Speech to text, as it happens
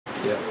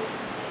Yeah.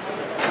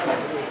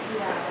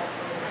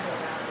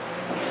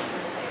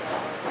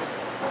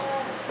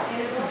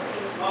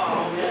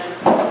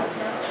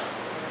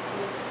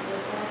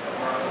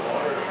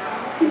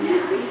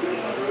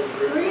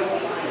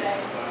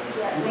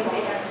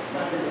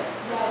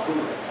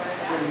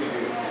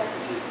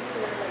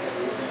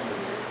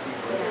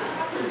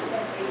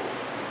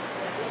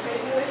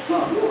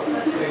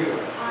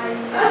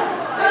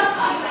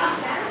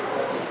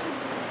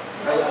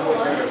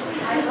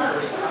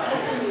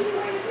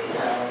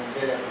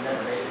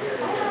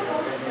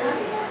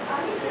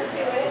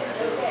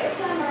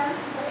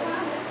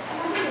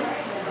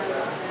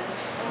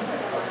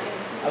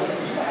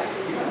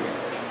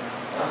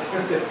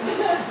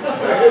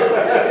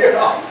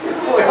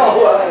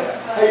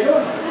 How you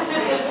doing?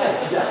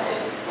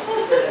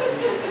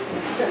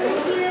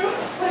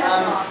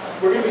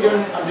 We're going to be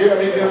doing, I'm going to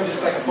be doing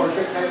just like a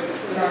portrait type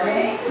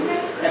scenario.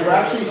 And we're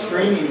actually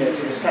streaming this,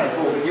 which is kind of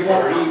cool, but you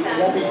won't be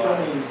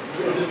filming,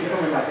 you'll just be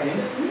filming my painting.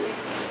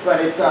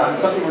 But it's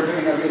something we're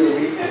doing every other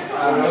week.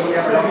 So we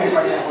have our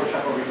painting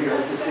workshop over here,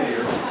 this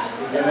video.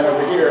 And then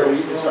over here,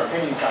 this is our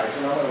painting side.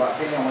 So normally about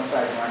painting on one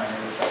side and line on the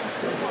other side.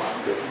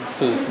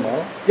 So this is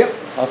tomorrow? Yep.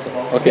 Awesome.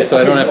 Okay, so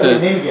I don't have to...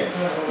 Name again.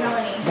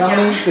 Melanie.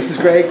 Melanie, this is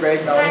Greg,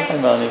 Melanie. Hi,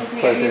 Melanie.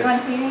 Pleasure. Are you the one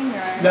painting?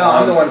 Or? No,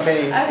 I'm the one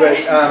painting.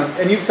 Okay. But,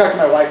 and you've talked to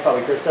my wife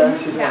probably, Krista.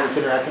 She's the one that's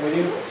interacting with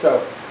you.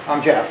 So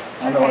I'm Jeff.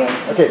 I'm the one.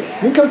 Okay, you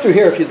can come through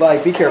here if you'd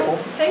like. Be careful.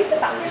 Thanks, the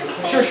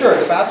bathroom. Sure, sure.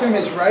 The bathroom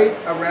is right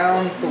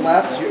around the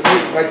left.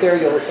 Right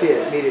there, you'll see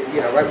it. Meet it.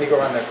 You know, right when you go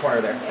around that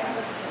corner there.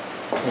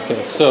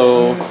 Okay,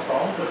 so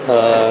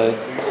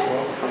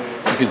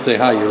you can say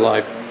hi. You're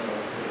live.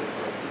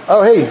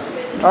 Oh, hey.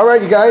 All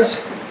right, you guys.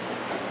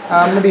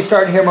 I'm going to be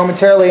starting here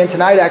momentarily, and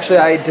tonight actually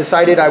I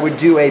decided I would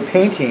do a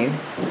painting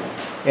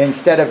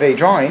instead of a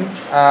drawing.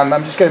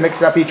 I'm just going to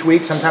mix it up each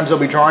week. Sometimes there'll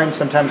be drawings,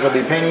 sometimes there'll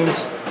be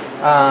paintings.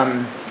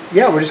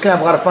 Yeah, we're just going to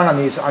have a lot of fun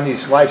on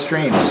these live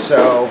streams.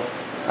 So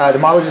the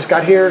model just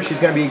got here. She's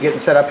going to be getting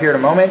set up here in a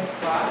moment.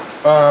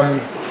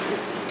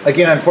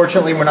 Again,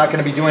 unfortunately, we're not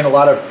going to be doing a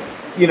lot of,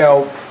 you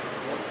know,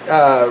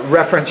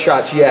 reference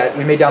shots yet.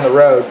 We may down the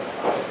road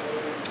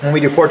when we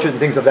do portraits and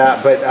things of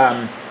that, but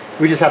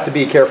we just have to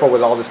be careful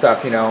with all the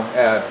stuff, you know.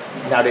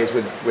 Nowadays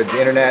with the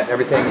internet,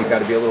 everything, you've got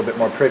to be a little bit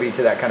more privy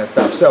to that kind of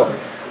stuff. So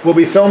we'll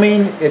be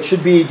filming. It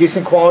should be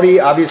decent quality.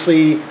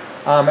 Obviously,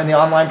 in the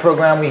online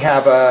program, we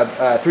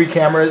have 3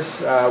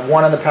 cameras,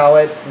 one on the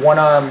palette, one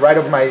right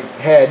over my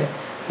head,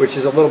 which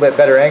is a little bit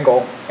better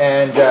angle,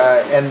 and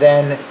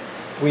then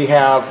we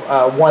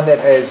have one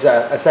that is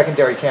a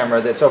secondary camera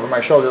that's over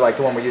my shoulder, like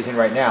the one we're using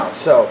right now.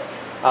 So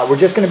we're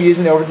just going to be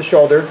using it over the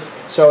shoulder.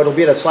 So it'll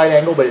be at a slight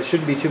angle, but it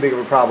shouldn't be too big of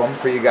a problem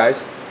for you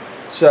guys.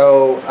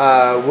 So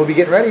we'll be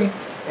getting ready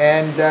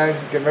and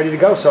getting ready to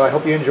go. So I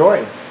hope you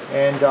enjoy.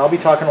 And I'll be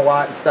talking a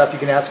lot and stuff. You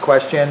can ask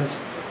questions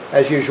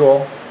as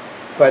usual.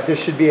 But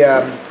this should be,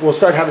 we'll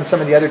start having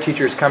some of the other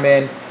teachers come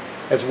in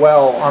as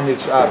well on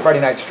these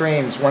Friday night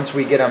streams once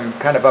we get them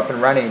kind of up and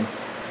running.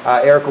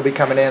 Eric will be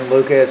coming in,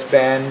 Lucas,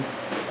 Ben,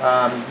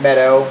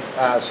 Meadow.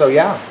 So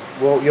yeah,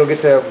 you'll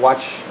get to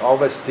watch all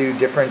of us do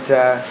different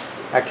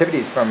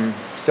activities, from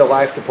still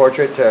life to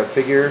portrait to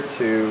figure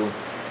to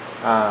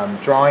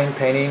drawing,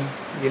 painting,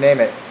 you name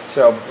it.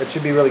 So it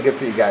should be really good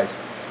for you guys.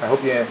 I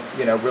hope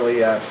you know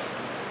really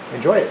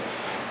enjoy it.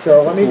 So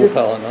That's let a me cool just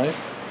palette knife.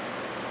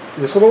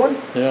 this little one.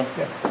 Yeah.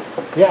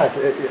 Yeah.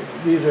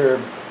 These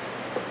are.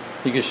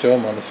 You can show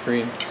them on the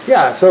screen.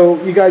 Yeah.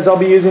 So you guys, I'll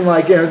be using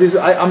like these.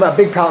 I'm a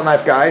big palette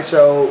knife guy,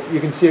 so you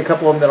can see a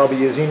couple of them that I'll be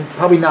using.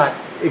 Probably not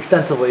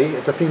extensively.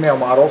 It's a female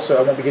model, so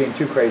I won't be getting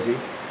too crazy.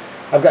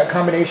 I've got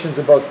combinations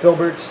of both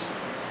filberts,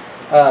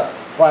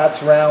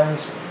 flats,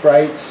 rounds,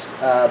 brights,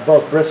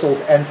 both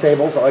bristles and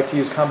sables. I like to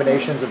use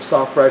combinations of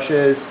soft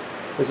brushes.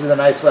 This is a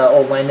nice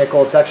old Lane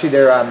nickel. It's actually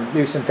their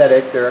new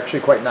synthetic. They're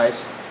actually quite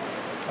nice.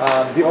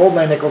 The old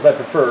Lane nickels I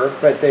prefer,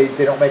 but they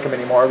don't make them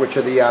anymore, which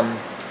are the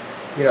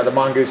you know, the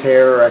mongoose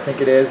hair, or I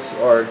think it is,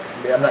 or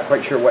I'm not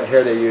quite sure what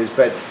hair they use,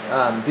 but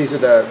these are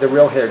the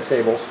real haired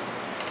sables.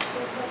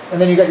 And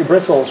then you got your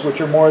bristles,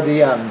 which are more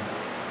the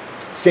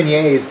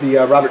Seigneurs, the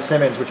Robert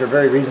Simmons, which are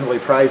very reasonably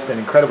priced and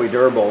incredibly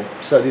durable.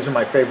 So these are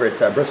my favorite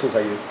bristles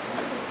I use.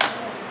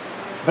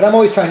 But I'm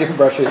always trying different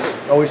brushes,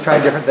 always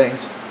trying different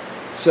things.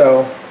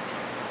 So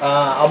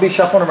I'll be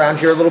shuffling around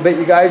here a little bit,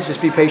 you guys. Just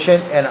be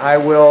patient, and I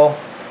will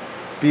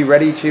be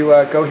ready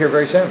to go here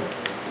very soon.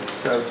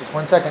 So just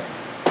 1 second.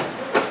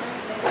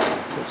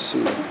 Let's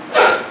see. Let me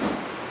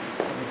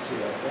see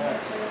like that.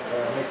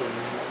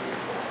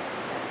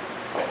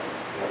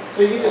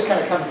 So you can just kind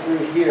of come through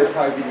here,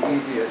 probably be the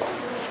easiest.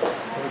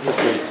 This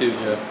way too,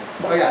 Jeff.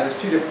 Oh yeah, there's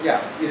 2 different,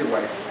 yeah, either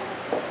way.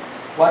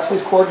 Watch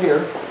this cord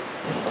here.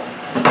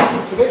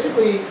 So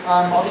basically,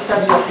 I'll just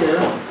have you up here,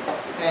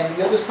 and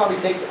you'll just probably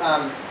take,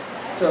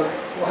 so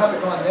we'll have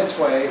it going this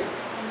way,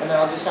 and then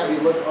I'll just have you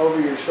look over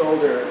your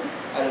shoulder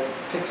at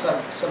pick some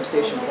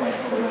station point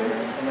over here,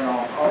 and then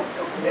I'll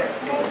go from there.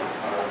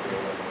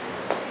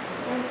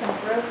 There's some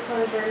road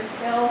closures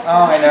still. So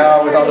Oh, I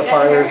know, with all the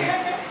fires.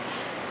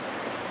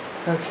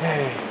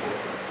 Okay.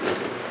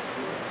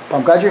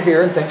 I'm glad you're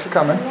here and thanks for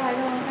coming. Yeah, I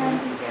don't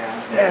thank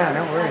you. Yeah,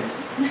 no worries.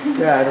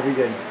 Yeah, it'll be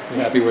good.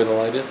 You happy where the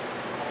light is?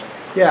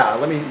 Yeah,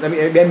 let me.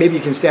 Maybe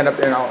you can stand up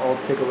there and I'll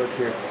take a look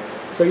here.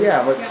 So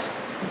yeah, let's.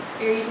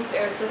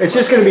 It's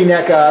just going to be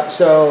neck up,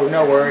 so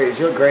no worries.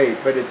 You look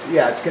great, but it's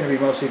going to be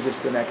mostly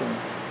just the neck and.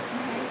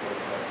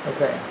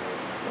 Okay.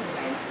 This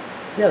way.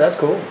 Yeah, that's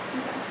cool.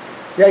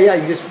 Okay. Yeah.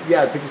 You just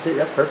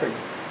that's perfect.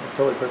 That's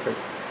totally perfect.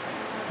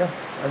 Yeah,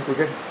 I think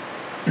we're good.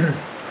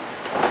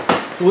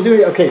 We'll do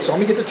it. Okay, so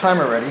let me get the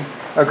timer ready.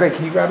 Oh, great.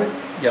 Can you grab it?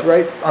 Yep. It's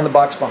right on the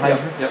box behind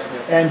you. Yep.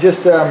 And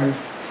just,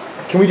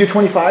 can we do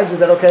 25s? Is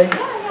that okay?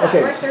 Yeah.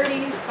 Okay. Or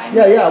 30s, fine.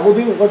 Yeah.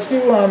 Let's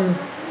do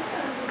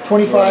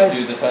 25.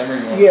 You do the timer?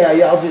 You want?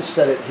 Yeah. I'll just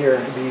set it here.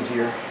 It'll be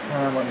easier.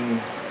 Let me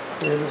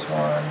clear this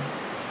one.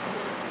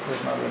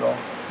 Where's my little?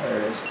 There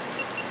it is.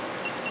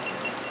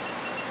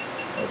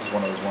 This is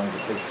one of those ones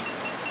that takes.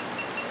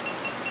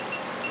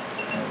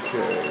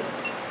 Okay.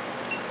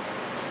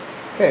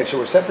 Okay, so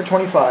we're set for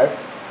 25.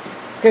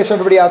 Okay, so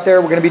everybody out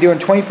there, we're going to be doing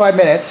 25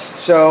 minutes.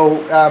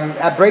 So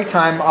at break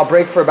time, I'll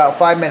break for about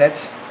 5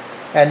 minutes,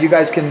 and you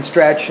guys can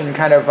stretch and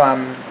kind of,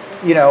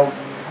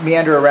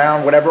 meander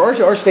around, whatever,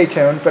 or stay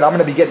tuned. But I'm going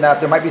to be getting up.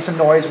 There might be some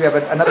noise. We have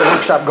another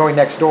workshop going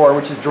next door,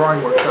 which is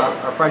drawing workshop,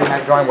 our Friday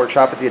night drawing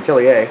workshop at the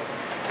Atelier.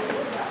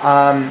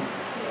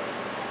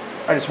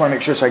 I just want to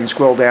make sure so I can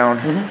scroll down.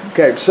 Mm-hmm.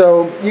 Okay,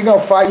 so you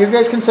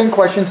guys can send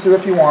questions through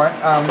if you want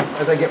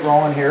as I get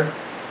rolling here.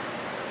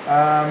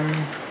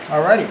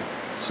 Alrighty.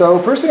 So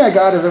first thing I've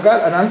got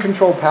an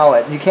uncontrolled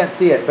palette. You can't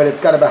see it, but it's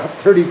got about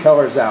 30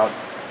 colors out.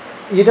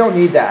 You don't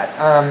need that.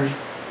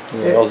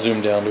 I'll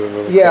zoom down to it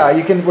really quick. Yeah,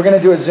 you can. We're going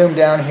to do a zoom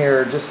down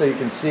here just so you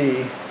can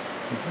see,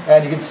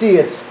 and you can see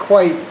it's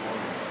quite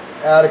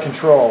out of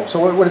control.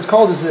 So what it's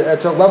called is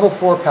it's a level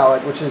 4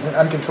 palette, which is an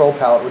uncontrolled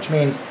palette, which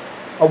means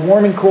a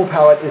warm and cool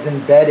palette is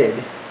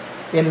embedded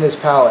in this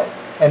palette,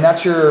 and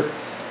that's your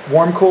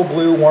warm, cool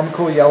blue, warm,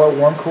 cool yellow,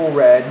 warm, cool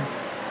red.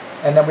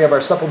 And then we have our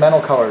supplemental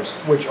colors,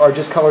 which are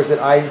just colors that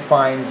I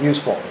find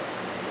useful.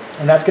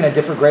 And that's going to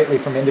differ greatly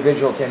from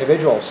individual to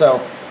individual.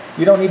 So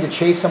you don't need to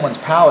chase someone's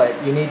palette.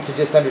 You need to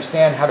just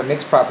understand how to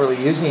mix properly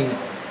using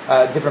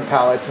different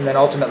palettes, and then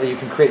ultimately you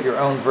can create your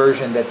own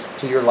version that's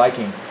to your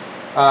liking.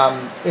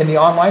 In the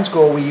online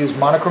school, we use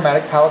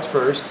monochromatic palettes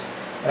first,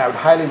 and I would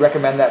highly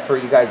recommend that for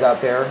you guys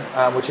out there,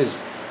 which is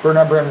burnt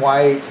umber and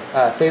white,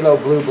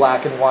 phthalo blue,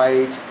 black and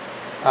white,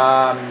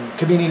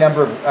 could be any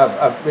number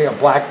of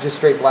black, just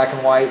straight black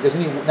and white. There's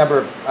any number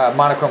of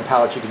monochrome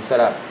palettes you can set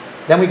up.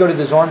 Then we go to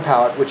the Zorn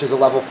palette, which is a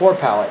level 4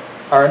 palette,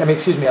 or a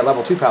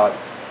level 2 palette,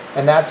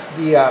 and that's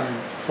the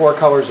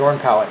 4-color Zorn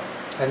palette,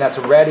 and that's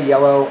a red, a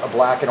yellow, a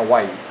black, and a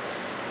white.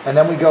 And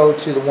then we go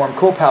to the warm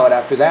cool palette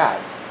after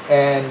that,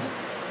 and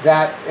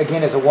that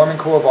again is a warm and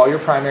cool of all your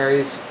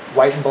primaries,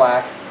 white and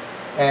black.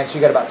 And so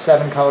you got about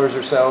 7 colors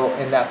or so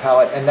in that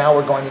palette, and now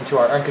we're going into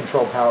our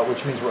uncontrolled palette,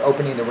 which means we're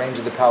opening the range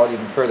of the palette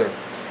even further.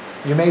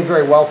 You may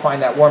very well find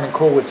that warm and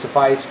cool would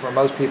suffice for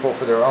most people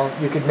for their own.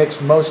 You could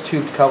mix most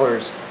tubed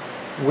colors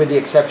with the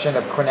exception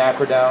of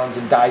quinacridones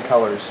and dye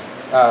colors,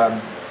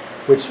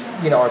 which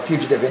are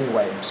fugitive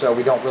anyway, so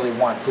we don't really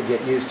want to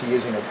get used to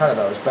using a ton of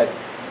those, but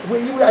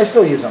I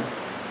still use them.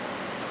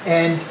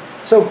 And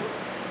so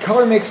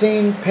color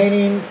mixing,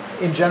 painting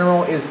in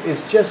general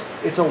is just,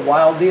 it's a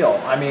wild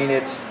deal. I mean,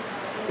 it's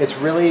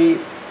really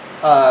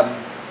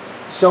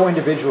so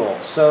individual,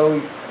 so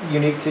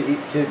unique to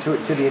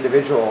the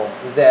individual,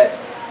 that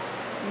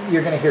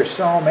you're going to hear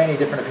so many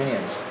different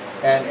opinions,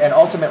 and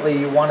ultimately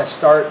you want to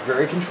start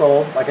very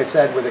controlled, like I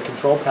said, with a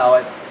controlled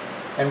palette,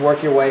 and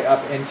work your way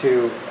up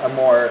into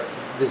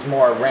these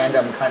more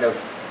random kind of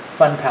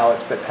fun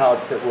palettes, but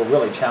palettes that will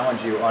really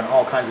challenge you on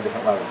all kinds of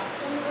different levels.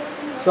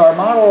 So our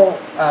model,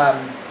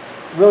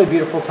 really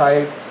beautiful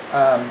type,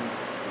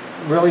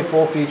 really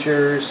full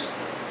features,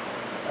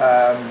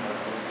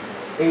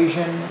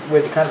 Asian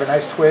with kind of a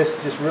nice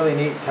twist, just really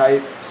neat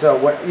type. So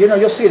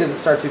you'll see it as it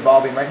starts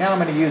evolving. Right now I'm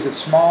going to use a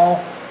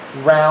small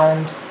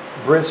round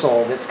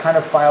bristle that's kind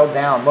of filed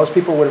down. Most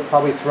people would have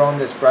probably thrown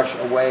this brush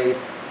away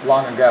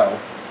long ago,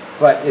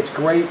 but it's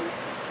great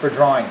for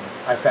drawing,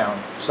 I found.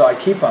 So I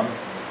keep them,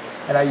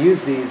 and I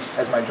use these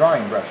as my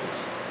drawing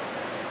brushes.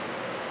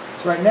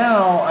 So right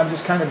now I'm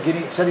just kind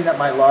of setting up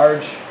my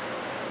large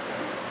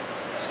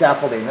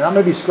scaffolding, and I'm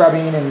going to be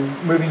scrubbing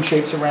and moving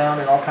shapes around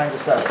and all kinds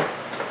of stuff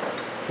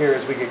here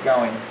as we get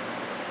going.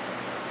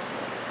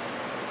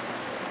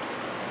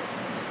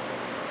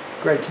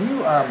 Greg, can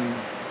you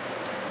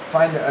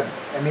find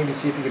maybe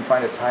see if you can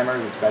find a timer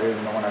that's better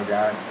than the one I've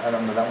got? I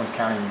don't know, that one's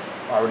counting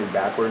already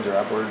backwards or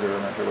upwards, or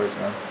I'm not sure what it's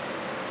doing.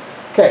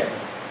 Okay.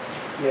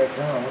 Yeah, because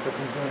I don't know what the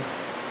thing's doing.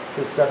 It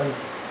says 7.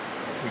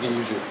 You can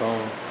use your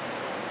phone.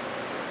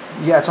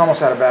 Yeah, it's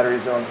almost out of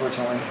batteries though,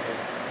 unfortunately.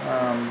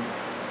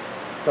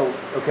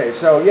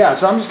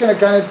 So I'm just going to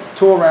kind of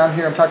tool around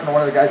here. I'm talking to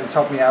one of the guys that's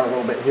helped me out a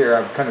little bit here.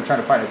 I'm kind of trying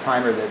to find a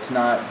timer that's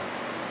not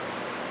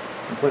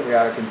completely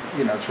out of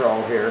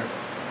control here.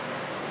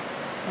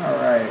 All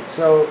right,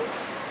 so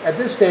at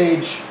this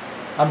stage,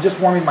 I'm just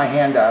warming my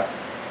hand up.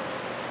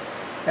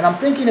 And I'm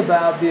thinking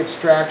about the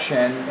abstraction,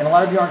 and a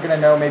lot of you aren't going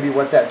to know maybe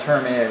what that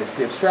term is.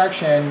 The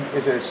abstraction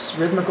is a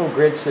rhythmical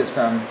grid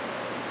system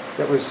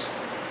that was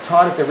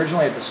taught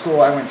originally at the school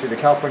I went to, the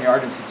California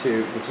Art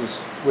Institute, which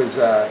was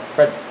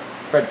Fred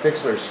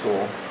Fixler's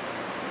school.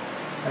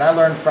 And I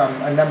learned from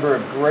a number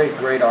of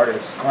great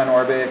artists, Glenn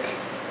Orbick,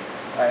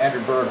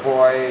 Andrew Bird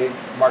Hoy,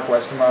 Mark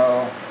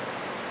Westemo,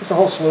 just a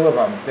whole slew of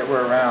them that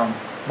were around.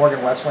 Morgan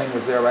Wessling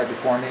was there right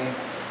before me.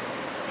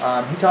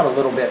 He taught a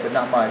little bit, but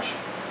not much.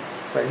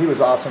 But he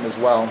was awesome as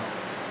well.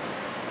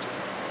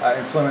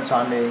 Influence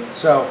on me.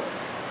 So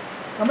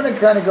I'm going to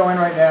kind of go in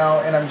right now,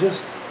 and I'm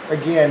just,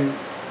 again,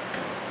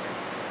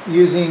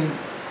 using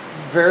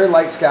very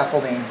light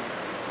scaffolding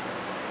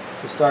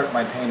to start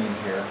my painting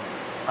here.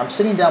 I'm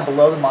sitting down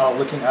below the model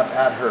looking up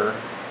at her,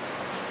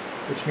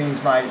 which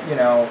means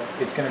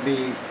it's going to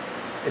be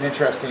an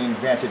interesting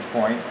vantage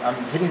point. I'm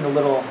hitting the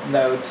little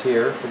nodes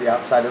here for the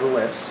outside of the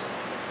lips.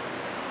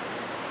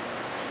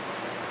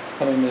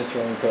 How many minutes are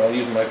you on? I'll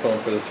use my phone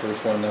for this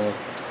first one now.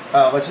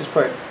 Let's just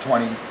put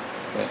 20.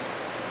 Okay.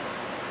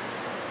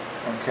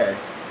 Okay.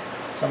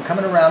 So I'm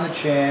coming around the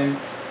chin,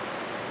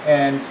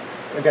 and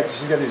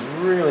she's got these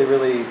really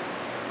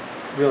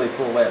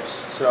full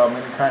lips. So I'm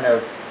going to kind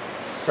of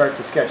start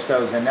to sketch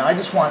those in. Now I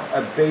just want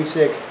a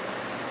basic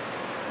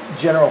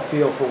general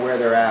feel for where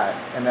they're at,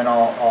 and then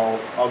I'll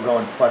go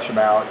and flesh them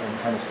out and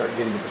kind of start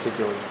getting the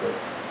particulars. But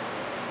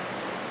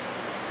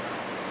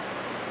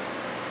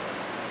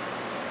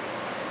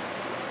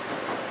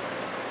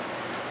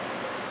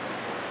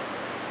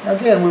now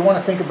again, we want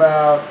to think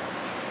about,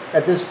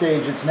 at this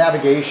stage, it's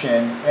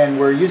navigation, and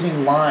we're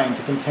using line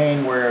to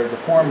contain where the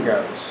form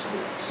goes.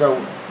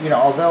 So,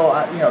 although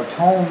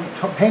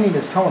painting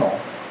is tonal,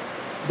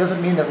 it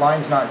doesn't mean that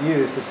line's not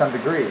used to some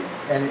degree,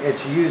 and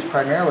it's used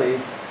primarily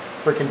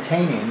for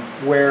containing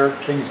where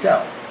things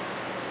go.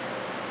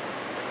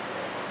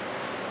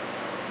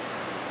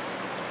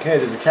 Okay,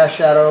 there's a cast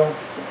shadow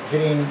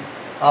hitting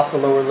off the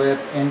lower lip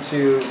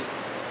into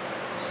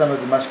some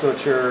of the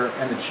musculature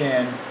and the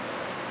chin.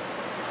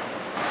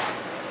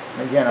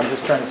 And again, I'm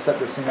just trying to set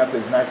this thing up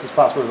as nice as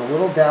possible. There's a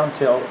little down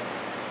tilt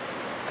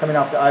coming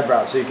off the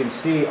eyebrow, so you can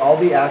see all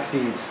the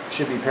axes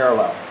should be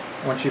parallel.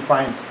 Once you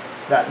find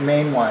that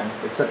main one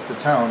that sets the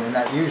tone, and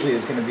that usually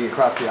is going to be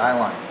across the eye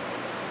line.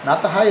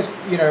 Not the highest,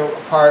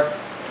 part,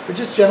 but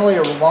just generally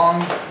along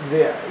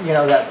the,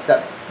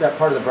 that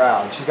part of the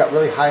brow. She's got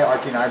really high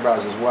arcing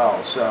eyebrows as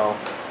well, so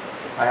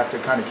I have to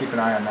kind of keep an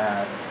eye on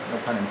that, no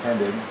pun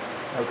intended.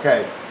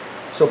 Okay,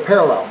 so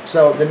parallel.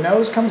 So the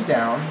nose comes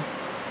down,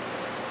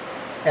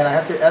 and I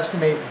have to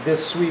estimate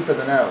this sweep of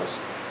the nose.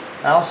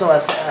 I also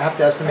have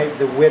to estimate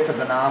the width of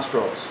the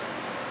nostrils.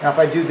 Now if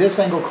I do this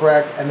angle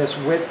correct and this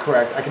width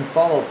correct, I can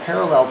follow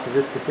parallel to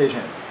this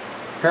decision.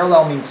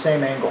 Parallel means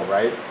same angle,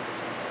 right?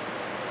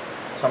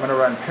 So I'm going to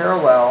run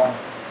parallel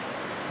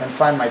and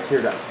find my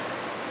tear duct.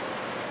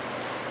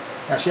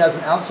 Now she has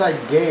an outside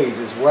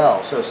gaze as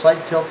well, so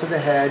slight tilt to the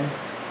head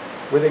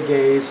with a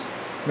gaze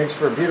makes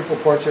for a beautiful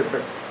portrait,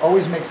 but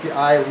always makes the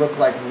eye look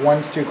like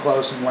one's too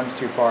close and one's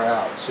too far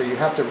out. So you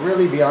have to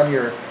really be on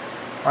your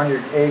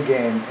A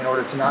game in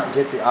order to not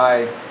get the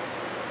eye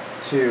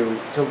to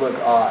look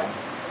odd.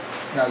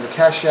 Now there's a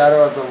cast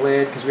shadow of the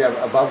lid because we have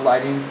above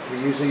lighting. We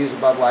usually use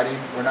above lighting.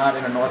 We're not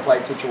in a north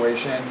light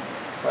situation,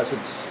 plus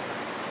it's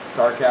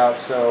dark out,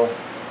 so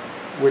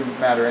it wouldn't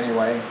matter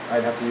anyway.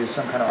 I'd have to use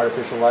some kind of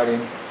artificial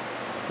lighting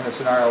in a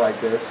scenario like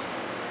this.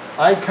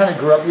 I kind of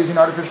grew up using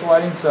artificial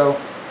lighting, so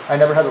I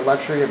never had the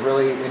luxury of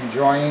really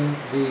enjoying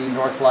the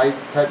north light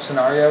type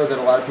scenario that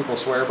a lot of people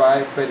swear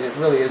by, but it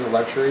really is a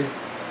luxury.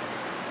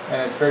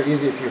 And it's very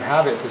easy if you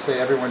have it to say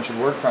everyone should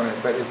work from it,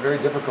 but it's very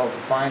difficult to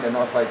find a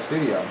north light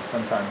studio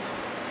sometimes.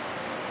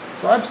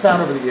 So I've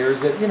found over the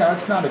years that,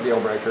 it's not a deal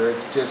breaker.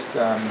 It's just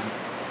the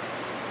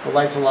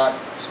light's a lot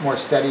more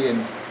steady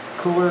and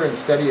cooler and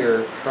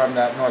steadier from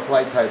that north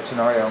light type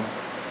scenario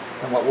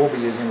than what we'll be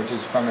using, which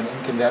is from an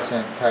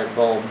incandescent type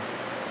bulb,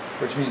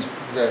 which means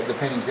the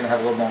painting's going to have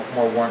a little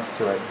more warmth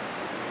to it.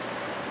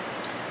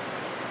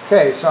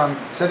 Okay, so I'm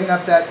setting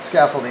up that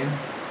scaffolding.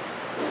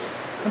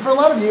 And for a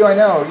lot of you, I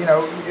know,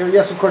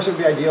 yes, of course it would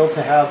be ideal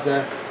to have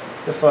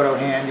the photo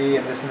handy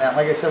and this and that.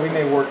 Like I said, we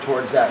may work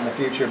towards that in the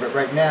future, but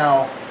right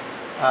now,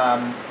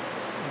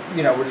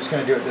 we're just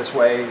going to do it this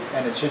way,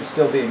 and it should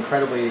still be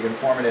incredibly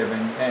informative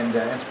and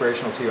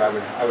inspirational to you, I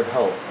would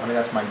hope. I mean,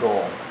 that's my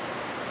goal.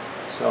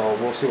 So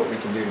we'll see what we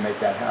can do to make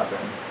that happen.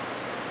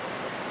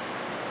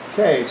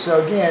 Okay,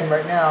 so again,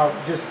 right now,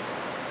 just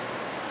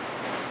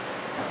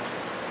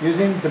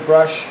using the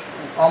brush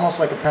almost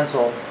like a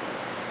pencil.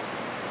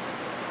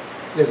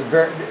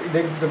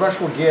 The brush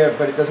will give,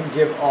 but it doesn't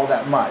give all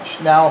that much.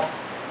 Now,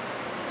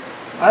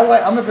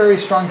 I'm a very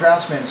strong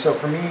draftsman, so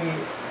for me,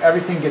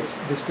 everything gets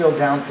distilled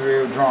down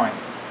through drawing.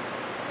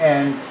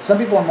 And some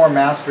people are more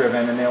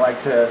mass-driven, and they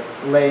like to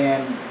lay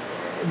in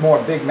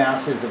more big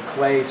masses of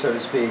clay, so to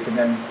speak, and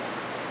then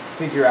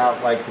figure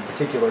out like the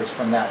particulars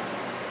from that,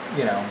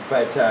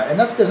 But and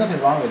there's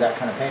nothing wrong with that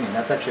kind of painting.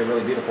 That's actually a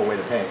really beautiful way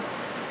to paint.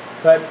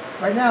 But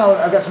right now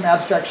I've got some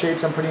abstract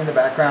shapes I'm putting in the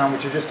background,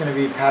 which are just going to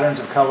be patterns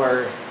of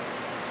color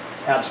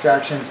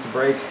abstractions to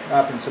break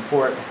up and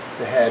support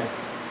the head.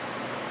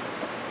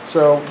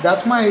 So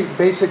that's my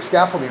basic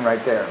scaffolding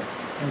right there.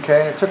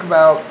 Okay, it took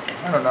about,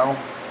 I don't know,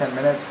 10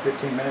 minutes,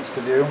 15 minutes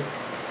to do.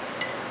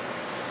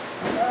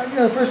 You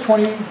know, the first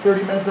 20,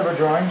 30 minutes of a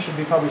drawing should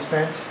be probably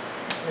spent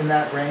in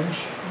that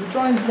range. The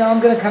drawing, now I'm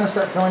going to kind of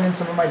start filling in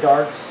some of my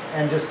darks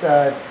and just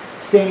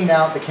staining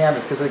out the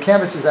canvas, because the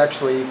canvas is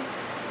actually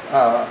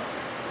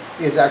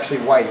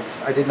white.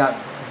 I did not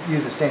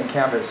use a stained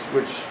canvas,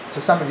 which to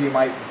some of you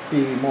might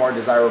be more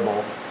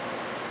desirable.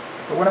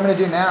 But what I'm going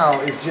to do now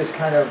is just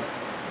kind of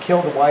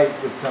kill the white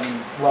with some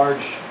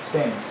large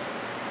stains.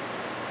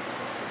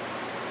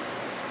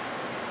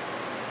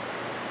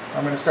 So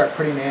I'm going to start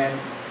putting in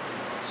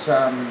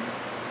some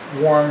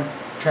warm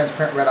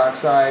transparent red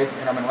oxide,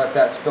 and I'm going to let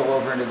that spill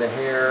over into the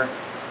hair.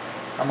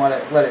 I'm going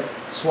to let it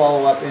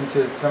swallow up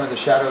into some of the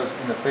shadows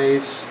in the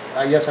face.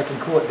 Yes, I can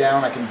cool it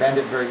down. I can bend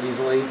it very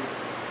easily.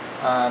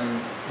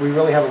 We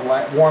really have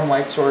a warm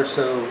light source,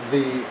 so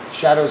the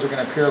shadows are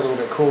going to appear a little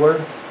bit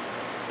cooler.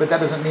 But that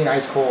doesn't mean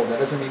ice cold. That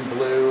doesn't mean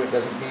blue. It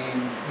doesn't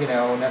mean, you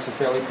know,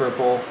 necessarily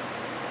purple.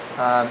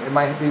 It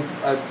might be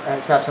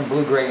have some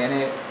blue-gray in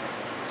it.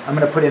 I'm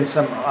going to put in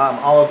some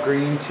olive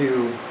green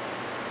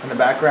in the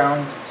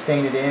background,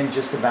 stain it in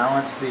just to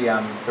balance the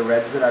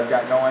reds that I've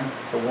got going,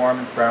 the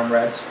warm brown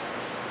reds.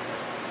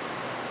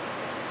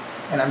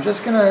 And I'm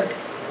just going to,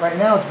 right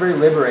now it's very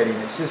liberating.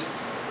 It's just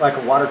like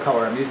a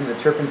watercolor. I'm using the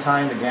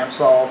turpentine, the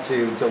Gamsol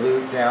to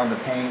dilute down the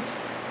paint.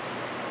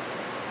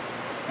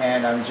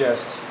 And I'm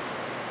just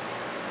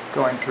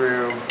going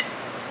through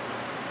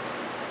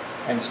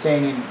and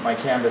staining my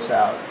canvas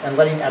out and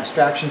letting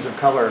abstractions of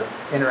color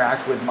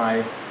interact with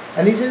my,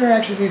 and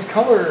these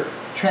color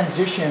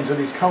transitions or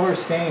these color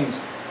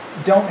stains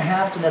don't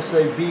have to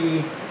necessarily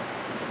be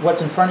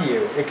what's in front of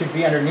you. It could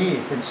be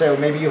underneath, and so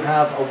maybe you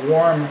have a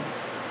warm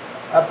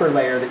upper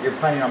layer that you're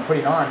planning on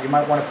putting on. You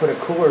might want to put a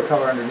cooler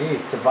color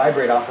underneath to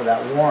vibrate off of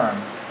that warm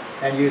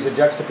and use a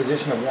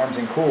juxtaposition of warms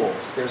and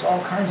cools. There's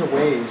all kinds of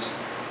ways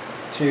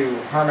to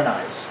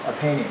harmonize a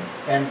painting,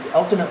 and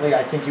ultimately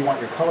I think you want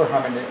your color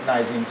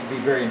harmonizing to be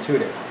very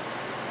intuitive,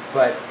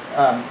 but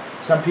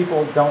some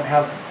people don't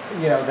have,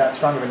 you know, that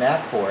strong of a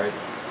knack for it,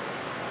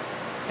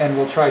 and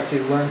will try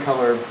to learn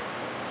color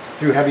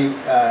through heavy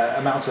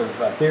amounts of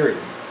theory,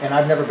 and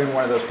I've never been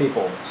one of those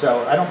people,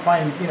 so I don't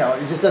find, you know,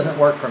 it just doesn't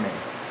work for me.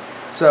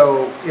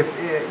 So if,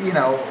 you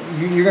know,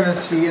 you're going to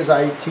see as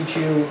I teach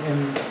you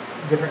in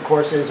different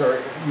courses,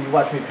 or you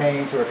watch me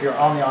paint, or if you're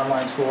on the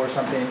online school or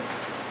something,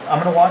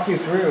 I'm going to walk you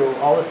through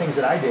all the things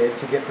that I did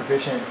to get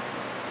proficient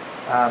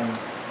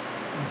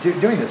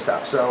doing this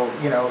stuff. So,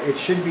 you know, it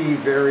should be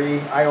very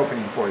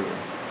eye-opening for you.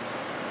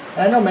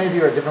 And I know many of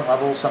you are at different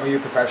levels. Some of you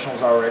are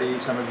professionals already.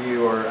 Some of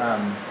you are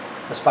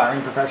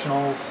aspiring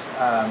professionals.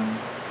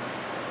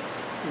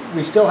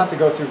 We still have to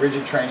go through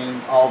rigid training,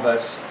 all of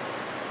us.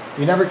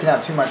 You never can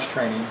have too much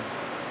training,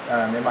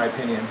 in my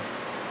opinion.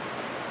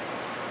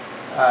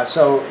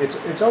 So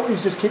it's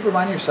always just keep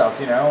reminding yourself,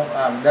 you know,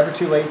 never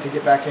too late to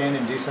get back in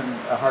and do some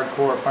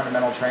hardcore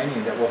fundamental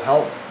training that will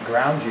help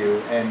ground you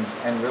and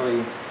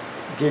really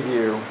give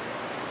you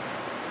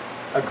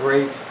a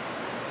great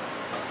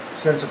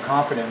sense of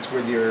confidence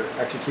with your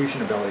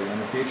execution ability in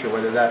the future.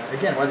 Whether that,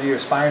 again, whether you're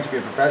aspiring to be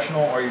a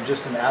professional or you're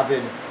just an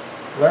avid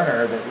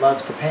learner that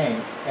loves to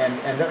paint,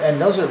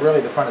 and those are really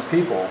the funnest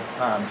people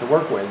to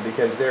work with,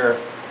 because they're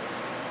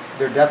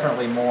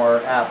definitely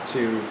more apt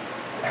to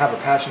have a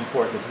passion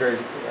for it that's very,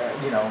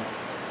 you know,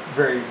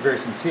 very, very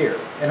sincere.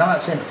 And I'm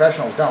not saying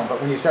professionals don't, but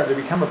when you start to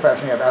become a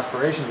professional, you have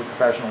aspirations with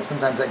professionals,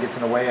 sometimes that gets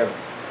in the way of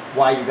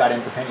why you got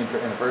into painting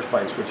in the first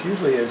place, which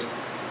usually is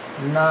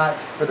not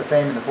for the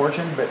fame and the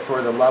fortune, but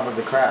for the love of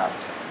the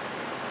craft.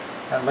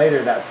 And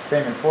later that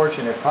fame and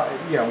fortune,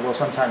 you know, will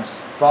sometimes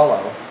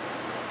follow,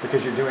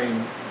 because you're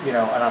doing, you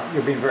know,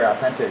 you're being very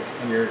authentic,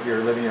 and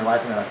you're living your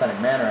life in an authentic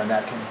manner, and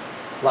that can,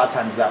 a lot of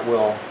times that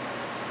will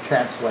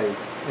translate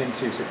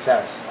into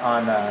success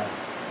on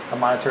a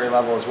monetary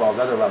level as well as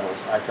other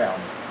levels, I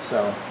found.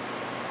 So,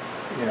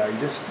 you know,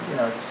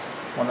 it's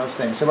one of those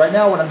things. So right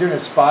now what I'm doing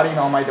is spotting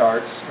all my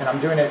darts, and I'm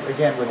doing it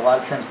again with a lot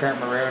of transparent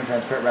maroon,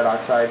 transparent red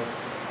oxide.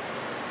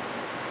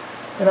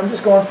 And I'm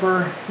just going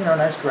for, you know, a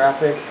nice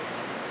graphic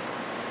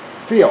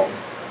feel.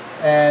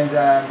 And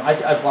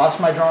I've lost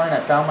my drawing, I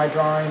found my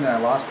drawing, and I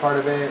lost part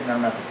of it, and I'm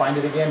going to have to find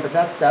it again. But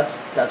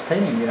that's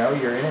painting, you know,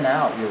 you're in and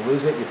out. You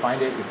lose it, you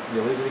find it,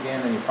 you lose it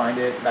again, then you find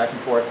it, back and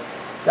forth.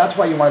 That's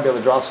why you want to be able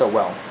to draw so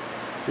well.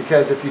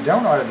 Because if you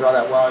don't know how to draw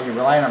that well, you're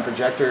relying on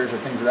projectors or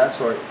things of that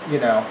sort, you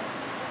know,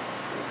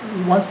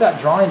 once that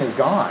drawing is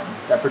gone,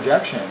 that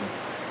projection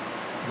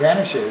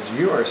vanishes,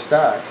 you are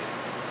stuck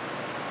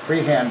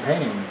freehand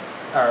painting,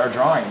 or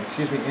drawing,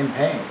 excuse me, in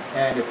paint.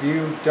 And if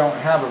you don't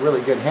have a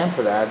really good hand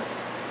for that,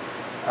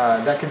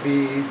 that could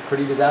be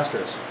pretty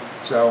disastrous.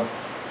 So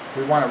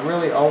we want to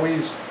really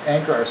always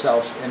anchor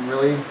ourselves in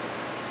really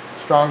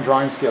strong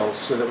drawing skills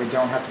so that we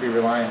don't have to be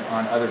reliant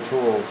on other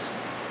tools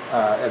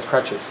as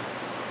crutches.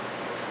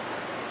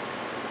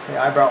 Okay,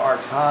 eyebrow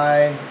arcs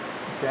high,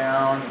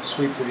 down,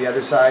 sweep to the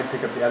other side,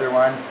 pick up the other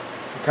one.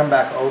 You come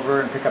back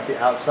over and pick up the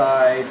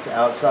outside to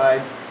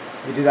outside.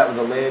 You do that with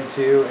the lid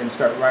too, and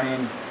start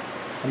running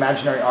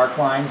imaginary arc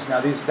lines. Now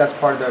that's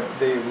part of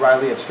the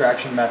Riley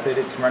abstraction method.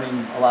 It's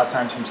running a lot of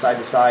times from side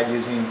to side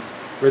using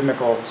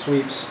rhythmical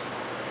sweeps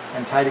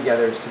and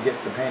tie-togethers to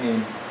get the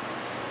painting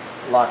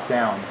locked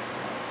down.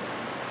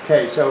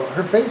 Okay, so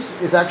her face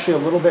is actually a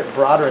little bit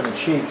broader in the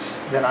cheeks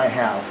than I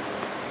have.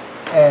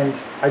 And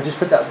I just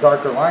put that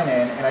darker line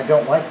in, and I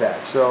don't like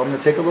that. So I'm going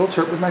to take a little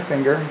terp with my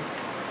finger,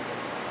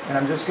 and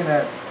I'm just going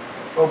to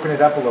open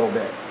it up a little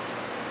bit.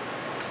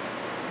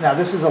 Now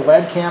this is a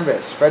lead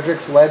canvas,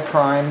 Frederick's lead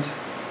primed.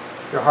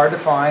 They're hard to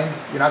find.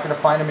 You're not going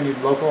to find them in your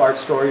local art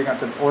store. You're going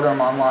to have to order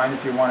them online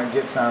if you want to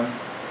get some.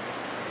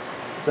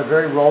 It's a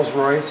very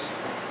Rolls-Royce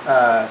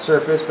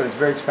surface, but it's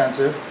very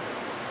expensive.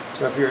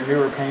 So if you're a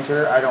newer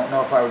painter, I don't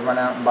know if I would run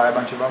out and buy a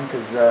bunch of them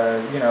because,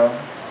 you know,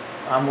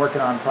 I'm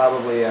working on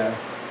probably a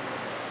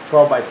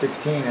 12 by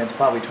 16 and it's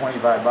probably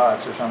 25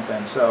 bucks or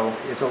something. So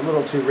it's a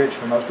little too rich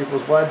for most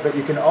people's blood, but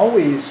you can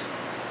always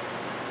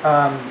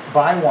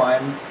buy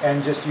one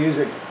and just use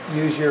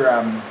your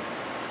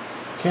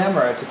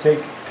camera to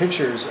take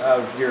pictures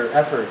of your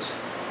efforts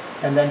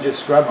and then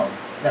just scrub them.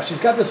 Now she's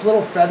got this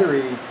little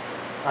feathery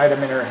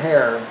item in her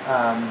hair,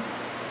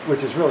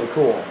 which is really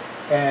cool,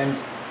 and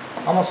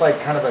almost like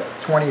kind of a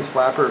 20s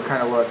flapper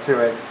kind of look to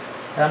it.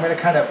 And I'm going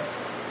to kind of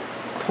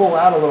pull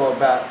out a little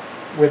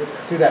bit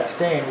through that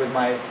stain with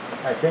my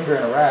finger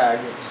in a rag.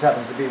 It just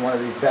happens to be one of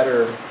these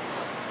better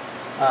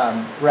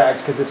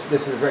rags because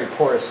this is a very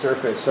porous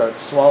surface, so it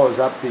swallows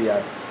up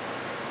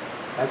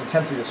has a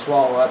tendency to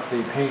swallow up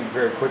the paint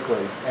very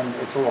quickly, and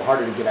it's a little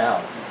harder to get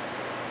out.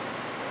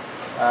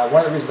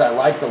 One of the reasons I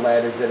like the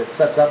lead is that it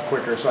sets up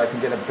quicker, so I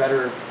can get a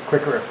better,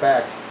 quicker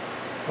effect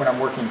when I'm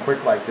working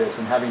quick like this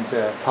and having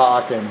to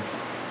talk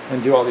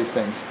and do all these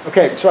things.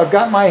 Okay, so I've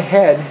got my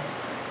head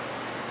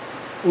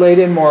laid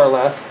in more or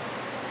less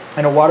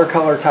in a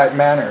watercolor type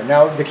manner.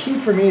 Now the key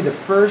for me, the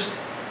first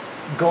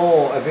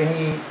goal of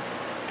any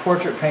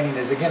portrait painting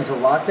is, again, to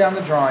lock down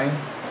the drawing.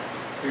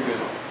 You're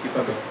good. Keep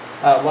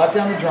up. Lock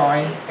down the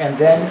drawing, and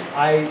then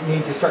I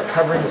need to start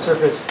covering the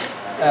surface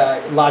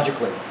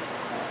logically.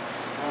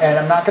 And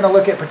I'm not going to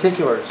look at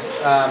particulars.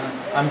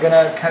 I'm going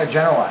to kind of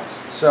generalize.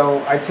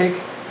 So I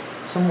take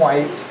some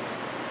white,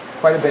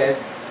 quite a bit,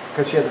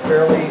 because she has a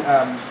fairly,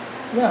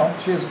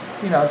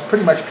 it's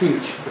pretty much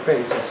peach. The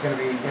face is going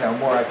to be,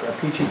 more like a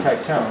peachy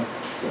type tone.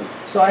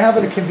 So I have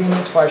it a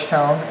convenience flesh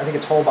tone. I think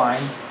it's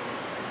Holbein.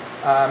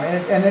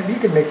 And you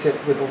can mix it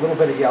with a little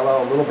bit of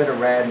yellow, a little bit of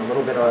red, and a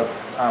little bit of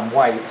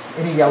white.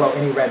 Any yellow,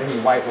 any red, any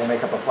white will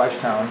make up a flesh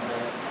tone.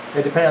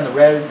 It depends on the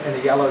red and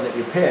the yellow that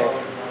you pick.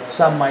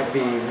 Some might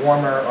be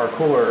warmer or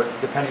cooler,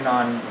 depending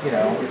on,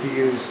 if you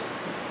use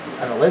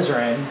an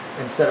alizarin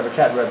instead of a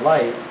cad red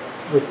light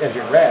as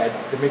your red,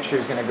 the mixture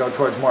is going to go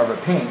towards more of a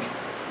pink,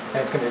 and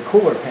it's going to be a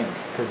cooler pink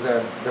because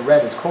the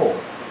red is cold.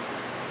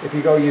 If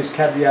you go use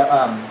cad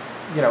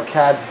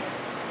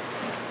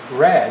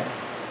red,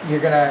 you're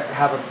going to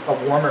have a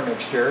warmer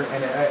mixture,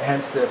 and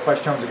hence the flesh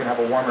tones are going to have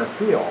a warmer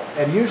feel.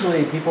 And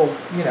usually people,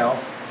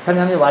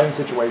 depending on your lighting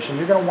situation,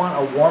 you're going to want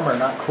a warmer,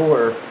 not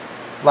cooler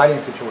lighting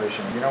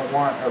situation. You don't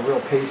want a real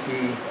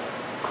pasty,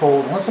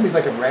 cold, unless somebody's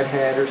like a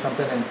redhead or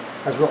something and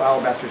has real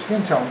alabaster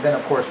skin tone, then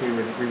of course we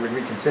would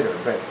reconsider.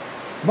 But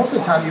most of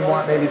the time you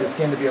want maybe the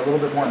skin to be a little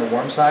bit more on the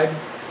warm side.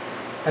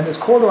 And this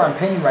corridor I'm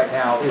painting right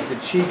now is the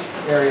cheek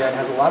area and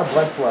has a lot of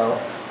blood flow.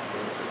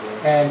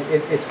 And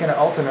it's going to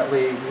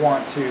ultimately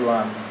want to,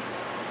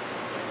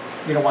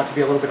 want to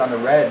be a little bit on the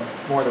red,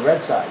 more the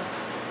red side.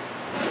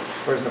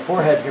 Whereas in the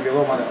forehead, it's going to be a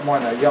little more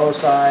on the yellow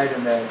side,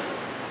 and the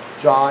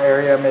jaw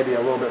area maybe a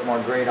little bit more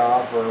grayed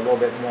off, or a little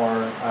bit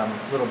more,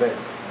 little bit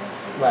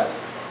less.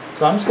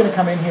 So I'm just going to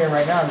come in here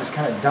right now and just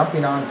kind of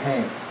dumping on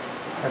paint.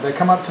 As I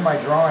come up to my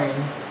drawing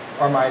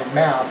or my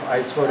map,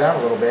 I slow down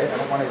a little bit. I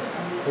don't want to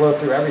blow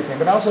through everything,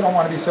 but I also don't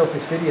want to be so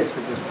fastidious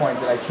at this point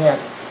that I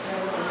can't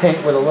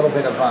paint with a little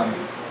bit of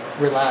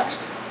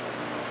relaxed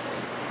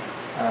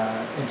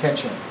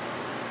intention.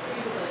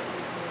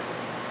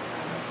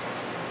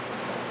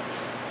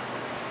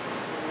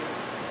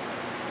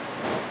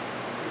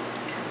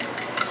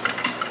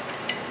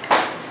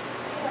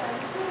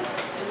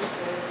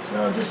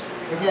 So just,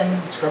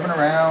 again, scrubbing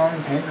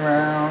around, painting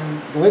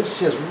around. Lips,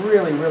 she has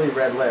really, really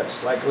red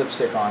lips, like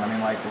lipstick on. I mean,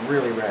 like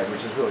really red,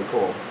 which is really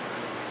cool.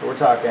 But we're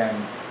talking,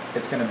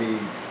 it's going to be,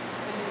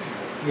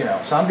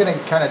 so I'm going to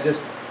kind of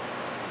just,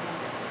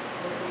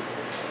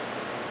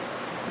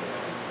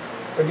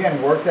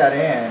 again, work that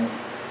in,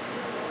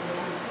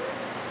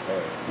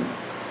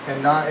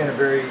 and not in a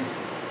very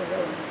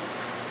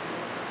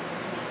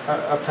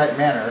uptight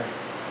manner.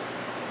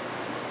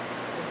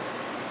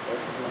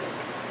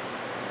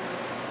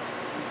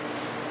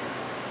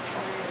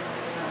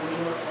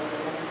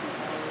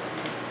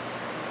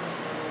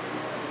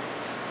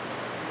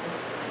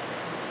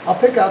 I'll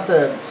pick out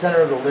the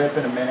center of the lip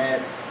in a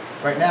minute.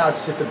 Right now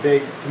it's just to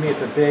me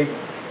it's a big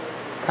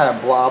kind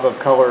of blob of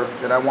color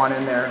that I want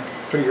in there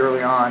pretty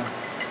early on.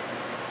 Let's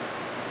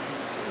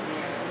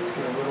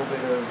get a little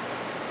bit of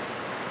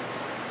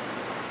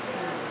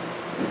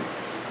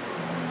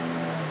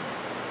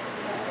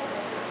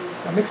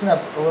I'm mixing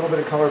up a little bit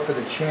of color for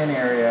the chin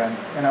area,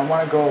 and I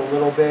want to go a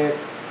little bit,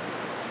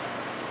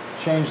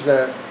 change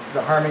the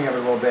harmony of it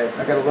a little bit.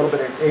 I got a little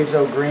bit of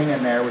azo green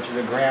in there, which is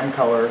a gram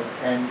color,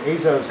 and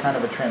azo is kind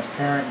of a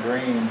transparent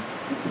green,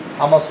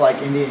 almost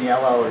like Indian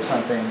yellow or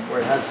something,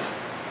 where it has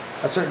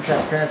a certain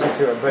transparency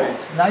to it, but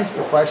it's nice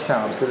for flesh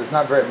tones because it's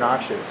not very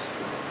obnoxious.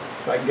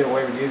 So I can get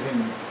away with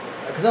using,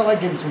 because I like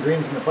getting some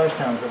greens in the flesh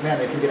tones, but man,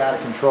 they can get out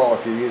of control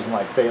if you're using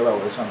like phthalo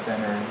or something,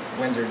 or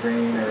Windsor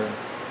green, or,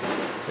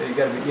 so you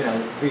got to be, you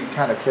know, be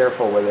kind of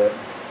careful with it.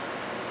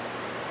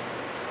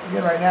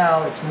 Again, right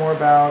now, it's more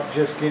about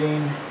just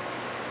getting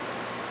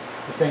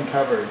the thing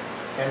covered.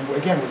 And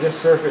again, with this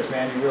surface,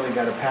 man, you really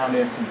got to pound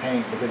in some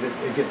paint because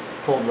it gets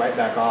pulled right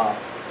back off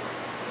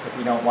if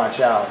you don't watch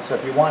out. So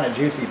if you want a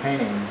juicy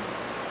painting,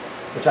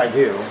 which I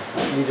do,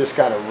 you just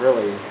got to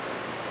really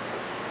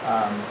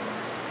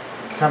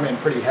come in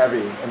pretty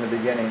heavy in the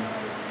beginning.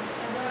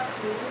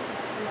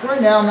 So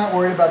right now I'm not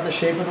worried about the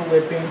shape of the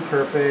lip being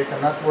perfect.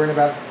 I'm not worried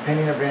about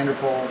painting a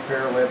Vanderpool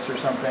pair of lips or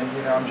something.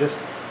 You know, I'm just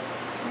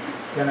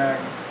gonna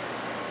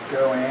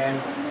go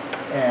in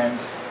and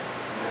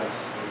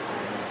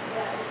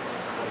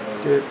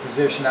get it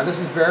positioned. Now this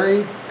is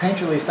very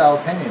painterly style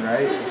of painting,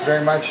 right? It's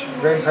very much,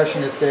 very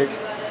impressionistic.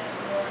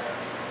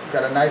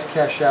 Got a nice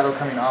cast shadow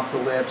coming off the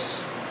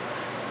lips.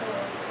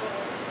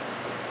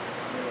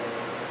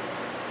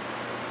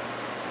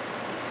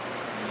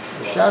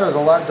 The shadow is a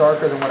lot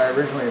darker than what I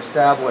originally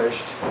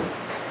established,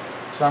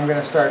 so I'm going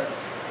to start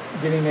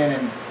getting in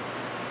and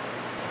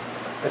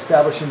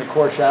establishing the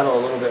core shadow a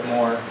little bit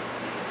more.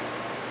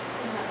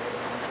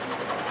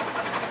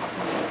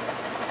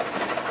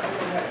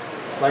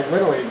 It's like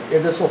literally,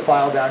 this will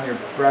file down your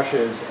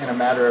brushes in a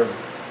matter of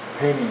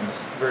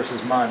paintings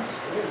versus months,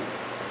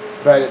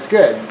 but it's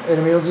good. I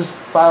mean, it'll just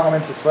file them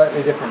into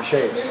slightly different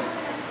shapes.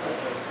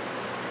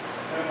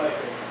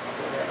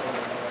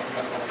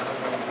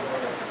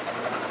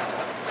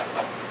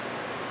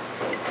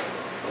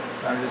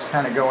 I'm just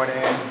kind of going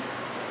in.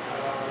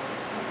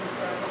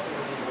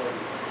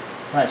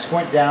 When I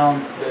squint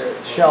down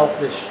the shelf,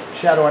 the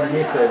shadow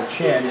underneath the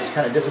chin just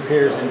kind of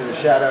disappears into the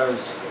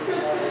shadows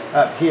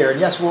up here. And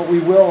yes, we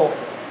will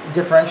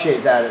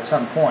differentiate that at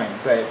some point,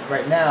 but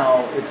right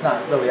now it's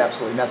not really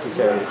absolutely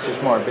necessary. It's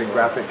just more a big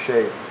graphic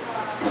shape.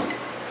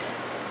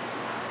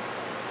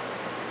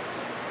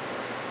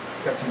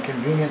 Got some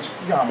convenience.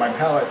 Yeah, my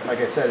palette, like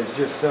I said, is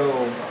just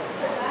so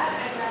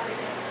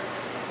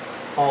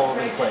all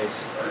over the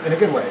place, in a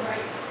good way.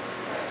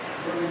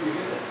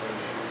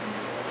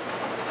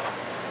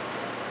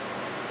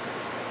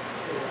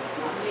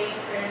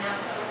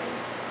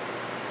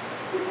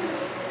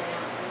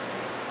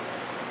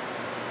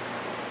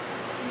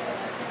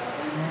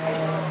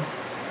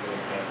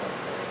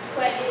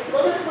 But it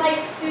looks like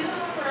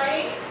soup,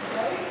 right?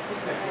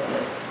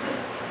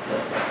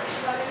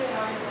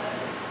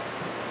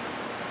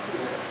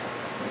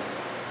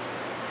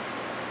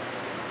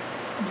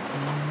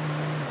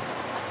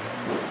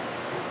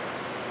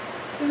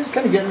 So just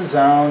kind of get in the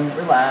zone,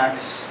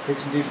 relax, take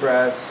some deep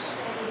breaths,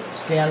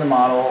 scan the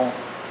model,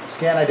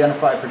 scan,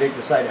 identify, predict,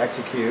 decide,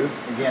 execute.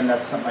 Again,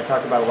 that's something I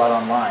talk about a lot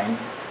online.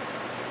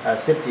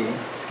 SIFT,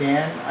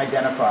 scan,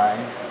 identify,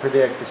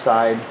 predict,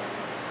 decide,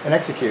 and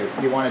execute.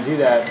 You want to do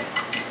that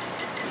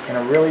in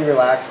a really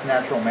relaxed,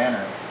 natural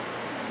manner.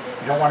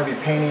 You don't want to be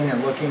painting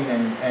and looking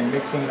and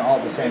mixing all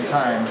at the same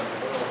time.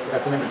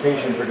 That's an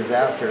invitation for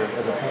disaster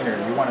as a painter.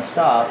 You want to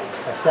stop,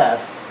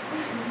 assess,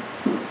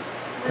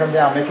 come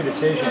down, make a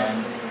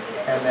decision,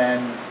 and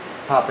then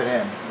pop it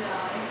in.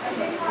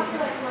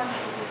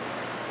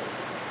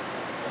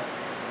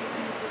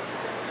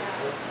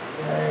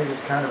 Okay,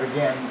 just kind of,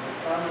 again,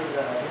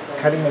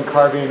 cutting and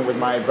carving with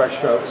my brush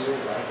strokes.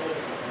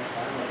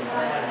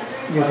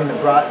 Using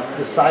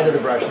the side of the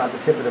brush, not the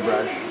tip of the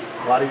brush.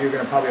 A lot of you are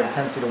going to probably have a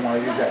tendency to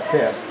want to use that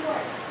tip.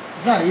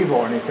 It's not evil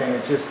or anything,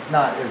 it's just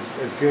not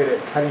as good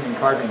at cutting and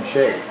carving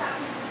shape.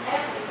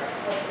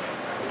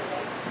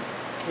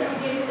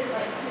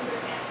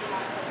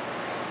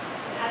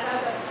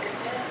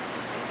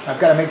 I've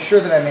got to make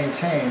sure that I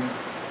maintain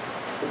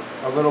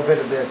a little bit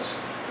of this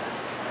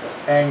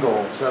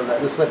angle, so that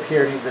this lip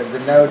here, the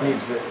node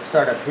needs to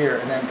start up here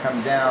and then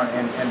come down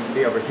and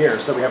be over here,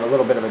 so we have a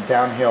little bit of a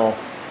downhill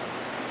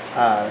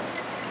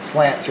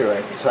slant to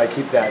it. So I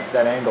keep that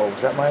angle.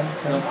 Is that mine?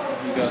 No,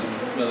 you got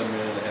another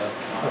minute and a half.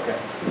 Okay.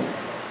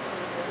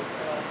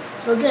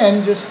 So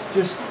again, just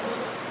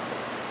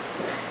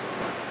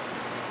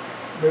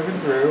moving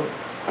through.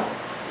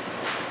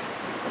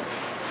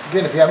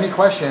 Again, if you have any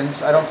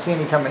questions, I don't see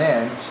any coming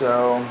in,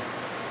 so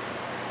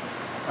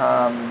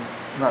I'm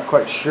not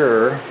quite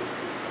sure.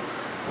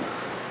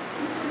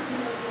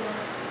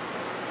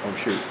 Oh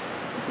shoot.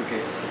 It's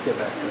okay. Get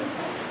back to it.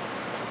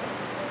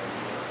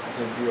 I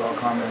said view all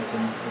comments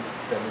and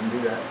that didn't do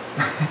that.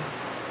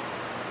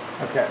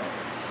 Okay.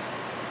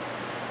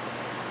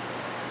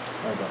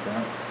 Sorry about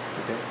that.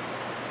 Okay.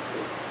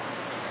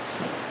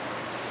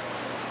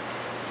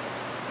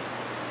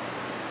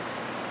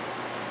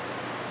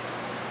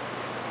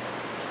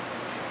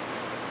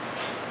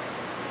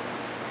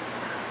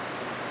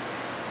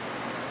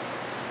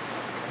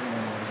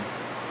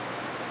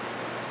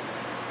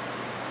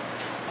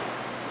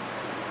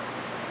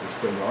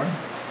 Still going?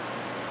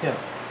 Yeah.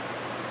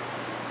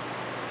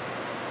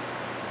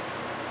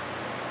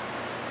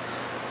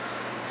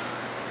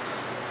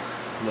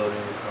 Loading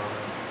the comments.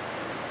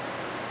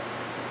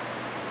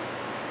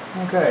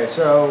 Okay,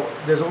 so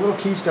there's a little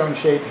keystone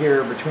shape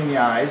here between the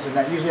eyes, and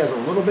that usually has a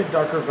little bit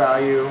darker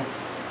value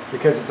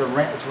because it's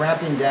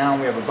ramping down.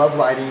 We have above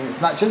lighting. It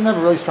doesn't have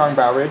a really strong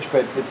bow ridge,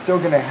 but it's still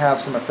going to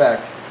have some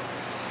effect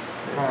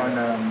on.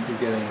 You're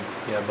getting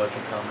a bunch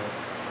of comments.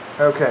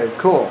 Okay,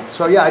 cool.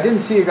 So yeah, I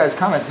didn't see you guys'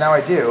 comments. Now I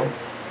do.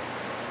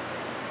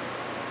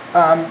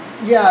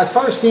 Yeah, as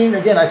far as seeing,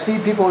 again, I see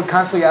people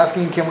constantly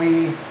asking, can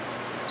we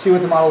see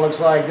what the model looks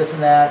like, this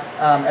and that.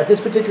 At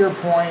this particular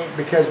point,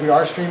 because we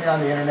are streaming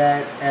on the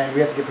internet and we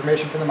have to get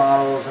permission from the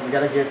models and we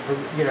got to get,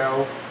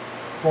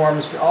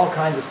 forms, all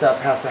kinds of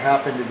stuff has to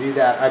happen to do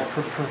that. I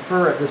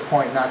prefer at this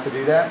point not to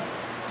do that.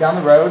 Down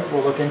the road,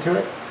 we'll look into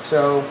it.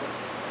 So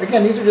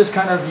again, these are just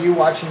kind of you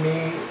watching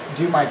me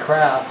do my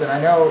craft. And I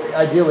know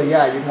ideally,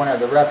 yeah, you'd want to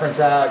have the reference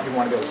out, you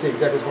want to be able to see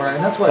exactly what's going on.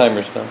 And that's what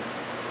Timer's done.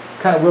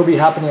 kind of will be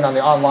happening on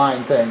the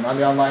online thing, on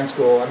the online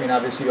school. I mean,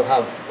 obviously you'll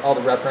have all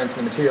the reference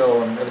and the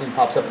material and everything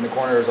pops up in the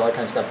corners, all that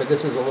kind of stuff, but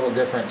this is a little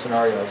different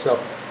scenario.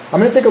 So I'm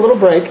going to take a little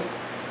break.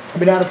 I've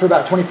been at it for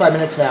about 25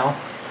 minutes now.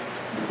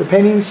 The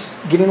painting's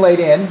getting laid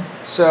in,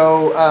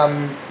 so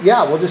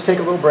yeah, we'll just take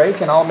a little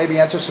break and I'll maybe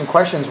answer some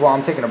questions while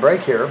I'm taking a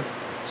break here.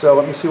 So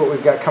let me see what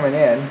we've got coming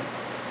in.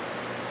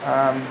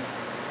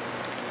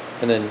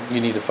 And then you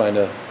need to find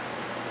a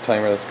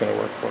timer that's going to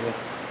work for you.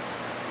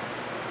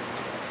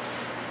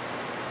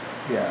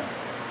 Yeah.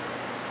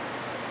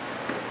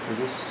 Is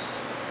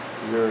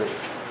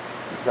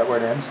that where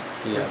it ends?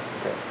 Yeah.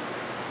 Okay.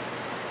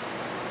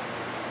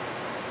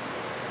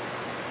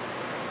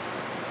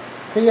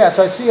 Okay, yeah,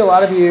 so I see a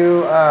lot of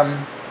you,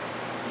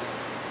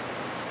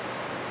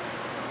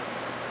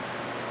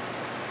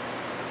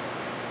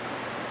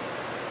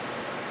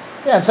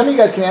 yeah, and some of you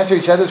guys can answer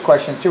each other's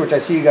questions too, which I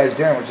see you guys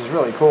doing, which is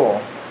really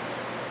cool.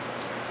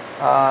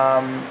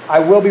 I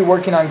will be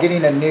working on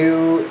getting a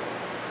new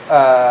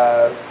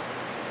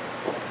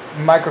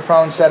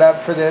microphone set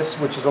up for this,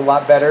 which is a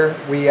lot better.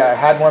 We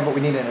had one, but we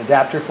need an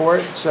adapter for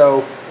it.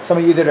 So some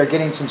of you that are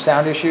getting some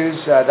sound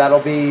issues, that'll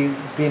be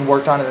being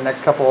worked on in the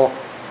next couple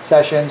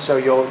sessions.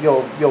 So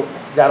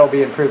that'll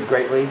be improved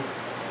greatly.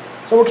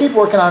 So we'll keep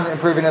working on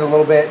improving it a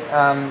little bit.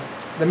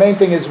 The main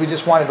thing is we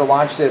just wanted to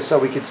launch this so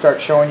we could start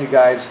showing you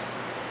guys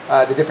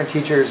the different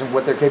teachers and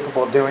what they're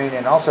capable of doing,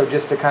 and also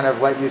just to kind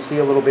of let you see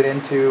a little bit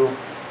into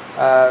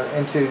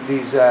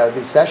these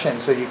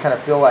sessions, so you kind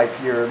of feel like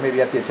you're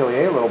maybe at the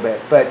atelier a little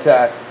bit. But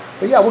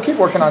yeah, we'll keep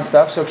working on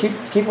stuff. So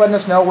keep letting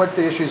us know what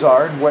the issues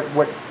are and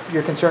what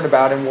you're concerned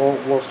about, and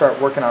we'll start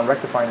working on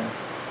rectifying them.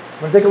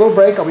 I'm gonna take a little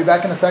break. I'll be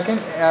back in a second,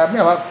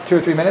 about 2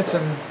 or 3 minutes.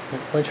 And why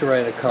don't you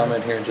write a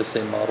comment here and just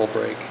say model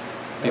break.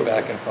 Be Okay.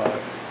 back in 5. Okay.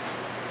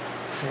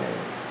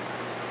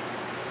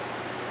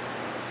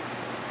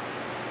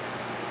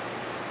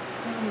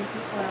 How many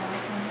people are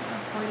watching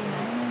 40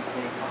 minutes?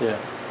 Yeah.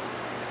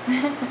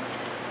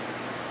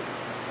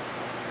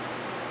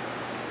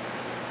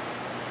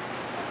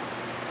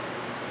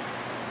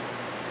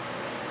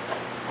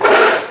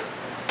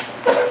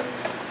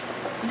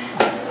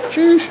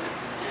 Sheesh.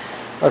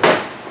 Okay.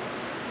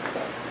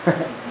 I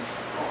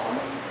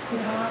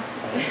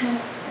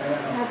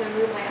had to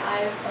move my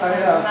eyes. I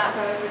know. In that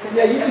pose because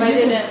Yeah, if I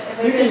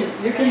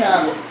didn't, you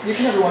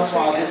can every once in a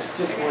while just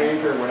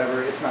wink or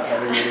whatever. It's not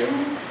that big a deal. I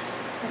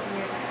had to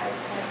move my eyes.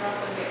 I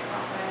also get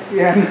cross-eyed.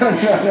 Yeah,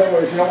 no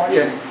worries. You don't want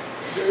you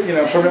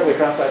permanently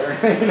cross-eyed or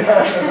anything. No.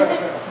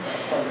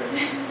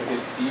 Okay,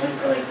 so you can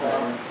try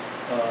timer.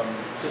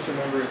 Just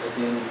remember at the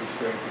end of each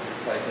break, you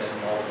just type in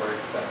model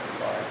break back to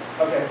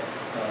 5. Okay.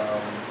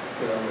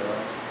 Put it under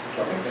that.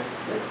 Okay.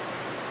 Good.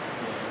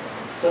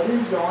 So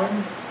everything's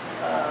going.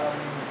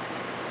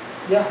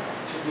 Yeah,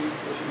 it should be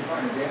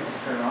fine. Again,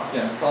 just turn it off.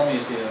 Yeah, call me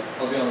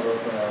if I'll be on the road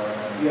for an hour and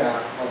then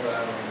Yeah. I'll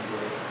dial and do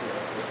it.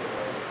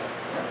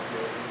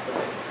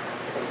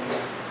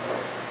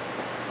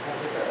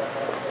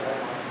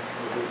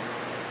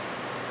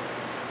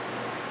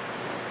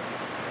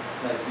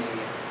 Nice meeting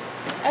you.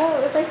 Oh,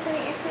 it was nice to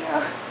meet you too.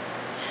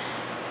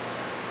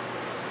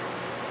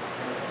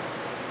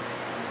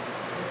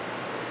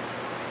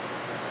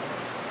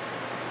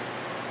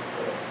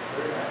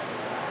 Very nice and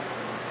relaxed.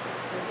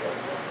 This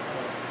guy's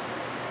definitely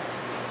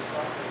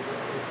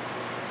just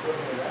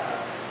looking it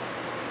up.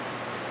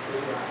 See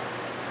that?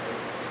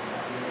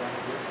 Not being like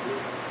this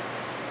week.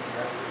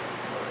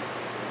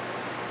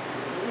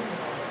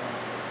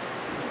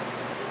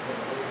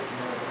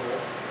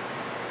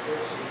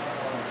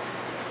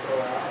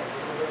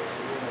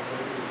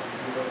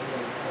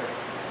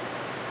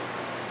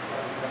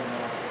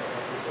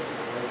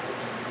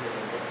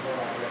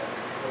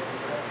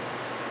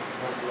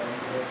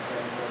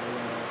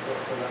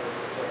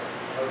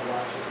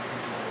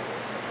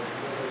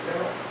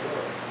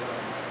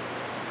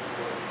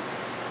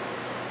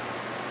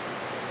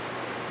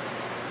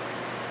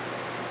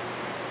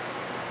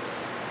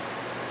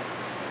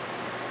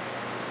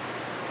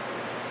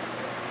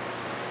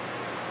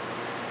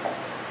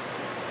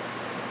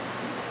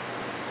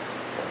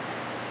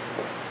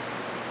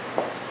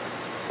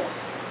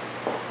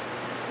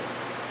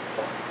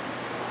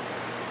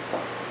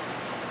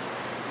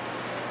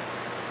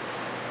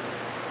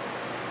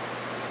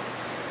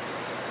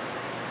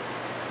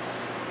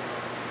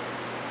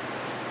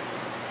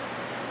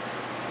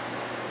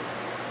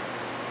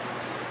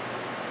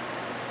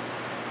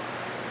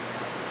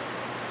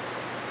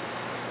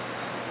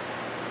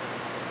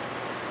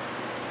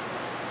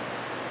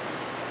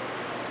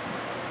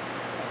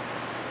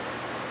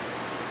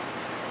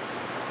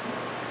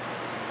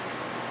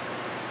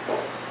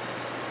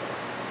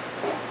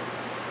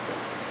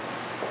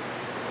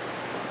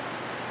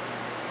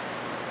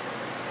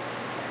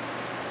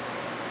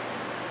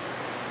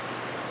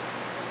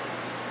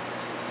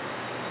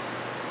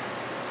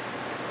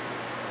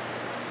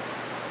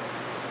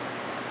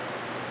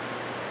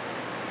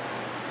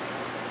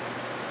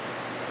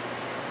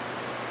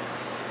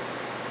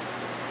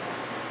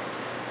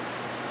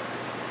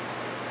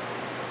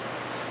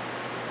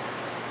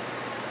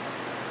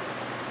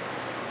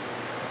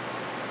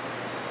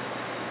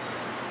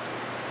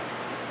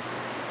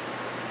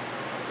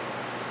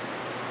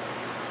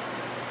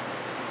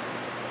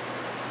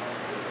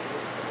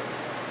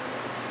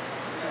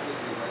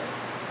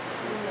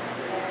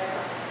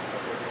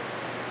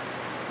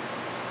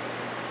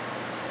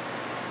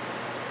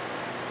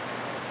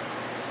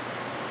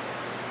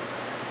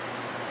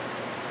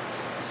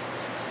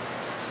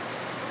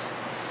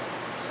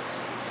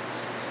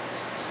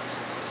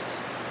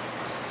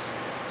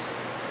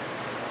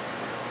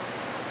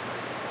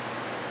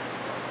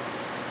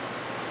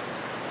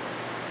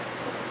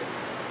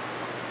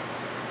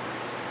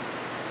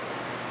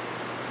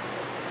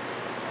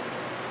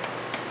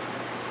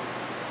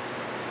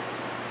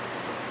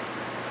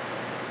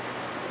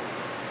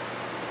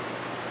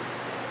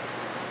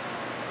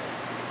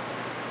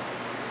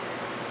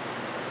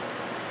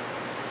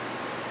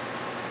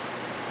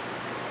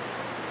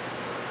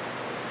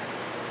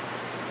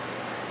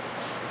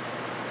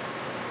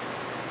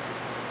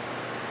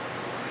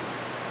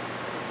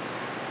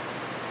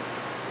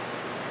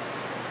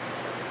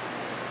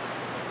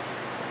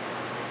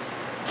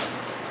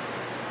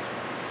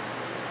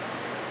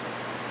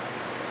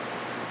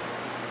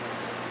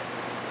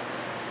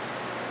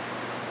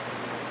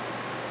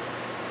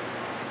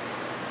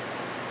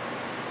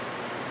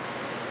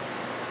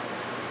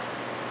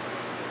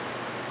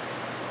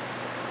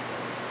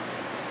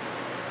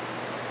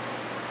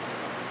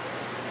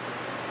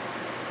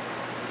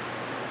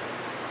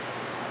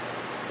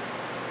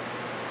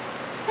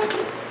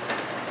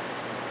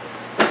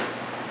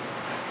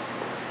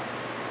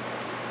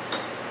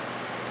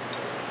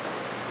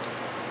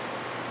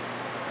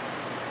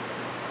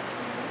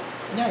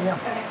 Yeah.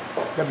 Okay.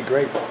 That'd be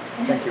great.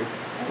 Thank you.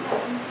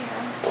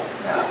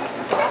 Awesome.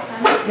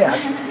 Yeah,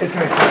 it's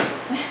gonna be fun.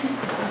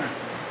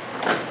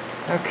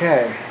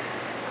 Okay.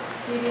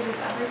 Do you do this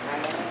every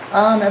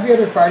Friday? Every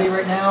other Friday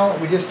right now.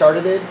 We just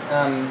started it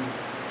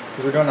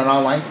because we're doing an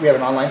online. We have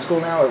an online school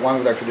now, along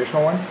with our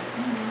traditional one.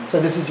 So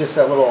this is just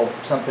a little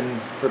something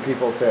for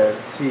people to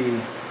see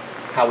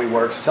how we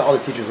work. So all the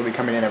teachers will be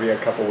coming in every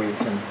couple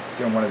weeks and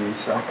doing one of these.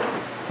 So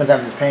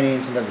sometimes it's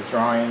painting, sometimes it's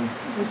drawing.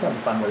 Just having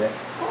fun with it.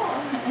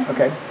 Cool.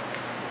 Okay.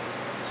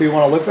 So you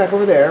want to look back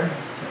over there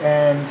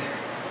and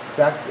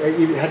back.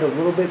 You head a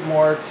little bit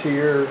more to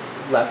your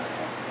left.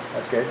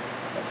 That's good.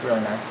 That's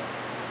really nice.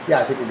 Yeah,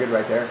 I think we're good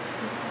right there.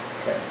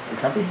 Okay. You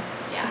comfy?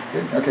 Yeah.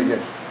 Good? Okay,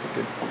 good.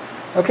 Good.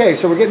 Okay,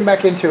 so we're getting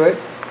back into it.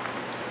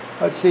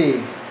 Let's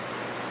see.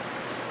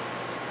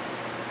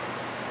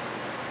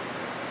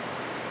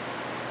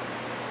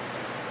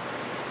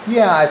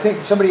 Yeah, I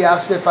think somebody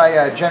asked if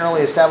I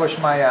generally establish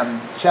my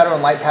shadow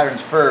and light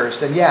patterns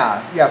first, and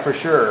yeah, for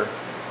sure.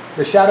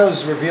 The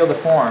shadows reveal the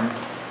form,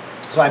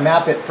 so I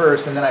map it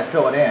first and then I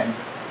fill it in,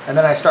 and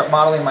then I start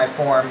modeling my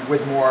form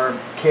with more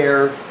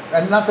care.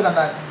 And not that I'm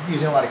not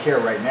using a lot of care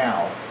right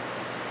now.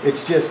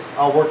 It's just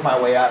I'll work my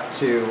way up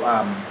to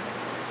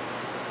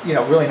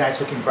really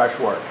nice looking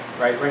brushwork.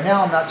 Right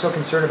now I'm not so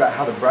concerned about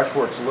how the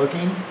brushwork's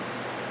looking.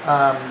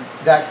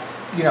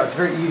 It's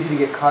very easy to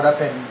get caught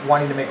up in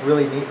wanting to make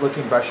really neat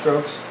looking brush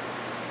strokes.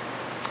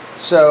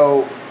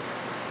 So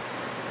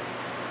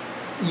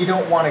you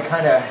don't want to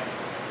kind of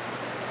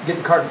get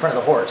the cart in front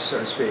of the horse, so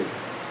to speak.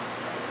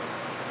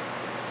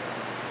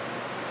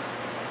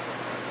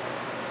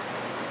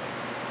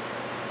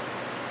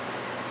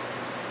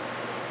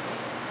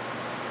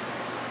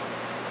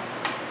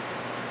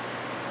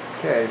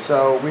 Okay,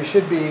 so we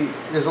should be,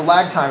 there's a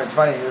lag time, it's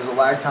funny, there's a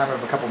lag time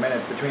of a couple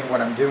minutes between what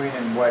I'm doing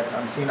and what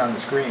I'm seeing on the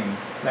screen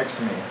next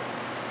to me,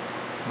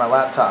 my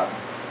laptop.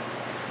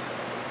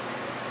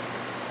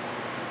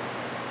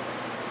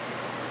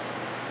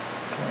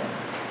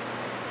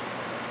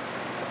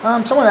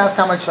 Okay. Someone asked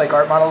how much like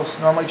art models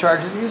normally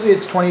charge. Usually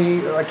it's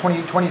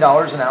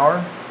 $20 an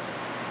hour.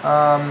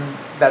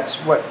 That's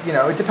what,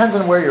 it depends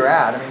on where you're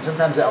at. I mean,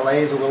 sometimes LA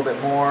is a little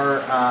bit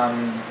more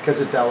because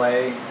it's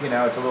LA,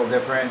 it's a little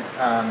different.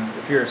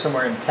 If you're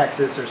somewhere in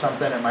Texas or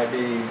something, it might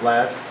be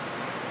less.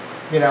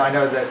 I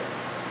know that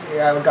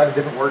I've gone to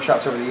different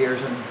workshops over the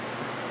years, and,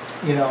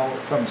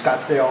 from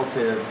Scottsdale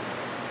to,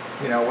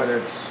 whether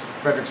it's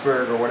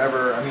Fredericksburg or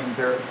whatever, I mean,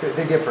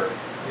 they differ,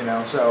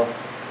 so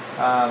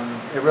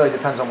it really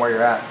depends on where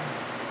you're at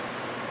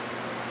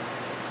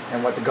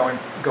and what the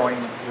going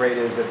rate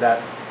is at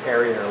that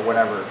area or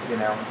whatever,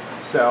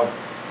 So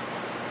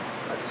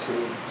let's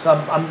see. So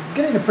I'm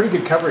getting a pretty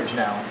good coverage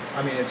now.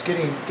 I mean, it's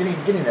getting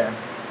there.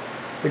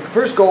 The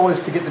first goal is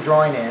to get the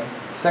drawing in.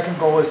 The second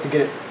goal is to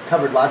get it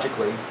covered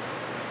logically.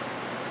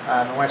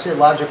 And when I say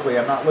logically,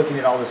 I'm not looking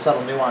at all the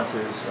subtle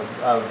nuances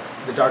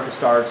of the darkest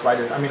darks,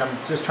 lightest. I mean, I'm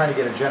just trying to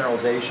get a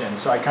generalization.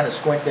 So I kind of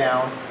squint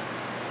down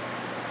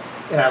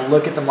and I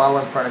look at the model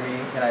in front of me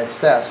and I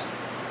assess.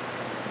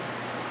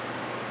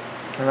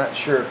 I'm not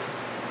sure if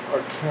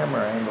our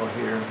camera angle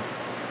here.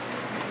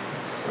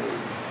 Let's see.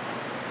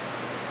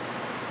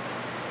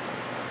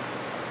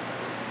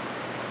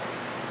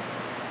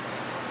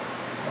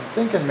 I'm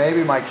thinking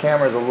maybe my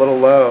camera's a little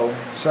low,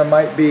 so I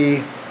might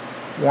be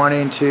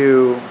wanting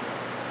to,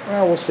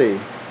 well, we'll see.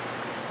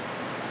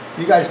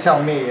 You guys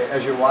tell me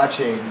as you're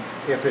watching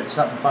if it's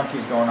something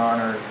funky's going on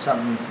or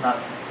something's not,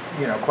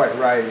 quite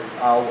right.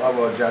 I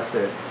will adjust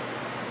it.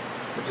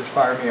 But just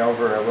fire me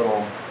over a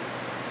little.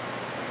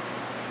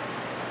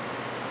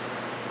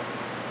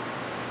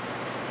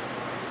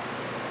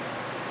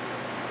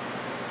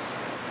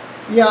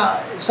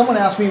 Yeah, someone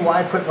asked me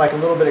why I put like a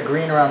little bit of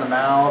green around the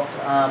mouth.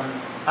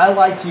 I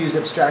like to use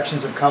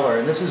abstractions of color,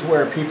 and this is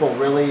where people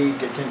really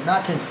get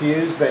not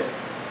confused, but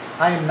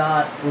I am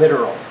not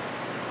literal.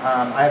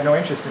 I have no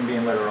interest in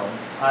being literal.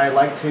 I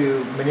like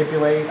to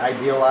manipulate,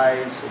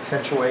 idealize,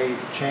 accentuate,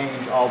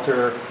 change,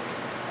 alter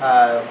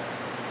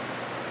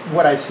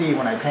what I see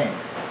when I paint,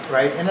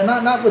 right? And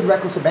not with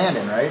reckless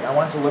abandon, right? I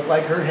want it to look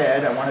like her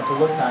head. I want it to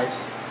look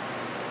nice.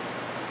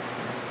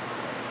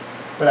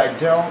 But I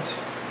don't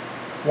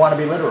want to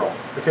be literal,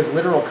 because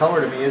literal color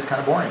to me is kind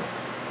of boring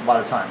a lot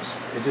of times.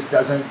 It just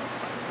doesn't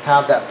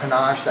have that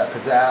panache, that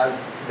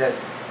pizzazz that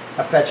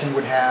a fetching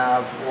would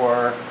have,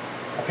 or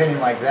a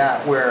painting like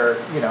that, where,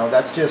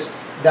 that's just,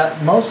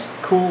 that most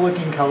cool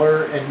looking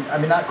color, and I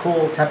mean not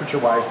cool temperature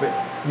wise, but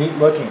neat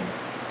looking,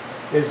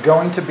 is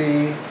going to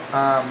be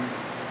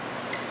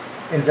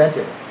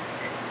invented.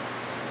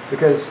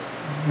 Because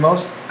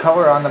most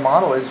color on the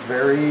model is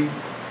very,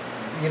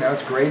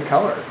 it's grade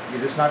color.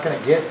 You're just not going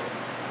to get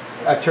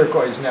a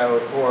turquoise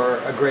note or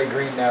a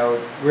gray-green note,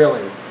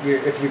 really.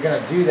 If you're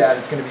going to do that,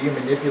 it's going to be you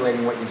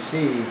manipulating what you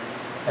see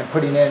and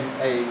putting in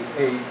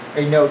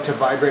a note to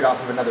vibrate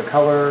off of another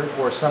color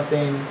or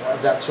something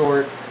of that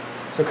sort.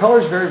 So color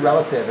is very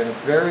relative, and it's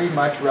very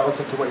much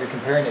relative to what you're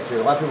comparing it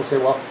to. A lot of people say,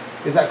 well,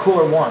 is that cool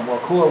or warm? Well,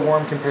 cool or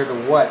warm compared to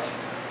what?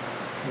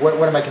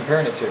 What am I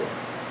comparing it to?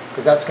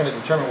 because that's going to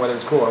determine whether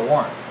it's cool or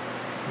warm.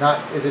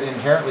 Not, is it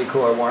inherently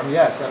cool or warm?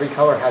 Yes, every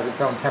color has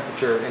its own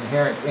temperature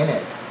inherent in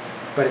it.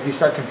 But if you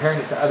start comparing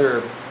it to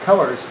other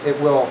colors, it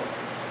will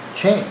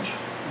change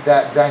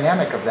that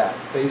dynamic of that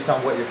based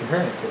on what you're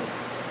comparing it to.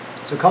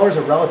 So color is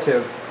a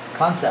relative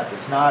concept.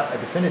 It's not a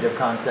definitive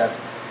concept.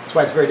 That's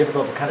why it's very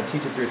difficult to kind of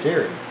teach it through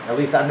theory. At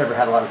least I've never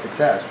had a lot of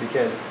success,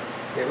 because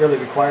it really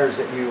requires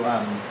that you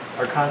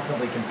are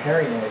constantly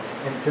comparing it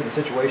into the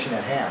situation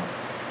at hand.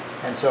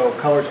 And so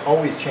color's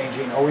always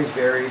changing, always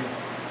varied,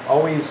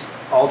 always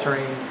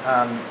altering.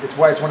 It's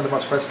why it's one of the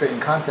most frustrating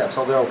concepts,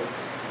 although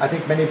I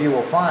think many of you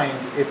will find,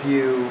 if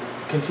you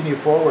continue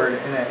forward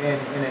in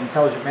an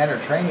intelligent manner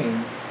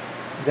training,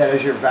 that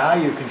as your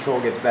value control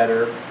gets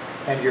better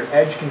and your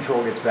edge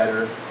control gets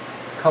better,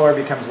 color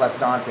becomes less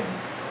daunting,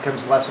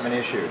 becomes less of an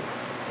issue.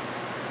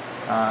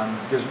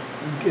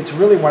 It's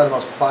really one of the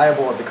most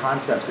pliable of the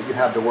concepts that you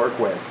have to work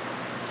with.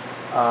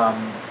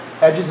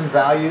 Edges and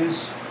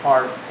values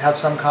have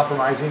some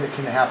compromising that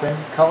can happen.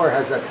 Color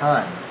has a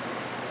ton.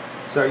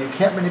 So you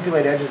can't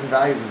manipulate edges and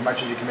values as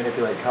much as you can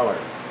manipulate color.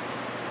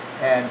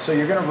 And so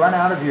you're going to run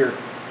out of your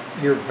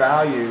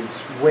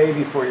values way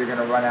before you're going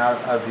to run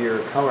out of your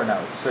color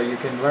notes. So you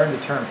can learn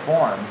to turn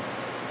form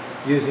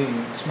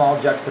using small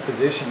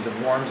juxtapositions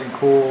of warms and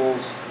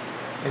cools,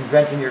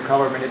 inventing your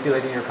color,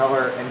 manipulating your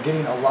color, and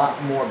getting a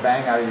lot more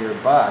bang out of your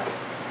buck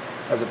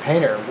as a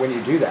painter when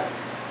you do that.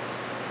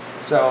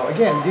 So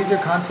again, these are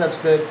concepts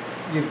that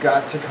you've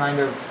got to kind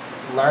of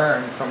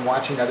learn from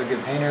watching other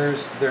good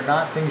painters. They're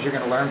not things you're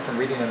going to learn from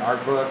reading an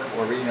art book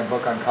or reading a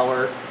book on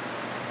color.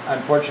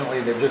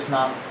 Unfortunately, they're just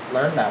not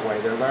learned that way.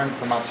 They're learned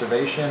from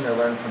observation. They're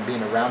learned from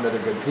being around other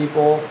good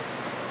people.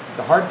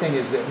 The hard thing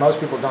is that most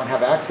people don't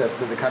have access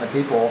to the kind of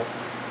people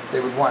they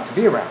would want to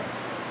be around.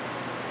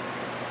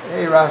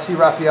 Hey, I see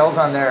Raphael's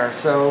on there.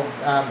 So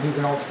he's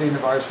an old student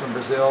of ours from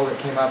Brazil that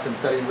came up and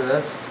studied with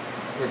us.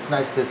 It's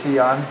nice to see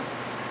you on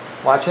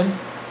watching.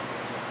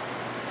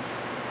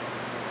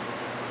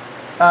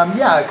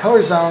 Yeah,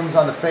 color zones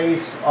on the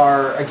face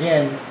are,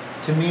 again,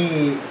 to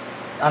me,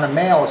 on a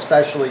male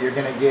especially, you're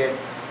going to get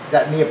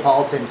that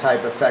Neapolitan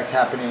type effect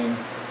happening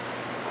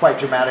quite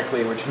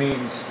dramatically, which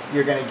means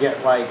you're going to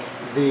get like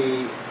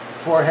the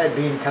forehead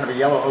being kind of a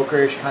yellow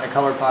ochreish kind of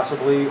color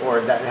possibly,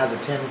 or that has a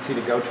tendency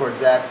to go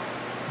towards that.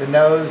 The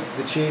nose,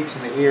 the cheeks,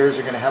 and the ears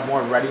are going to have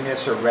more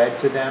ruddiness or red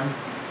to them.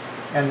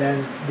 And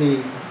then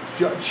the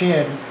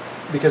chin,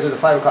 because of the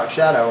 5 o'clock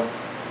shadow,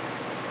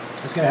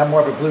 is going to have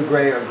more of a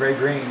blue-gray or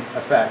gray-green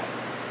effect.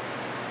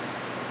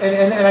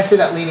 And I say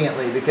that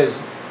leniently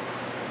because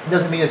it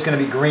doesn't mean it's going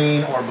to be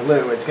green or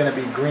blue. It's going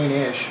to be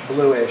greenish,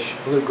 bluish,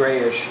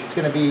 blue-grayish. It's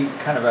going to be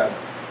kind of a,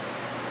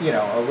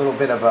 a little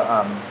bit of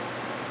a,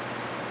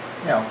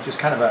 just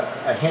kind of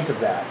a hint of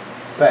that.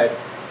 But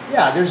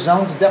yeah, there's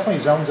definitely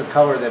zones of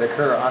color that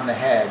occur on the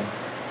head.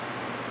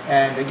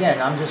 And again,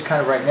 I'm just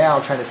kind of right now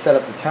trying to set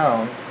up the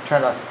tone,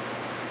 trying to,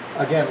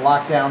 again,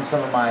 lock down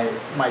some of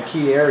my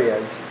key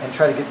areas and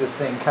try to get this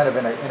thing kind of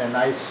in a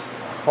nice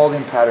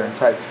holding pattern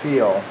type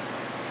feel.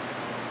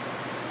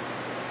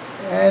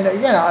 And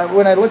again,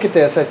 when I look at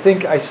this, I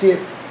think I see it.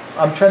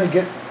 I'm trying to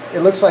get.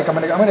 It looks like I'm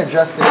gonna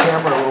adjust the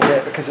camera a little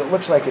bit because it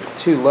looks like it's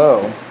too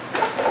low.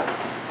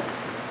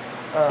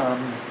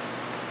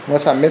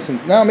 Unless I'm missing.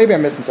 No, maybe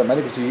I'm missing something.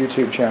 I think it's a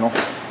YouTube channel.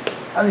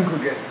 I think we're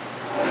good.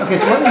 Okay,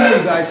 so let me know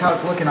you guys how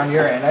it's looking on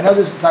your end. I know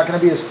this is not going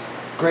to be as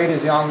great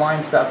as the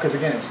online stuff because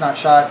again, it's not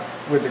shot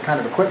with the kind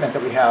of equipment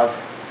that we have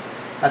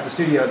at the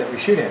studio that we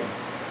shoot in.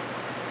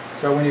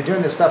 So when you're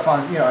doing this stuff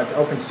on, at the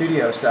open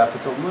studio stuff,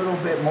 it's a little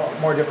bit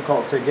more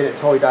difficult to get it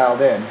totally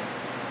dialed in.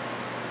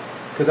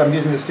 Because I'm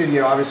using the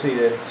studio obviously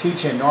to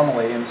teach in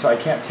normally, and so I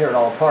can't tear it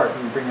all apart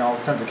and bring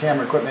tons of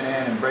camera equipment in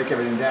and break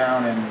everything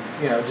down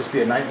and, just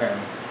be a nightmare.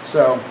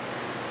 So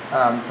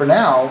for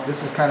now,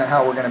 this is kind of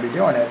how we're going to be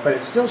doing it, but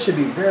it still should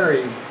be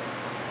very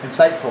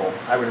insightful,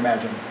 I would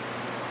imagine,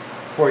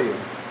 for you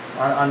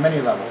on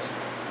many levels.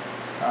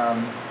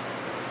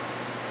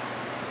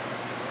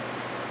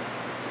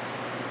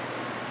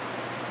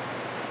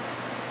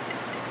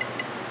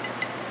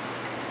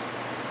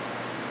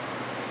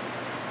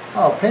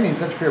 Oh, painting's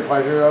such pure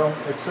pleasure though.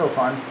 It's so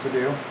fun to do.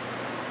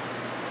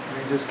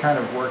 You're just kind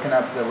of working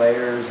up the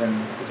layers,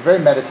 and it's very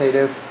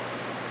meditative.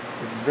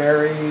 It's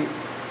very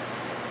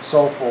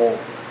soulful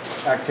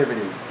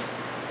activity.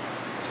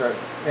 So,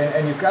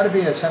 and you've got to be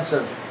in a sense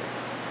of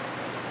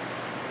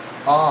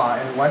awe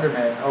and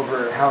wonderment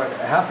over how it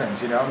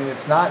happens, I mean,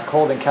 it's not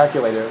cold and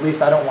calculated. At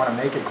least I don't want to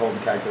make it cold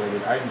and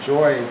calculated. I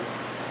enjoy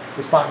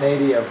the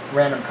spontaneity of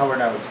random color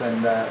notes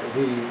and the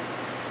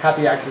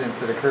happy accidents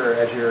that occur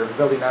as you're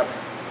building up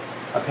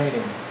a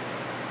painting.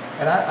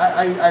 And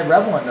I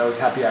revel in those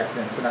happy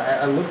accidents, and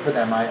I look for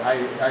them.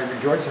 I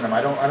rejoice in them.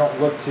 I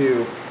don't look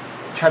to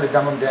try to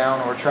dumb them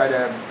down or try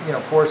to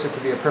force it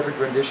to be a perfect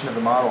rendition of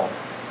the model.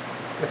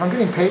 If I'm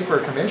getting paid for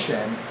a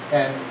commission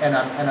and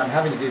I'm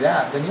having to do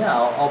that, then yeah,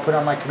 I'll put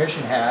on my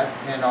commission hat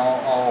and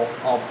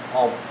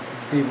I'll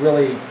be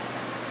really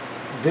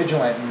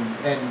vigilant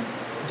and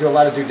do a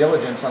lot of due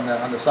diligence on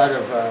the side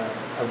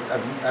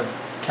of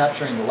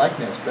capturing the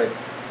likeness. But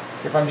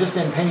If I'm just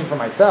in painting for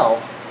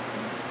myself,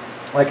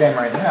 like I am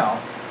right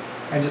now,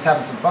 and just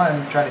having some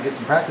fun, trying to get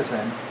some practice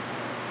in,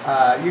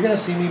 you're going to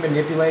see me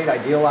manipulate,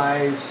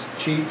 idealize,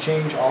 cheat,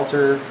 change,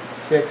 alter,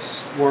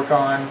 fix, work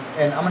on,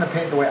 and I'm going to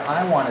paint the way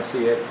I want to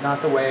see it,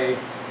 not the way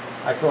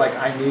I feel like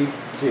I need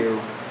to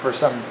for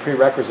some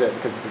prerequisite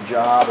because it's a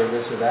job or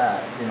this or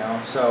that, you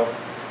know. So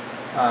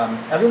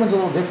everyone's a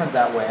little different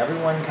that way.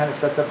 Everyone kind of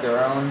sets up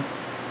their own,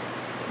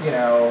 you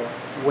know,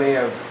 way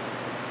of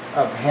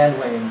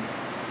handling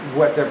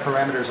what their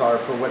parameters are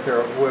for what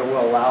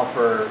will allow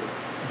for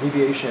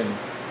deviation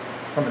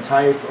from a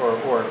type or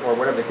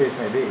whatever the case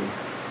may be.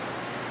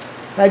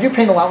 And I do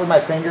paint a lot with my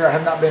finger. I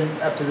have not been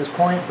up to this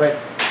point, but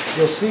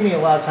you'll see me a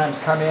lot of times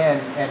come in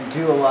and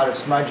do a lot of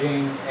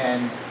smudging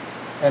and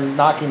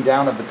knocking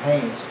down of the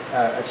paint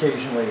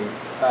occasionally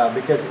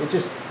because it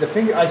just, the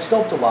finger, I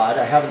sculpt a lot,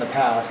 I have in the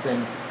past,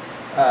 and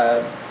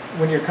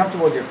when you're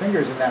comfortable with your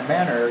fingers in that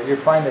manner, you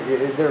find that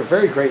they're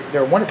very great,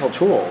 they're a wonderful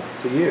tool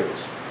to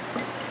use.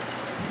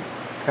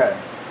 Okay.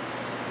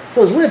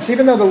 So his lips,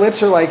 even though the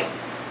lips are like,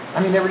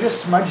 I mean, they were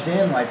just smudged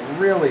in like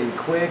really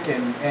quick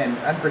and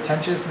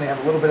unpretentious, and they have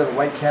a little bit of the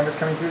white canvas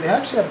coming through. They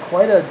actually have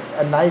quite a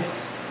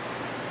nice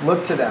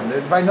look to them.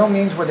 They're by no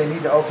means where they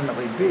need to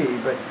ultimately be,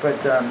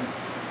 but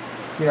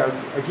you know,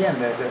 again,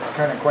 that's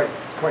kind of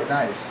quite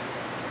nice.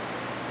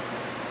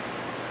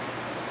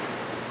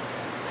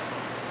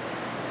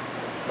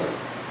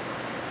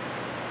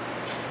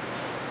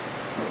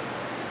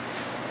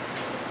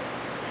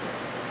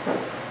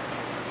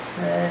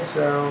 Okay,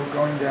 so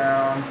going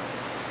down.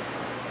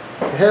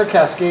 The hair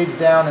cascades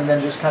down and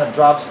then just kind of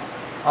drops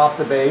off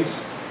the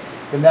base.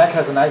 The neck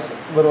has a nice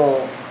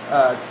little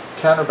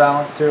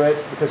counterbalance to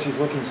it because she's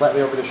looking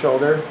slightly over the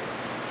shoulder.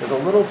 There's a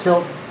little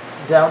tilt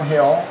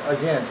downhill.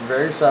 Again, it's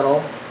very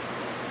subtle.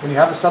 When you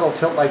have a subtle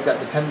tilt like that,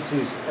 the tendency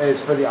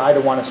is for the eye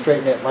to want to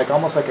straighten it, like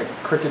almost like a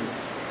crooked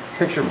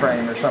picture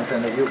frame or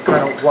something that you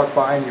kind of walk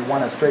by and you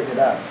want to straighten it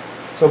up.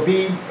 So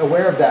be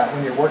aware of that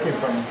when you're working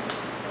from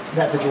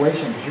that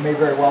situation, because you may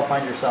very well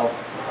find yourself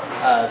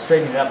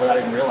straightening it up without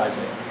even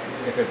realizing it,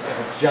 if it's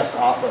just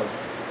off of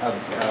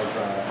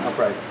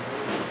upright.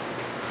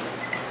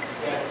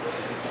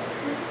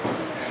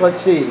 So let's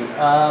see.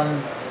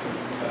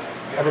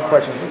 Other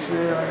questions?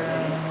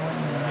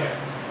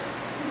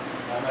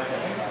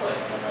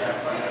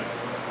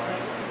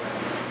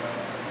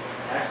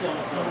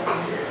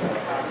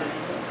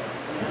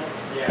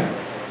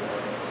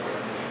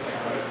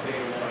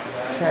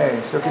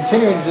 Okay, so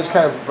continuing to just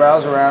kind of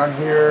browse around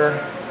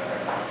here,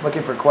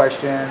 looking for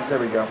questions. There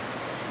we go.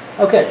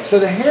 Okay, so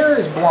the hair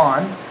is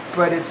blonde,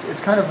 but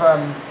it's kind of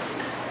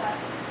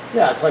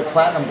yeah, it's like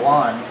platinum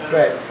blonde.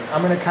 But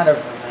I'm going to kind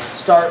of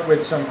start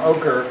with some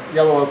ochre,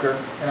 yellow ochre,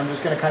 and I'm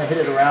just going to kind of hit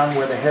it around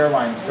where the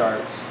hairline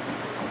starts.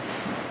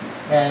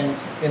 And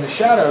in the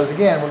shadows,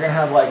 again, we're going to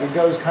have like, it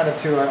goes kind of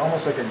to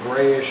almost like a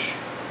grayish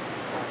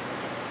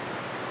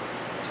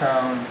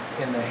tone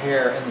in the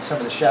hair in some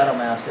of the shadow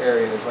mask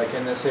areas, like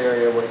in this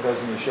area where it goes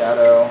into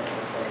shadow.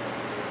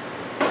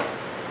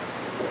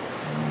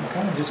 I'm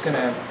kind of just going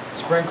to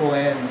sprinkle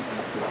in,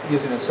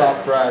 using a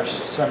soft brush,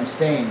 some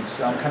stains.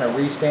 So I'm kind of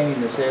restaining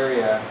this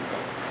area.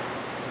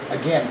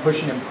 Again,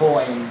 pushing and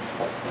pulling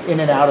in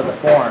and out of the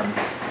form.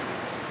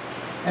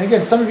 And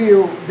again, some of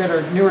you that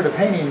are newer to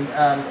painting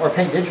or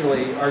paint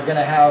digitally are going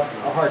to have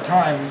a hard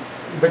time,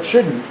 but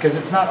shouldn't, because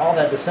it's not all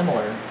that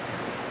dissimilar.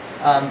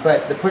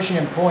 But the pushing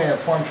and pulling of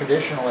form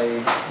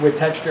traditionally with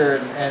texture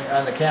and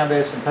on the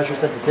canvas and pressure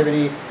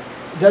sensitivity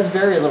does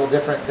vary a little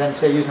different than,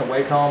 say, using a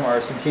Wacom or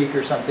a Cintiq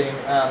or something.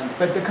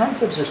 But the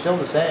concepts are still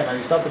the same. I mean,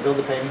 you still have to build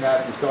the painting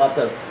up. You still have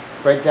to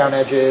break down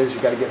edges.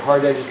 You've got to get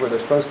hard edges where they're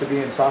supposed to be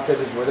and soft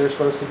edges where they're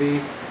supposed to be.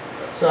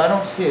 So I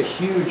don't see a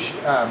huge,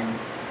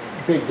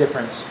 big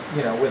difference,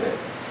 you know, with it,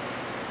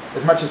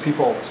 as much as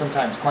people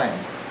sometimes claim.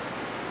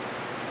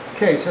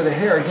 Okay, so the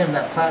hair, again,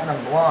 that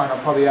platinum blonde,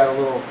 I'll probably add a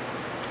little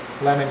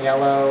lemon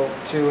yellow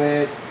to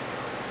it.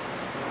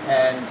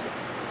 And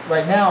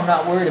right now I'm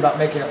not worried about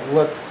making it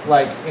look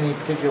like any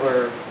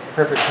particular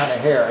perfect kind of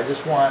hair. I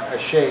just want a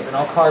shape, and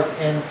I'll carve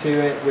into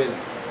it with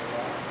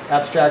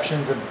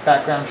abstractions of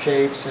background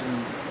shapes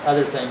and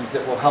other things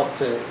that will help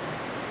to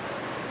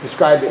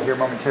describe it here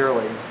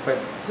momentarily. But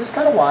just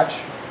kind of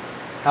watch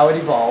how it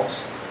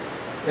evolves.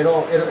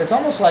 It's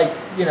almost like,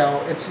 you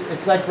know,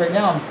 it's like right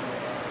now I'm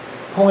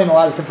pulling a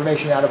lot of this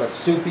information out of a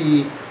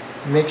soupy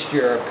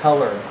mixture of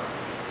color.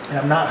 And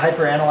I'm not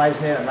hyper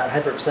analyzing it, I'm not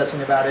hyper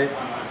obsessing about it.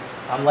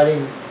 I'm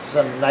letting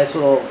some nice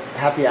little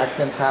happy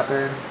accidents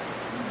happen,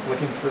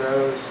 looking for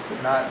those,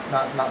 but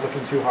not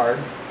looking too hard.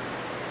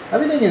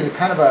 Everything is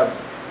kind of a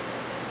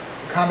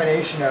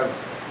combination of,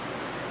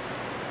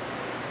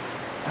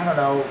 I don't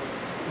know,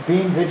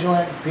 being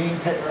vigilant, being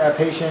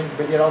patient,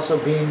 but yet also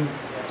being,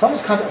 it's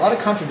almost a lot of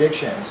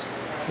contradictions.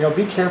 You know,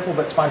 be careful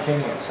but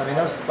spontaneous. I mean,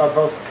 those are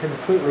both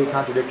completely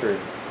contradictory.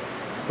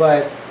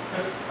 But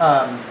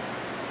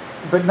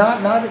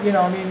not, you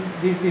know, I mean,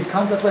 these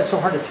concepts, that's why it's so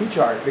hard to teach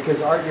art,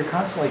 because art, you're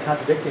constantly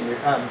contradicting.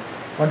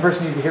 One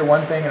person needs to hear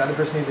one thing, another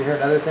person needs to hear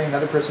another thing,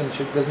 another person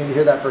doesn't need to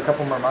hear that for a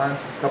couple more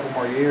months, a couple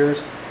more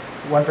years.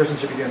 one person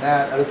should be doing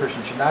that, other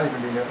person should not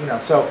even be doing,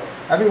 so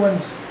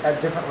everyone's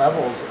at different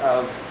levels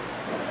of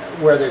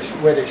where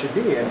they should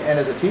be. And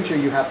as a teacher,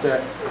 you have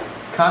to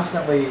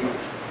constantly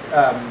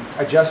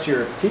adjust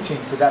your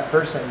teaching to that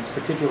person's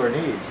particular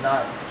needs,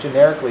 not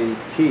generically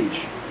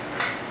teach.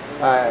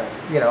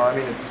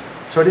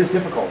 So it is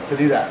difficult to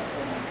do that.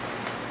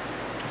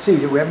 Let's see,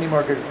 do we have any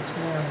more good ones?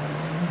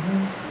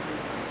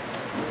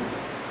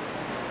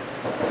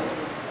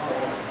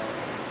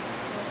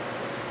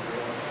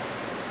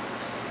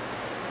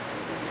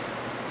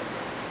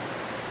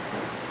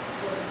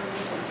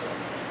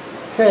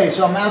 Okay,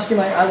 so I'm asking,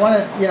 do I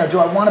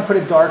want to put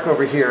it dark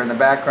over here in the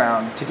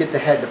background to get the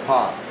head to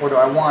pop? Or do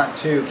I want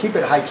to keep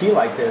it high key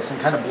like this and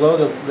kind of blow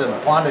the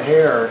blonde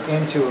hair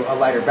into a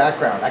lighter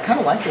background? I kind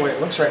of like the way it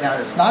looks right now.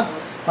 It's not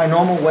my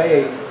normal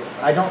way.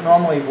 I don't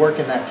normally work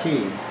in that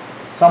key.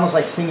 It's almost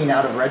like singing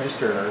out of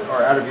register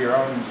or out of your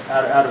own,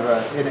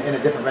 in a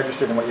different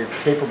register than what you're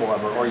capable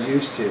of or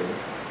used to.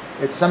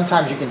 It's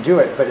sometimes you can do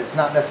it, but it's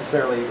not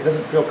necessarily, it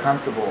doesn't feel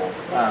comfortable.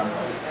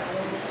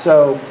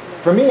 So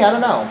for me, I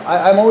don't know.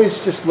 I'm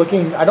always just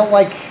looking. I don't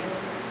like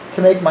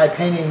to make my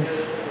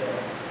paintings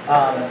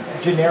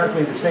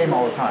generically the same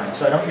all the time.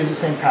 So I don't use the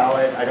same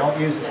palette. I don't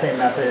use the same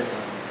methods.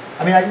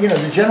 I mean,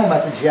 the general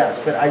methods, yes,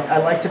 but I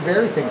like to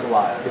vary things a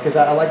lot because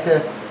I like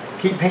to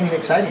keep painting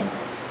exciting.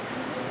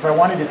 If I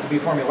wanted it to be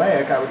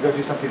formulaic, I would go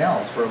do something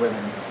else for a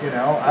living.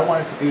 I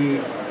want to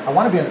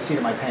be in the seat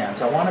of my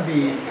pants. I want to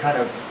be kind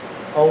of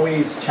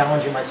always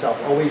challenging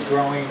myself, always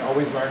growing,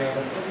 always learning.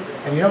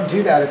 And you don't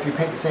do that if you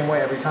paint the same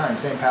way every time.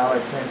 Same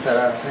palette, same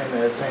setup, same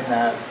this, same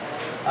that.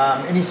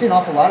 And you see an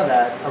awful lot of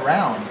that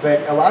around.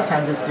 But a lot of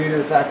times it's due to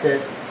the fact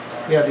that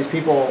these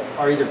people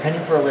are either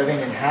painting for a living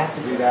and have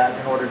to do that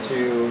in order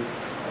to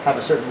have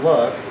a certain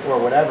look or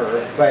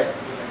whatever, but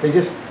they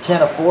just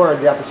can't afford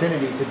the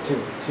opportunity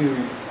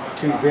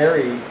to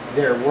vary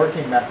their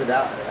working method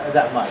out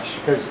that much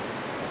because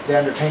they're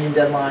under painting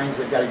deadlines.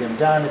 They've got to get them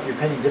done. If you're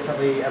painting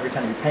differently every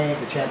time you paint,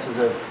 the chances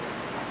of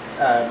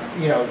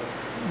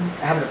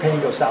having a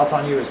painting go south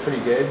on you is pretty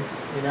good.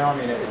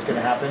 It's going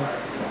to happen.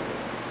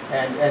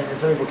 And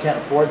some people can't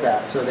afford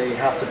that, so they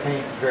have to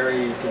paint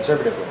very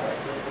conservatively.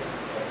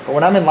 But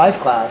when I'm in life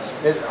class,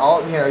 you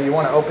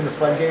want to open the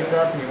floodgates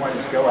up and you want to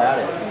just go at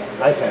it,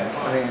 I think.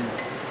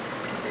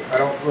 I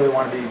don't really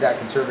want to be that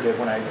conservative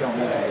when I don't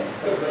need to be.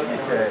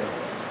 Okay.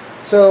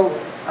 So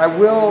I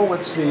will,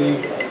 let's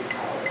see,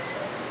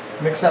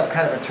 mix up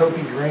kind of a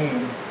taupey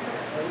green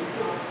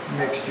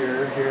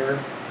mixture here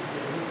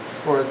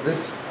for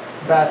this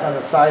back on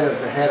the side of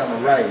the head on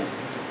the right.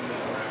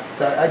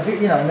 So I do,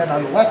 and then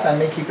on the left I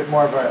may keep it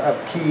more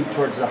of keyed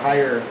towards the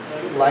higher,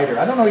 lighter.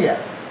 I don't know yet.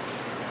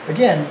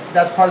 Again,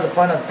 that's part of the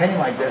fun of painting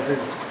like this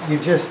is you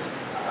just,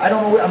 I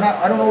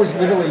don't always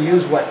literally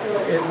use what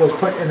it was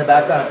put in the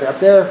background up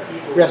there.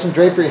 We have some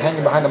drapery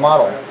hanging behind the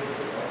model.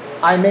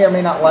 I may or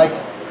may not like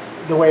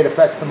the way it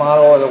affects the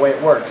model or the way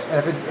it works.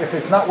 And if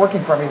it's not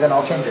working for me, then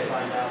I'll change it.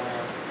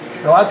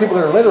 And a lot of people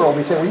that are literal,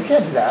 we say, well, you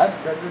can't do that.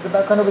 The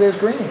background over there is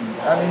green.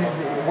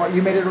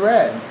 You made it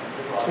red.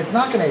 It's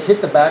not going to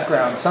hit the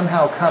background,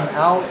 somehow come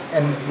out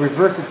and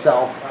reverse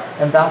itself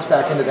and bounce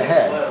back into the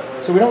head.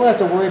 So we don't have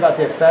to worry about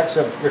the effects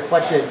of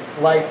reflected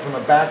light from a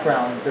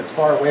background that's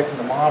far away from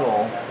the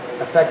model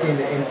affecting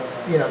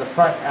the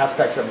front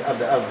aspects of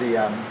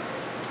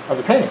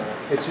the painting.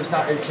 It's just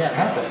not, it can't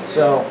happen.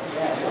 So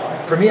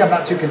for me, I'm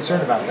not too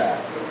concerned about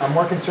that. I'm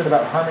more concerned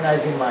about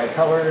harmonizing my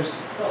colors,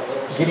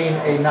 getting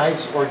a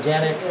nice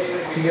organic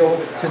feel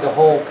to the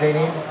whole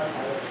painting,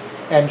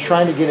 and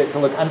trying to get it to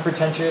look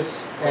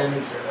unpretentious and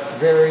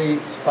very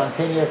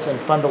spontaneous and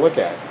fun to look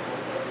at.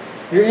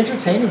 You're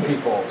entertaining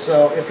people,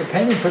 so if the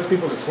painting puts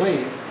people to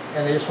sleep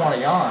and they just want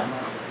to yawn,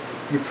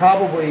 you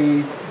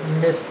probably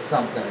missed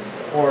something,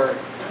 or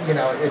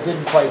it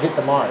didn't quite hit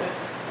the mark.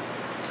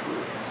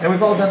 And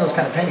we've all done those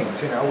kind of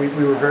paintings. We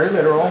were very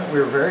literal, we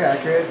were very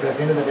accurate, but at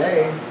the end of the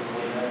day,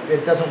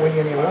 it doesn't win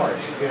you any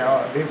awards.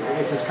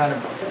 It just kind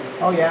of,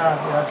 oh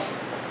yeah, it's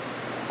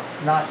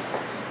not,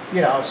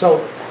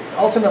 So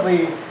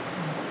ultimately,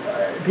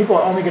 people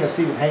are only going to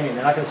see the painting.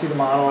 They're not going to see the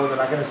model. They're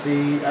not going to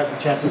see,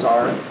 chances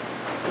are.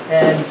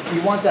 And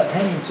you want that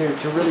painting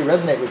to really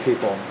resonate with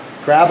people,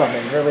 grab them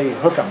and really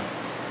hook them.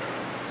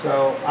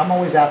 So I'm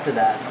always after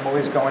that. I'm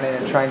always going in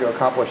and trying to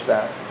accomplish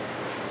that.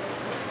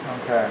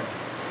 Okay.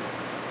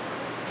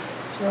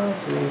 So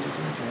let's see.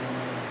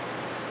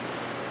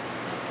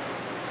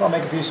 So I'll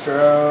make a few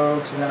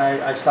strokes, and then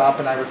I stop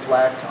and I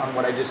reflect on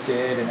what I just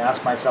did and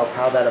ask myself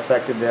how that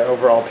affected the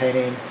overall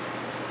painting.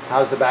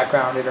 How's the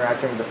background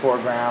interacting with the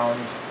foreground?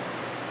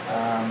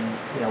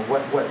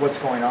 What's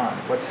going on?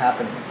 What's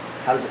happening?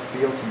 How does it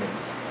feel to me?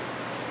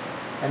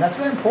 And that's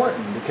very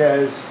important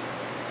because,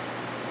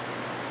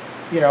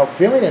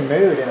 feeling and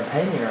mood in a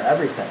painting are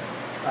everything.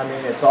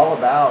 It's all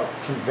about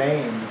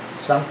conveying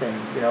something,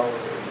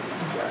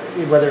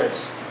 whether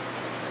it's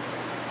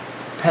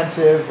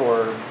pensive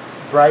or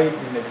bright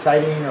and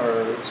exciting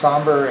or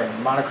somber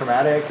and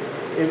monochromatic.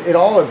 It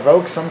all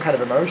evokes some kind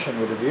of emotion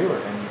with the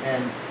viewer.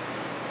 And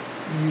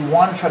you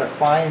want to try to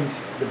find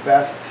the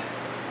best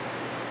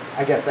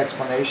I guess,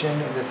 explanation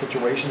in this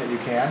situation that you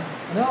can.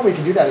 And the only way you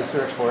can do that is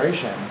through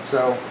exploration.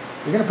 So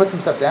you're going to put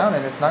some stuff down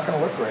and it's not going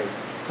to look great.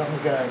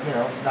 Something's going to,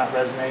 not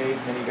resonate,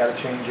 and then you got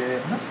to change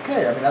it. And that's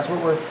okay. I mean, that's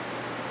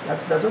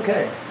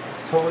okay.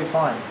 It's totally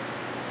fine.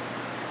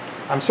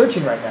 I'm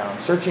searching right now. I'm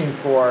searching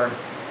for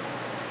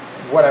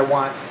what I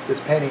want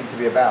this painting to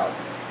be about.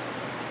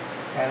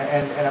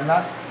 And I'm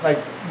not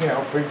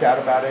freaked out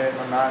about it.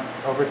 I'm not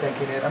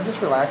overthinking it. I'm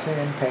just relaxing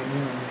and painting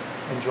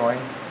and enjoying.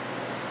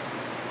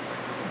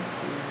 Let's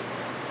see.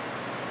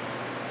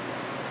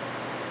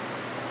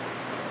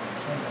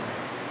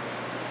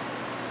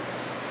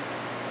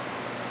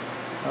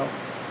 Oh.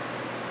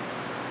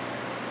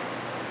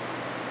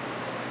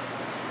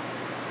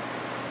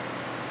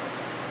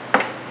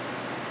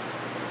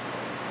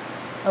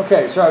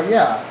 Okay, so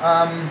yeah,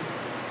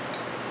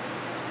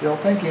 still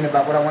thinking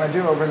about what I want to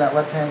do over in that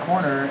left-hand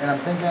corner, and I'm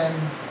thinking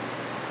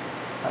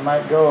I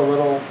might go a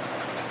little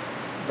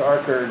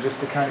darker just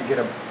to kind of get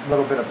a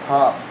little bit of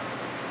pop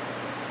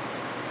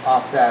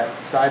off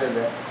that side of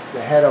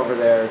the head over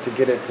there to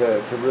get it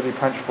to really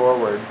punch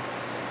forward.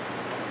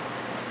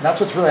 And that's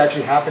what's really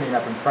actually happening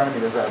up in front of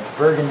me. There's a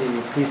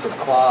burgundy piece of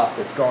cloth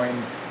that's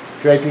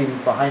draping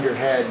behind her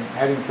head,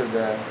 heading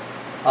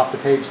off the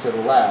page to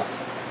the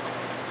left.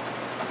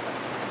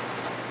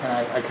 And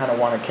I kind of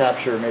want to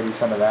capture maybe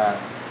some of that.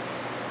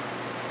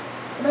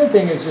 The main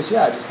thing is just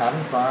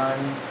having fun,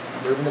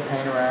 moving the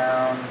paint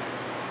around.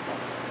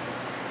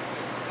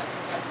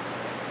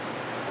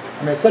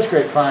 I mean, it's such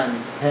great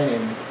fun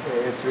painting.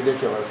 It's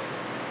ridiculous.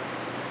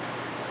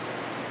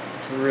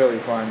 It's really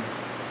fun.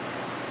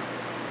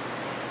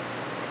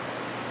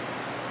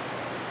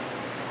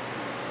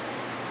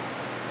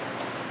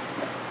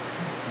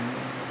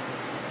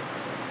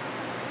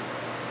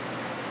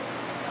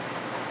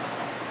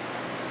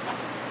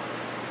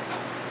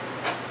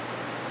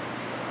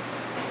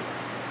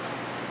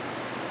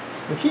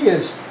 The key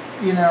is,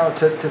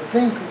 to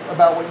think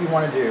about what you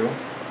want to do,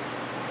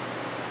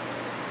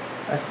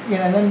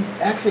 and then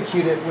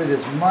execute it with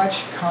as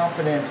much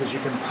confidence as you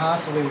can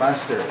possibly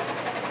muster.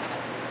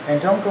 And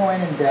don't go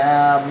in and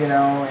dab,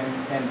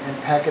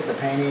 and peck at the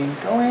painting.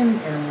 Go in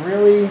and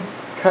really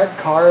cut,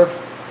 carve,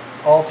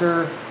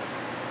 alter,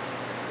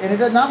 and it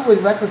does not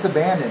with reckless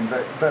abandon,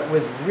 but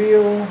with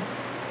real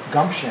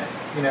gumption,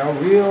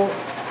 real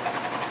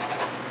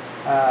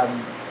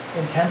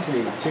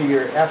intensity to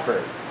your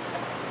effort.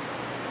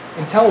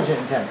 Intelligent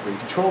intensity,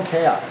 controlled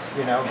chaos,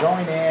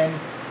 going in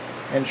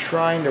and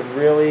trying to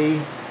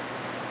really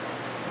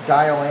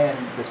dial in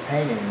this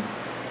painting.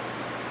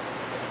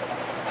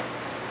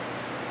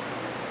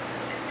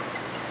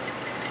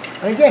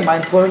 And again, my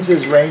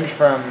influences range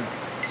from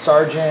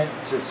Sargent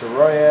to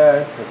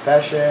Sorolla to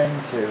Feshen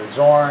to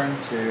Zorn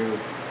to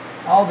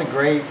all the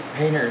great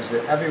painters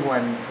that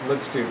everyone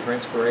looks to for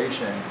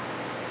inspiration.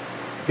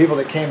 People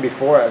that came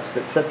before us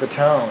that set the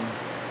tone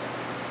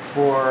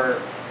for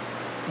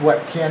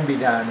what can be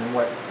done and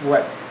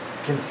what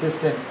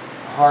consistent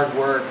hard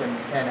work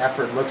and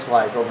effort looks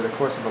like over the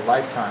course of a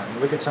lifetime. You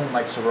look at someone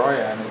like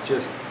Sorolla and it's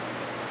just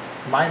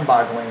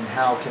mind-boggling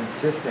how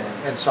consistent,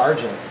 and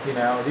Sargent,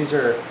 these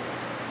are,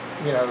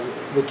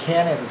 the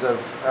canons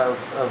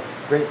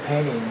of great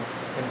painting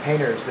and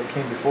painters that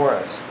came before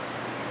us.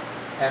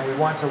 And we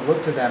want to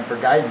look to them for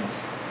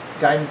guidance.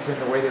 Guidance in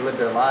the way they lived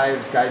their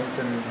lives, guidance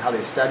in how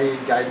they studied,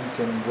 guidance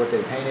in what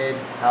they painted,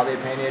 how they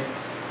painted.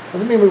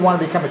 Doesn't mean we want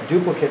to become a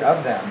duplicate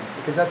of them,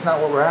 because that's not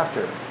what we're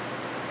after.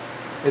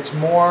 It's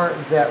more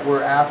that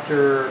we're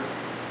after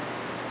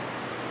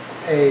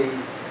a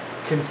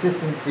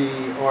consistency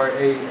or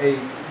a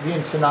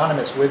being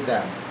synonymous with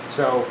them.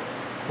 So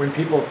when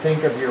people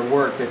think of your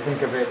work, they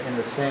think of it in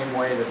the same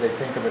way that they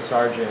think of a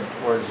Sargent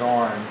or a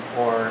Zorn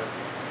or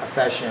a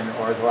Feshen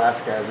or a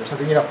Velasquez or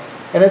something,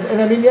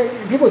 And I mean,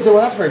 people would say,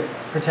 well, that's very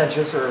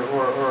pretentious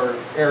or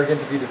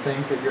arrogant of you to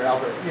think that you're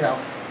Albert,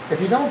 If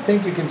you don't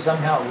think you can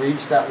somehow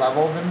reach that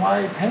level, then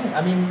why paint?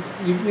 I mean,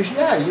 there's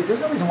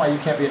no reason why you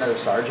can't be another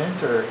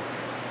Sargent, or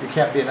you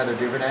can't be another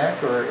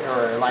Duveneck or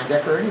a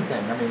Leindecker or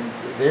anything. I mean,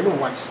 they were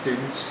once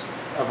students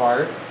of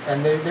art,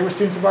 and they were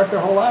students of art their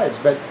whole lives,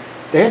 but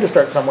they had to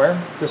start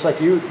somewhere, just like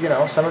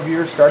some of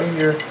you are starting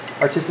your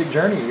artistic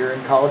journey. You're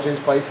in colleges,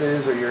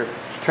 places, or you're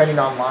training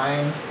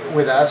online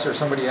with us or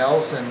somebody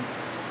else,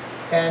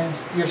 and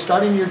you're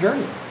starting your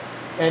journey,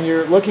 and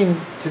you're looking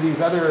to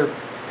these other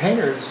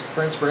painters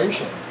for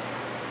inspiration.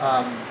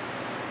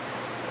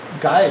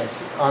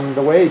 Guides on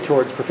the way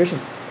towards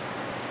proficiency.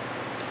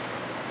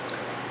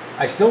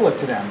 I still look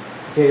to them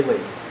daily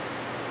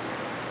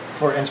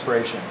for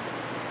inspiration,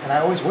 and I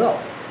always will.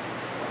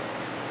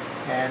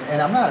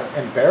 And I'm not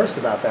embarrassed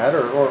about that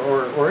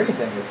or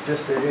anything. It's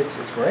just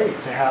it's great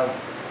to have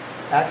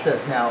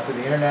access now through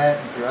the internet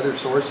and through other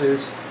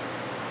sources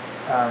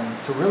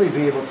to really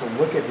be able to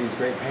look at these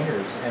great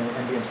painters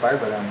and be inspired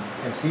by them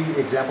and see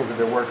examples of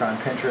their work on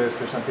Pinterest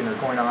or something, or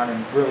going on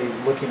and really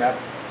looking up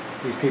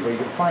these people. You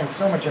can find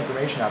so much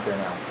information out there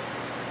now.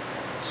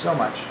 So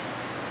much.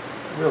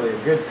 Really a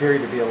good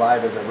period to be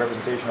alive as a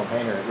representational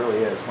painter. It really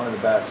is one of the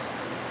best.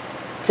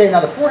 Okay,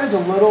 now the forehead's a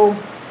little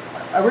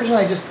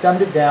originally I just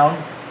dumbed it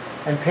down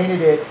and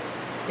painted it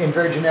in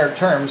very generic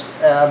terms,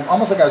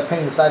 almost like I was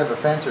painting the side of a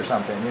fence or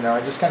something. You know,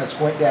 I just kind of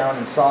squint down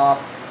and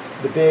saw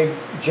the big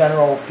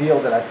general feel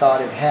that I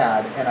thought it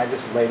had, and I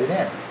just laid it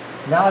in.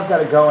 Now I've got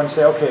to go and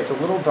say, okay, it's a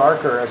little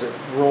darker as it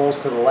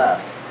rolls to the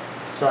left,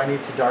 so I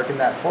need to darken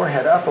that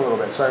forehead up a little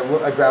bit. So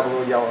I grab a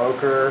little yellow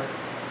ochre,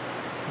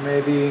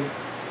 maybe,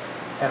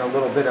 and a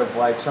little bit of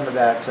like some of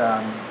that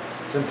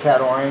some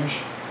cat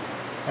orange,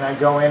 and I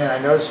go in and I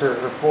notice her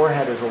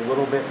forehead is a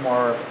little bit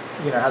more,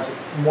 you know, has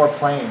more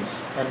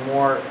planes and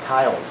more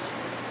tiles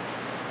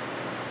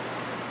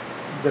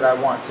that I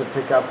want to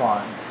pick up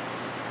on.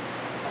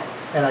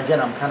 And again,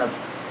 I'm kind of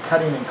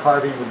cutting and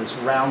carving with this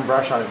round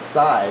brush on its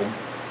side,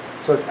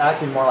 so it's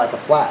acting more like a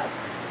flat.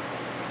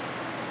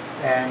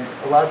 And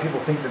a lot of people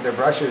think that their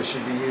brushes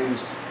should be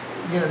used,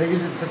 you know, they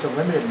use it in such a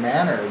limited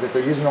manner that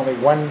they're using only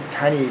one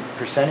tiny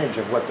percentage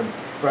of what the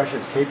brush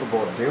is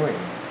capable of doing.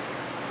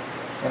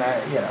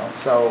 And you know,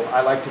 so I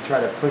like to try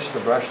to push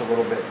the brush a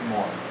little bit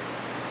more.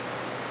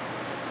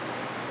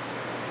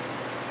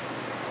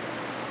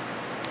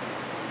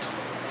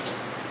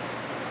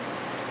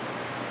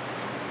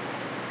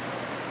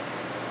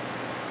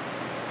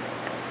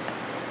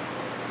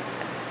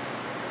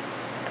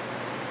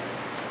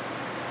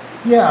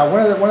 Yeah,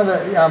 one of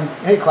the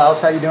hey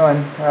Klaus, how you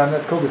doing?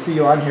 That's cool to see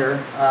you on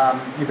here.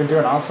 You've been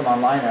doing awesome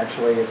online,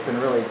 actually. It's been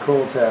really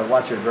cool to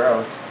watch your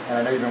growth, and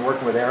I know you've been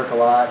working with Eric a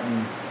lot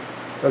and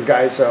those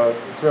guys, so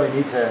it's really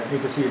neat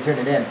to see you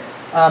tuning in.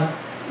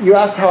 You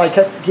asked how I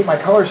keep my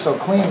colors so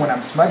clean when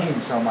I'm smudging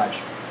so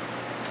much.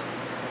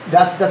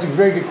 That's a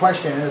very good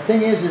question, and the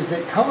thing is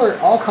that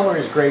all color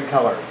is grade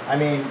color. I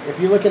mean, if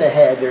you look at a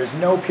head, there's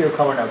no pure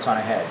color notes on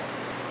a head.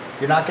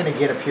 You're not going to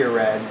get a pure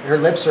red. Her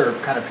lips are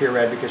kind of pure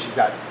red because she's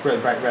got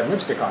really bright red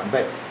lipstick on,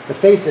 but the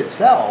face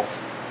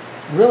itself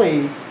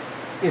really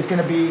is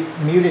going to be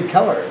muted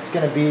color. It's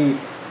going to be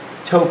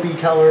taupey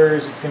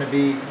colors. It's going to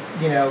be,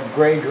 you know,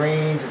 gray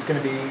greens. It's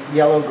going to be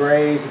yellow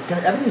grays.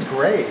 Everything's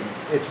gray.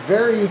 It's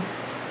very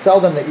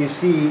seldom that you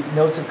see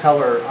notes of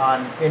color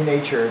in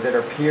nature that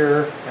are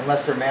pure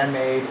unless they're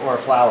man-made or a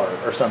flower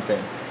or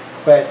something.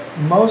 But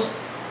most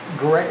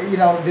gray, you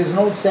know, there's an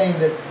old saying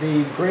that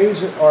the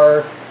grays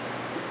are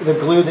the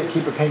glue that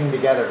keep a painting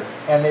together,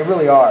 and they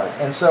really are.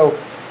 And so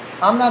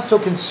I'm not so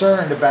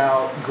concerned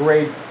about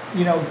gray,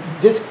 you know,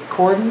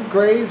 discordant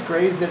grays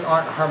that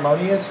aren't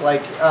harmonious.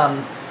 Like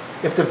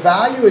if the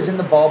value is in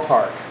the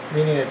ballpark,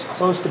 meaning it's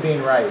close to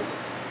being right,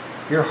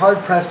 you're hard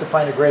pressed to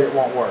find a gray that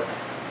won't work.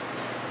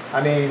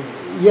 I mean,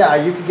 yeah,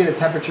 you could get a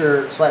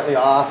temperature slightly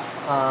off,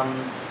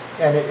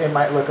 and it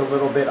might look a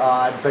little bit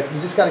odd, but you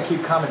just got to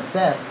keep common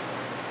sense.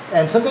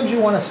 And sometimes you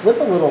want to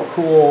slip a little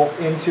cool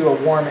into a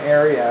warm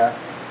area.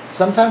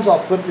 Sometimes I'll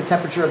flip the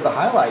temperature of the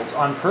highlights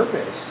on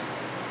purpose.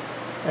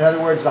 In other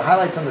words, the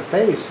highlights on the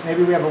face,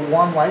 maybe we have a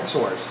warm light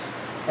source,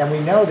 and we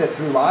know that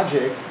through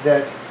logic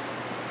that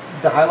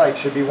the highlight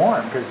should be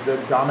warm because the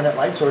dominant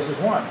light source is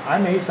warm. I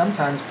may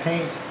sometimes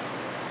paint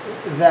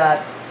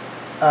that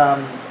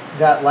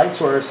that light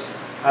source.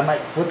 I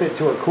might flip it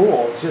to a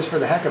cool just for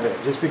the heck of it,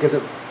 just because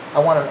I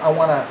want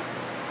to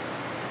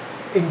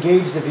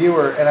engage the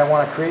viewer, and I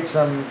want to create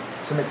some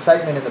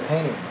excitement in the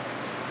painting.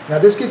 Now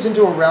this gets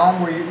into a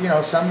realm where, you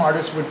know, some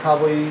artists would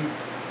probably,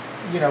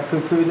 you know,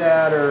 poo-poo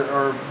that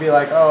or be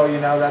like, oh, you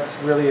know, that's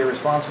really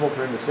irresponsible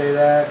for him to say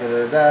that, da,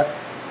 da, da.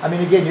 I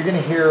mean, again, you're going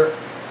to hear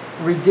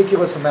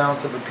ridiculous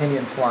amounts of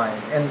opinions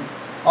flying. And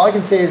all I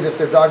can say is if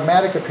they're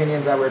dogmatic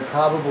opinions, I would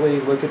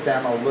probably look at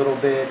them a little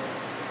bit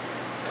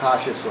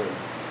cautiously.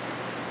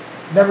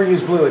 Never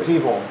use blue, it's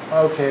evil.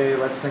 Okay,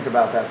 let's think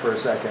about that for a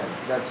second.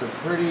 That's a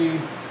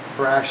pretty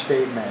brash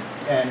statement.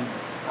 And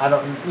I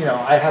don't, you know,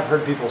 I have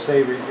heard people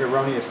say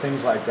erroneous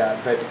things like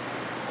that, but,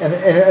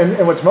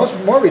 and what's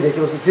more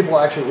ridiculous is people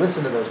actually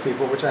listen to those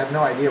people, which I have no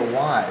idea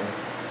why.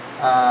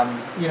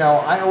 You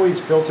know, I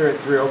always filter it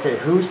through, okay,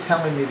 who's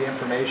telling me the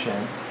information?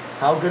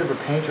 How good of a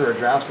painter or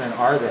draftsman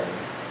are they?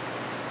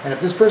 And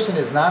if this person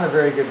is not a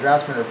very good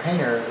draftsman or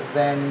painter,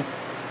 then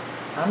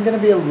I'm going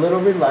to be a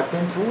little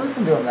reluctant to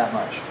listen to him that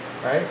much,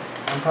 right?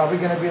 I'm probably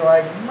going to be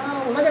like,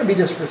 well, I'm not going to be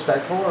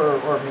disrespectful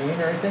or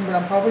mean or anything, but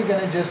I'm probably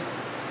going to just,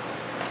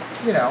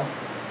 you know,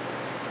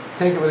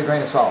 take it with a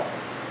grain of salt.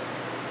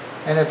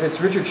 And if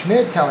it's Richard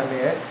Schmid telling me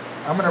it,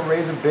 I'm going to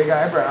raise a big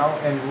eyebrow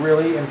and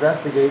really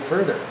investigate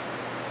further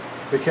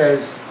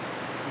because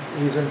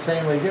he's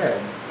insanely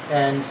good.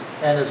 And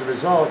as a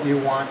result, you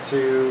want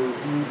to,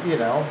 you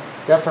know,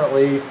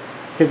 definitely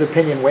his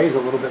opinion weighs a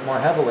little bit more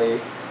heavily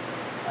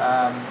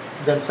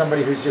than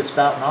somebody who's just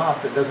spouting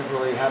off that doesn't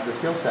really have the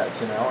skill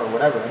sets, you know, or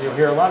whatever. And you'll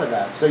hear a lot of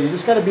that. So you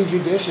just got to be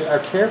judicious or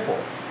careful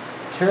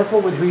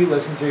with who you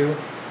listen to.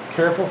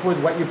 Careful with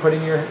what you put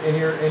in your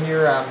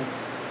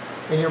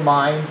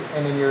mind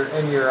and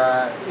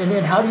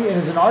and how do you, and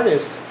as an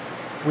artist,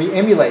 we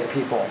emulate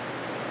people,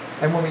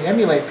 and when we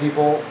emulate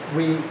people,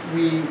 we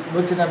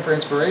look to them for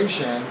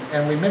inspiration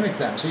and we mimic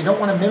them. So you don't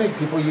want to mimic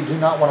people you do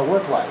not want to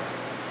work like,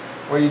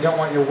 or you don't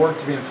want your work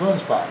to be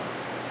influenced by.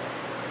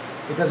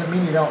 It doesn't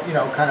mean you don't, you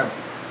know, kind of,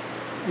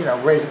 you know,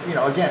 raise, you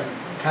know, again,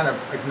 kind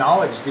of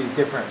acknowledge these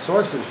different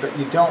sources, but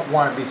you don't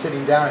want to be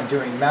sitting down and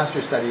doing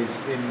master studies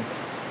in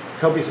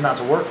copious amounts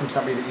of work from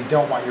somebody that you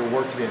don't want your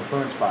work to be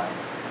influenced by.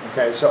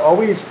 Okay, so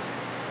always,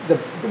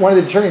 one of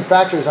the determining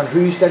factors on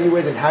who you study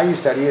with and how you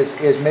study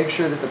is make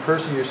sure that the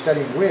person you're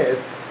studying with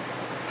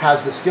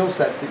has the skill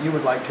sets that you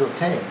would like to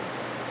obtain.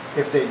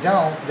 If they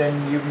don't,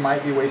 then you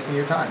might be wasting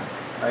your time,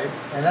 right?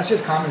 And that's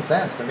just common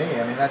sense to me.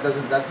 I mean,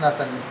 that's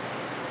nothing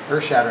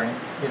earth-shattering,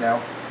 you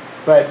know,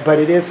 but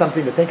it is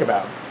something to think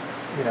about,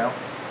 you know.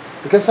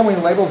 Because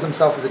someone labels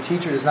themselves as a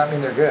teacher does not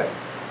mean they're good.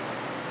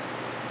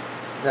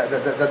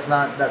 That's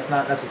not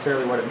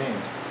necessarily what it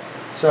means.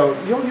 So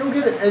you'll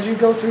get it as you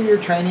go through your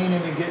training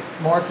and you get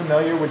more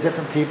familiar with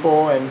different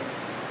people and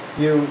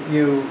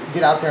you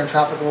get out there in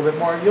traffic a little bit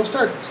more. You'll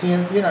start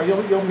seeing, you know,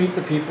 you'll meet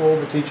the people,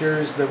 the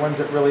teachers, the ones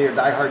that really are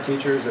diehard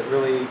teachers that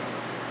really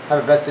have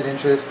a vested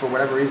interest for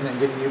whatever reason in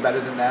getting you better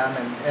than them.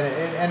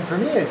 And for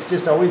me, it's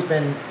just always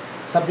been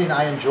something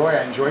I enjoy.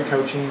 I enjoy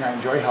coaching. I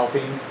enjoy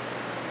helping.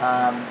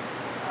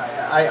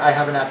 I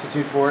have an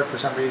aptitude for it for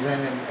some reason,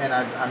 and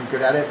I'm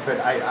good at it, but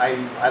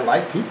I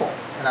like people,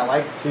 and I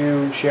like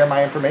to share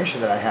my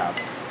information that I have.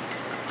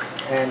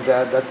 And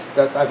that's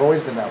I've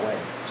always been that way.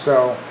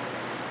 So,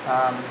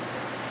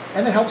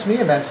 and it helps me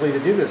immensely to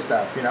do this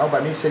stuff, you know,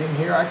 by me sitting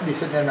here. I could be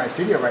sitting in my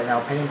studio right now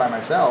painting by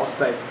myself,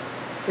 but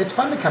it's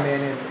fun to come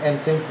in and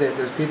think that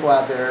there's people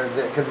out there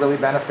that could really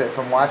benefit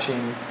from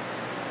watching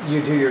you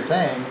do your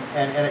thing,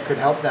 and it could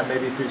help them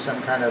maybe through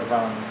some kind of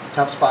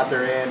tough spot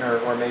they're in,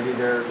 or maybe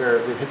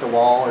they've hit the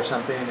wall or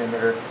something and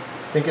they're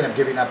thinking of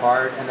giving up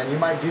art, and then you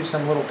might do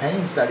some little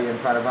painting study in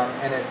front of them,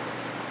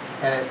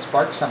 and it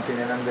sparks something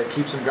in them that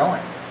keeps them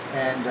going,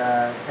 and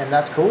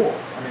that's cool.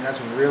 I mean,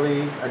 that's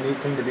really a neat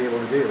thing to be able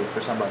to do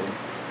for somebody.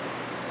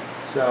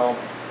 So,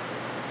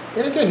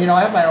 and again, you know,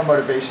 I have my own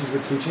motivations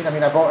with teaching. I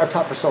mean, I've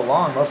taught for so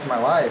long, most of my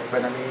life,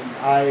 but I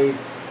mean,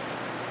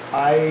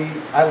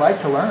 I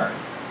like to learn.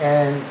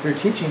 And through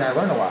teaching, I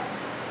learn a lot.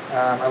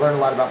 I learn a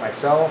lot about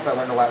myself. I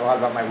learn a lot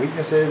about my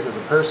weaknesses as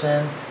a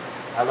person.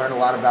 I learn a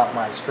lot about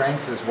my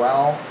strengths as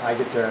well. I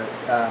get to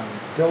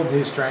build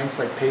new strengths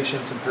like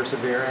patience and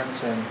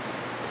perseverance and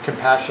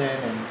compassion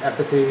and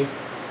empathy.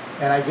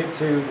 And I get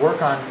to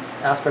work on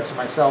aspects of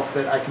myself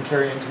that I can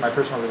carry into my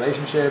personal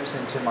relationships,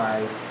 into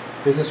my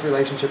business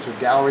relationships with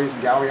galleries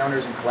and gallery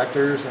owners and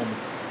collectors. And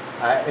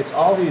it's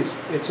all these,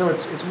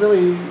 it's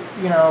really,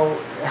 you know,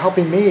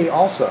 helping me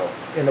also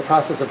in the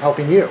process of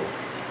helping you.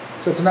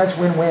 So it's a nice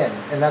win-win,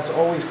 and that's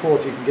always cool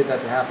if you can get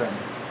that to happen,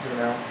 you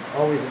know,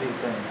 always a neat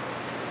thing.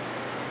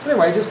 So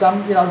anyway, just,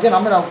 you know, again,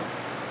 I'm going to,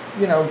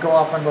 you know, go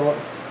off on little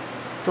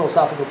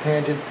philosophical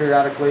tangents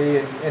periodically,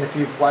 and if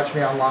you've watched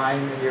me online,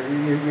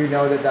 and you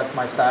know that that's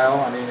my style.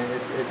 I mean,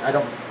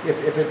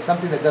 if it's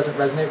something that doesn't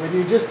resonate with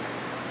you, just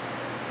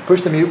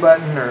push the mute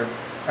button, or,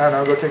 I don't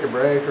know, go take a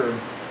break, or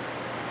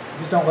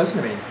just don't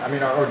listen to me. I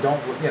mean, or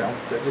don't, you know,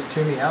 just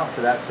tune me out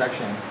for that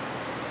section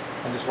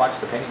and just watch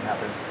the painting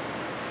happen.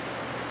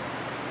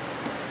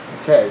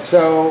 Okay,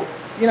 so,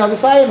 you know,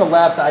 this eye on the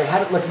left, I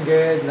had it looking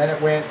good, and then it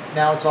went,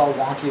 now it's all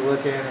wonky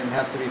looking and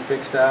has to be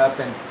fixed up.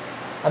 And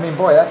I mean,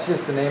 boy, that's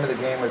just the name of the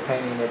game with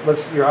painting. It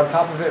looks, you're on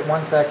top of it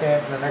 1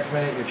 second, and the next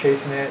minute you're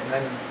chasing it, and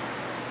then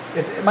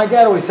it's, my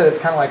dad always said it's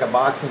kind of like a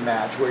boxing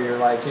match where you're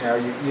like, you know,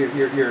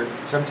 you're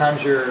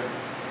sometimes you're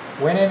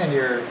winning and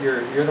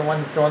you're the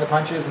one throwing the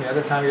punches, and the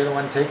other time you're the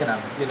one taking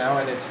them, you know,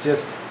 and it's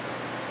just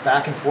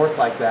back and forth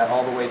like that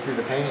all the way through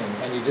the painting.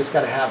 And you just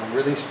got to have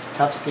really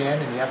tough skin,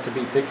 and you have to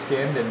be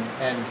thick-skinned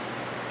and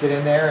get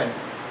in there and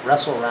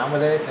wrestle around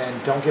with it,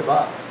 and don't give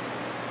up.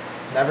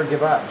 Never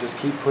give up. Just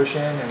keep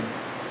pushing and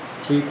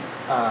keep,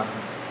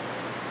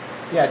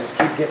 just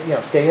keep getting, you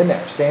know, stay in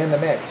there, stay in the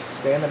mix,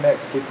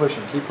 keep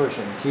pushing,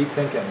 keep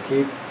thinking,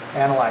 keep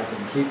analyzing,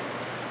 keep,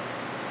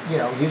 you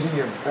know, using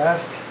your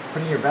best,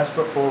 putting your best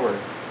foot forward.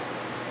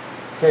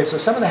 Okay, so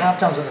some of the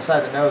halftones on the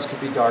side of the nose could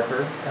be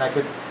darker, and I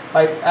could,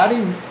 by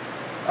adding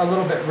a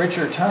little bit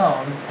richer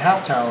tone,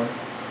 halftone,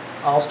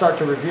 I'll start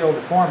to reveal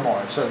the form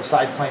more. So the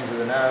side planes of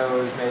the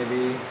nose,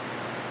 maybe.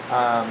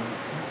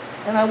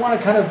 And I want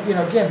to kind of, you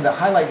know, again, the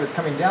highlight that's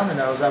coming down the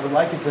nose, I would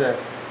like it to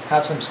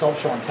have some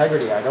sculptural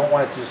integrity. I don't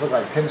want it to just look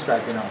like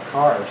pinstriping on a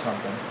car or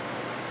something.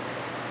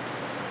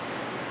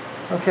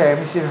 Okay, let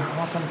me see.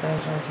 Awesome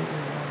things.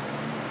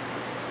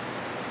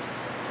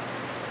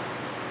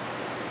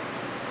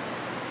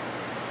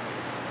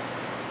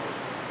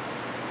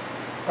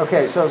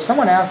 Okay, so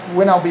someone asked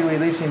when I'll be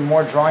releasing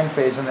more drawing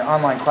phase in the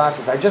online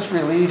classes. I just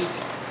released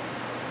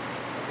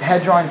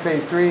head drawing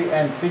phase 3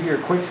 and figure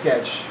quick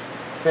sketch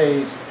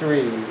phase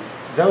 3.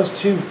 Those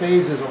 2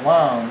 phases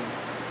alone,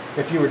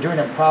 if you were doing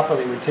them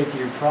properly, would take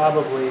you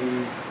probably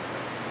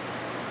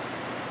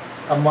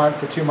a month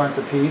to 2 months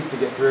apiece to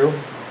get through.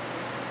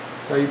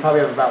 So you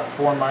probably have about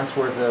 4 months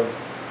worth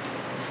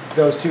of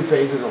those 2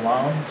 phases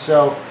alone.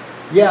 So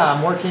yeah,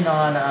 I'm working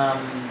on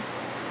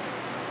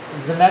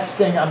the next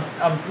thing.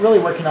 I'm really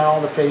working on all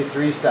the phase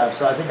 3 stuff.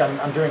 So I think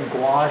I'm doing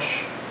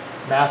gouache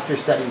master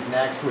studies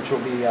next, which will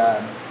be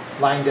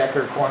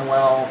Leyendecker,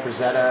 Cornwell,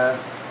 Frazetta,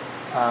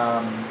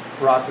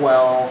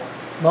 Rockwell,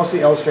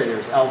 mostly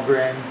illustrators,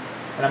 Elfgren,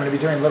 and I'm going to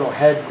be doing little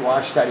head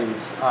gouache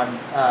studies on,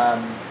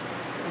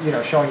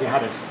 showing you how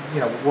to,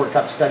 work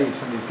up studies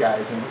from these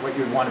guys and what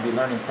you'd want to be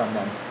learning from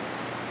them.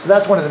 So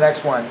that's one of the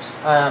next ones.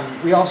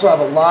 We also have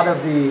a lot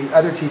of the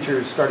other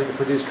teachers starting to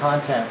produce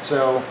content.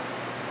 So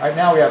right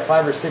now we have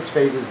 5 or 6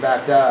 phases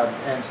backed up,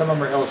 and some of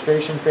them are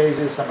illustration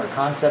phases, some are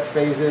concept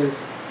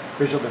phases,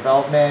 visual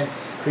development,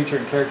 creature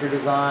and character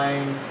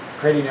design,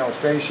 creating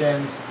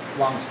illustrations,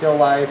 long still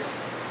life.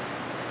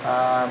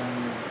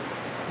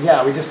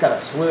 Yeah, we just got a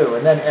slew.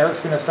 And then Eric's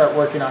going to start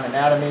working on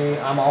anatomy.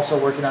 I'm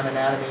also working on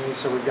anatomy.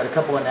 So we've got a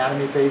couple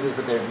anatomy phases,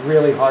 but they're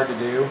really hard to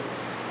do.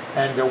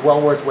 And they're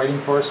well worth waiting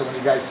for. So when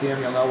you guys see them,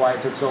 you'll know why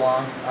it took so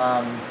long.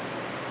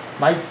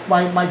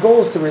 My goal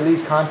is to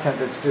release content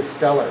that's just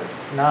stellar,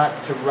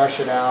 not to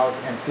rush it out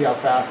and see how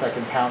fast I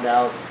can pound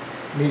out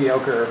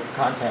mediocre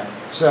content.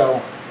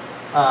 So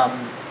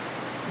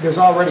there's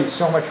already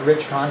so much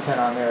rich content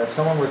on there. If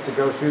someone was to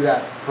go through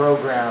that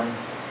program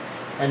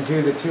and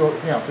do the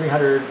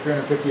 300,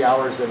 350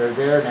 hours that are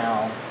there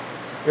now,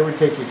 it would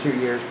take you 2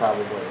 years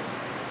probably,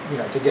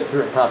 to get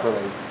through it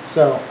properly.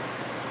 So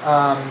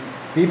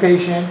be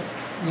patient,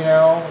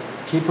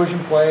 keep pushing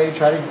play,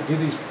 try to do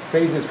these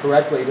phases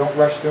correctly, don't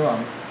rush through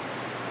them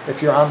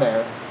if you're on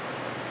there.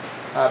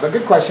 But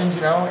good questions,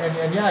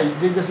 and yeah,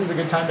 this is a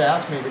good time to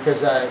ask me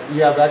because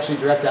you have actually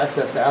direct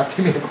access to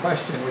asking me a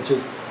question, which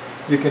is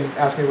you can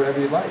ask me whatever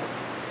you'd like.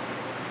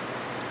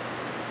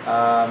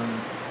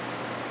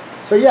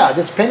 So yeah,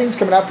 this painting's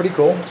coming out pretty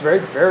cool. It's very,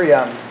 very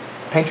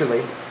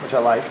painterly, which I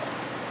like.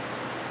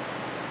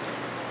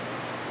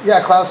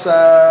 Yeah, Klaus,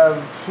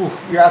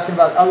 you're asking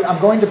about, I'm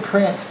going to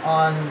print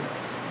on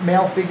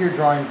male figure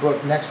drawing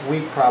book next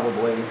week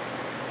probably.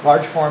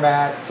 Large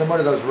format, similar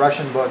to those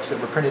Russian books that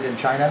were printed in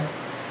China.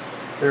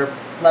 They're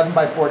 11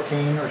 by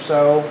 14 or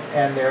so,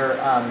 and they're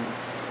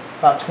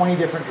about 20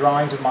 different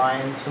drawings of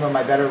mine, some of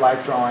my better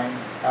life drawing.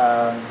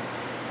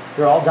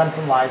 They're all done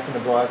from life in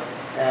the book,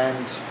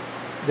 and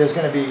there's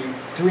going to be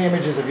 3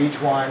 images of each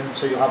one,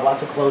 so you'll have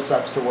lots of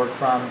close-ups to work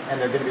from,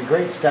 and they're going to be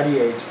great study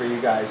aids for you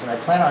guys. And I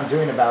plan on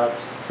doing about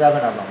 7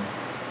 of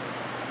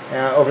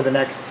them over the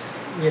next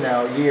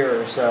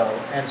year or so.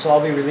 And so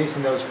I'll be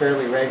releasing those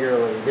fairly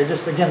regularly. They're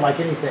just, again, like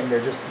anything,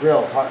 they're just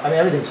real hard. I mean,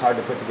 everything's hard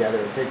to put together.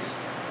 It takes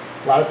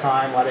a lot of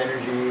time, a lot of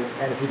energy,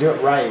 and if you do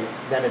it right,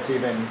 then it's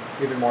even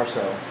more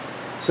so.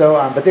 So,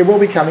 but they will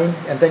be coming,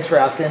 and thanks for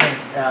asking.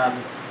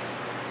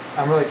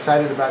 I'm really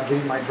excited about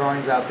getting my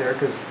drawings out there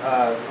because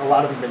a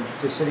lot of them have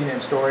been just sitting in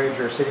storage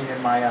or sitting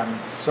in my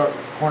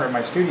corner of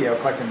my studio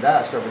collecting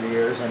dust over the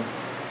years, and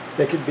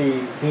they could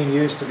be being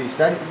used to be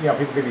studied.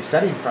 People could be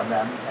studying from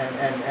them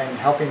and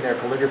helping their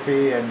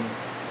calligraphy and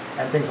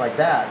things like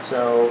that.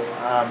 So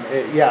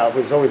it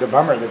was always a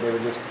bummer that they were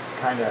just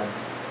kind of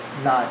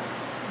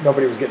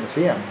nobody was getting to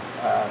see them.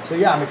 So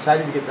yeah, I'm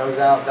excited to get those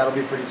out. That'll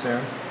be pretty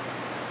soon.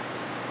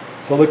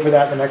 So look for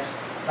that in the next,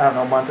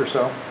 month or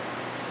so.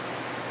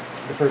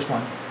 The first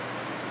one.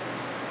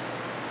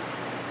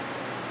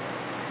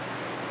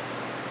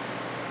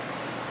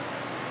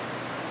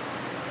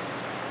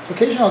 So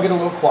occasionally I'll get a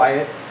little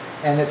quiet,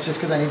 and it's just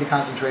because I need to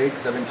concentrate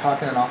because I've been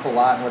talking an awful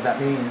lot, and what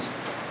that means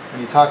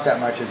when you talk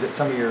that much is that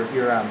some of your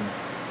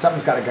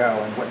something's got to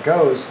go, and what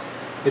goes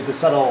is the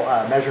subtle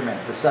measurement,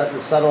 the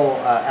subtle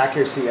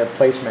accuracy of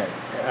placement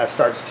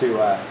starts to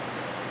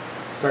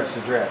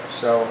drift.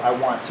 So I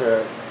want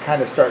to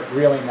kind of start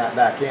reeling that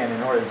back in.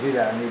 In order to do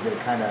that, I need to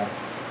kind of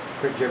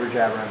quit jibber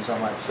jabbering so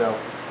much. So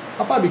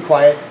I'll probably be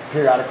quiet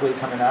periodically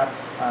coming up,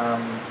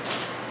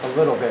 a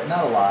little bit,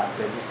 not a lot,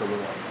 but just a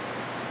little.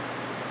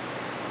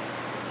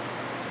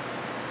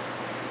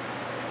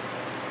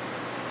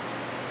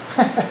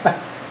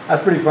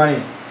 That's pretty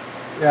funny.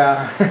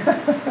 Yeah.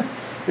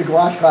 The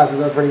gouache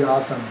classes are pretty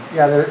awesome.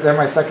 Yeah, they're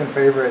my second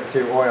favorite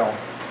to oil.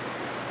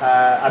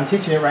 I'm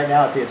teaching it right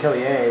now at the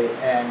Atelier,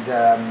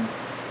 and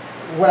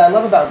what I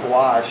love about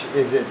gouache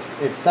is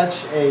it's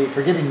such a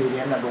forgiving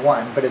medium, number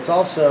one, but it's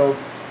also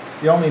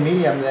the only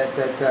medium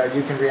that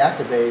you can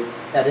reactivate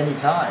at any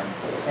time,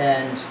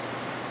 and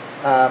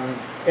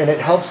it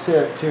helps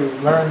to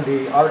learn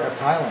the art of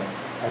tiling.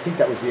 I think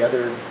that was the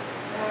other.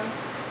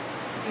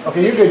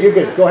 Okay, you're good. You're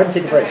good. Go ahead and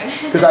take a break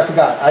because I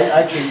forgot.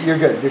 You're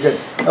good. You're good.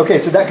 Okay,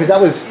 so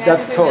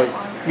that's totally.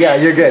 Yeah,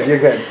 you're good. You're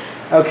good.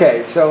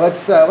 Okay, so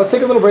let's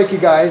take a little break, you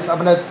guys. I'm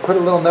gonna put a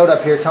little note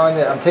up here telling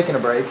that I'm taking a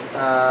break.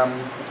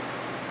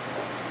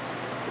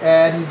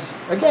 And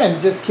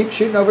again, just keep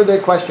shooting over the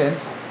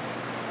questions,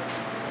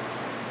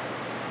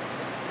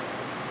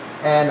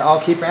 and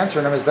I'll keep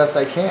answering them as best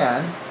I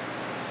can.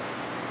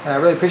 And I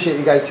really appreciate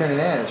you guys tuning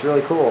in. It's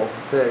really cool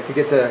to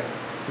get to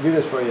do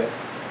this for you.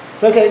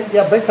 So okay,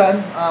 yeah, break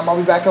time. I'll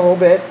be back in a little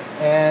bit.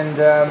 And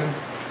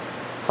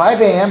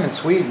 5 a.m. in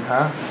Sweden,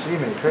 huh? Gee,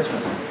 Merry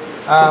Christmas.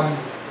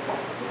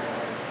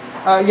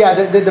 Yeah,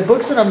 the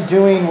books that I'm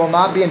doing will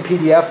not be in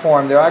PDF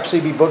form. There'll actually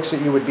be books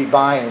that you would be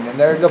buying, and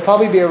they'll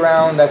probably be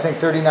around, I think,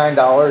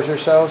 $39 or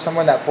so,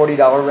 somewhere in that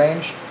 $40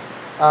 range.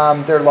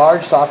 They're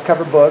large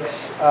softcover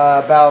books,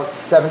 about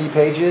 70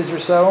 pages or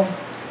so,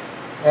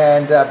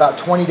 and about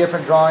 20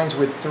 different drawings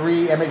with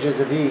 3 images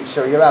of each.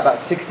 So you have about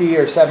 60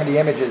 or 70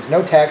 images.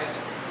 No text.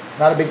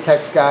 Not a big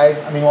text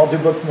guy. I mean, I'll do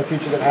books in the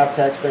future that have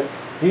text, but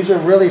these are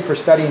really for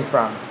studying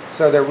from.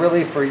 So they're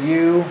really for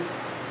you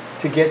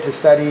to get to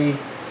study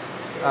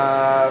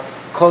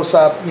close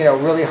up, you know,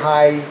 really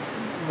high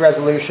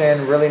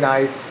resolution, really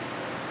nice.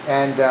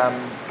 And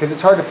because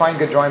it's hard to find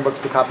good drawing books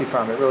to copy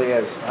from, it really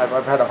is.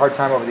 I've had a hard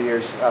time over the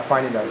years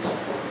finding those.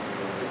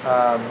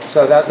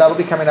 So that'll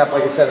be coming up,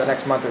 like I said, the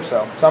next month or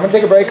so. So I'm going to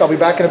take a break. I'll be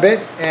back in a bit,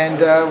 and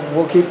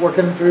we'll keep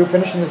working through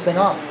finishing this thing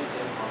off.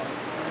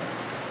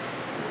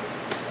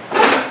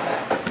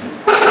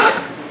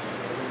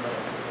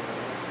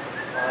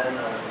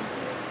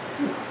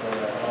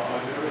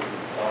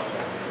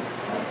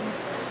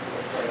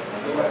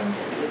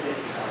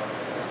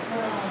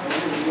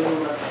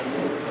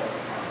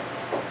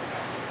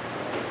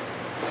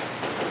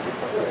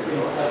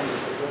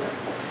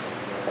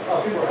 Oh,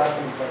 people are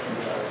asking me questions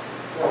about it.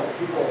 So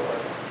people are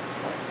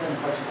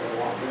sending questions that they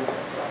want to do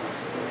this. So I'm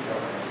just going to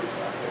show them and reach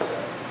out.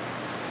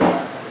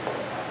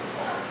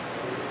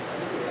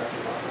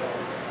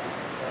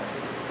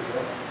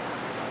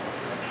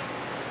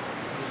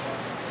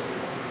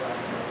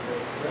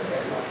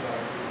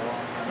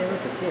 Hey, look,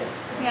 it's you.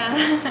 Yeah.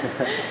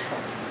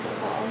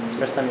 It's the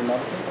first time you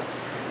met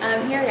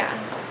him? Here, yeah.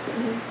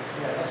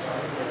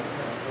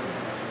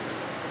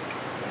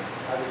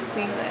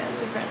 Seeing the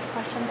different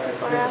questions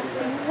people are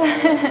asking.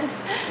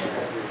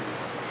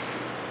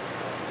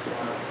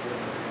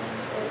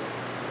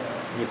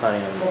 You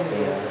planning on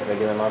being a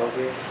regular model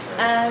here?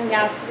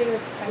 Yeah, today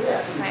was the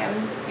second time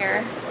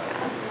here.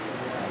 Yeah.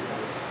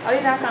 I'll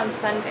be back on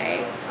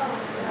Sunday.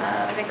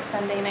 I think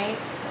Sunday night.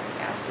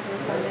 Yeah,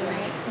 Sunday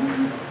night.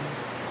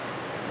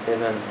 I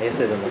guess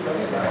they've been looking for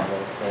new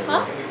models lately.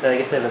 Huh? So I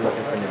guess they've been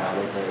looking for new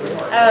models lately.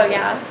 Oh,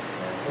 yeah.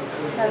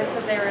 Yeah, they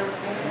said they were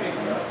looking for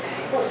some.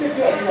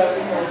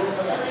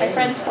 My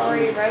friend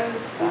Tori Rose.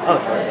 Oh,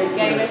 Tori.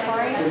 Yeah, you know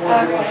Tori?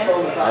 Oh,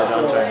 okay. I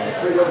don't try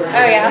anything.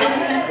 Oh, yeah.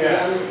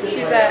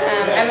 She's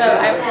I'm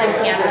playing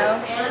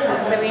piano,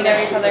 so we know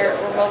each other.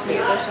 We're both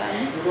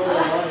musicians.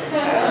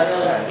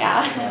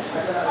 Yeah.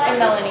 I'm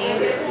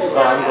Melanie. Oh,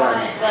 I'm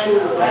Glenn. Glenn,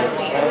 nice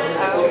to meet you.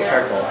 Oh, you're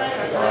Charcoal.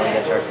 I want to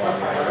get charcoal on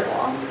my hands.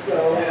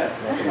 cool. Yeah,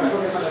 nice to meet you.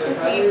 Nice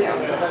to meet you too.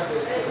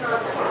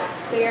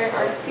 So you're an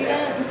art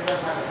student?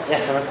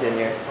 Yeah, I'm a student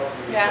here.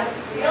 Yeah.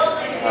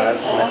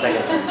 This is my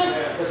second time.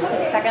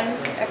 Second?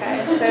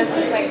 Okay. So is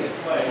this like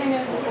kind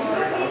of school?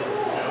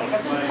 Like a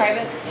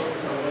private?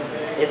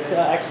 It's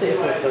actually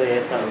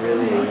it's not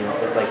really, you know,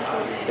 it's like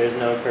there's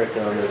no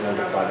curriculum, there's no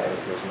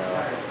diplomas, there's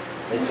no,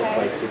 it's just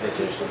like super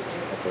traditional.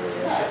 That's what it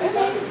is.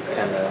 It's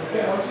kind of,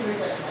 yeah,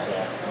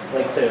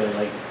 like clearly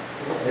like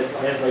it's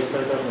like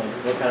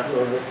what kind of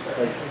school is this?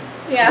 Like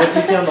Yeah. what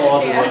you see on the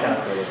walls is what kind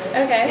of school this is.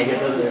 Okay. Like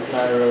it's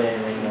not really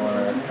anything more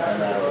than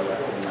that or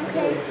less than that.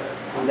 Okay. It's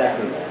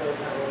exactly that.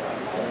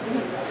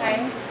 Hi.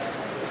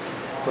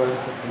 But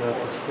picking up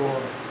the school.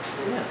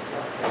 Yeah.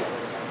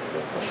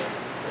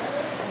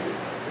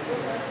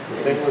 The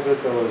thing with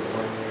it though is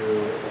when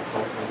you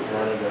come from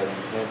Canada,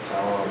 you can't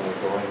tell them they're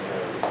going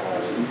there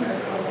because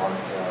they don't want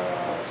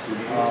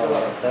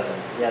that's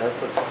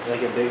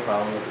like a big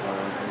problem with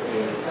students and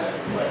students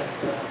like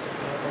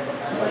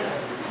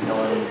no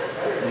one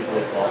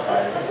legally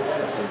qualifies for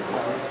certain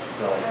pieces.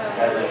 So like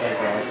guys that can't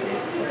go on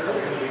stage for 6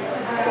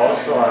 months.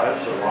 Also, I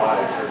had to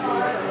lie to you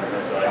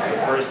because like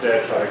the first day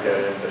I tried to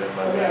get in, they didn't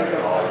let me in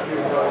at all.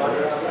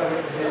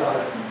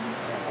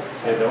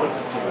 Hey, they went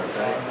to see my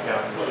bank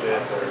account and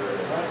shit.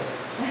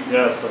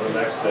 Yeah, so the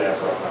next day I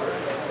broke my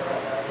ring.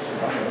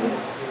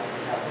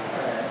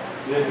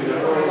 Yeah, you don't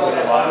know anything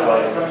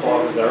about it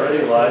before because I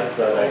already lied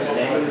that I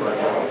extended my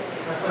job.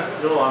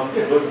 No, I'm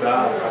good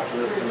back after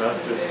this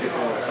semester, skipping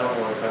the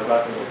summer and come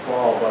back in the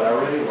fall, but I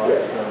already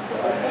lied to them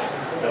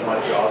that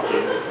my job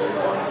gave me 3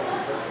 months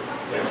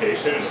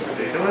vacation. It's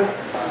ridiculous.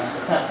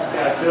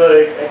 I feel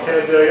like I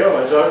can't do it. Oh,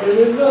 my job gave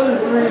me another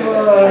 3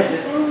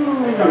 months.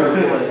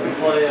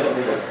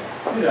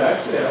 Yeah,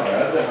 actually, I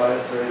had the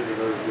highest raise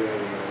I've ever doing in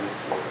the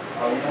history.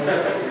 I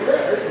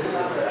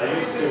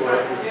used to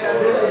work with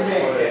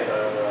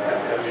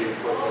heavy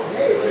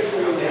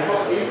equipment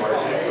marketing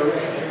person.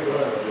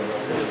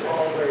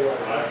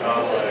 I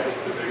found like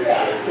the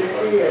biggest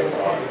shit.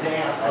 I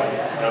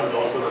was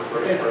also the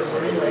first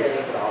person who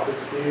released the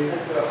office key.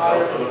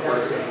 Also the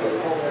person who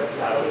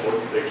had the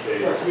most sick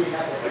days.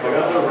 Like I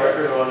got the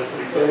record on the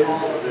 6 days,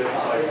 within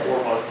like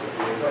 4 months of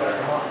being there.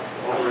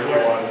 Over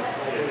anyone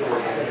in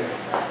 14 years.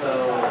 So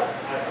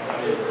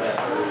is that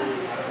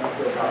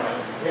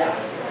Yeah,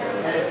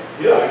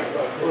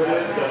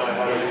 then I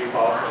had a week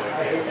off and I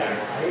came back.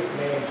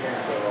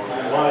 So,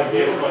 well, I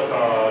gave him like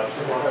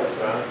 2 months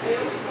advance.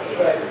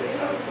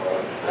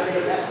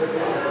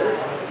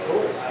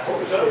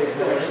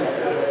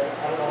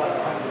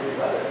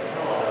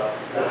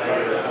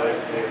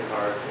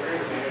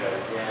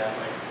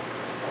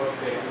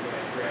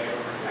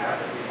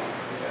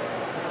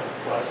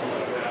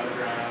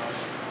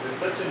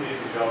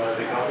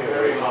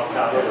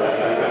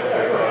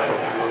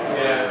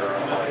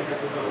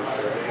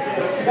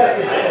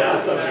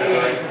 asked them,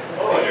 they're like,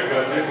 oh, you're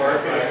going to do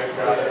marketing and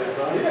graphic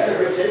design.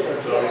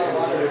 So,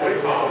 what do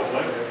you call it? I was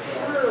like,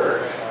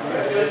 sure.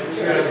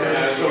 You guys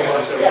have so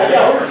much of it.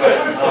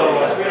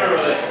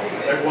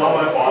 Like, while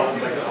my boss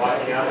is like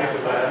talking at me,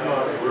 because I have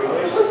not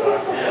really looked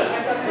back.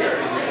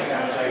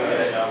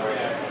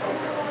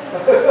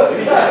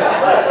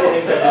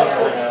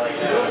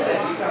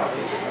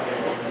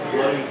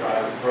 Loading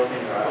drives,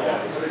 broken drives.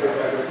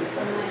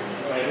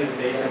 Like his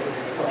basic.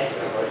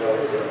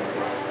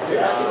 You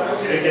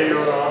didn't get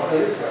your own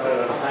office?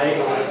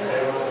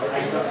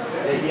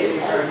 They gave me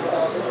cards.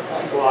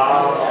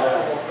 Wow.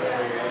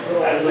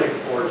 I had like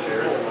 4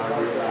 chairs in my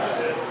room and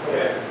shit.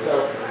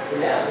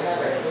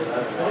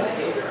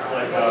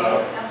 Like,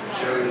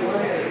 cherry.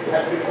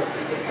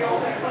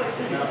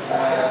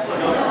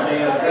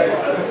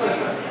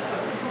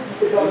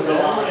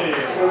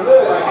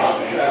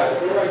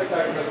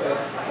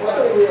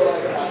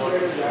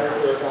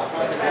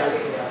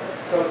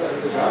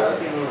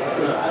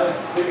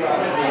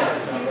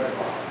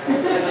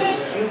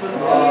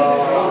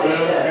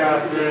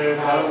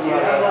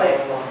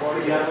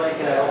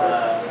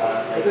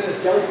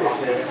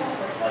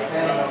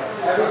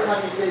 Every time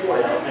you take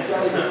one,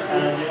 jellyfish,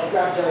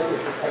 grab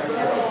jellyfish.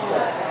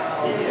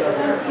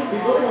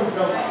 These little ones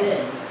don't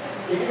sting.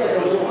 If you get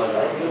a little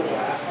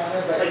rash on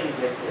it, but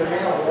the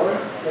male ones,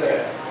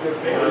 the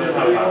big ones,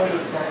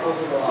 snuggles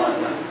will go on.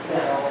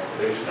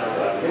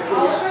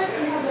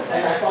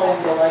 And I saw one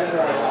go right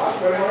under our dock.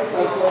 So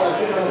I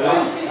sit on the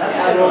dock,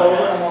 I go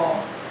over them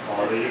all.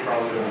 Oh, you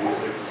probably don't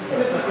use it.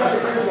 Just kind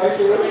of cruise right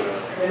through it,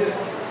 and just,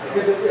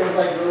 because it was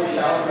like really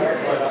shallow there.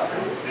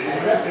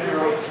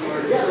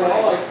 Yeah, they're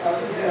all like,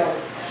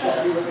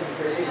 chubby looking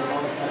crazy and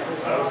all this kind of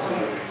stuff.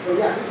 So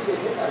yeah, if you just get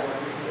hit by one,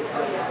 you can get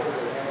past that over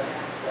there.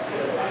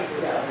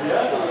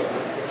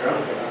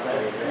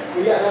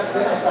 Yeah, that's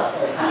stuff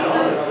like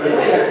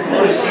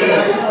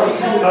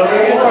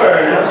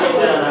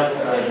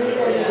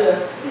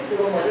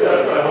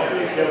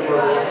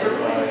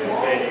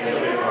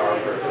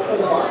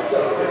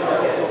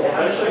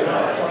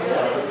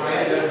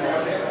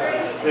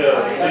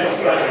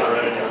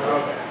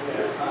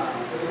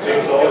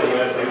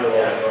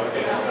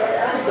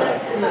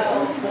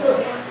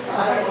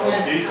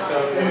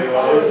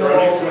I was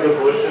running through the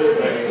bushes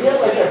next to the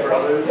Fisher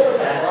Brothers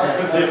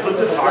because they put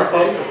the tarp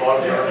up to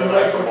block Jordan and I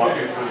from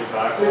walking through the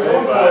back way,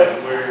 but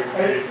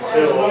we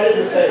still do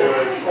it.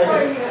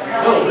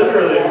 No,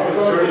 literally, because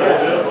Jordan and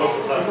I didn't look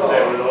at us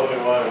today, we're the only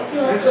ones.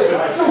 And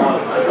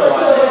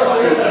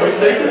we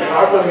take the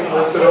tarp and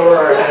lift it over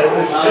our heads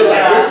and shit,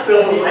 like we're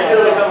still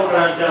a couple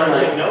times down,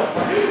 like, nope.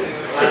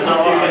 I'm not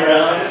walking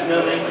around,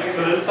 no thank you.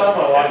 So this time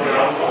I walked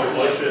around through the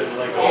bushes and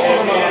like, okay,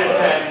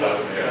 and stuff.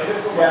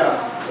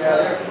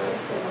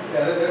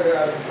 they're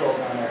out of control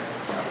down there.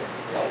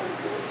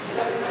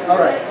 All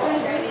right.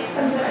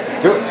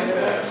 Let's do it.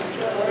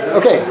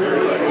 Okay.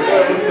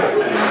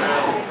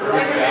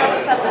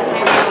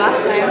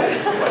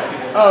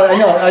 Oh, I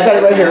know. I got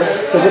it right here.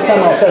 So this time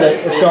I'll set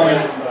it. It's going.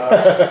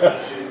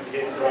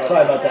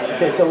 Sorry about that.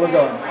 Okay, so we're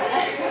going.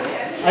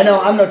 I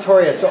know, I'm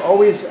notorious, so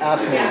always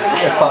ask me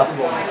if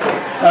possible.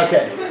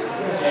 Okay.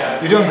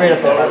 You're doing great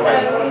up there, by the way.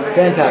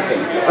 Fantastic.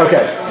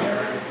 Okay.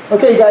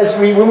 Okay, guys,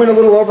 we went a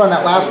little over on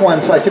that last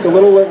one, so I took a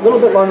little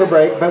bit longer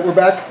break, but we're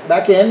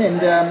back in,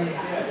 and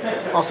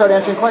I'll start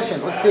answering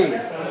questions. Let's see.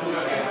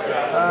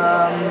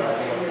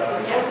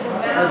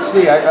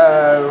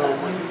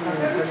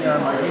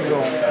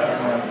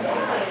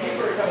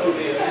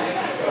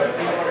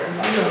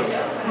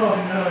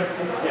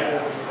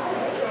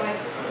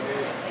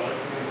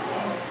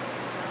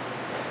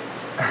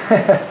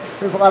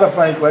 There's a lot of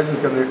funny questions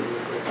coming through.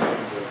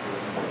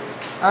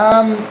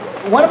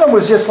 One of them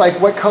was just like,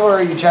 what color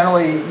are you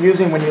generally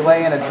using when you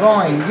lay in a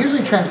drawing?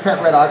 Usually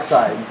transparent red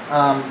oxide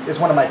is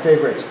one of my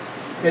favorites.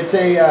 It's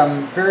a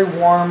very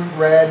warm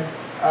red,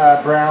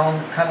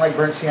 brown, kind of like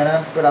burnt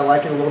sienna, but I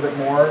like it a little bit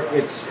more.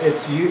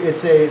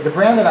 The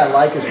brand that I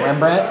like is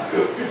Rembrandt,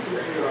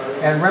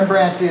 and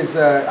Rembrandt is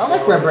I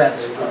like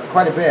Rembrandts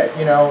quite a bit.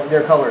 You know,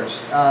 their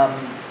colors.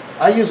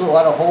 I use a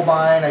lot of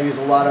Holbein. I use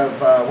a lot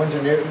of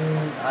Winsor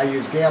Newton. I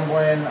use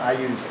Gamblin. I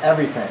use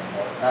everything.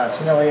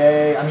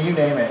 Sennelier, I mean, you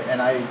name it,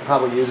 and I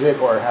probably use it,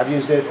 or have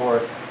used it,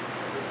 or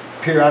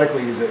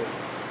periodically use it.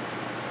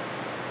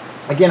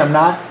 Again, I'm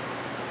not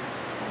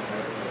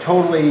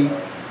totally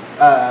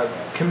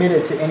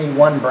committed to any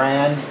one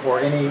brand or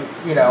any,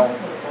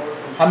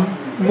 I'm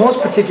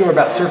most particular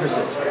about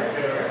surfaces.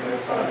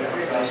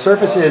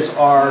 Surfaces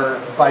are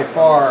by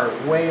far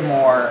way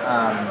more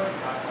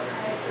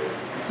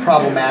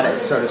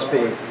problematic, so to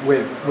speak,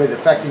 with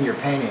affecting your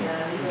painting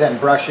than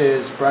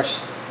brushes,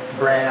 brush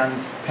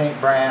brands, paint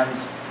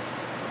brands,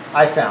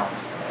 I found.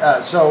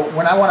 So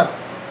when I want to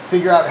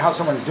figure out how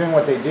someone's doing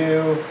what they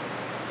do,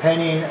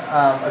 painting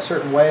a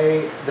certain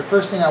way, the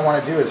first thing I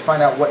want to do is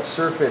find out what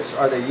surface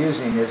are they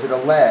using. Is it a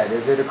lead?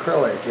 Is it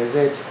acrylic? Is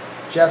it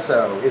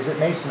gesso? Is it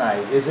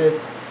masonite? Is it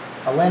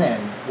a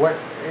linen? What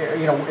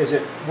is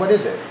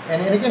it?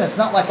 And again, it's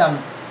not like I'm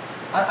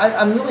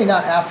I'm really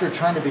not after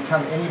trying to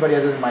become anybody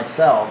other than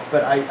myself,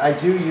 but I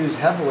do use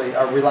heavily,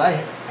 or rely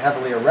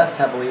heavily, or rest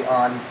heavily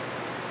on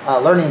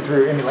learning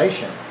through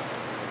emulation.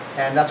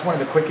 And that's one of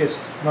the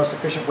quickest, most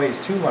efficient ways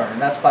to learn.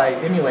 And that's by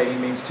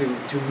emulating means to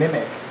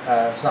mimic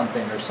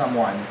something or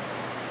someone,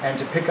 and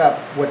to pick up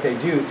what they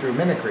do through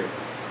mimicry.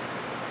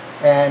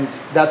 And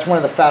that's one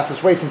of the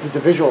fastest ways, since it's a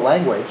visual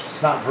language,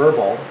 it's not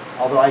verbal,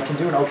 although I can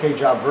do an okay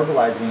job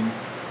verbalizing.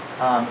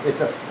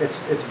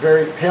 It's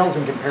very pales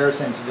in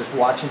comparison to just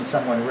watching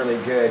someone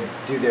really good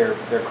do their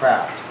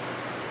craft.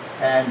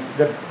 And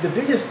the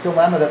biggest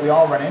dilemma that we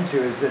all run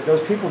into is that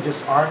those people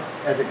just aren't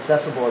as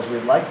accessible as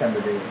we'd like them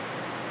to be.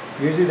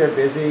 Usually they're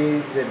busy,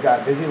 they've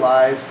got busy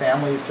lives,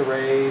 families to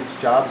raise,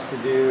 jobs to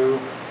do,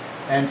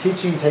 and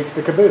teaching takes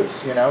the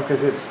caboose, you know,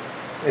 because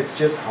it's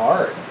just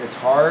hard. It's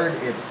hard.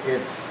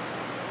 It's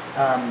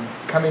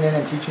coming in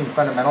and teaching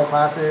fundamental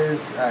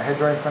classes, head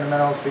drawing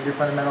fundamentals, figure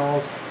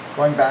fundamentals,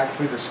 going back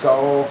through the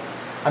skull.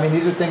 I mean,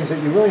 these are things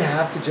that you really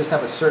have to just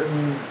have a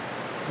certain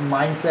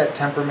mindset,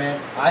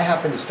 temperament. I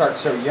happened to start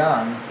so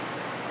young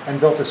and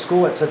built a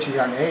school at such a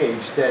young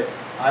age that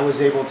I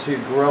was able to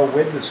grow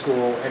with the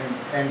school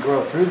and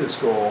grow through the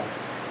school.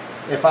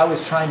 If I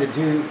was trying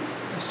to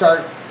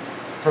start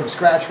from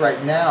scratch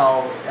right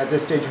now at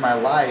this stage of my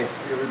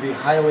life, it would be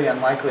highly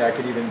unlikely I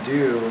could even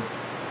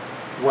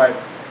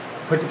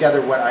put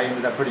together what I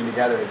ended up putting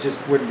together. It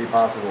just wouldn't be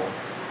possible.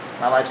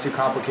 My life's too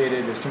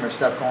complicated, there's too much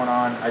stuff going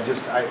on.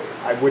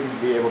 I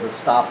wouldn't be able to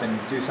stop and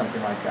do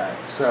something like that.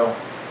 So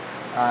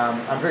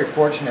I'm very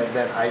fortunate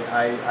that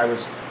I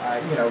was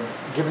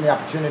given the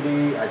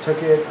opportunity. I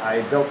took it,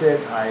 I built it,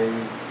 I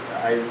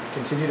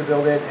continue to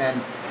build it,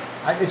 and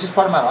it's just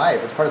part of my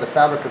life. It's part of the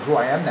fabric of who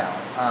I am now,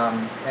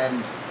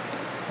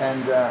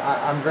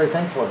 I'm very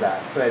thankful of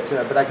that.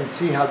 But I can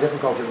see how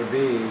difficult it would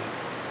be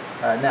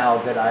now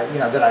that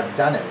I've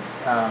done it.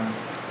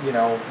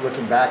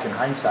 Looking back in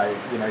hindsight,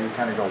 you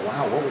kind of go,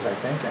 wow, what was I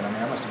thinking? I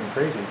mean, I must have been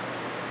crazy.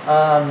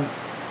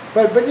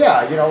 But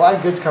yeah, a lot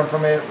of goods come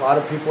from it. A lot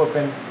of people have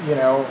been,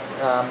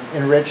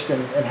 enriched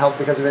and helped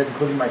because of it,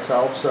 including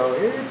myself. So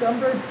I'm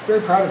very,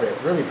 very proud of it,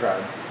 really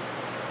proud.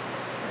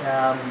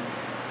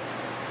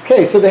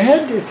 Okay, so the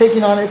head is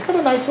taking on, it's got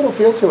a nice little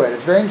feel to it.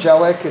 It's very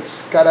angelic.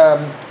 It's got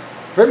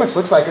very much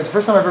looks like it. It's the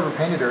first time I've ever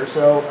painted her.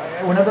 So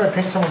whenever I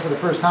paint someone for the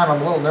first time,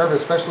 I'm a little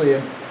nervous, especially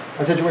in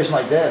a situation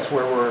like this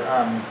where we're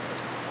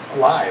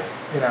live.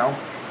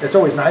 It's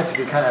always nice if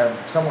you're kind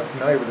of somewhat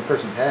familiar with the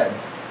person's head.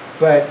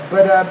 But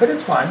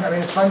it's fun. I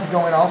mean, it's fun to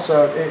go in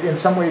also. In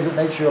some ways, it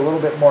makes you a little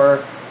bit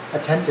more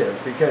attentive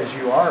because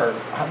you are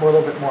a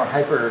little bit more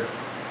hyper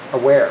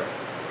aware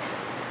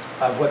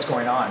of what's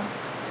going on.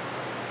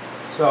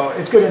 So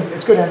it's good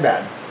and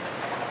bad.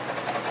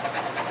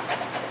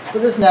 So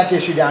this neck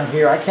issue down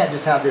here, I can't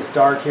just have this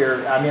dark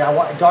here. I mean, I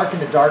want dark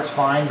into dark's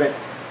fine, but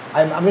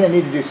I'm going to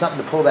need to do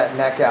something to pull that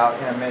neck out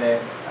in a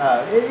minute.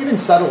 Even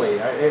subtly,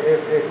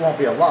 it won't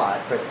be a lot,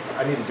 but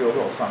I need to do a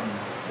little something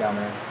down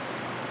there.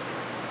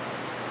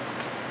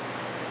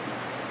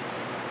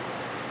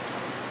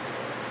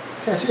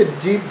 Okay, I see a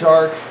deep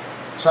dark,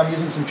 so I'm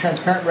using some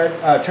transparent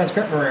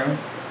maroon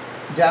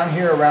down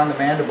here around the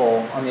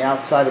mandible on the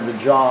outside of the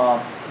jaw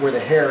where the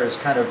hair is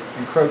kind of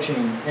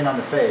encroaching in on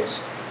the face.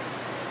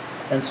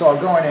 And so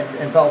I'll go in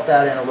and belt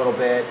that in a little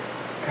bit,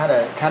 kind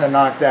of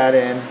knock that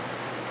in.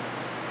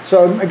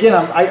 So again,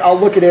 I'll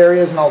look at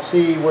areas and I'll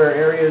see where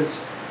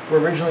areas were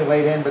originally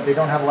laid in, but they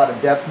don't have a lot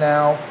of depth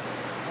now,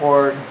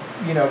 or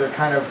they're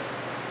kind of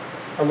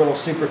a little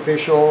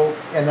superficial,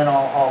 and then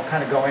I'll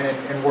kind of go in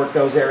and work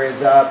those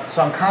areas up.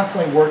 So I'm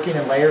constantly working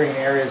and layering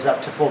areas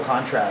up to full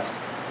contrast,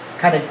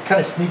 kind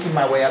of sneaking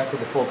my way up to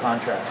the full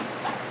contrast.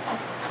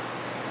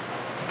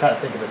 Kind of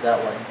think of it that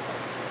way.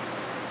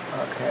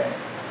 Okay.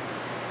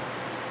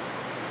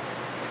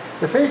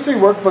 The Phase 3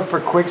 workbook for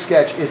Quick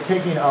Sketch is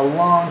taking a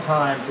long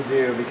time to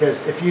do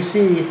because if you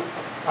see,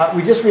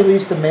 we just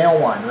released the male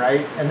one,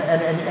 right?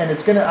 And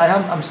it's gonna.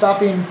 I'm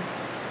stopping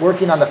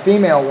working on the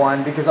female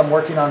one because I'm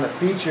working on the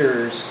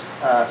features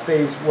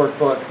phase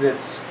workbook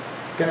that's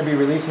going to be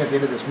releasing at the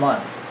end of this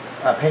month,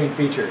 painting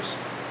features,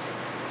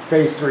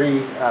 Phase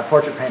 3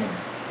 portrait painting.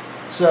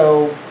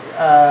 So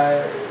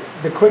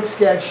the Quick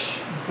Sketch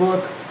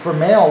book for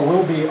male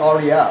will be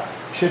already up,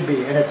 should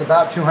be, and it's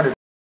about 200.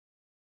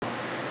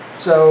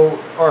 So,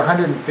 or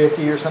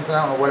 150 or something,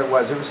 I don't know what it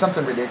was. It was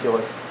something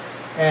ridiculous.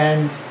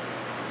 And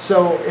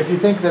so if you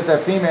think that the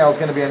female is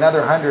going to be another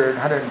 100,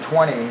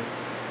 120,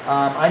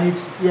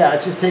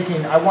 it's just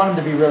taking, I want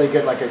them to be really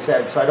good, like I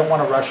said, so I don't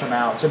want to rush them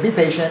out. So be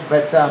patient,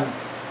 but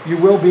you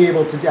will be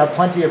able to have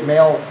plenty of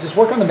male, just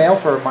work on the male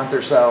for a month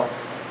or so,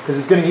 because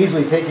it's going to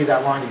easily take you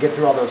that long to get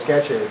through all those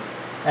sketches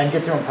and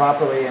get through them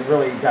properly and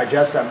really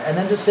digest them. And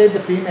then just save the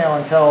female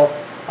until,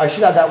 I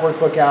should have that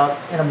workbook out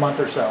in a month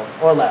or so,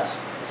 or less.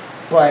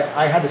 But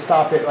I had to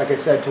stop it, like I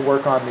said, to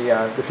work on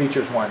the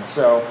features one.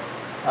 So,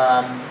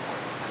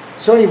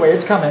 so anyway,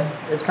 it's coming.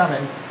 It's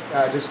coming.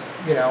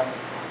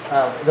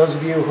 Those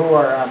of you who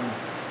are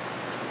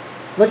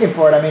looking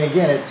for it, I mean,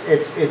 again,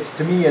 it's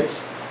to me,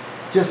 it's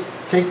just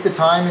take the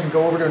time and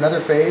go over to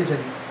another phase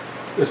and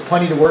there's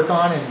plenty to work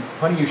on and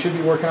plenty you should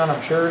be working on,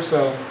 I'm sure.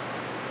 So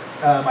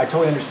I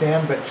totally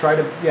understand, but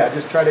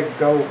just try to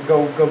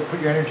go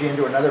put your energy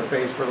into another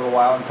phase for a little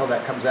while until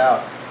that comes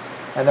out.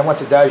 And then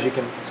once it does, you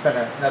can spend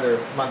another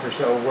month or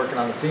so working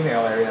on the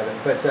female area of it.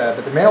 But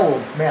the male will,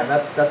 man,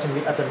 that's a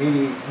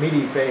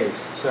meaty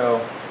phase.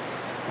 So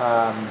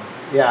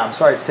yeah, I'm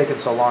sorry it's taken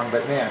so long,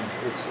 but man,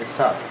 it's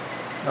tough.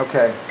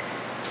 Okay.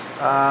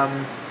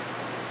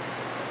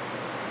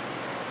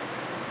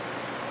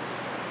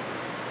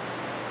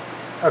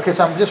 Okay,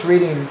 so I'm just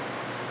reading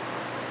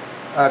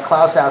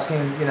Klaus asking,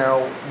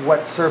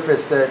 what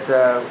surface that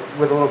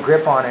with a little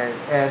grip on it,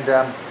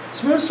 and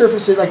smooth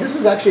surfaces, like this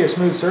is actually a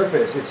smooth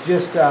surface. It's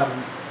just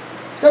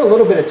it's got a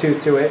little bit of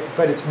tooth to it,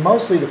 but it's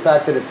mostly the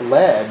fact that it's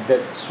lead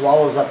that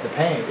swallows up the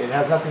paint. It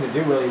has nothing to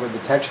do really with the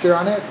texture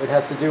on it. It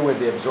has to do with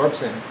the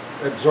absorption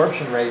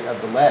rate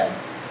of the lead.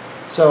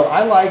 So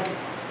I like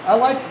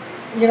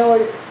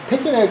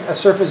picking a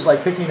surface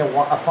like picking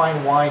a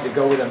fine wine to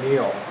go with a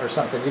meal or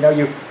something.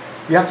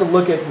 You have to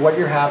look at what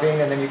you're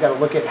having, and then you've got to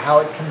look at how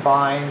it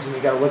combines, and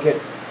you've got to look at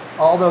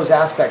all those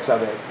aspects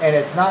of it. And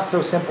it's not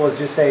so simple as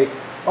just say,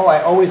 oh,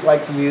 I always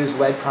like to use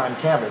lead primed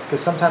canvas,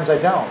 because sometimes I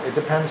don't. It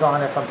depends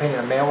on if I'm painting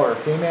a male or a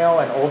female,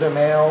 an older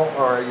male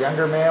or a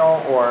younger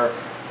male, or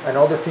an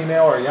older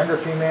female or a younger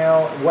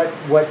female. What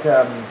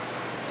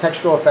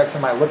textural effects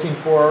am I looking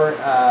for?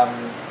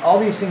 All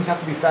these things have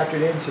to be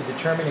factored into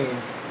determining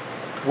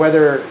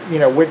whether,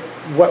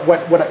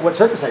 what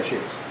surface I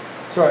choose.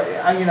 So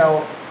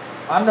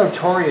I'm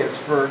notorious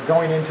for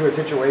going into a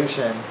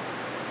situation,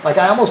 like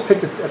I almost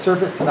picked a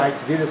surface tonight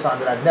to do this on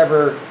that I've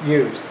never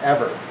used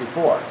ever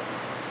before.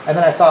 And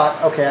then I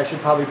thought, okay, I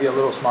should probably be a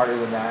little smarter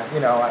than that.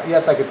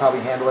 Yes, I could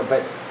probably handle it, but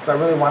if I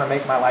really want to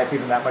make my life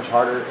even that much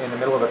harder in the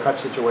middle of a cut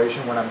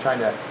situation when I'm trying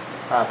to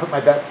put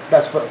my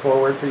best foot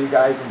forward for you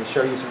guys and to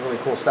show you some really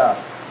cool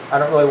stuff, I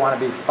don't really want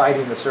to be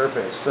fighting the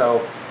surface.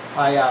 So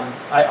I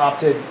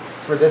opted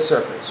for this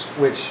surface,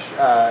 which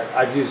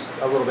I've used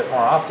a little bit more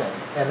often.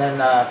 And then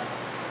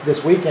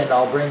this weekend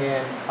I'll bring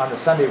in, on the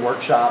Sunday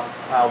workshop,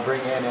 I'll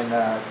bring in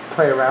and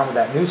play around with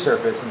that new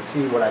surface and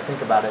see what I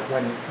think about it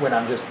when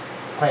I'm just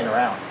playing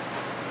around.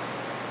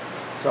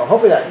 So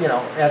hopefully that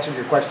answered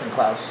your question,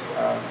 Klaus,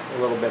 a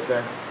little bit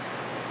there.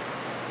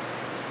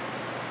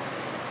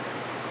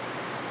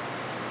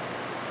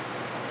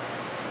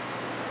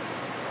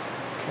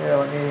 Okay,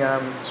 let me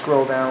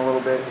scroll down a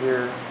little bit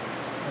here.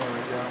 There we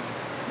go.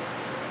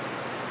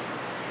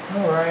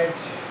 All right,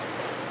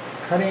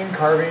 cutting,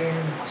 carving,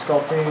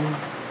 sculpting.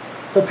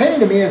 So painting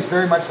to me is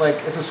very much like,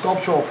 it's a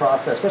sculptural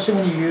process, especially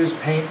when you use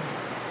paint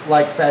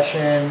like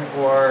Fession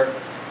or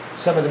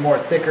some of the more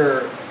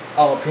thicker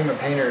alla prima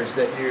painters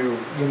that you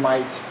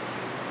might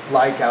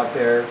like out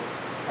there.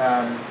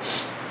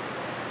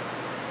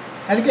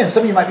 And again,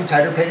 some of you might be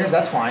tighter painters,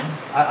 that's fine.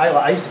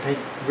 I used to paint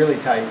really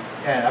tight,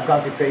 and I've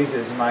gone through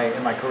phases in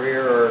my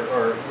career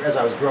or as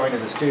I was growing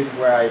as a student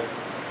where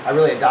I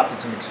really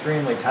adopted some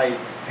extremely tight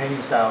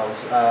painting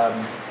styles.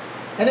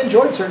 And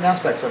enjoyed certain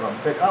aspects of them,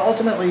 but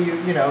ultimately,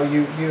 you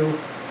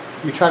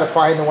try to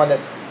find the one that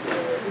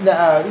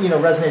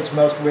resonates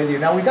most with you.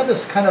 Now we got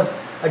this kind of,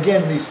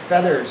 again, these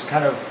feathers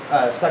kind of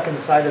stuck in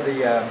the side of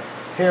the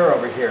hair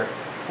over here,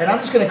 and I'm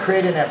just going to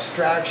create an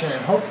abstraction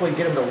and hopefully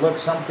get them to look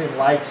something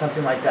like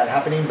that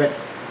happening. But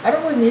I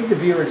don't really need the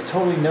viewer to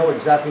totally know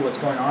exactly what's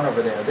going on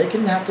over there. They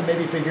can have to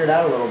maybe figure it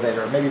out a little bit,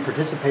 or maybe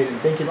participate in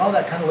thinking, oh,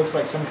 that kind of looks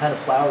like some kind of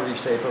flowery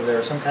shape over there,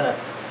 or some kind of,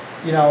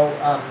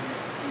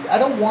 I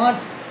don't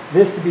want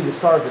this to be the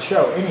star of the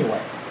show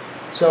anyway.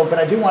 So, but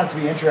I do want it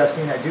to be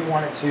interesting. I do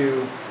want it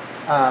to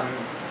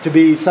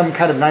be some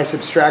kind of nice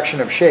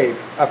abstraction of shape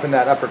up in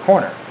that upper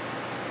corner.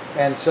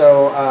 And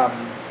so,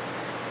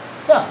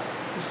 yeah,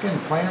 just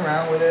playing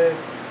around with it.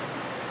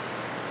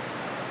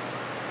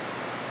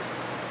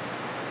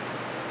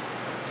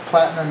 It's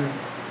platinum,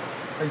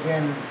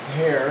 again,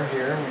 hair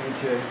here. We need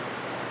to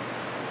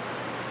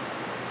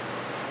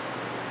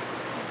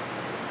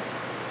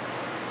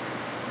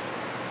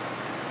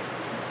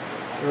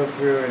go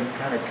through and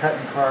kind of cut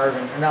and carve,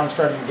 and now I'm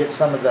starting to get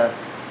some of the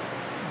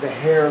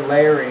hair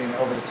layering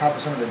over the top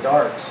of some of the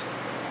darks.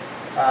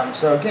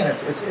 So again,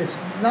 it's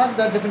not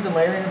that different than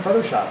layering in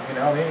Photoshop.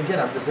 I mean, again,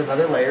 this is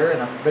another layer,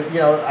 but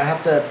I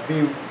have to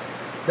be,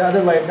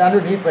 the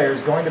underneath layer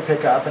is going to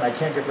pick up, and I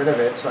can't get rid of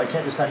it, so I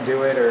can't just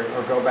undo it or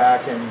go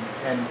back and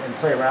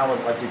play around with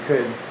it like you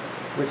could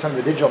with some of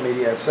the digital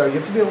media. So you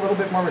have to be a little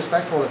bit more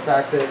respectful of the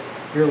fact that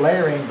you're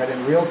layering, but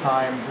in real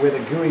time with a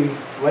gooey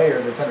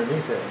layer that's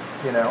underneath it.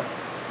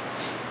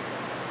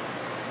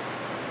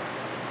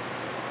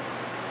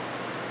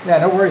 Yeah,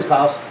 no worries,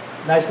 Klaus.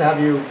 Nice to have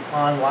you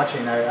on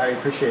watching. I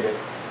appreciate it.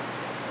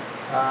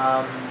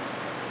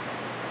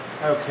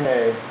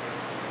 Okay.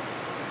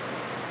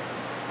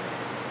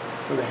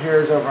 So the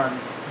hair is over on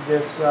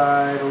this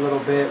side a little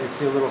bit. We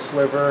see a little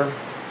sliver.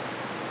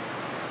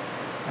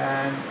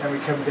 And then we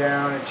come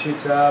down, it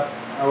shoots up,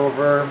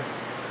 over.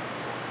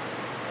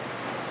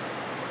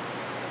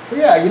 So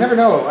yeah, you never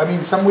know. I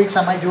mean, some weeks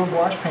I might do a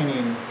gouache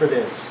painting for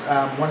this.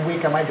 One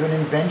week I might do an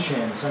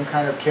invention, some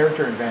kind of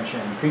character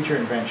invention, creature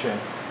invention.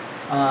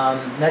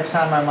 Next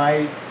time I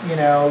might,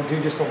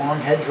 do just a long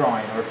head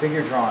drawing or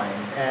figure drawing,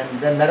 and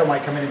then Meadow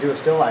might come in and do a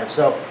still life.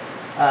 So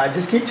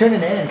just keep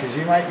tuning in, because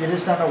you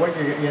just don't know what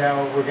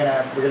we're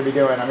gonna be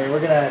doing. I mean, we're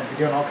gonna be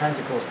doing all kinds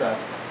of cool stuff,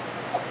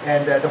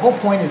 and the whole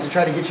point is to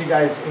try to get you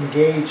guys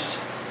engaged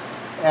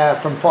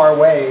from far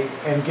away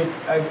and get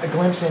a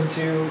glimpse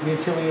into the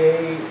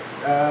Atelier,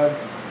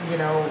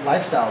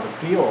 lifestyle, the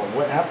feel,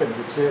 what happens.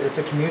 It's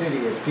a community.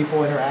 It's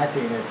people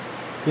interacting. It's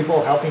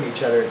people helping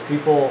each other. It's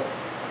people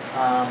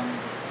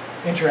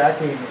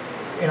interacting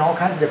in all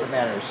kinds of different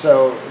manners.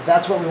 So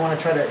that's what we want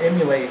to try to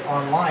emulate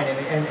online.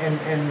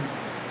 And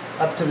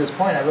up to this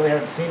point, I really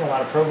haven't seen a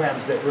lot of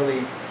programs that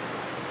really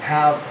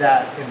have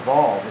that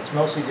involved. It's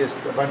mostly just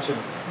a bunch of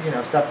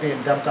stuff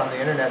being dumped on the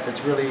internet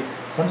that's really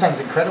sometimes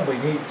incredibly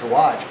neat to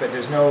watch, but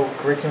there's no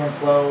curriculum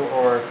flow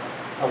or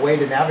a way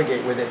to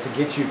navigate with it to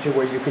get you to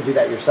where you could do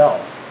that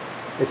yourself.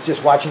 It's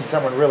just watching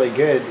someone really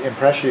good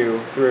impress you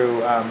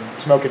through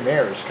smoke and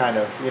mirrors, kind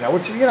of,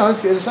 which,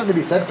 there's something to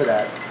be said for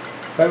that.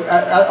 But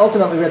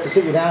ultimately, we have to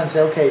sit you down and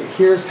say, okay,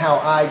 here's how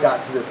I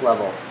got to this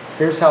level.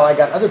 Here's how I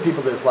got other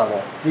people to this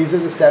level. These are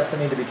the steps that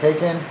need to be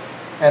taken,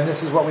 and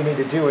this is what we need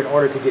to do in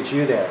order to get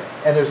you there.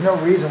 And there's no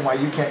reason why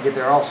you can't get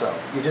there also.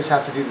 You just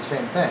have to do the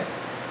same thing.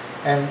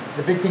 And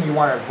the big thing you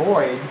want to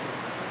avoid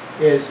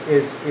is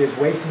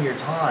wasting your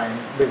time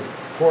with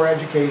poor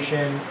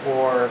education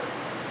or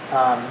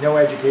no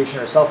education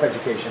or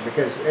self-education,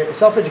 because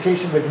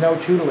self-education with no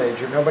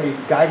tutelage or nobody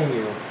guiding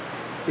you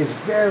is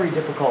very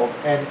difficult,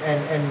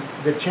 and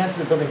the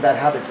chances of building bad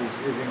habits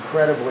is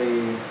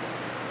incredibly,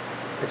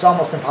 it's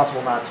almost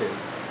impossible not to.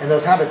 And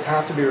those habits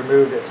have to be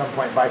removed at some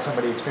point by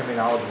somebody extremely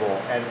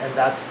knowledgeable, and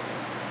that's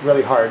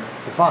really hard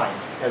to find,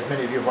 as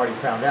many of you have already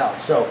found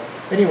out. So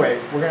anyway,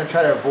 we're going to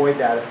try to avoid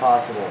that if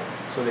possible,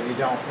 so that you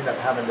don't end up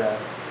having to,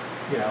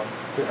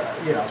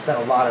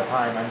 spend a lot of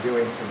time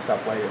undoing some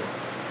stuff later.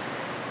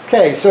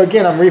 Okay, so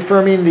again, I'm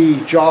reaffirming the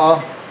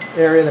jaw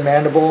area, the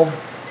mandible.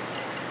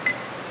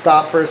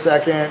 Stop for a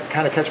second,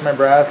 kind of catch my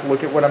breath,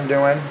 look at what I'm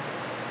doing.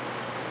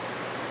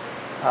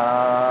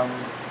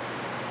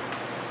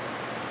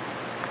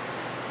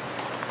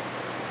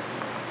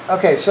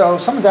 Okay, so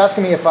someone's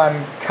asking me if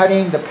I'm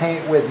cutting the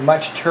paint with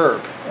much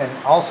terp,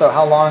 and also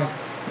how long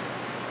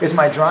is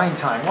my drying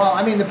time. Well,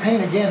 I mean, the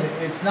paint, again,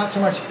 it's not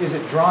so much is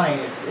it drying,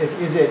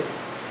 is it,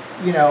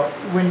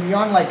 when you're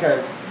on like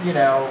a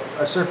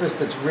surface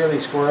that's really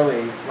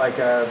squirrely, like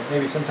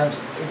maybe sometimes,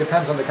 it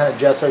depends on the kind of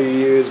gesso you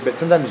use, but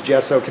sometimes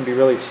gesso can be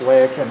really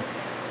slick, and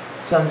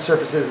some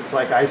surfaces it's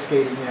like ice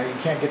skating, you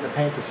can't get the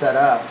paint to set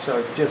up, so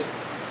it's just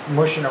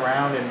mushing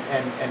around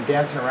and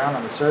dancing around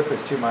on the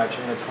surface too much,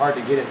 and it's hard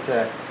to get it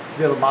to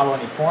be able to model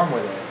any form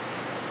with it.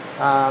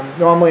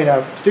 Normally in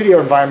a studio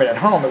environment at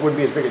home, it wouldn't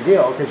be as big a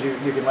deal, because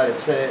you can let it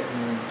sit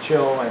and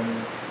chill and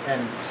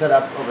set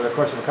up over the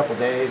course of a couple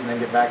days and then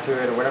get back to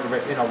it or whatever.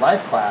 But in a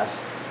live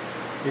class,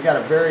 you've got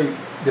a very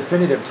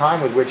definitive time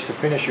with which to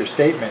finish your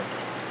statement.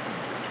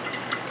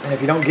 And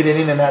if you don't get it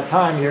in that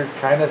time, you're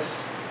kind of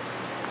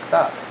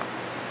stuck.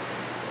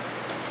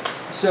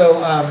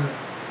 So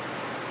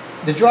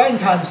the drying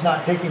time's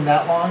not taking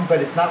that long, but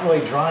it's not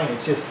really drying.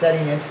 It's just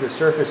setting into the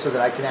surface so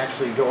that I can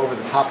actually go over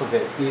the top of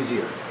it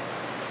easier.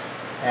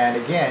 And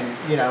again,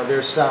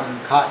 there's some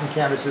cotton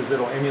canvases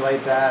that'll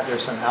emulate that.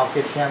 There's some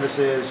Alkyd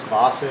canvases.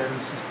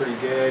 Glossins is pretty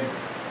good.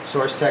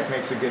 Source Tech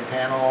makes a good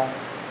panel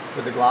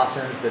with the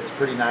Glossins that's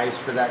pretty nice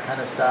for that kind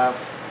of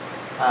stuff.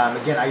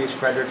 Again, I use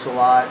Frederick's a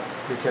lot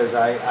because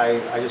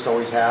I just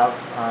always have.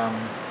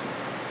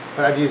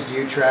 But I've used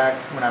U-Track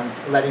when I'm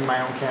letting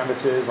my own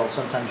canvases. I'll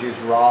sometimes use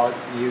raw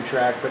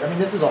U-Track. But I mean,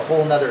 this is a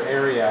whole nother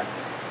area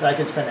that I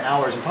could spend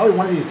hours. And probably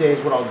one of these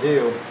days what I'll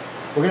do,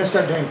 we're going to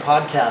start doing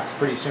podcasts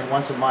pretty soon,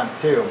 once a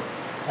month too.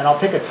 And I'll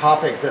pick a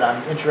topic that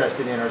I'm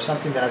interested in or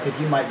something that I think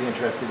you might be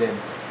interested in.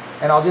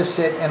 And I'll just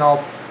sit and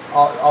I'll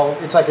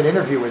it's like an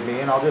interview with me,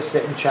 and I'll just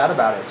sit and chat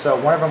about it. So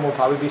one of them will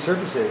probably be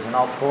surfaces, and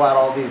I'll pull out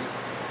all these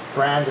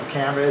brands of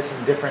canvas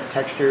and different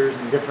textures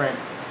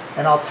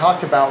and I'll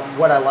talk about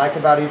what I like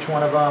about each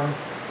one of them,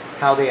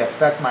 how they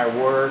affect my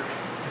work,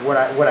 what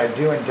I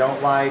do and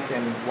don't like,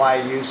 and why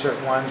I use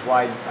certain ones,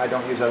 why I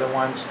don't use other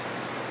ones.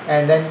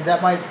 And then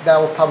that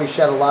will probably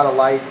shed a lot of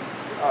light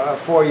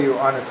for you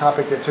on a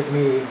topic that took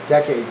me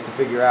decades to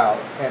figure out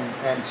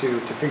and to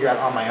figure out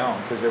on my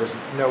own, because there was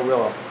no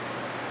real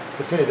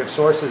definitive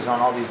sources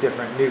on all these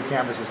different new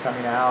canvases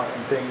coming out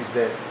and things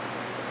that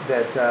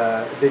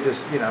they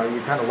just, you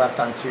kind of left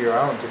onto your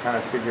own to kind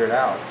of figure it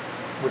out,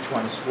 which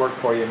ones work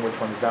for you and which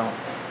ones don't.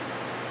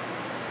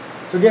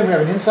 So again, we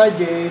have an inside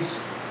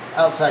gaze,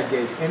 outside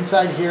gaze.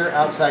 Inside here,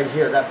 outside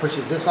here. That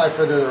pushes this eye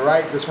further to the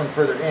right, this one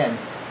further in.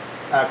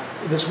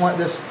 This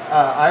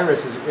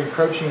iris is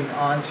encroaching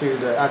onto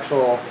the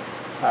actual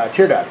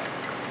tear duct.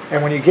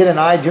 And when you get an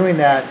eye doing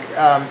that,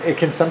 it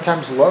can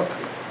sometimes look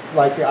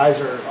like the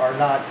eyes are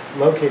not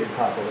located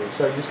properly.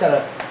 So you just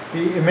gotta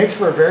it makes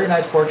for very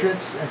nice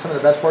portraits, and some of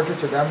the best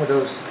portraits are done with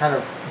those kind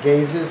of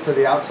gazes to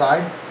the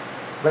outside,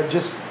 but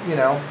just,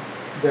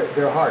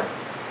 they're hard.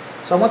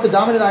 So I want the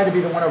dominant eye to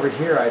be the one over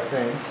here, I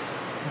think.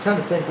 I'm trying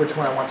to think which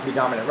one I want to be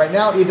dominant. Right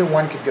now, either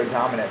one could go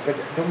dominant, but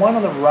the one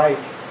on the right,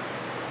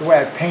 the way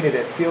I've painted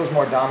it, feels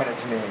more dominant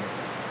to me.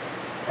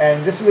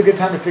 And this is a good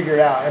time to figure it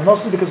out, and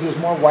mostly because there's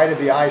more white of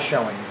the eye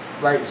showing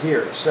right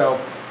here. So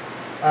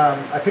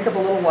I pick up a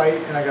little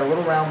white, and I got a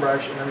little round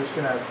brush, and I'm just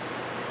going to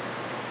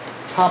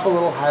pop a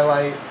little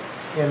highlight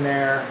in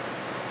there.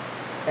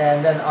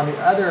 And then on the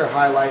other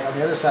highlight, on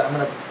the other side, I'm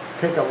going to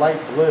pick a light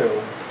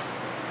blue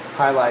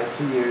highlight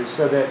to use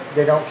so that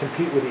they don't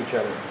compete with each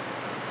other.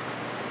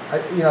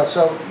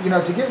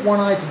 To get one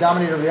eye to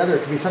dominate over the other,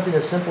 it could be something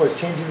as simple as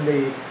changing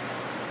the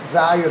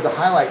value of the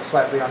highlight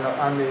slightly on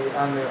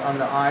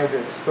the eye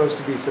that's supposed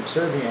to be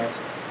subservient,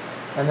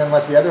 and then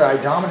let the other eye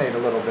dominate a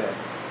little bit.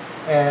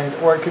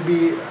 Or it could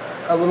be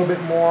a little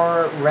bit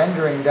more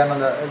rendering down on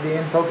the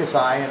in focus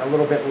eye, and a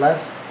little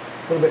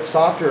bit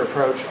softer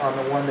approach on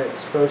the one that's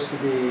supposed to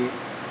be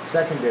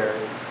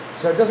secondary.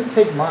 So it doesn't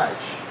take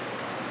much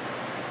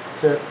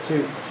to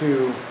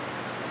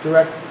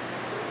direct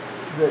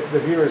the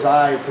viewer's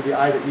eye to the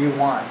eye that you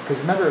want. Because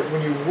remember,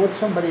 when you look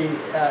somebody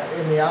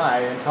in the eye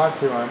and talk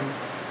to them,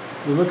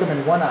 you look them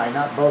in one eye,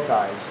 not both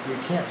eyes. You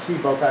can't see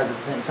both eyes at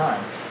the same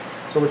time.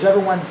 So whichever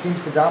one seems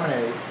to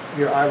dominate,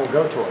 your eye will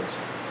go towards.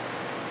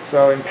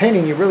 So in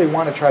painting, you really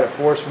want to try to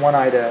force one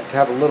eye to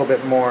have a little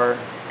bit more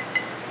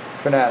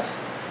finesse.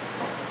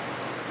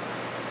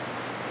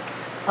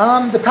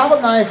 The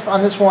palette knife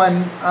on this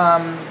one,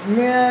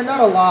 not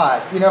a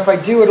lot. If I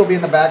do, it'll be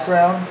in the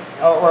background,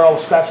 or I'll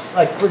scratch.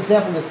 Like, for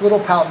example, this little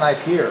palette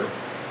knife here,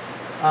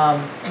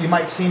 you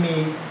might see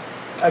me,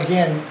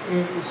 again,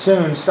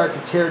 soon start to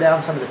tear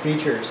down some of the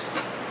features.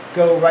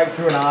 Go right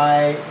through an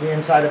eye, the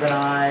inside of an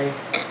eye,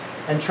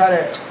 and try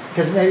to,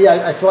 because maybe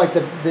I feel like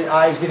the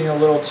eye is getting a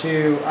little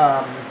too,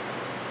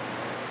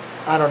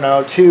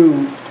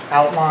 too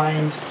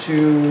outlined,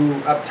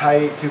 too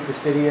uptight, too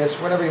fastidious,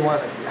 whatever you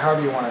want,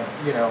 however you want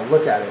to,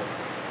 look at it.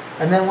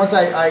 And then once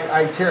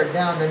I tear it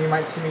down, then you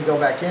might see me go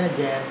back in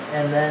again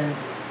and then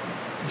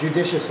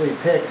judiciously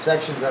pick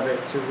sections of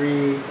it to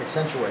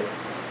re-accentuate.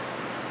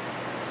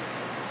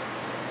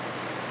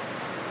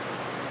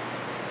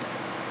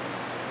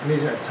 I'm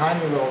using a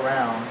tiny little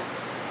round,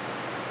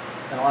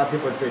 and a lot of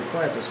people would say, boy,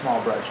 that's a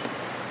small brush.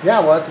 Yeah,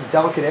 well, that's a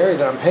delicate area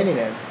that I'm painting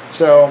in,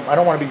 so I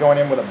don't want to be going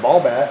in with a ball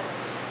bat.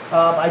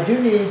 I do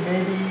need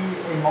maybe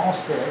a maul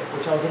stick,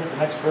 which I'll get at the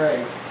next break.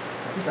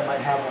 I think I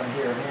might have one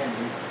here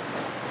handy.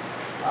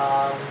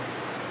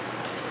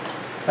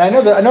 I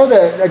know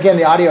that again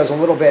the audio is a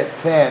little bit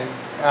thin,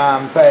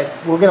 but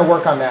we're going to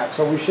work on that,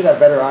 so we should have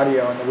better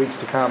audio in the weeks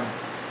to come.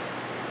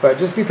 But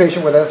just be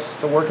patient with us.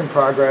 It's a work in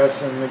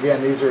progress, and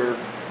again, these are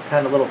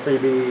kind of little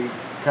freebie,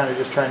 kind of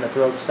just trying to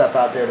throw stuff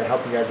out there to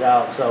help you guys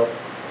out. So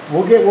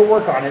we'll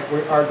work on it.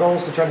 Our goal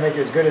is to try to make it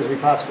as good as we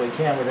possibly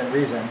can within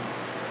reason.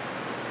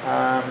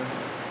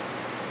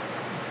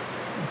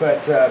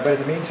 But in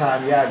the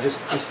meantime, yeah,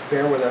 just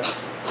bear with us.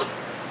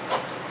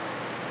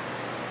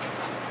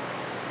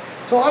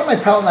 So a lot of my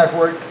palette knife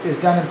work is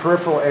done in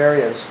peripheral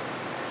areas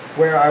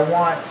where I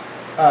want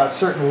a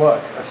certain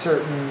look, a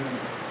certain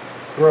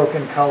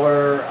broken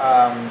color.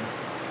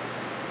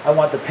 I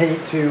want the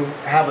paint to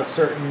have a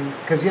certain,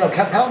 because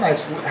palette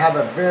knives have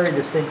a very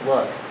distinct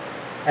look,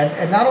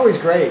 and not always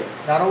great,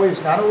 not always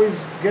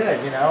good.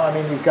 I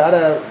mean, you've got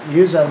to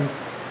use them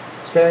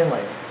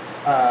sparingly.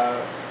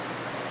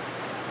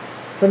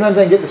 Sometimes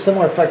I can get the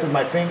similar effect with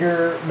my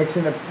finger,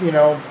 mixing the,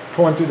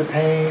 pulling through the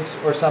paint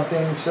or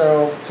something.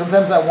 So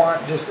sometimes I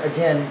want just,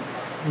 again,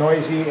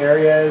 noisy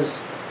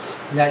areas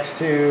next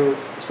to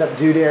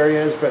subdued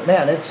areas. But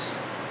man, it's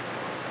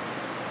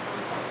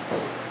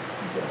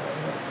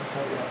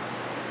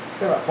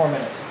about 4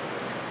 minutes.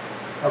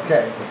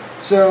 Okay,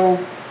 so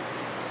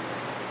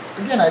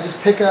again, I just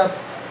pick up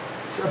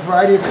a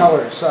variety of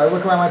colors. So I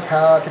look around my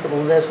palette, pick up a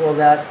little this, a little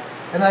that,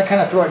 and then I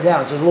kind of throw it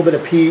down. So there's a little bit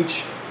of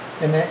peach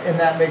in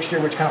that mixture,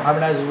 which kind of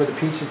harmonizes with the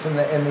peach that's in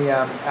the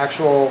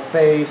actual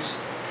face.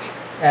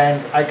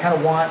 And I kind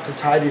of want to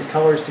tie these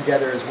colors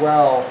together as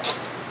well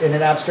in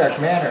an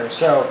abstract manner.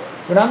 So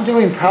when I'm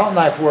doing palette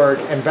knife work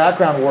and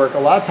background work, a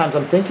lot of times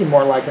I'm thinking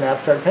more like an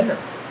abstract painter.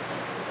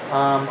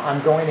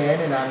 I'm going in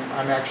and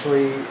I'm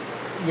actually,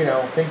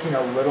 thinking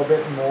a little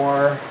bit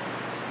more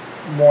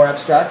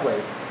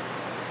abstractly.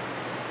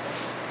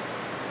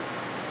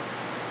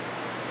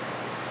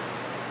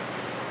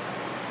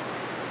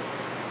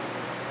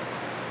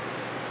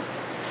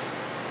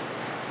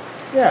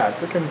 Yeah,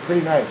 it's looking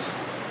pretty nice.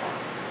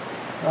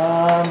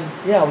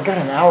 Yeah, we've got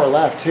an hour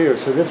left too,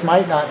 so this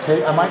might not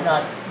take, I might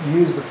not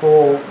use the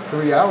full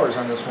 3 hours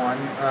on this one.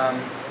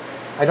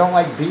 I don't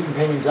like beating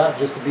paintings up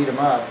just to beat them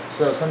up,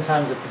 so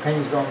sometimes if the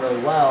painting's going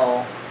really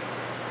well,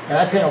 and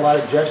I paint a lot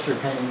of gesture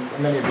painting,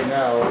 many of you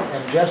know,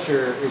 and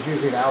gesture is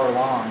usually an hour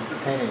long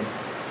painting.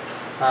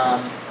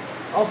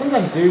 I'll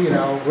sometimes do,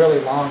 really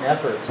long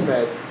efforts,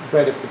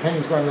 but if the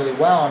painting's going really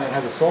well and it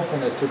has a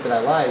soulfulness to it that I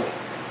like,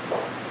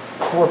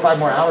 4 or 5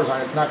 more hours on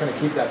it, it's not going to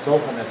keep that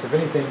soulfulness. If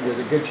anything, there's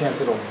a good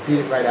chance it'll beat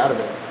it right out of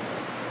it.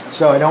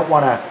 So I don't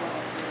want to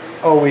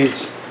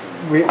always,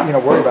 worry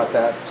about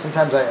that.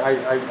 Sometimes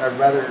I'd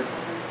rather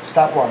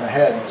stop while I'm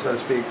ahead, so to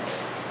speak.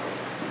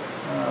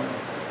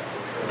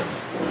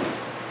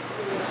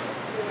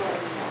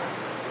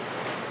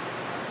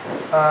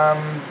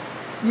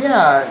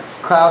 Yeah,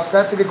 Klaus,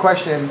 that's a good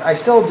question. I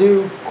still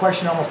do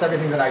question almost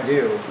everything that I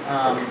do.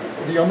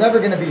 You're never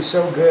going to be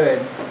so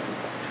good,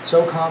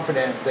 so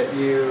confident that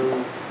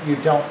you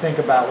don't think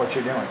about what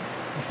you're doing.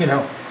 You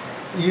know,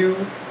 you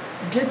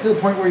get to the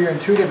point where you're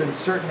intuitive in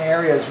certain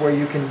areas where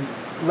you can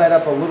let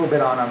up a little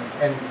bit on them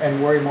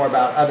and worry more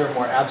about other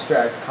more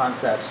abstract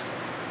concepts.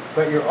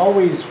 But you're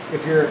always,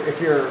 if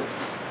you're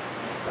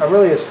a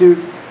really astute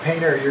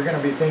painter, you're going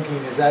to be thinking,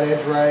 is that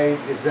edge right?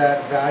 Is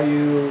that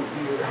value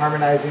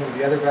harmonizing with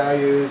the other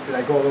values? Did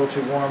I go a little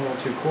too warm, a little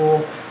too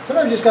cool?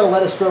 Sometimes you just got to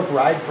let a stroke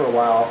ride for a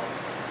while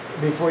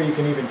before you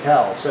can even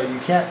tell. So you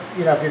can't,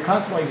 you know, if you're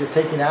constantly just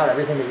taking out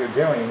everything that you're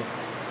doing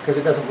because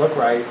it doesn't look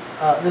right,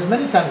 there's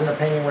many times in a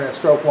painting when a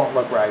stroke won't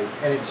look right.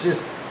 And it's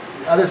just,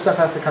 other stuff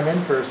has to come in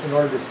first in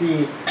order to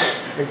see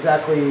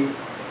exactly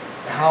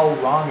how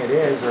wrong it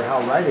is or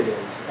how right it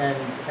is. And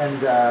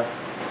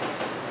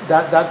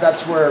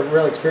that's where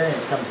real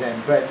experience comes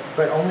in. But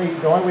the only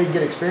way you can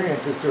get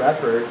experience is through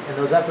effort, and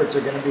those efforts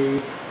are going to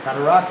be kind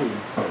of rocky,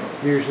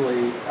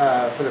 usually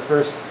for the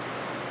first,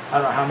 I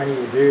don't know how many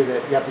you do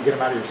that you have to get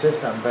them out of your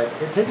system, but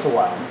it takes a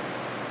while.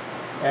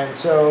 And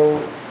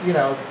so, you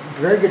know,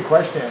 very good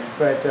question.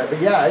 But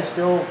yeah, I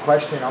still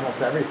question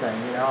almost everything.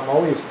 You know, I'm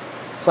always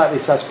slightly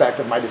suspect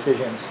of my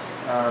decisions.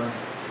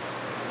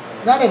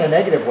 Not in a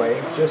negative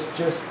way, just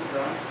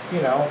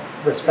you know,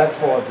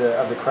 respectful of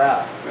the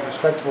craft,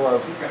 respectful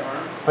of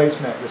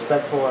placement,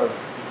 respectful of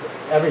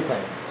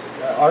everything.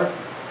 Art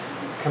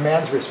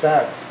commands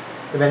respect.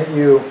 The minute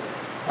you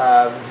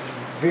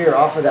veer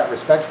off of that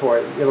respect for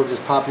it, it'll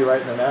just pop you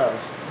right in the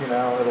nose. You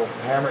know, it'll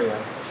hammer you.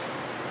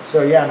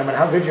 So yeah, no matter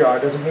how good you are,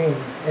 it doesn't mean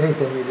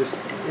anything. You just,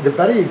 the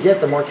better you get,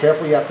 the more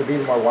careful you have to be,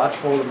 the more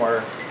watchful, the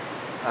more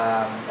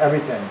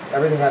everything.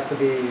 Everything has to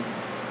be.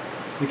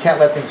 You can't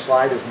let things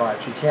slide as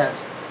much. You can't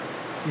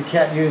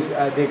use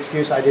the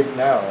excuse I didn't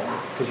know,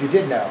 because you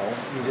did know,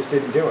 you just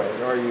didn't do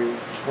it, or you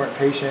weren't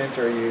patient,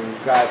 or you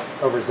got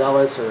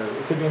overzealous, or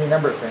it could be any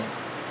number of things.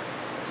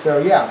 So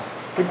yeah,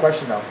 good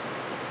question though.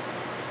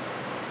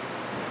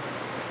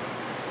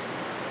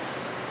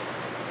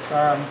 So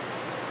I'm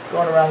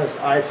going around this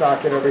eye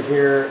socket over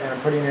here, and I'm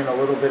putting in a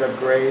little bit of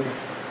grade.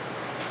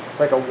 It's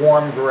like a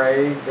warm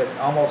gray that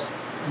almost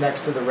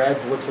next to the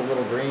reds looks a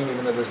little green,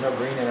 even though there's no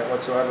green in it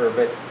whatsoever.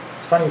 But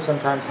it's funny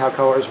sometimes how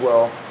colors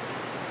will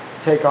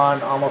take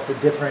on almost a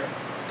different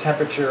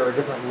temperature or a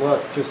different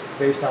look just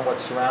based on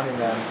what's surrounding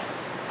them.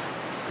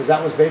 Because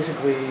that was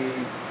basically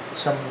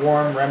some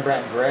warm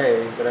Rembrandt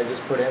gray that I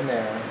just put in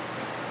there.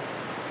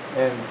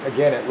 And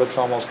again, it looks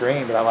almost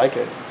green, but I like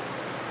it.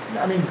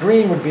 I mean,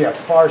 green would be a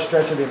far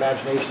stretch of the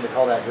imagination to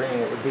call that green.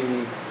 It would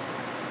be,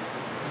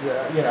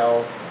 you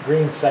know,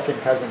 green's second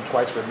cousin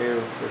twice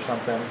removed or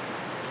something.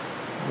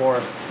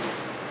 More.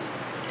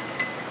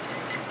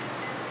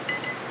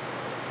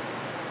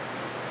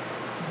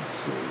 Let's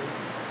see.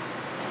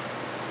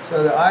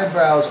 So the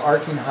eyebrow's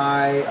arcing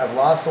high. I've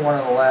lost the one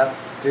on the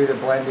left due to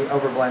blending,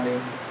 over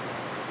blending.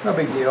 No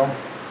big deal.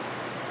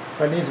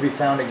 But it needs to be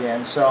found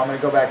again. So I'm going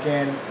to go back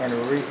in and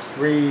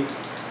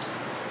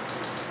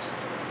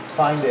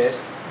find it.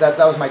 That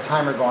was my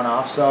timer going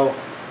off. So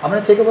I'm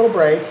going to take a little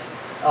break.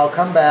 I'll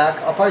come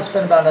back. I'll probably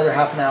spend about another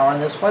half an hour on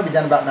this. Probably be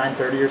done about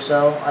 9:30 or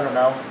so. I don't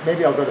know.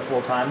 Maybe I'll go the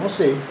full time. We'll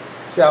see.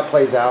 See how it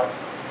plays out.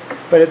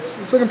 But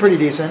it's looking pretty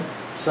decent.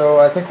 So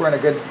I think we're in a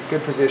good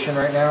position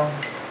right now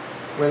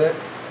with it.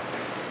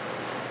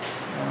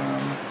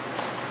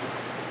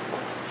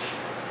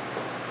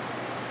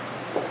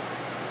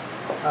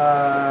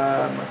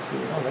 Let's see.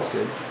 Oh, that's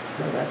good.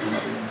 Look at that come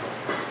up again.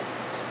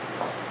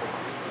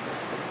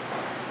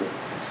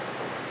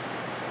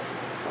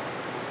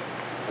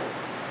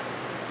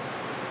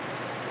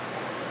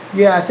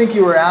 Yeah, I think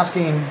you were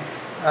asking,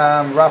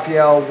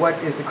 Raphael, what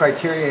is the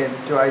criterion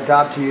do I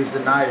adopt to use the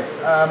knife?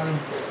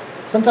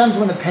 Sometimes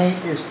when the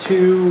paint is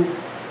too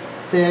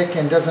thick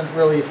and doesn't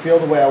really feel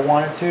the way I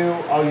want it to,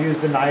 I'll use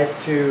the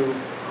knife to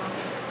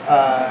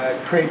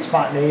create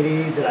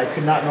spontaneity that I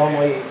could not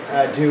normally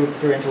do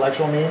through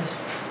intellectual means.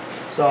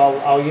 So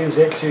I'll use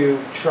it to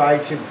try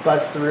to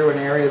bust through an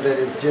area that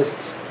is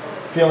just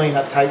feeling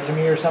uptight to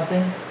me or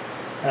something,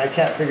 and I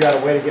can't figure out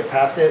a way to get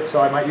past it,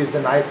 so I might use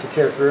the knife to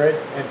tear through it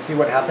and see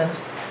what happens.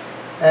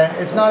 And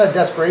it's not a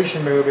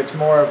desperation move, it's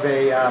more of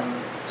a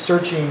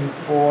searching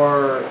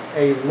for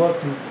a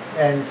look,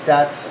 and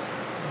that's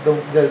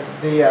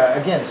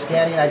again,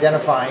 scanning,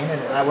 identifying,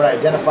 and what I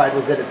identified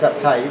was that it's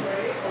uptight.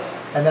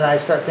 And then I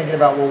start thinking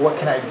about, well, what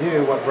can I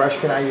do? What brush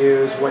can I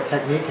use? What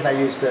technique can I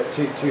use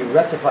to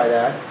rectify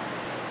that?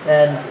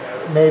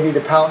 And maybe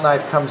the palette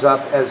knife comes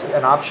up as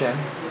an option.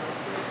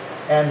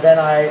 And then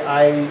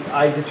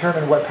I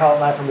determine what palette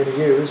knife I'm going to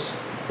use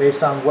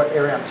based on what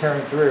area I'm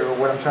tearing through or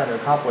what I'm trying to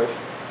accomplish.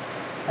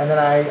 And then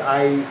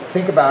I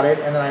think about it,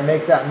 and then I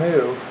make that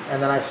move,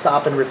 and then I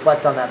stop and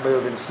reflect on that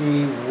move and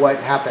see what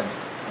happened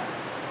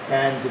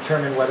and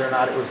determine whether or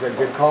not it was a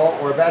good call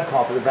or a bad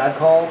call. If it's a bad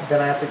call,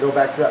 then I have to go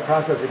back to that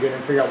process again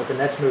and figure out what the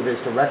next move is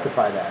to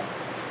rectify that.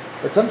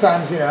 But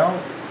sometimes,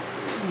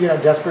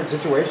 desperate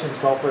situations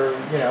call for,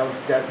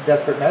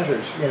 desperate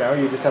measures.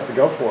 You just have to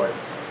go for it.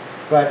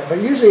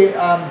 But usually,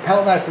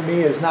 palette knife for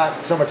me is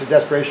not so much a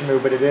desperation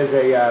move, but it is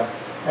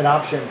an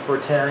option for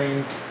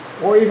tearing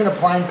or even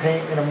applying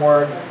paint in a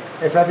more,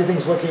 if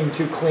everything's looking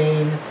too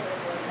clean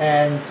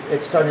and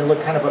it's starting to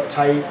look kind of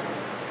uptight,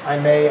 I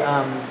may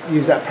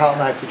use that palette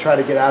knife to try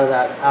to get out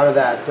of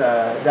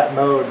that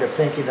mode of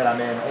thinking that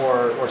I'm in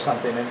or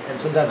something. And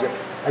sometimes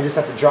I just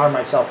have to jar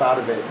myself out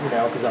of it,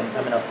 because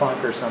I'm in a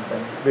funk or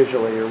something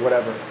visually or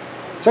whatever.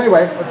 So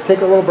anyway, let's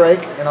take a little break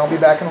and I'll be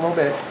back in a little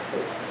bit.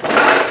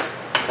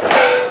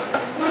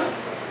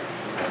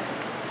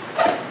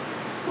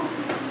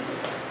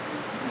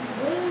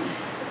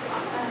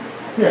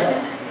 Yeah.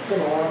 It's been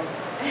a while.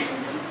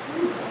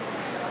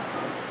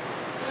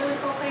 Really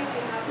cool place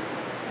you have.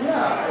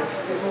 Yeah, it's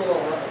a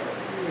little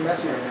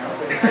messy right now,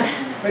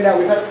 but now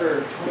we've had it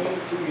for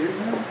 22 years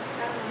now.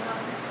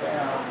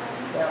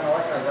 Yeah, my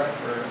wife and I've run it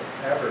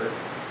forever.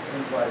 It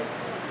seems like.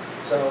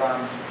 So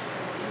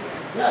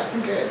yeah, it's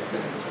been good. It's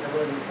been a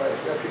really good place.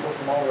 We have people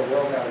from all over the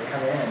world now that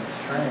come in and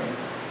train.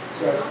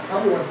 So it's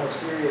probably one of the more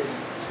serious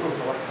schools on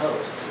the West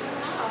Coast,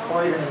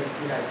 or even in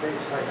the United States,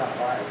 probably top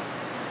 5.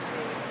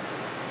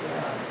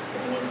 Yeah.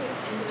 So you can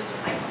take individual,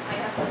 my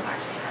husband's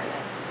actually an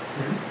artist.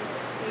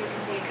 So you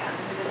can take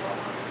individual.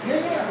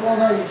 Yeah. Well,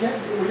 no, you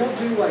can't. We don't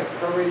do like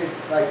prorated,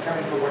 like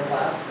coming for one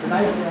class.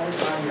 Tonight's the only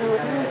time you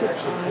can come in and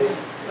actually take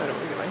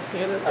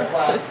a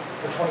class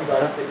for $20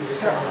 that you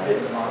just come in and pay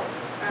for the model.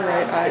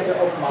 Right, It's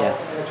an open model,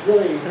 and it's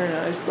really. I don't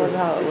know, I just love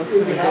how it looks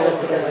in We the have it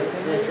middle. because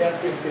the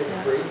advanced students get it for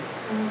free.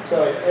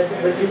 So,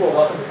 but people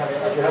are welcome to come in.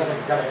 Like your husband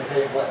can come in and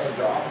pay and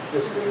draw,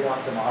 just if he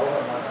wants a model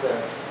and wants to,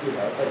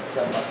 it's like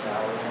 $7 an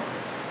hour.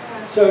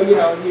 So you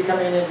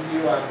come in and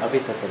you. I'll be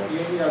sensitive.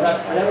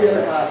 That's and every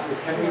other class is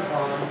 10 weeks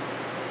long,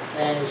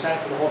 and you sign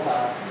up for the whole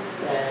class,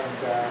 and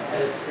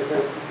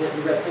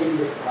you've got 80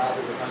 different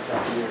classes that come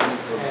throughout the year,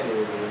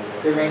 and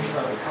they range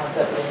from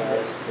concepting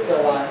to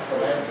still life to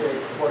landscape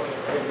to portrait,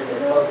 figure to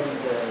clothing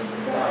to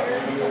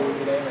you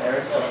name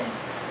it. So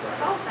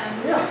That's awesome.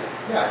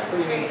 yeah, it's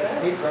pretty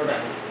neat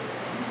program.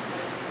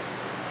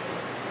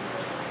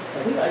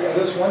 I think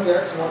those one's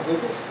Eric's and one's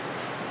Lucas.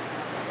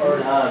 Or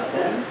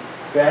Ben?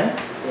 Ben?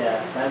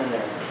 Yeah, Ben and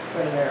Eric.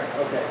 Ben and Eric.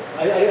 Okay.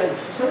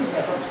 For some reason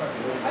I thought this might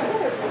be Lucas.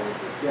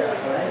 Yeah.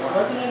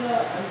 Wasn't it,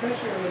 I'm pretty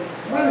sure it was.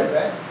 Might have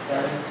been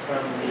Ben. Ben's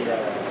from the,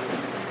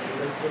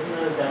 wasn't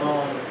there a demo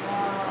on this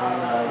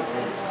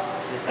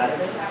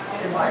Saturday?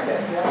 It might have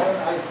been.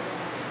 Yeah.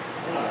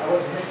 I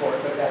wasn't here for it,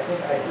 but I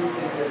do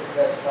think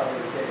that's probably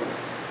the case.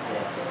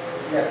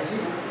 Yeah, because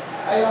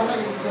I'm not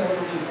used to seeing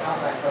Lucas use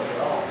compact colors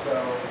at all, so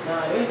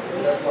No,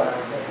 that's why I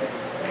was thinking.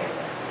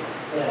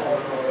 yeah.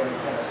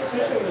 Kind of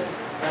Especially it was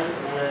Ben's,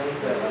 and I think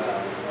that,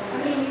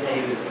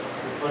 he was,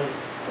 this one's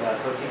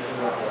co-teaching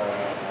with,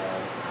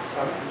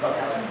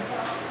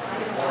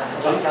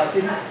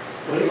 Bobkowski?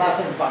 His last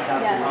name is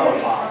Bobkowski. Yeah. Oh,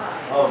 Bob.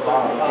 Oh,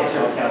 Bob. Okay,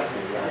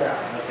 Bobkowski.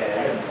 Yeah.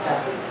 Okay. It's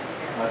Captain.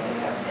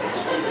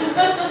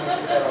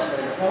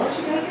 Now,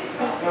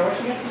 where'd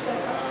you get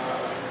yourself?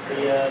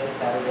 The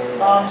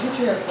Saturday. I'm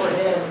teaching it for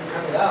him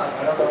coming up.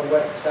 I don't know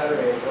what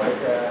Saturday is, like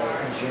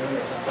in June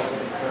or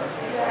something.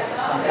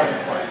 I'm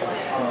coming for him.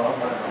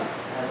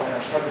 And then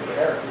I'm covering for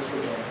Eric this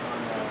weekend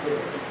on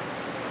theater.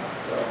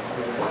 So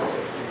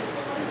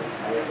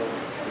yes,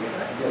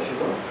 you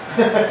will.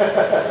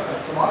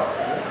 That's tomorrow.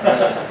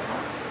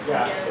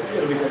 Yeah,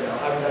 it'll be good though.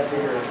 I mean, I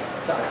figure I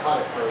caught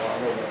it for a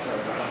little bit. So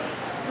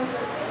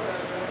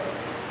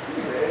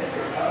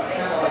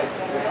kind of like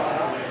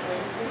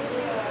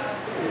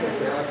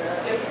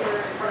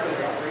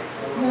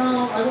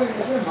no, I went.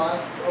 It's been a month,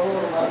 a little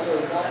over a month. So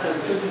the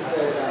surgeon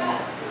said it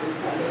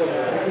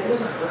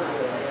doesn't hurt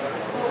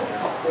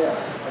stiff.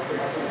 Like the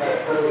muscle has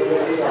a little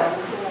bit. So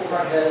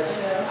front head,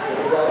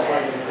 the belt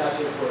line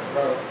attaches where it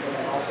broke, and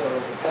then also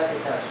the pec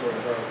attached where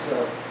it broke. So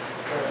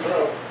when it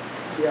broke,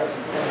 we have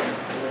some pain.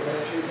 Ligament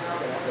issues now.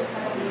 They have to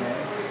help you in.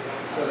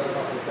 So those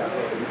muscles got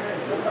broken.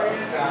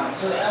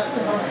 So the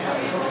acid on my hand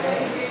is no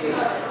pain.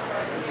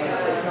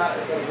 It's not.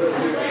 It's like really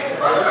weird.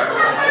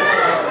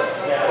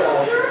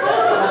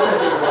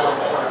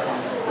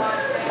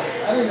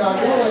 I don't know, I'm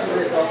going to like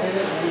rehabilitate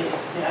it.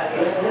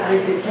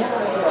 They can't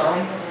set their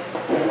arm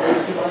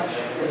too much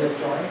in this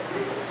joint,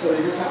 so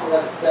they just have to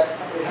let it set.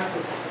 It has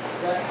to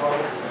set how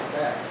it's going to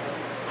set.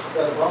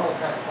 So the bone will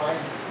kind of find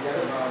the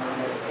other bone,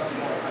 and at some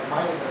point, like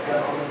mine is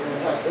adjusting, and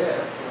it's like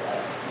this.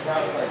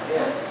 Now it's like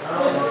this.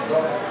 And the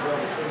bone has to go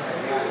between like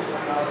that.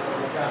 Now it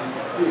will become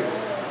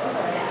fused.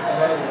 And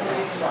then it will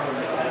become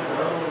stronger.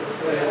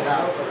 Put it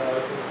out for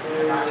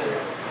the action.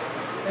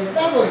 And it's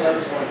not really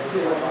noticeable. You can see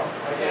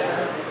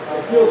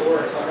it feels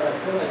worse. Like I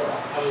feel like I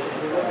was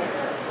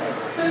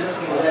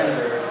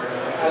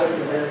out of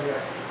the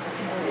barrier.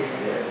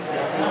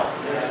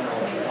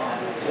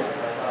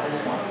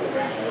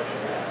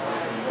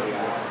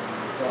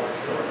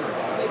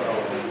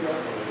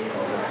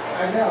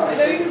 I know.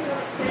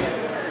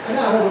 I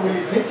know when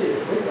you pinch it,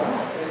 it's big.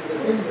 Wow. The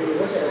thing when you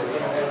look at it,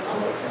 it's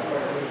almost like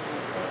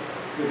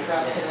your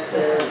trap connect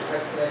there, your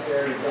press connect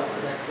there, your belt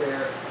connects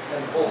there, and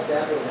the whole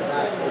scapula in the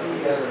back goes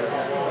together.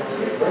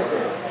 Right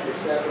there, your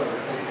scapula is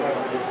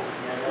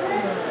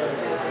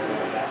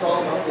it's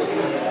all muscle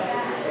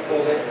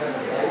pull it kind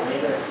of tight so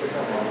that there's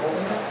no bone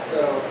holding it.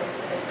 So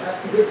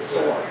that's a good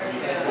sore.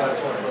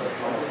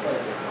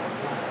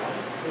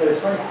 But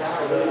it's funny because now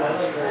I really want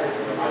to stretch,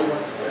 and my body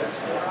wants to stretch,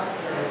 and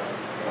I'm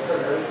so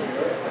nervous to do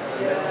it.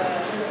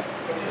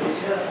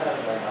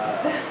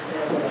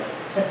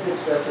 Tentative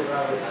stretch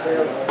around it's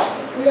terrible.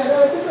 Yeah,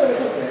 no, it's okay.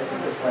 It's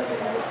just a slight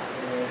thing.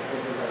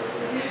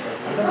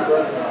 I'm going to go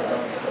ahead and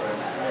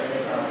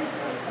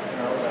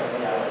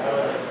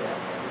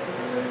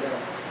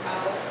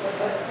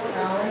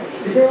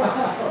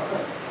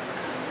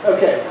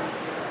okay.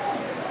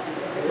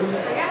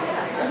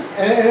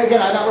 And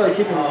again, I'm not really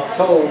keeping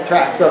total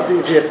track, so if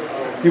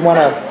you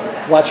want to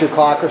watch your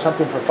clock or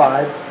something for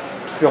 5,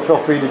 feel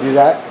free to do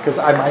that, because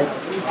I might,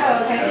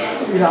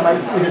 I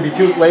might either be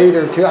too late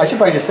or too. I should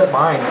probably just set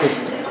mine,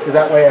 because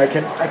that way I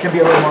can be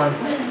a little more.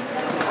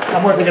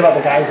 I'm more thinking about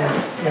the guys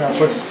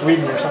in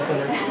Sweden or something.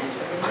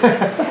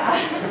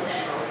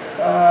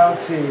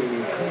 Let's see.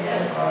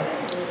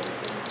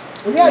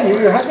 Well, yeah,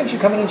 your husband should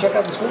come in and check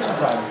out the school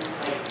sometime.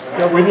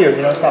 Go with you,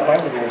 stop by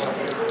with you or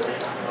something.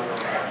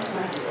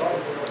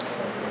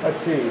 Let's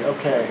see.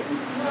 Okay.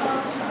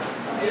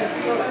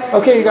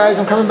 Okay, you guys,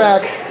 I'm coming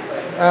back.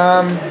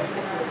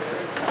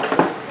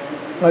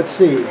 Let's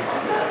see.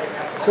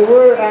 So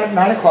we're at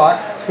 9 o'clock.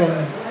 It's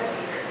been,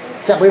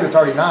 can't believe it's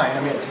already 9.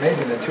 I mean, it's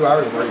amazing that 2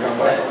 hours have already gone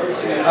by.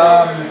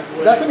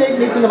 That's a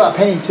neat thing about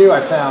painting too,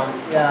 I found.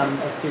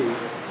 Let's see.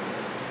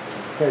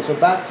 Okay, so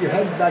your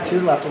head back to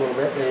your left a little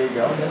bit. There you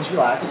go. And then just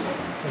relax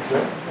into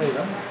it. There you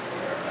go.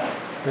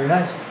 Very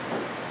nice.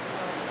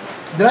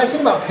 The nice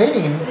thing about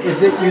painting is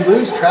that you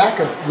lose track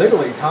of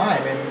literally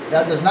time, and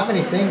there's not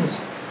many things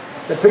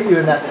that put you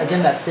in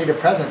that state of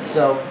presence.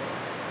 So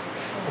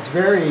it's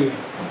very,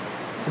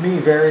 to me,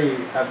 very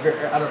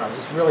I don't know,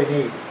 just really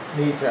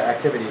neat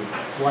activity.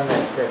 One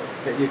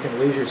that you can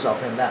lose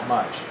yourself in that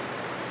much.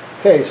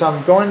 Okay, so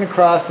I'm going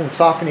across and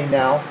softening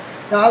now.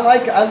 Now I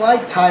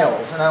like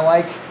tiles, and I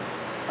like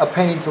a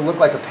painting to look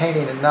like a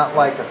painting and not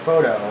like a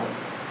photo.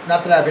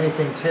 Not that I have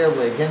anything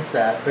terribly against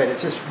that, but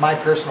it's just my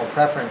personal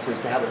preference is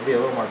to have it be a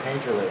little more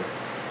painterly.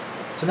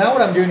 So now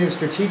what I'm doing is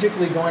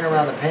strategically going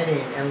around the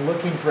painting and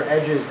looking for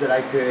edges that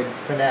I could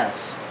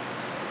finesse.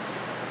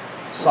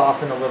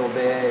 Soften a little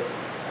bit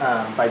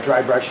by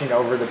dry brushing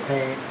over the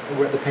painting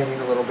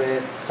a little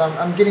bit. So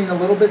I'm getting a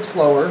little bit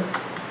slower,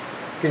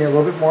 getting a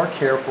little bit more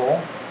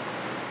careful.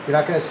 You're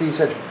not going to see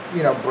such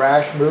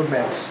brash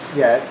movements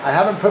yet. I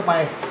haven't put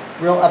my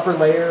real upper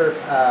layer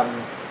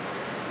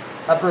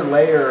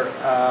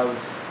of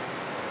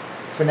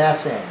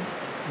finessing,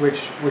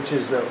 which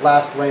is the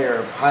last layer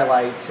of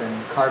highlights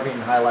and carving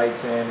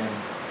highlights in, and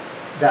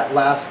that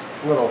last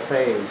little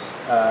phase,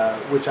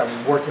 which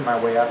I'm working my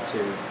way up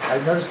to.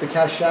 I've noticed the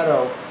cast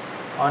shadow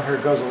on her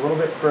goes a little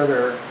bit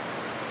further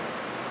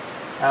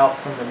out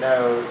from the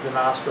nose, the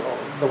nostril,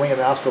 the wing of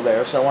the nostril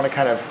there, so I want to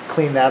kind of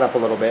clean that up a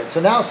little bit. So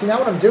now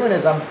what I'm doing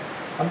is I'm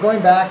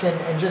going back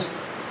and just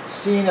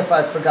seeing if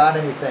I forgot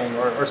anything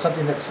or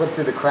something that slipped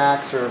through the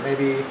cracks, or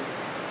maybe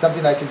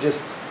something I could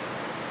just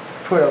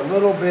put a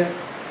little bit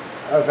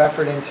of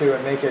effort into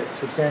and make it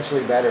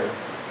substantially better.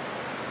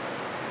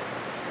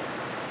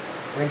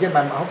 And again,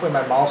 hopefully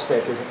my maul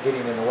stick isn't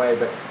getting in the way,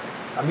 but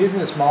I'm using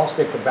this maul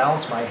stick to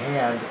bounce my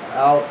hand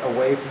out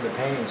away from the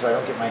painting so I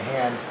don't get my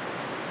hand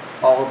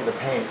all over the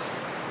paint.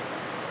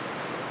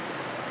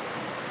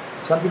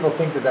 Some people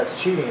think that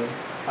that's cheating.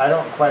 I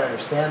don't quite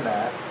understand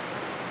that.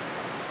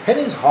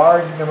 Painting's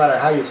hard no matter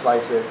how you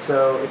slice it,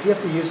 so if you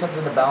have to use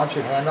something to balance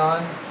your hand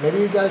on, maybe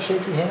you've got a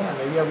shaky hand,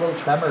 maybe you have little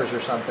tremors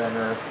or something,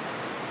 or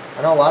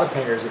I know a lot of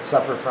painters that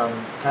suffer from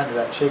kind of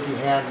that shaky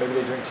hand. Maybe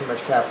they drink too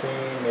much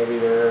caffeine, maybe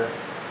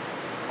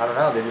I don't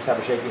know, they just have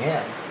a shaky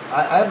hand.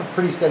 I have a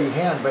pretty steady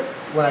hand, but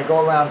when I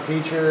go around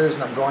features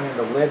and I'm going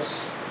into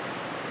lips,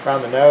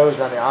 around the nose,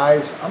 around the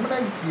eyes, I'm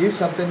going to use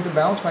something to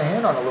balance my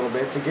hand on a little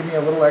bit to give me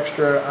a little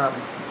extra,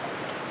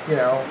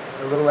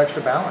 a little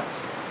extra balance.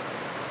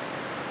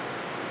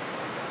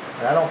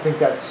 And I don't think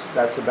that's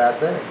a bad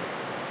thing.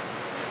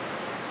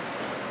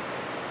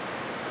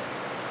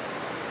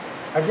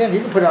 Again, you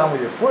can put it on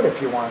with your foot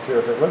if you want to,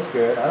 if it looks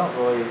good. I don't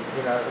really,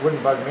 it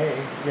wouldn't bug me.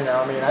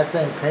 I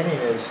think painting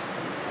is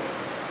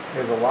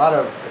a lot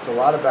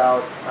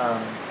about,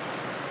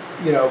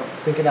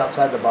 thinking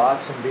outside the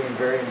box and being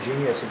very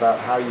ingenious about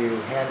how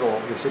you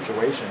handle your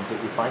situations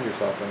that you find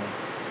yourself in.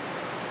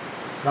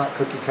 It's not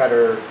cookie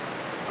cutter,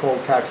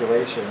 cold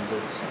calculations.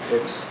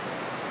 It's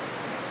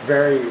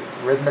very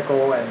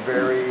rhythmical and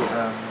very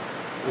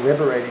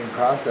liberating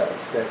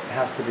process that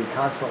has to be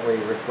constantly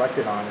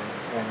reflected on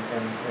and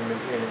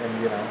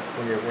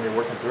when you're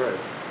working through it.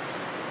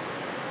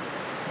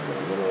 A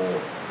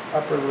little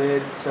upper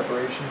lid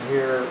separation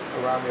here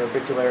around the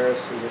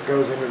orbicularis as it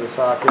goes into the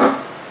socket.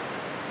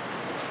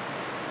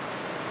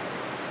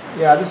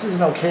 Yeah, this is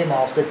an okay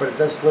maul stick, but it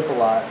does slip a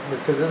lot.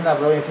 It's because it doesn't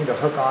have really anything to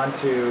hook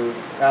onto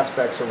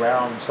aspects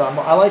around. So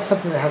I like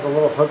something that has a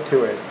little hook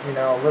to it. You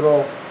know, a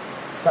little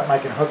something I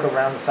can hook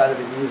around the side of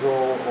the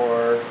easel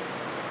or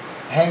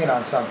hang it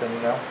on something,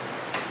 you know.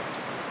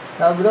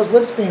 Now, with those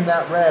lips being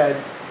that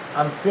red,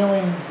 I'm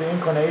feeling the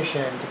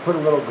inclination to put a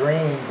little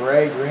green,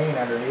 gray-green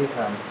underneath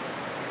them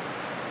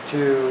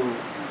to,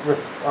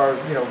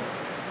 you know,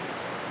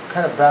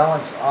 kind of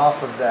balance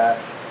off of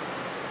that,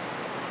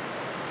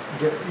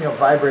 get, you know,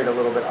 vibrate a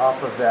little bit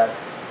off of that,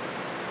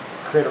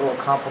 create a little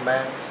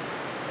complement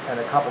and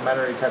a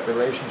complementary type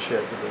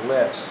relationship with the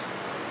lips.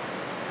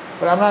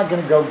 But I'm not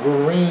going to go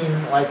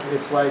green like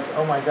it's like,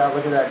 oh my God,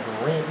 look at that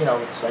green. You know,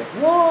 it's like,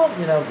 whoa,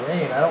 you know,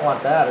 green. I don't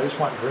want that. I just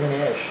want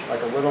greenish,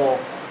 like a little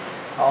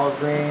olive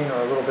green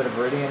or a little bit of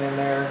viridian in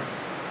there.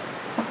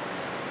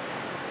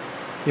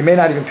 You may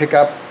not even pick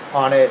up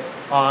on it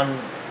on,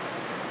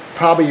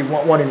 probably you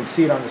won't even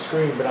see it on the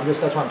screen, but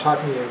that's why I'm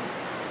talking to you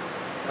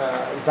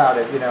about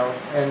it, you know.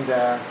 And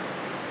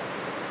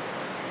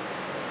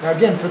now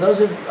again,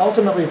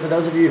 ultimately for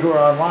those of you who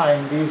are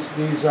online, these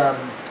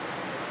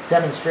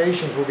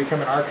demonstrations will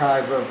become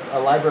a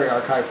library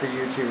archive for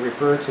you to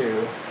refer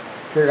to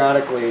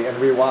periodically and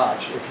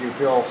rewatch if you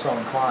feel so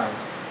inclined.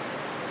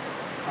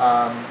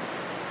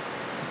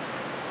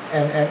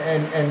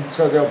 And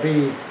so they'll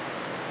be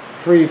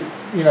free,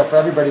 you know, for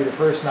everybody the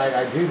first night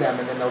I do them,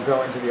 and then they'll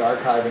go into the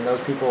archive, and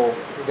those people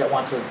that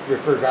want to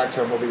refer back to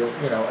them will be,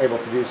 you know, able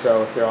to do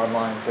so if they're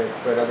online.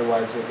 But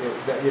otherwise,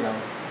 you know,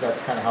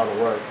 that's kind of how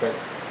it'll work. But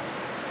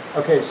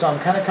okay, so I'm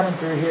kind of coming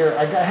through here.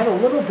 I had a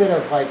little bit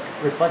of like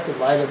reflected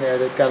light in there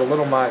that got a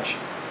little much,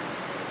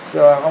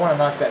 so I want to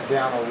knock that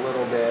down a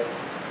little bit.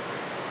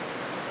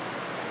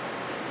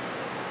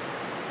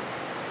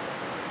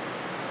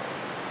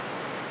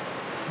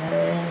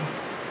 Okay.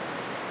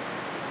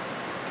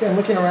 Again,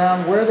 looking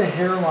around where the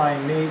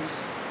hairline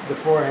meets the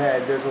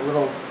forehead, there's a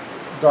little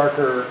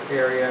darker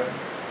area,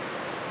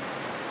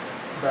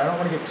 but I don't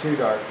want to get too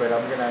dark, but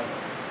I'm going to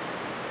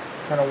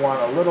kind of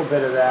want a little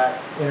bit of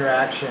that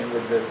interaction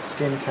with the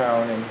skin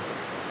tone. And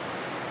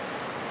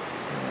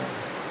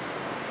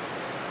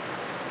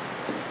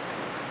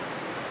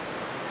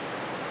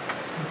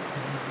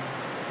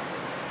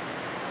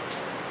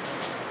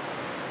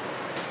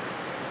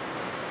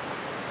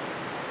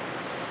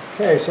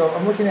okay, so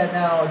I'm looking at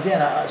now,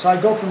 again, so I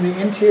go from the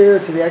interior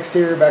to the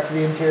exterior, back to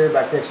the interior,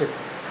 back to the exterior,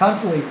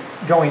 constantly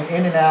going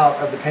in and out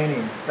of the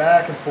painting,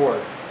 back and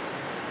forth.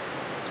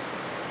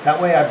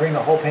 That way I bring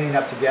the whole painting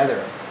up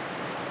together,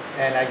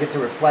 and I get to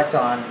reflect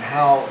on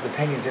how the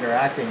painting's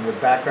interacting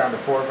with background to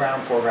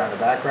foreground, foreground to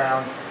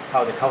background,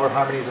 how the color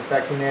harmony is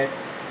affecting it.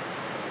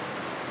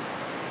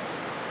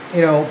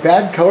 You know,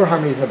 bad color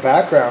harmonies in the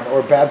background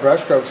or bad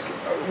brushstrokes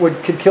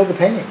could kill the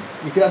painting.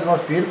 You could have the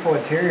most beautiful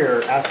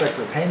interior aspects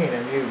of the painting,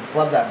 and you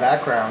flood that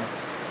background,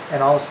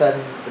 and all of a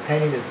sudden the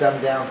painting is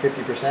dumbed down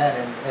 50%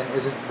 and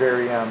isn't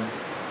very,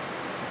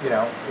 you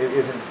know, it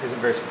isn't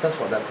very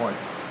successful at that point.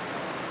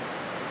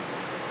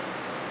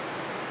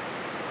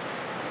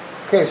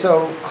 Okay,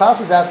 so Klaus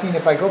is asking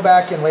if I go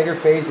back in later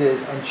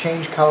phases and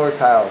change color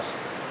tiles,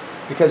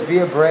 because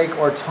via break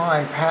or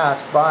time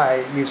passed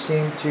by, you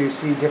seem to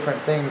see different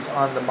things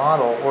on the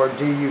model, or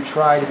do you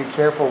try to be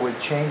careful with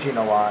changing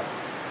a lot?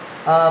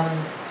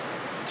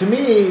 To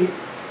me,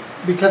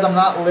 because I'm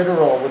not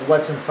literal with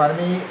what's in front of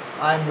me,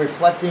 I'm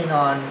reflecting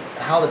on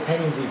how the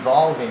painting's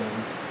evolving,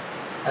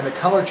 and the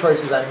color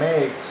choices I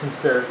make, since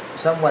they're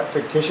somewhat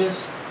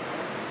fictitious,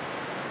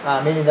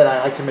 meaning that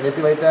I like to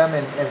manipulate them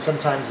and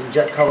sometimes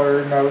inject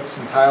color notes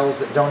and tiles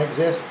that don't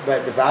exist,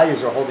 but the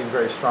values are holding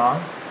very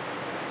strong.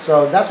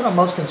 So that's what I'm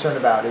most concerned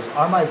about, is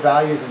are my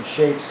values and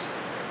shapes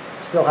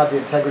still have the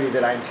integrity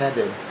that I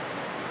intended?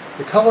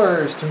 The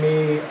colors, to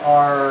me,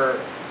 are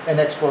an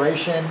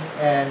exploration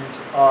and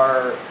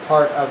are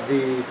part of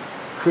the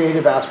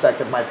creative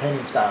aspect of my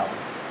painting style.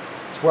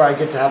 It's where I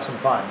get to have some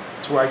fun.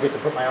 It's where I get to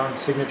put my own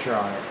signature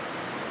on it.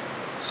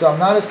 So I'm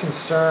not as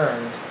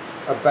concerned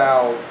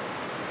about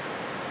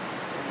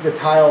the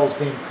tiles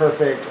being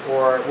perfect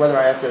or whether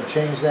I have to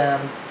change them,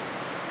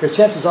 because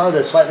chances are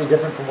they're slightly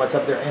different from what's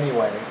up there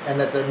anyway, and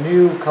that the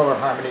new color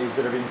harmonies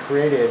that are being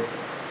created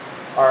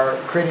are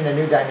creating a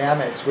new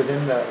dynamics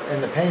within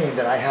the painting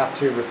that I have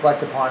to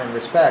reflect upon and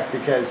respect,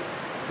 because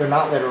they're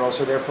not literal,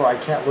 so therefore I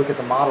can't look at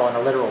the model in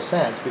a literal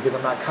sense because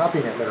I'm not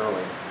copying it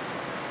literally.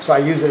 So I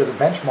use it as a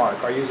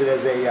benchmark. I use it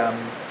as a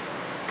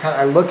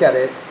I look at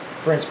it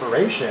for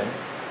inspiration.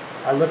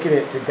 I look at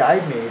it to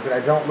guide me, but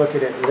I don't look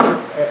at it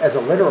as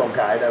a literal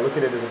guide. I look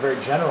at it as a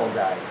very general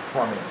guide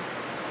for me.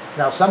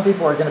 Now, some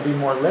people are going to be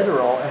more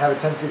literal and have a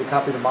tendency to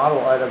copy the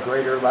model at a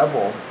greater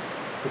level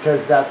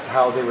because that's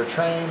how they were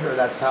trained or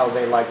that's how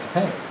they like to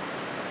paint.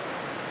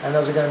 And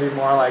those are going to be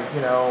more like,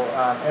 you know,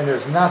 and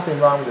there's nothing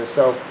wrong with this.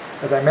 So,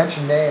 as I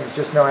mentioned names,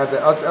 just know I have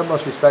the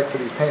utmost respect for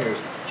these painters.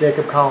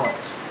 Jacob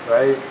Collins,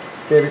 right?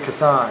 David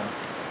Cassan.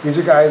 These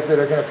are guys that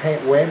are going to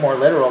paint way more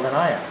literal than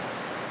I am.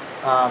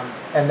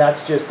 And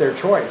that's just their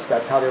choice.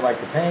 That's how they like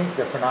to paint.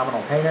 They're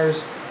phenomenal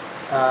painters.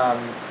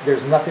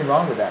 There's nothing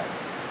wrong with that.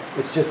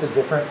 It's just a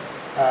different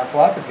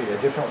philosophy, a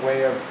different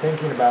way of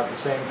thinking about the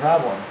same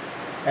problem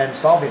and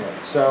solving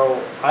it.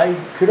 So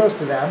kudos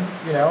to them.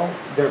 You know,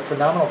 they're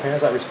phenomenal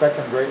painters. I respect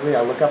them greatly.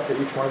 I look up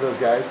to each one of those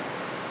guys.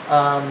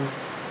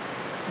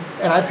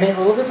 And I paint a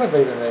little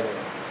differently than they do.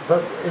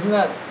 But isn't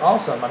that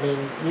awesome? I mean,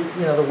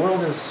 you know, the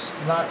world is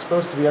not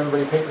supposed to be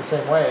everybody painting the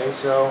same way.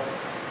 So,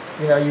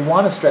 you know, you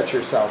want to stretch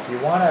yourself. You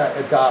want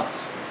to adopt.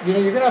 You know,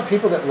 you're going to have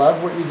people that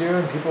love what you do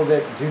and people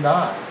that do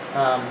not.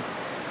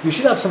 You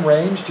should have some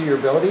range to your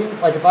ability.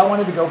 Like if I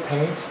wanted to go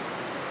paint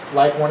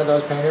like one of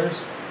those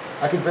painters,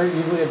 I could very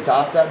easily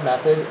adopt that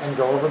method and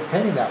go over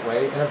painting that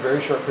way in a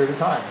very short period of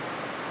time.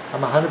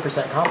 I'm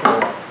 100%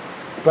 confident in it.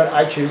 But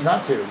I choose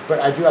not to. But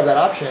I do have that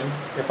option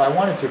if I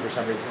wanted to for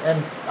some reason.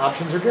 And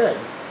options are good.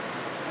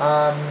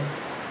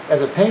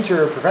 As a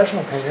painter, a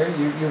professional painter,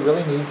 you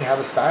really need to have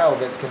a style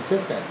that's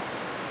consistent.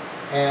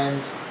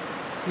 And,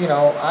 you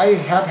know, I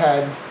have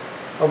had,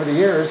 over the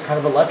years, kind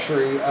of a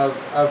luxury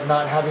of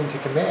not having to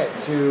commit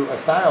to a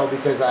style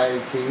because I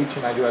teach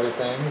and I do other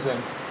things,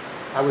 and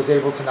I was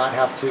able to not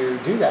have to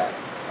do that,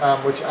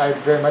 which I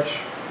very much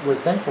was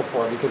thankful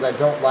for, because I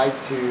don't like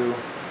to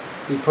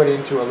be put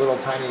into a little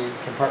tiny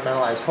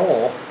compartmentalized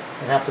hole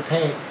and have to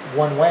paint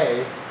one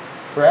way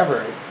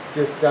forever. It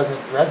just doesn't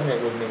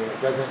resonate with me.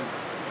 It doesn't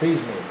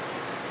please me.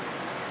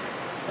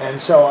 And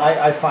so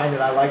I find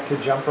that I like to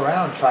jump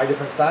around, try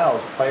different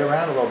styles, play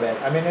around a little bit.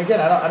 I mean, again,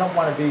 I don't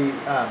want to be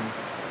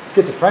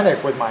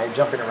schizophrenic with my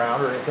jumping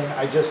around or anything.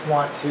 I just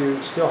want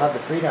to still have the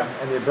freedom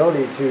and the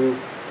ability to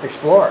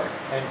explore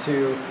and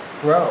to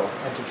grow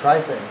and to try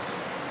things.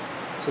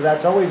 So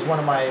that's always one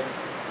of my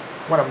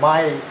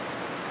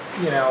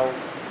you know,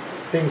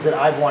 things that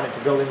I've wanted to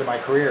build into my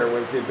career,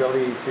 was the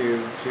ability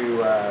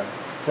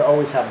to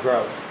always have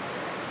growth,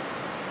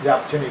 the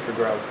opportunity for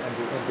growth,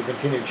 and to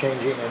continue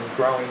changing and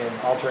growing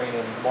and altering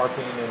and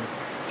morphing. And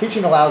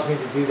teaching allows me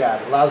to do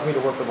that. It allows me to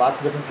work with lots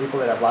of different people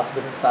that have lots of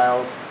different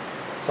styles.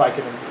 So I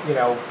can, you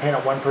know, paint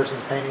on one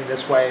person's painting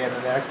this way, and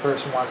then the next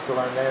person wants to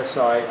learn this.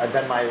 So I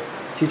bend my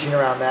teaching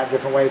around that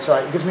different ways. So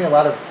it gives me a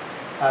lot of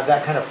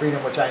that kind of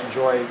freedom, which I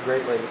enjoy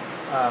greatly.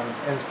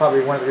 And it's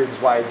probably one of the reasons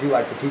why I do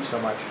like to teach so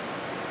much.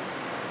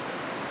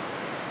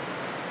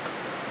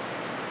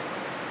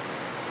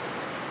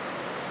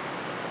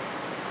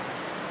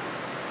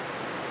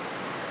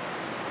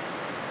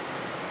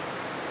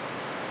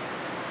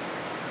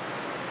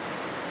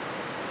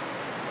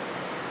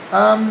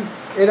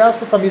 It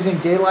asks if I'm using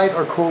daylight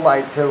or cool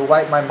light to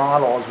light my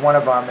model is one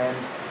of them.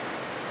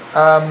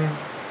 And,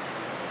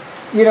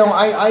 you know,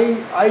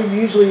 I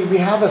usually, we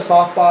have a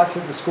softbox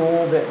at the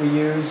school that we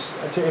use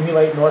to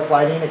emulate north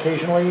lighting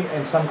occasionally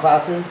in some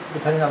classes,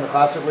 depending on the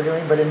class that we're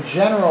doing. But in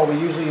general, we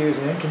usually use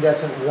an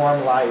incandescent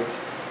warm light,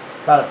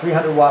 about a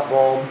 300 watt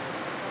bulb.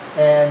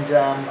 And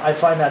I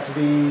find that to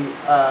be,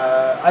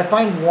 I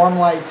find warm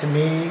light to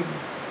me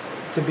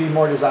to be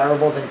more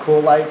desirable than cool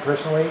light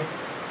personally.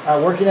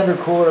 Working under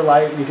cooler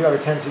light, you do have a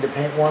tendency to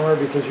paint warmer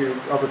because you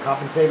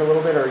overcompensate a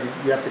little bit, or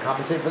you have to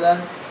compensate for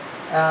that.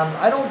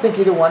 I don't think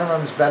either one of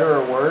them is better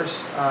or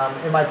worse.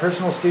 In my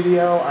personal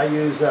studio, I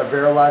use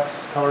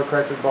Verilux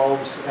color-corrected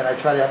bulbs, and I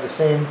try to have the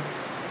same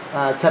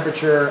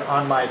temperature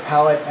on my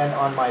palette and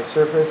on my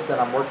surface that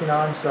I'm working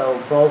on.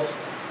 So both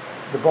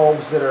the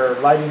bulbs that are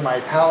lighting my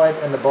palette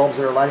and the bulbs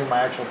that are lighting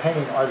my actual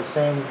painting are the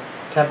same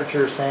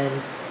temperature, same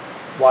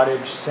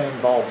wattage, same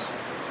bulbs.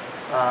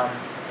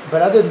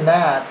 But other than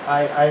that,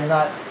 I'm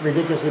not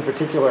ridiculously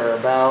particular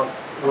about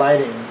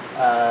lighting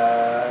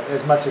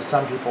as much as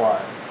some people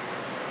are.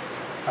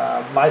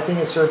 My thing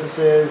is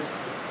surfaces.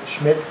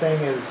 Schmidt's thing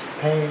is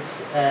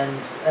paints, and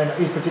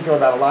he's particular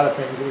about a lot of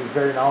things, and he's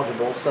very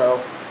knowledgeable.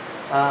 So,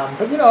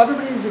 but you know,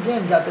 everybody's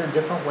again got their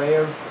different way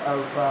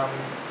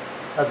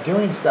of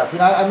doing stuff. You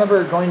know, I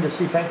remember going to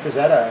see Frank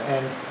Frazetta,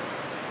 and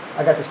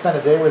I got to spend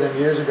a day with him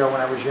years ago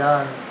when I was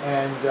young,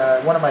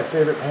 and one of my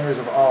favorite painters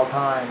of all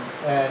time.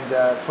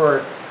 And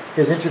for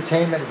his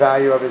entertainment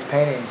value of his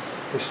paintings,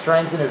 the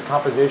strength in his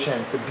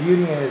compositions, the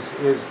beauty in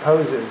his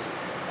poses,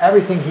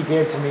 everything he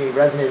did to me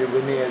resonated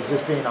with me as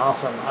just being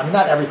awesome. I mean,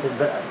 not everything,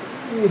 but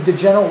the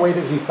general way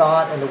that he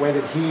thought and the way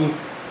that he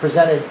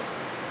presented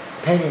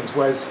paintings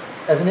was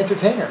as an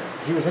entertainer.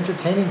 He was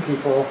entertaining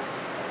people.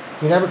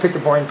 He never picked a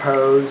boring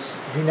pose.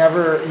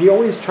 He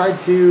always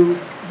tried to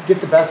get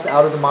the best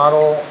out of the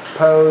model,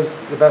 pose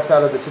the best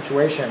out of the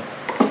situation.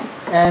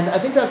 And I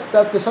think there's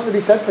something to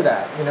be said for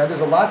that. You know,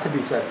 there's a lot to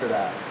be said for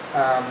that.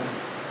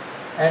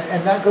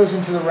 And that goes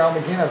into the realm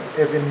again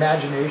of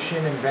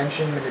imagination,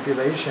 invention,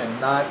 manipulation,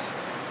 not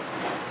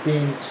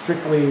being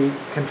strictly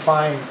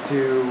confined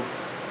to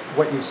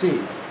what you see.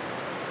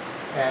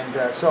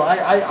 And so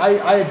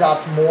I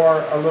adopt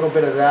a little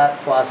bit of that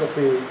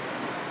philosophy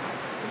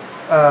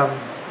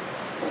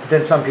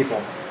than some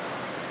people.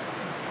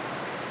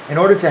 In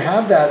order to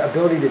have that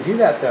ability to do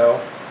that, though,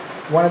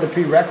 one of the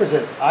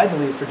prerequisites, I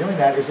believe, for doing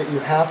that is that you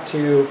have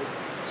to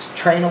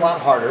train a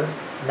lot harder,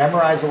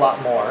 memorize a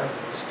lot more,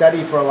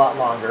 study for a lot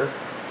longer,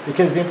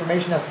 because the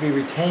information has to be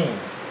retained.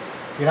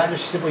 You're not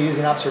just simply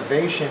using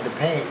observation to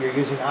paint, you're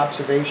using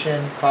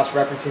observation,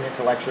 cross-referencing,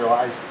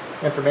 intellectualized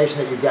information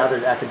that you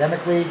gathered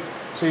academically,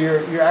 So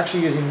you're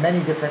actually using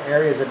many different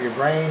areas of your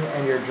brain,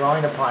 and you're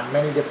drawing upon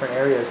many different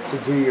areas to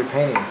do your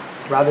painting,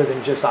 rather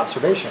than just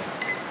observation.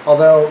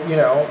 Although, you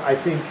know, I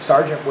think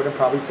Sargent would have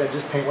probably said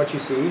just paint what you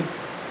see,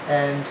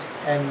 and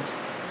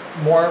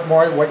more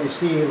what you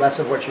see, less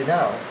of what you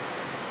know.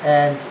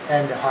 And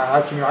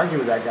how can you argue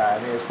with that guy? I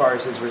mean, as far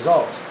as his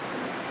results.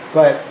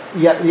 But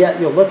yet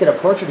you'll look at a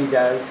portrait he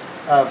does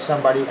of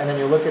somebody, and then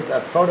you look at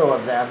a photo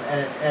of them,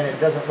 and it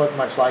doesn't look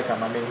much like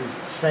him. I mean, he's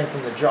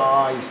strengthened the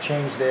jaw, he's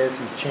changed this,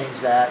 he's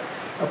changed that.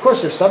 Of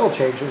course, there's subtle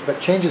changes, but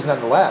changes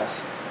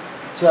nonetheless.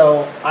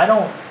 So I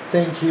don't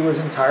think he was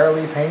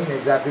entirely painting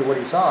exactly what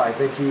he saw. I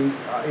think he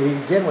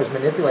again was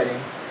manipulating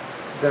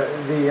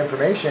the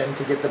information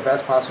to get the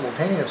best possible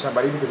painting of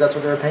somebody, because that's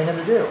what they were paying him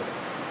to do.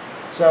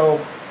 So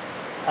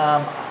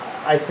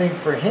I think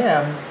for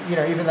him, you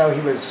know, even though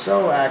he was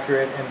so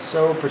accurate and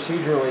so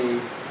procedurally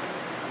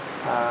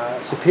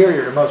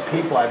superior to most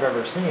people I've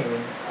ever seen,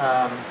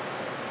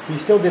 he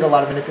still did a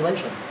lot of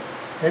manipulation.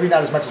 Maybe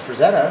not as much as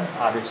Frazetta,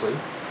 obviously,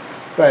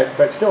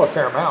 but still a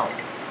fair amount.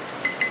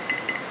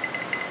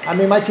 I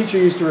mean, my teacher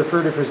used to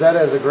refer to Frazetta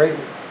as a great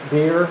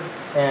beer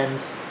and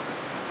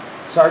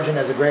Sargent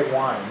as a great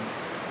wine.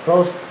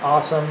 Both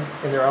awesome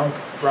in their own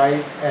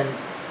right, and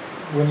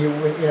when you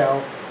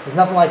know, there's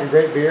nothing like a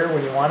great beer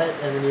when you want it,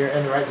 and when you're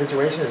in the right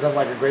situation, there's nothing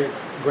like a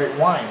great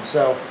wine.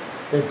 So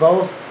they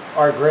both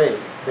are great.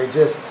 They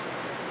just,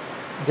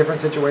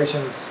 different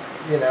situations,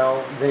 you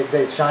know,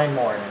 they shine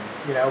more in,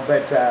 you know,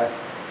 but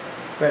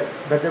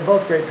they're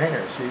both great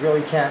painters. You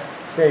really can't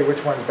say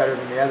which one's better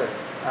than the other.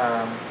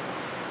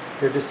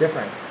 They're just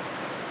different.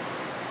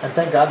 And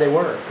thank God they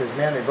were, because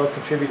man, they both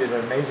contributed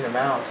an amazing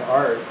amount to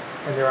art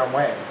in their own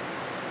way.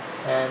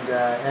 And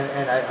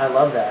I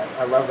love that.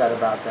 I love that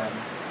about them,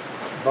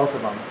 both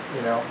of them,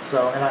 you know.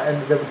 So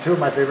and they were two of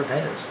my favorite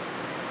painters.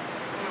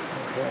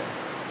 Okay.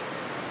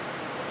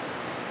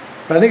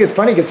 But I think it's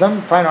funny because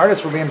some fine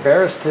artists will be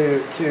embarrassed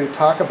to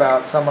talk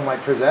about someone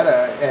like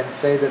Frazetta and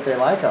say that they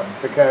like him,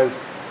 because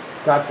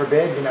God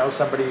forbid, you know,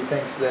 somebody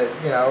thinks that,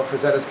 you know,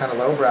 Frazetta's kind of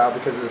lowbrow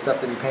because of the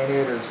stuff that he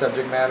painted or the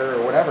subject matter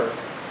or whatever,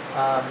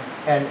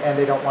 and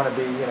they don't want to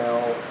be, you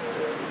know,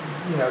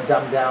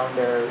 dumb down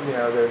their, you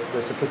know,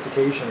 their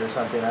sophistication or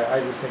something. I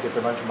just think it's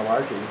a bunch of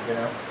malarkey, you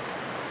know.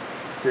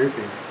 It's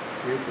goofy.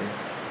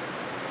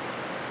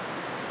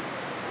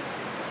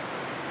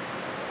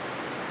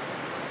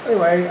 So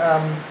anyway,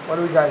 what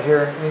do we got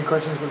here? Any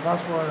questions with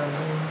possible or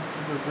anything?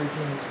 Super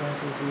freaking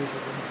expensive to use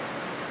something.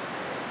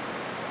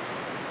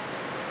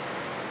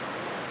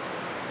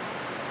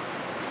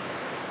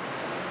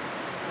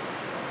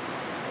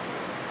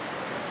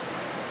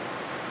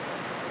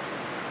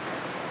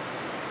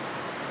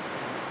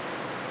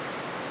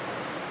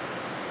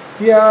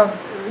 Yeah,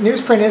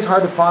 newsprint is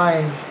hard to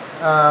find.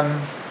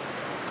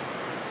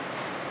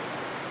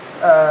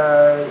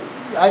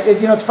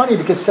 You know, it's funny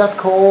because Seth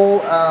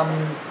Cole,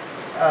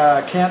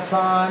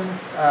 Canson,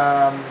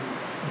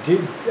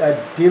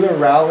 Dealer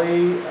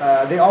Rowley,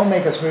 they all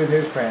make a smooth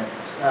newsprint.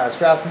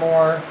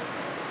 Strathmore,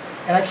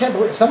 and I can't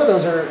believe some of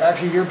those are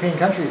actually European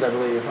countries, I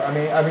believe.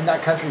 I mean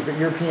not countries, but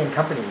European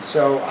companies.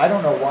 So I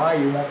don't know why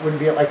you wouldn't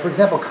be, like, for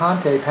example,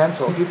 Conte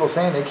pencil. People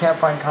saying they can't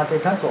find Conte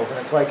pencils, and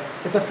it's like,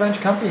 it's a French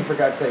company, for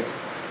God's sakes.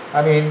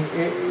 I mean,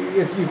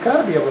 you've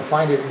got to be able to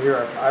find it in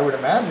Europe, I would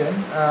imagine.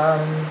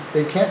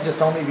 They can't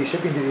just only be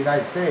shipping to the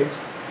United States.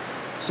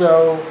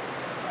 So,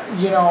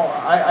 you know,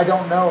 I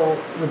don't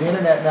know. With the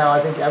internet now,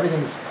 I think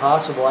everything's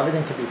possible.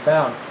 Everything can be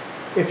found.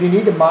 If you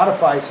need to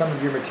modify some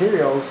of your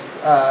materials,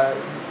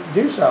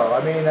 do so.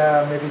 I mean,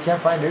 if you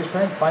can't find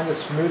newsprint, find the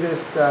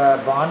smoothest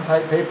bond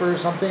type paper or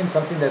something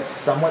that's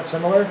somewhat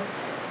similar,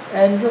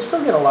 and you'll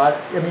still get a lot.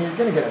 I mean, you're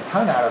going to get a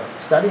ton out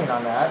of studying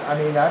on that. I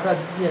mean, I've had,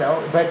 you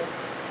know, but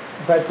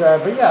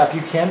yeah, if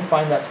you can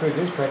find that smooth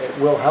newsprint, it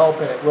will help,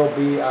 and it will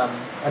be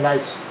a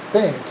nice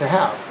thing to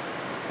have.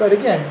 But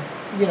again,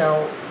 you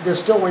know, there's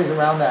still ways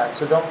around that,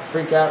 so don't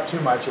freak out too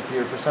much if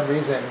you, for some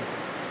reason,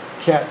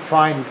 can't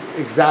find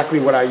exactly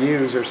what I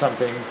use or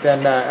something. Then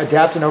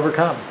adapt and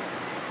overcome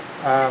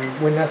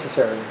when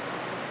necessary.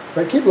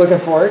 But keep looking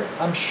for it.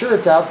 I'm sure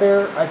it's out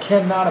there. I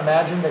cannot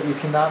imagine that you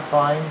cannot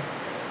find.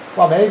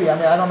 Well, maybe. I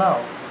mean, I don't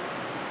know.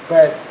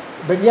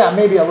 But yeah,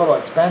 maybe a little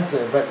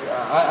expensive. But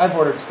I've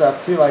ordered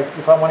stuff too. Like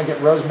if I want to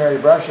get Rosemary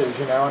brushes,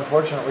 you know,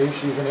 unfortunately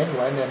she's in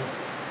England, and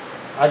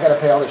I got to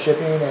pay all the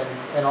shipping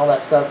and all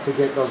that stuff to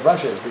get those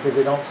brushes because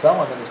they don't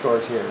sell them in the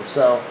stores here.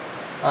 So,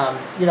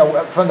 you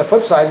know, from the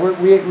flip side,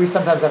 we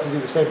sometimes have to do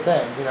the same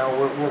thing. You know,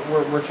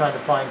 we're trying to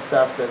find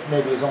stuff that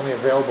maybe is only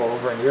available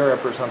over in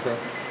Europe or something.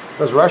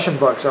 Those Russian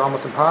books are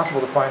almost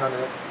impossible to find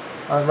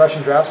on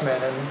Russian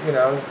Draftsman, and you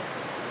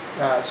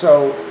know,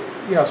 so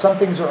you know, some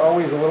things are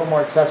always a little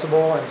more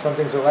accessible and some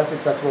things are less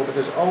accessible, but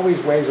there's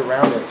always ways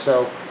around it.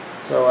 So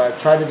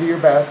try to do your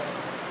best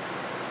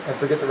and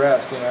forget the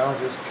rest. You know,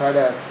 just try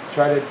to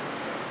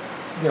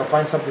you know,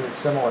 find something that's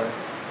similar.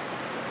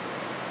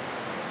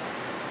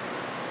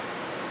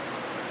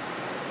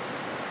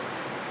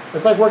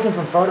 It's like working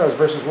from photos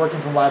versus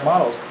working from live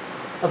models.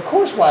 Of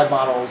course, live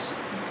models,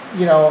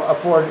 you know,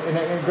 afford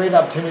a great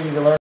opportunity to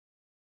learn,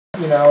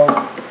 you know,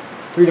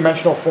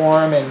 three-dimensional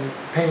form and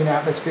painting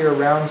atmosphere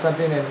around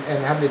something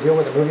and having to deal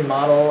with a moving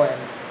model and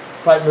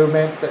slight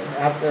movements that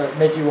have to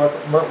make you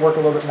work a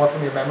little bit more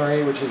from your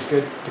memory, which is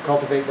good to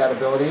cultivate that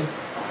ability.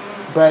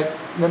 But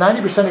the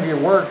 90% of your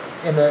work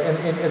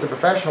as a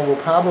professional will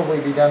probably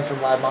be done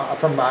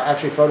from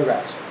actually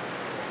photographs.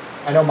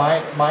 I know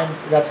mine.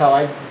 That's how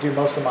I do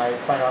most of my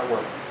fine art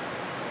work.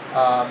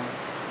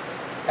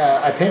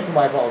 I paint from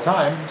life all the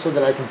time so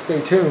that I can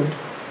stay tuned,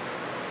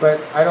 but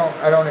I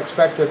don't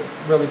expect to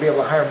really be able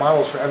to hire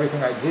models for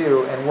everything I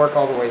do and work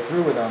all the way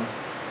through with them.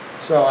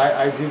 So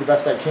I do the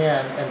best I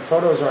can, and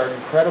photos are an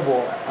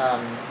incredible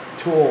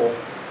tool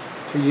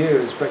to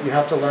use, but you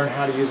have to learn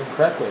how to use them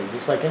correctly,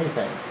 just like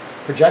anything.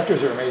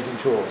 Projectors are amazing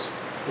tools,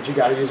 but you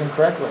got to use them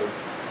correctly.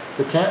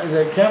 The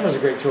camera's a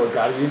great tool.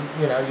 Got to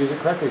use it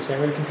correctly.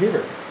 Same with a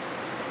computer.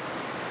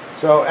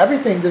 So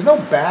everything, there's no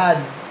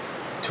bad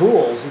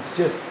tools. It's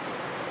just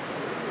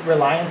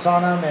reliance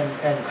on them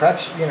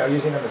and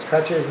using them as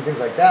crutches and things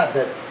like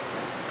that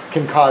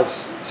can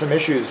cause some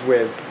issues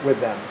with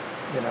them.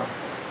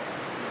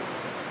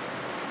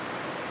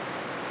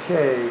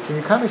 Okay, can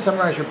you kindly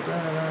summarize your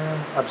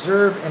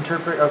observe,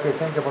 interpret? Okay,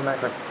 think, implement.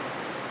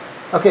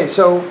 Okay,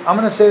 so I'm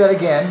going to say that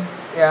again.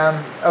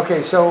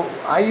 Okay, so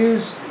I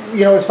use,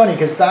 it's funny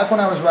because back when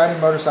I was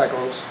riding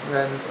motorcycles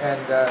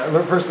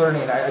and first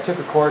learning, I took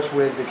a course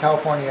with the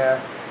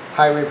California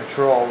Highway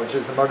Patrol, which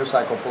is the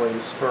motorcycle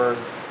police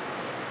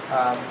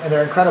and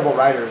they're incredible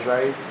riders,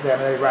 right?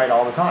 They ride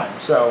all the time.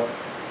 So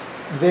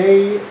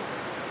they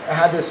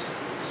had this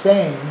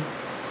saying,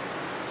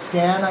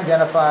 scan,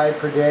 identify,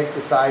 predict,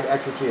 decide,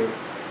 execute.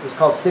 It was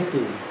called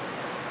SIPD.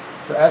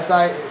 So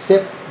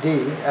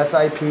SIPD,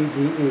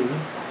 S-I-P-D-E.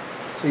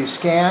 So you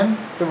scan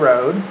the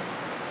road,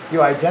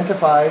 you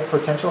identify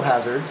potential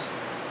hazards,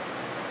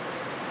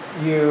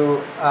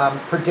 you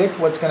predict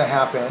what's going to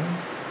happen,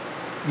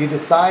 you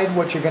decide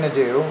what you're going to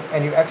do,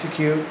 and you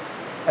execute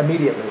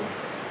immediately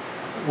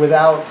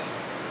without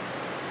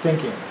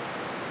thinking.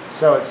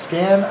 So it's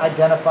scan,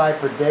 identify,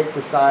 predict,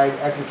 decide,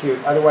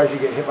 execute. Otherwise you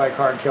get hit by a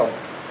car and killed.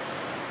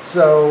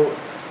 So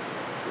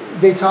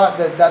they taught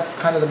that that's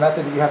kind of the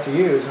method that you have to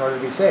use in order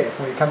to be safe.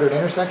 When you come to an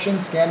intersection,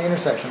 scan the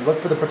intersection. Look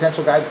for the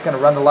potential guy that's going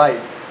to run the light.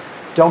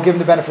 Don't give him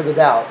the benefit of the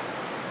doubt.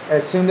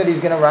 Assume that he's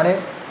going to run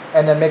it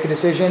and then make a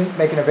decision,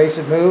 make an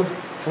evasive move,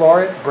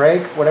 floor it,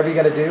 brake, whatever you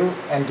got to do,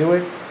 and do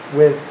it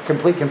with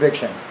complete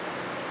conviction.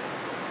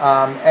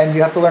 And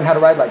you have to learn how to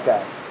ride like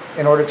that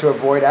in order to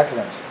avoid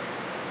accidents.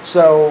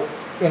 So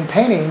in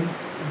painting,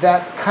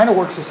 that kind of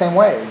works the same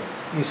way.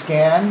 You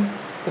scan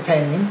the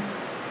painting,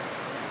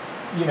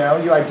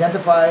 you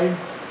identify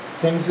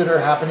things that are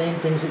happening,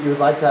 things that you would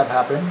like to have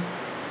happen.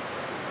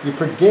 You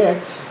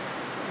predict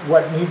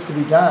what needs to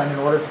be done in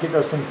order to get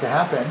those things to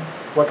happen.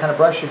 What kind of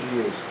brush should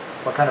you use?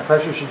 What kind of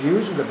pressure should you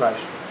use with the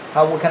brush?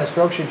 What kind of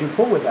stroke should you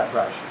pull with that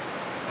brush?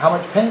 How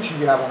much paint should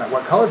you have on it?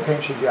 What colored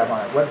paint should you have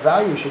on it? What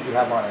value should you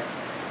have on it?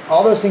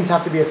 All those things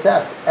have to be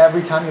assessed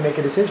every time you make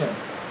a decision.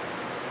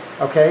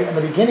 Okay, in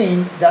the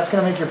beginning, that's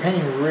going to make your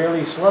painting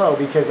really slow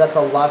because that's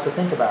a lot to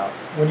think about.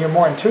 When you're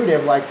more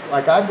intuitive, like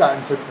I've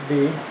gotten to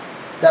be,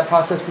 that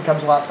process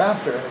becomes a lot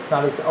faster and it's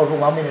not as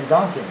overwhelming and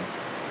daunting.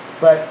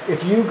 But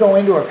if you go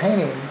into a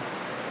painting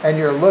and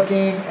you're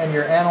looking and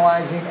you're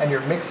analyzing and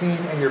you're mixing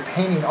and you're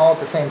painting all at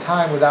the same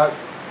time without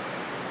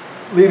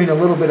leaving a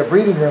little bit of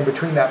breathing room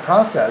between that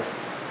process,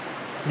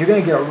 you're going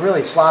to get a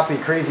really sloppy,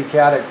 crazy,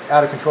 chaotic,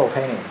 out of control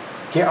painting.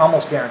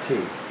 Almost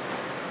guaranteed.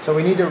 So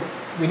we need to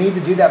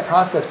do that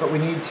process, but we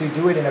need to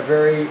do it in a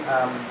very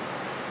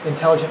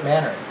intelligent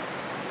manner.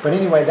 But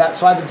anyway,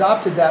 so I've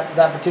adopted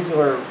that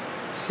particular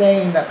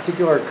saying, that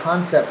particular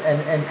concept,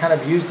 and kind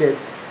of used it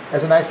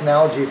as a nice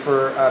analogy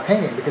for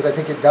painting because I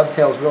think it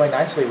dovetails really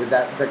nicely with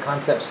the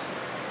concepts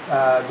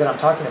that I'm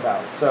talking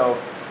about. So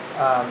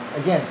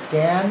again,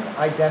 scan,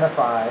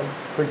 identify,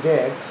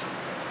 predict,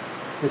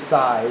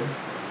 decide,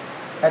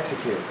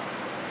 execute.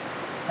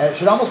 And it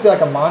should almost be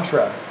like a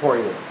mantra for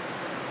you.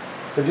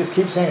 So just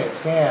keep saying it.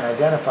 Scan,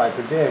 identify,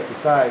 predict,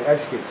 decide,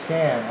 execute,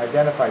 scan,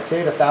 identify. Say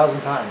it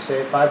 1,000 times.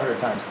 Say it 500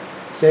 times.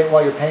 Say it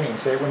while you're painting.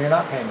 Say it when you're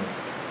not painting.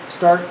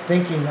 Start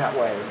thinking that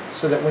way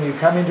so that when you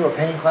come into a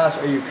painting class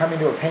or you come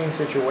into a painting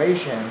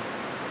situation,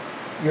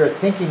 you're a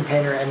thinking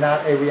painter and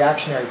not a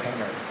reactionary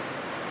painter.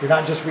 You're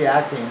not just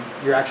reacting.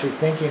 You're actually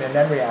thinking and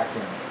then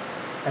reacting.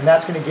 And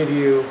that's going to give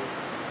you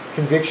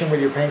conviction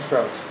with your paint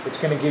strokes. It's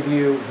going to give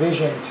you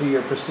vision to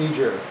your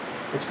procedure.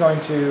 It's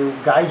going to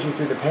guide you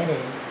through the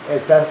painting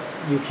as best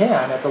you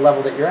can at the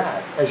level that you're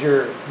at. As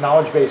your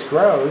knowledge base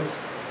grows,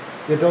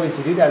 the ability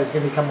to do that is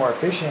going to become more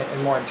efficient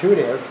and more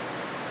intuitive.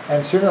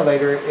 And sooner or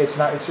later, it's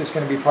just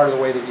going to be part of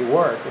the way that you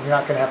work. And you're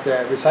not going to have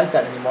to recite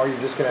that anymore.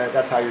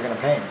 That's how you're going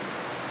to paint.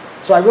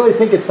 So I really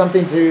think it's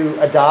something to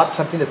adopt,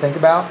 something to think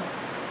about.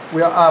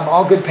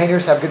 All good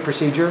painters have good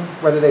procedure,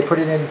 whether they put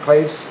it in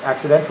place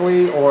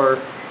accidentally or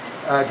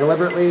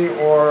deliberately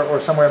or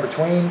somewhere in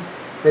between.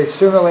 They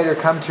sooner or later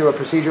come to a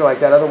procedure like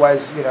that.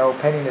 Otherwise,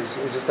 painting is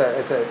just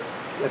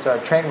it's a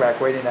train wreck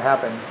waiting to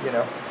happen.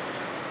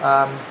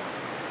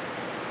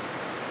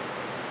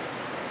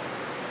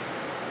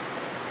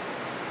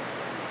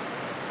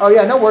 Oh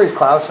yeah, no worries,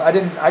 Klaus. I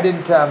didn't,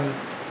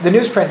 the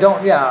newsprint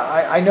don't,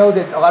 yeah, I know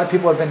that a lot of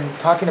people have been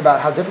talking about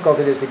how difficult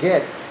it is to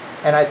get.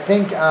 And I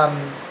think,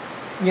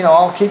 you know,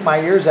 I'll keep my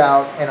ears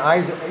out and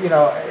eyes, you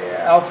know,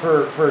 out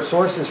for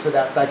sources for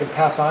that I can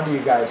pass on to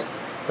you guys.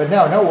 But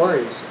no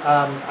worries.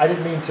 I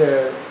didn't mean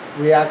to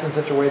react in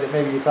such a way that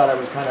maybe you thought I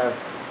was kind of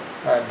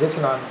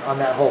dissing on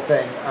that whole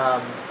thing.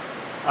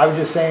 I was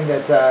just saying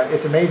that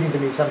it's amazing to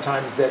me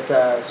sometimes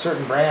that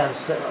certain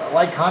brands,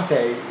 like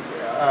Conte,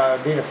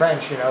 being a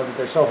French, you know, that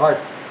they're so hard.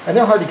 And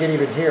they're hard to get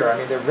even here. I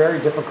mean, they're very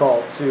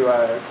difficult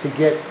to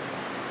get.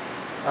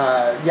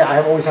 Yeah,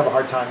 I always have a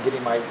hard time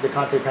getting the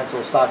Conte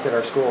pencils stocked at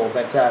our school.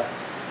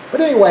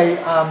 But anyway,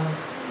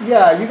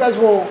 yeah, you guys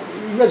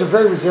are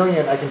very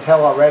resilient. I can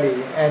tell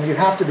already, and you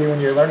have to be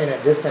when you're learning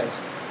at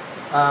distance.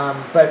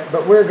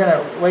 But we're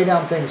gonna lay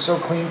down things so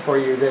clean for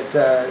you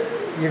that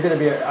you're gonna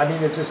be. I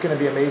mean, it's just gonna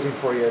be amazing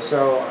for you.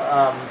 So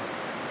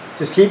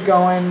just keep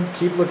going,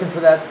 keep looking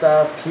for that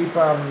stuff, keep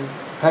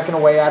pecking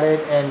away at it,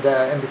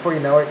 and before you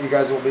know it, you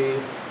guys will be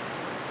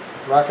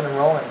rocking and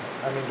rolling.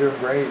 I mean, doing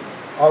great.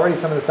 Already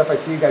some of the stuff I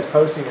see you guys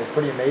posting is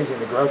pretty amazing.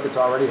 The growth that's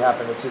already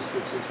happened, it's just,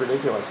 it's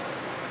ridiculous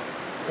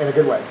in a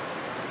good way.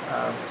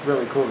 It's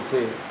really cool to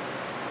see.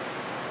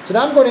 So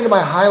now I'm going into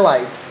my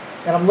highlights,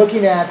 and I'm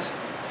looking at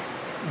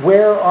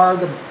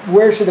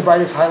where should the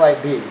brightest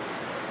highlight be?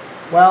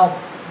 Well,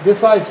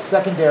 this eye's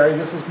secondary,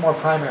 this is more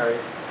primary.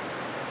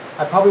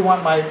 I probably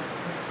want my,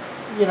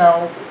 you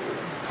know,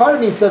 part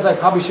of me says I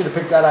probably should have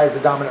picked that eye as the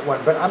dominant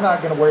one, but I'm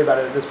not going to worry about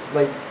it at this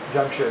late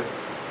juncture.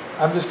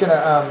 I'm just going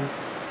to,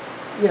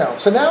 you know,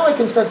 so now I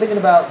can start thinking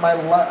about my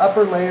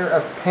upper layer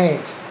of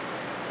paint.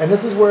 And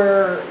this is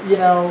where, you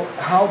know,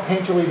 how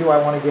painterly do I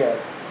want to get?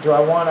 Do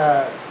I want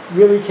to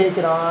really cake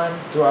it on?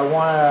 Do I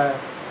want to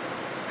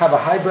have a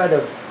hybrid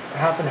of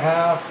half and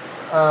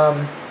half?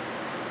 I'm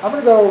going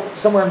to go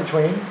somewhere in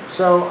between.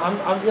 So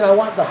you know, I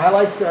want the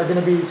highlights that are going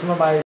to be some of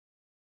my,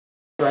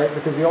 right?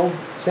 Because the old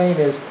saying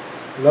is,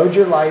 load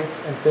your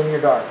lights and thin your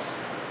darks.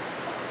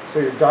 So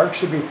your darks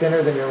should be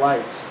thinner than your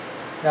lights.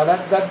 Now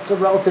that's a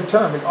relative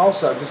term, and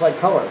also, just like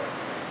color.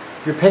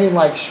 If you're painting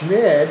like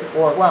Schmid,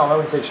 or, well, I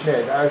wouldn't say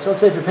Schmid. So let's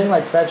say if you're painting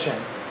like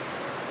Fetchin,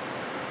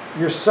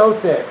 you're so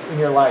thick in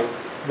your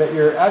lights that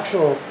your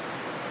actual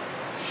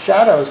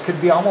shadows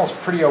could be almost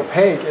pretty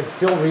opaque and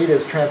still read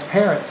as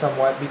transparent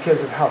somewhat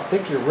because of how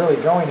thick you're really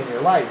going in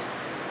your lights.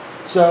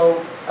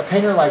 So a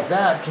painter like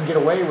that can get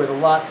away with a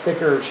lot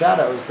thicker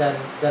shadows than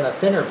a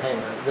thinner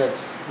painter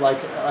that's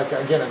like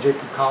again, a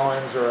Jacob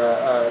Collins or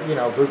a you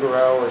know,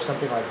 Bouguereau or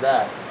something like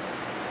that.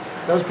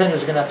 Those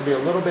painters are going to have to be a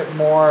little bit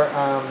more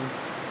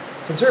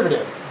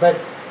conservative, but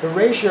the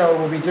ratio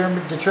will be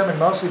determined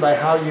mostly by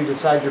how you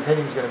decide your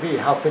painting is going to be,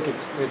 how thick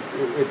it's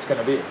going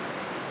to be.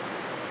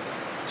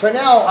 So right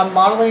now I'm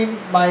modeling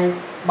my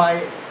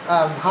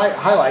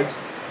highlights,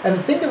 and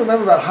the thing to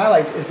remember about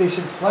highlights is they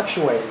should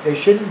fluctuate. They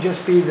shouldn't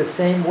just be the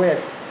same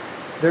width.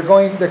 They're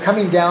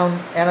coming down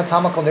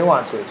anatomical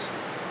nuances.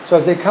 So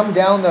as they come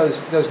down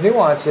those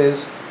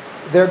nuances,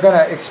 they're going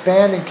to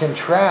expand and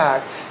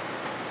contract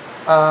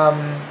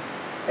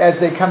as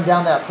they come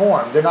down that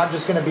form. They're not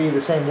just going to be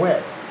the same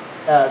width.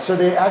 So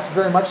they act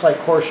very much like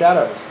core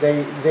shadows.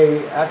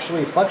 They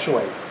actually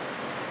fluctuate.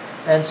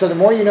 And so the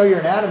more you know your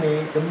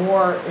anatomy, the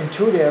more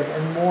intuitive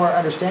and more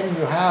understanding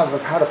you have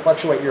of how to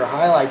fluctuate your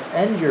highlights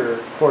and your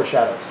core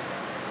shadows.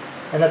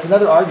 And that's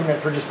another argument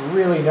for just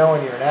really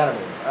knowing your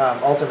anatomy,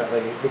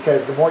 ultimately,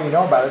 because the more you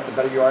know about it, the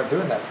better you are at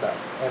doing that stuff,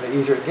 and the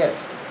easier it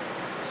gets.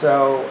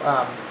 So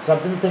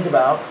something to think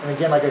about. And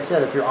again, like I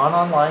said, if you're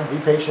online,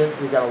 be patient.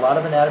 We've got a lot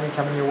of anatomy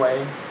coming your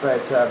way,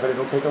 but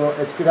it'll take a little.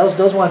 It's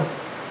those ones.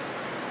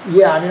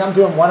 Yeah, I mean, I'm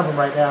doing one of them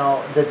right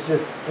now that's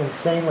just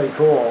insanely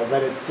cool,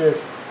 but it's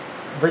just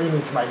bringing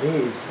me to my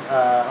knees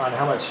on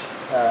how much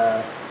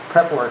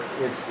prep work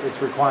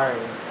it's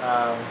requiring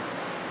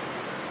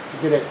to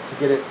get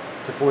it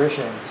to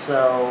fruition.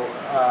 So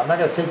I'm not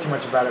going to say too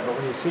much about it, but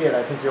when you see it,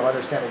 I think you'll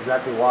understand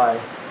exactly why.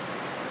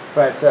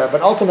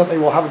 But ultimately,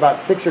 we'll have about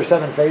 6 or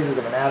 7 phases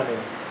of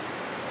anatomy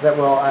that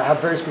will have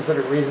very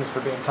specific reasons for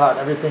being taught.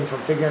 Everything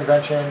from figure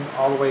invention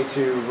all the way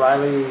to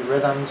Riley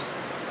rhythms,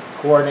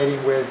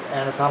 coordinating with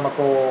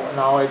anatomical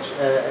knowledge,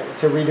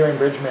 to redoing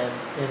Bridgman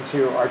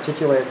into an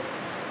articulate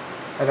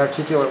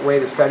way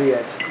to study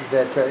it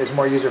that is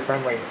more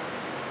user-friendly.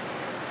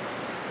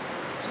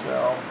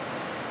 So,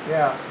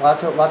 yeah, a lot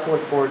to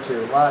look forward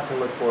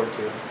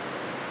to.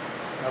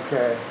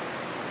 Okay.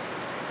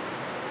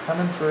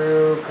 Coming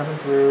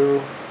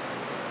through,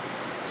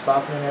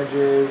 softening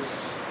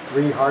edges,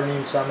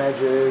 re-hardening some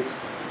edges,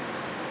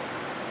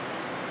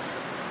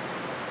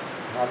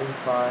 having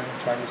fun,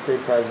 trying to stay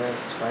present,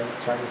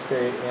 trying to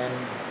stay in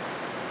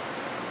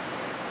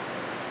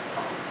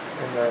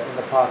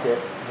the pocket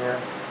here.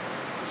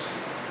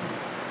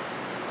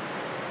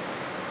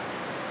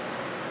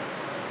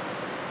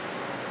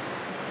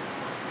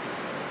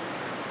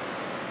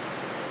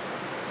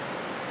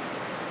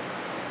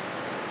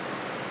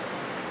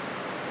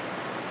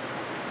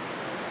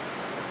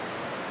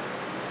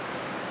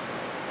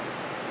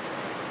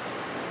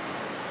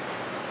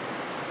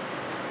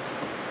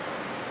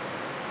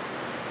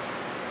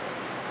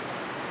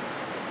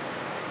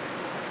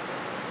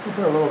 We'll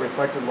put a little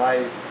reflected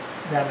light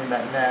down in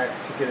that neck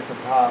to get it to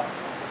pop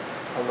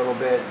a little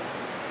bit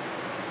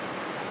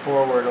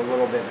forward a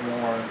little bit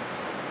more.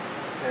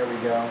 There we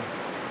go.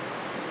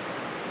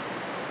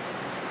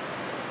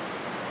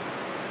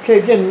 Okay,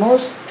 again,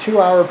 most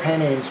 2-hour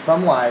paintings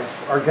from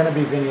life are going to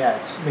be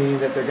vignettes, meaning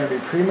that they're going to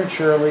be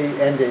prematurely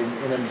ended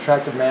in an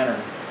attractive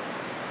manner.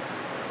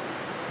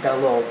 Got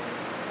a little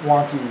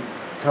wonky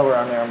color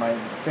on there on my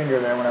finger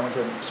there when I went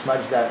to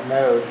smudge that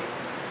node.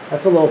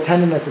 That's a little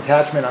tendinous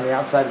attachment on the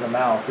outside of the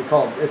mouth. We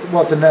call it,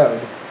 well, it's a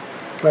node,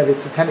 but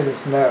it's a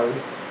tendinous node.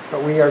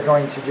 But we are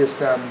going to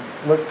just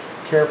look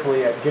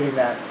carefully at getting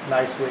that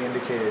nicely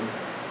indicated.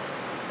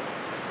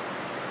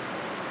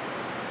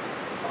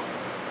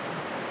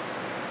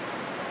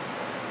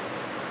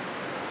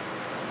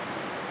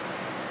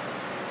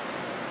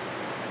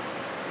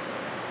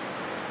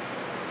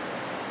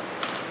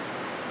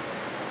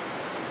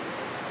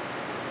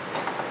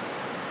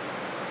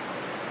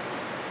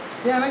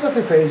 Yeah, and I go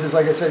through phases,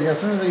 like I said,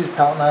 sometimes I use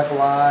palette knife a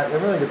lot. It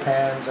really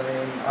depends, I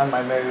mean, on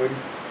my mood.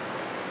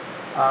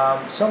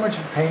 So much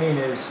of painting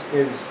is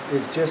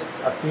just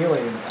a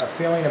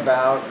feeling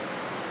about,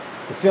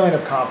 the feeling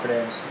of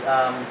confidence,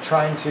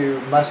 trying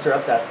to muster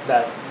up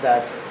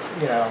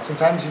that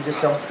sometimes you just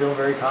don't feel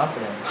very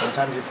confident.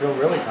 Sometimes you feel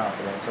really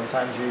confident.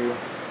 Sometimes you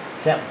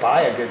can't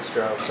buy a good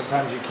stroke.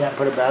 Sometimes you can't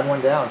put a bad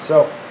one down.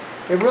 So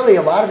it really,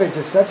 a lot of it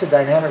is such a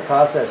dynamic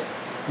process.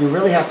 You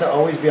really have to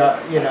always be,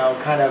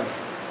 kind of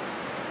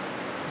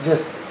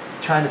just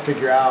trying to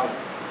figure out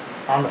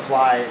on the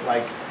fly,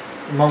 like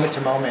moment to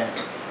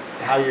moment,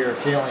 how you're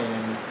feeling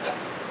and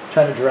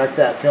trying to direct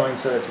that feeling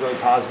so that it's really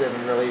positive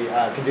and really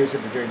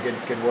conducive to doing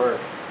good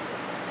work.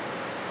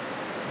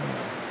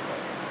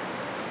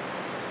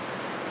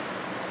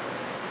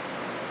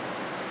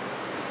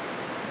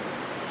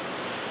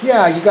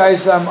 Yeah, you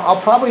guys,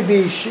 I'll probably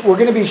be, we're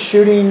going to be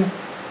shooting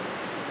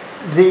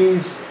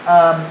these,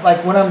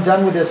 like when I'm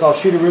done with this, I'll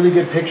shoot a really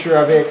good picture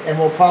of it and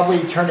we'll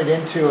probably turn it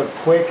into a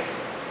quick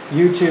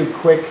YouTube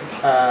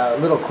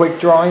little quick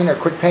drawing or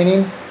quick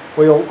painting.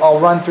 I'll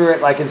run through it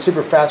like in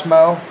super fast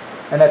mo,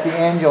 and at the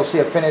end you'll see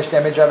a finished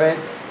image of it.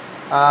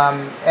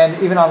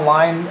 And even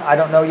online, I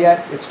don't know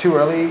yet. It's too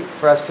early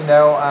for us to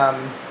know,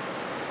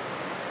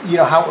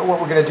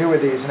 what we're going to do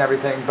with these and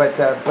everything.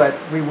 But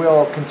we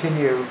will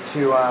continue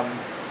to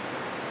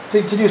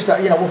do stuff.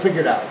 We'll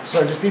figure it out.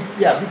 So just be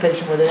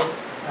patient with it.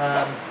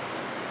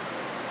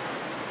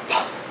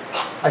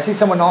 I see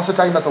someone also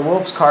talking about the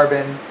Wolf's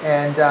Carbon,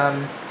 and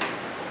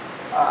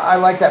I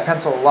like that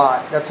pencil a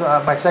lot. That's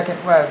my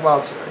second, well,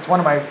 it's one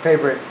of my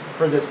favorite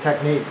for this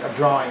technique of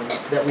drawing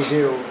that we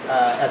do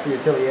at the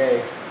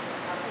Atelier.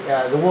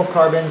 The Wolf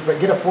Carbons,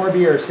 but get a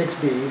 4B or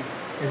 6B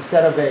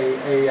instead of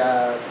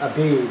a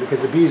B,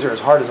 because the Bs are as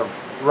hard as a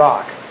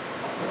rock.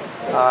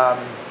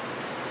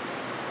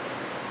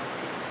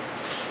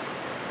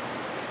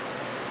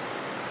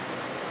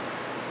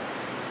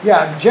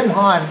 Yeah, Jim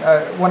Hahn,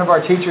 one of our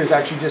teachers,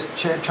 actually just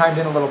chimed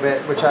in a little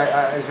bit, which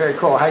is very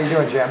cool. How you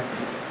doing, Jim?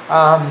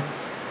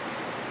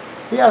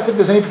 He asked if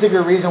there's any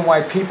particular reason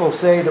why people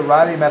say the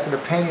Riley method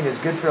of painting is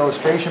good for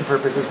illustration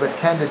purposes, but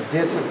tend to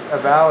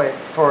disavow it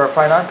for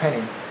fine art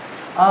painting.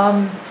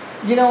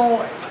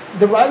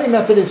 The Riley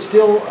method is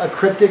still a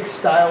cryptic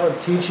style of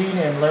teaching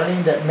and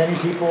learning that many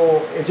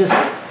people,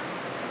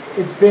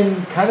 it's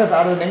been kind of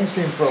out of the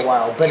mainstream for a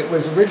while, but it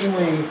was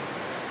originally,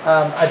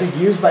 I think,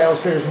 used by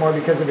illustrators more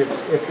because of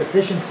its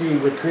efficiency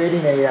with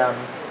creating a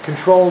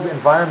controlled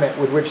environment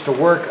with which to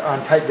work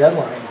on tight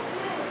deadline.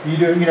 You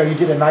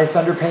did a nice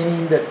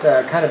underpainting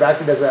that kind of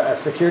acted as a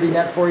security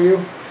net for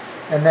you,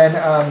 and then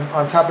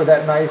on top of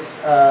that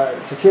nice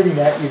security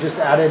net, you just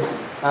added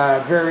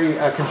very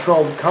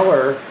controlled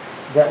color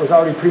that was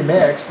already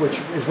pre-mixed,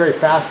 which is very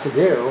fast to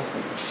do.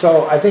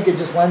 So I think it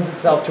just lends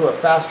itself to a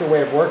faster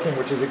way of working,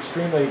 which is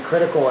extremely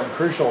critical and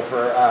crucial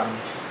for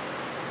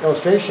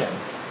illustration.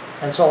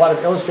 And so a lot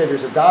of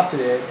illustrators adopted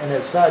it, and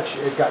as such,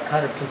 it got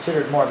kind of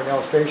considered more of an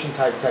illustration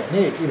type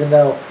technique, even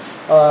though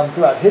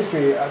throughout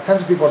history,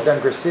 tons of people have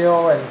done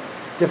grisaille and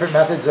different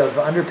methods of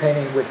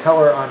underpainting with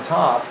color on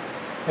top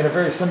in a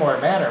very similar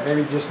manner,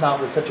 maybe just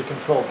not with such a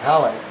controlled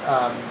palette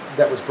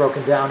that was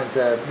broken down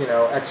into,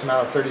 X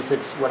amount of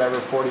 36, whatever,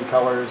 40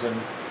 colors and,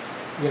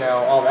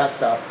 all that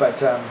stuff. But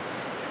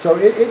so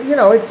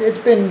it's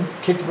been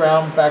kicked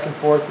around back and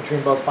forth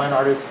between both fine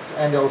artists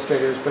and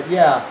illustrators. But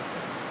yeah,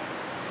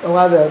 a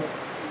lot of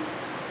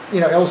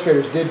the,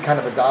 illustrators did kind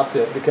of adopt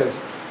it because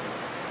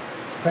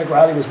Frank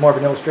Riley was more of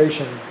an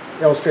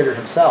illustrator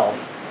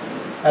himself,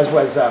 as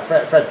was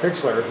Fred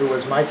Fixler, who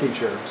was my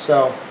teacher.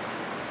 So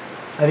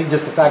I think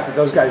just the fact that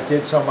those guys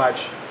did so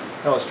much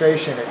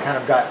illustration, it kind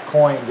of got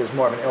coined as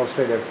more of an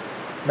illustrative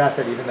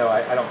method, even though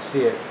I don't see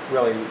it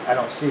really, I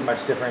don't see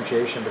much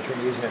differentiation between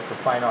using it for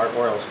fine art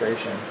or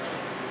illustration.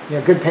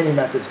 Good painting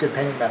method's good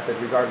painting method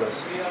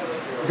regardless.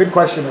 Good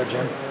question though,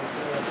 Jim.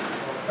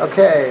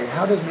 Okay,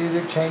 how does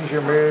music change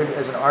your mood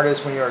as an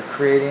artist when you are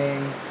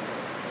creating?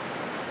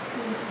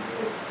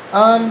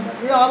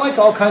 I like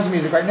all kinds of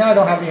music. Right now I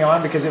don't have any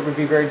on because it would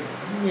be very,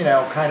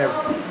 kind of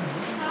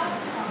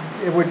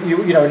it would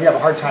you know you'd have a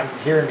hard time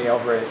hearing me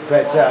over it.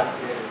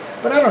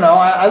 But I don't know.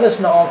 I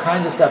listen to all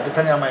kinds of stuff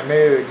depending on my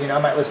mood. You know, I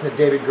might listen to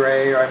David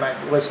Gray, or I might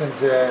listen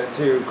to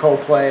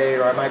Coldplay,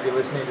 or I might be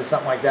listening to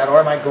something like that, or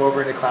I might go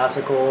over into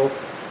classical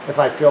if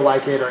I feel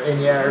like it, or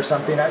Enya or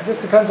something. It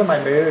just depends on my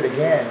mood.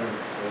 Again,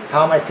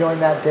 how am I feeling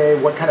that day?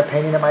 What kind of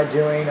painting am I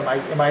doing?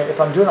 If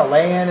I'm doing a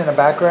lay-in in a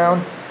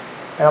background,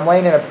 and I'm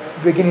laying in a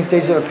beginning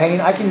stages of a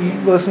painting, I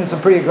can listen to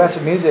some pretty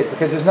aggressive music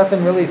because there's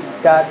nothing really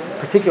that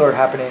particular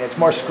happening. It's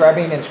more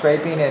scrubbing and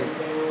scraping and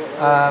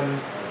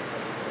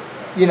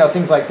you know,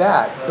 things like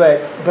that.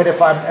 But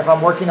if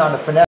I'm working on the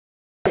finesse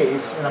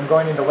face and I'm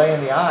going into laying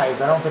the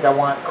eyes, I don't think I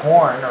want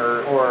Korn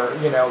or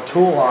you know,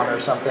 Tool on or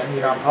something. You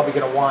know, I'm probably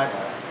going to want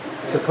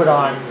to put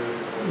on,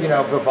 you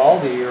know,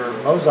 Vivaldi or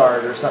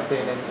Mozart or something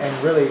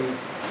and really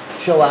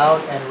chill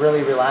out and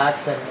really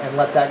relax and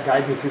let that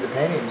guide me through the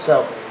painting.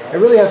 So it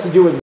really has to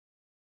do with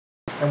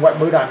and what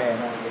mood I'm in,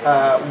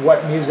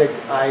 what music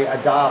I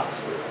adopt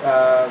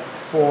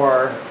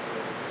for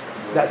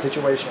that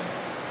situation,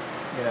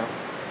 you know.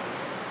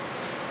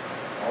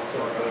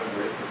 Also, I'm going to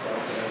embrace the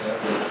fact that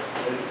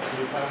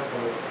you kind of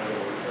want to try to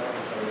workshop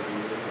and try to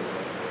do this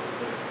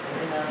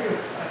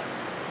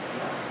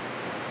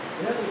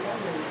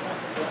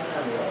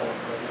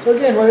So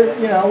again,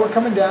 we're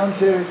coming down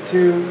to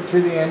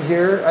the end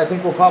here. I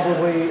think we'll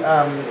probably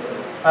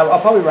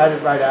I'll probably write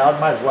it right out.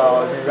 Might as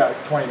well. I mean, we've got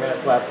 20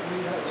 minutes left.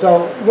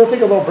 So we'll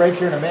take a little break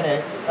here in a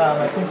minute.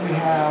 I think we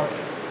have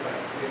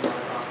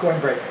going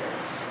break.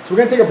 So we're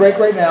going to take a break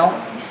right now.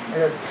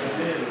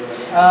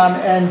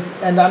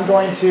 And I'm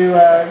going to,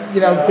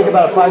 take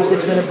about a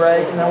 5-6 minute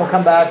break, and then we'll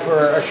come back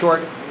for a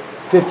short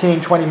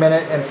 15-20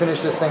 minute and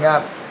finish this thing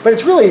up. But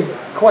it's really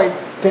quite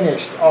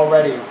finished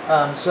already.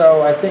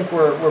 So I think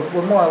we're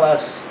more or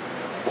less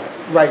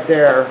right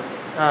there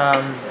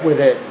with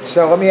it.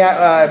 So let me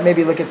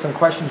maybe look at some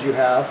questions you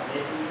have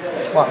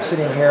while I'm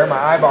sitting here. My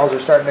eyeballs are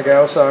starting to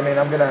go, so I mean,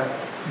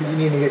 you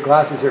need to get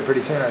glasses here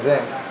pretty soon, I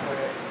think.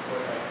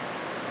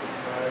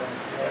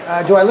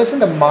 Do I listen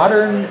to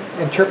modern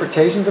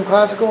interpretations of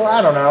classical?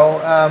 I don't know.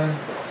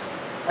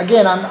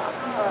 Again,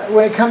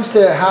 when it comes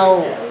to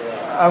how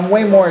I'm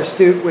way more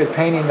astute with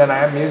painting than I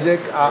am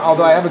music.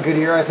 Although I have a good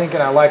ear, I think,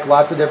 and I like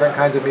lots of different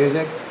kinds of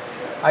music.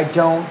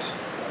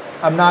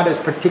 I'm not as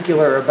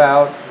particular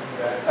about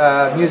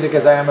music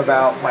as I am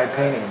about my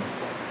painting.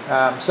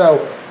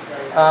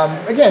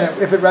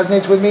 Again, if it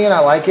resonates with me and I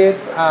like it,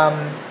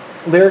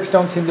 lyrics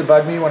don't seem to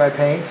bug me when I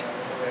paint.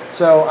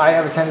 So I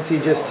have a tendency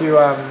just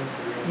to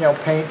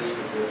paint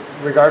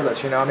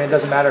regardless, I mean, it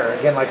doesn't matter.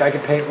 Again, like I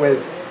could paint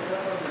with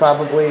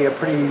probably a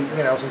pretty,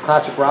 some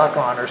classic rock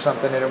on or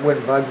something and it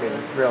wouldn't bug me,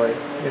 really,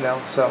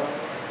 so.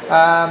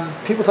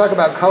 People talk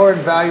about color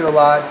and value a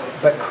lot,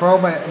 but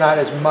chroma not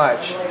as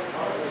much.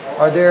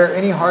 Are there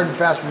any hard and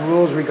fast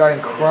rules regarding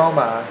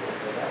chroma?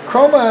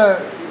 Chroma,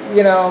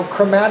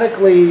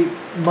 chromatically,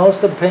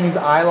 most of the paintings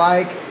I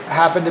like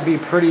happen to be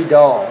pretty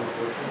dull.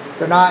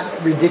 They're not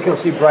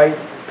ridiculously bright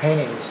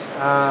paintings.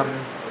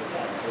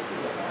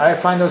 I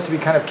find those to be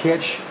kind of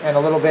kitsch and a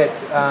little bit,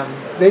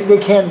 they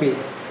can be.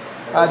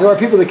 There are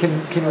people that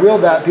can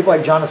wield that, people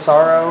like John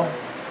Asaro,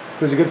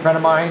 who's a good friend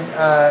of mine,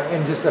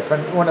 and just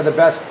one of the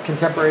best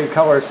contemporary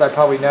colorists I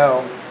probably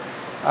know.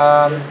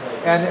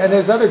 And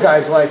there's other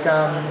guys like,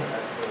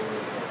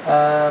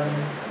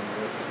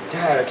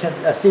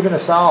 Stephen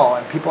Asal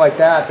and people like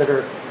that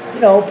are,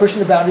 pushing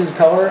the boundaries of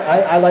color.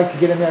 I like to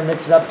get in there and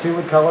mix it up too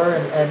with color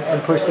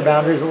and push the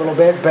boundaries a little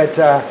bit, but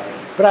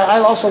I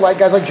also like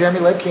guys like Jeremy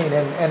Lipkin,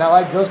 and I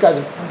like those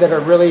guys that are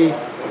really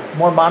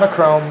more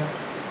monochrome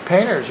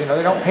painters. They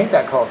don't paint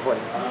that colorfully.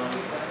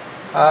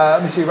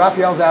 Let me see,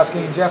 Raphael's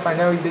asking, Jeff, I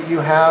know that you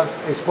have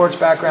a sports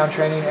background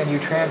training and you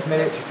transmit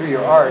it through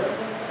your art.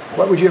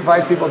 What would you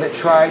advise people that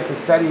try to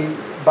study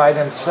by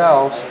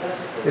themselves?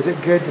 Is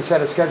it good to set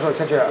a schedule,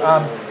 etc.?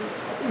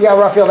 Yeah,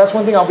 Raphael, that's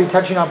one thing I'll be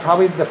touching on.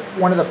 Probably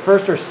one of the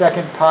first or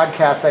second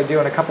podcasts I do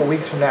in a couple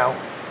weeks from now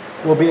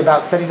will be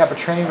about setting up a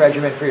training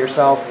regimen for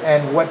yourself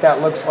and what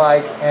that looks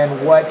like,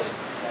 and what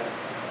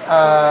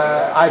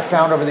I've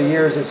found over the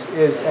years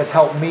has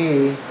helped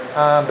me.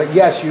 But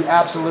yes, you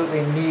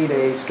absolutely need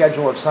a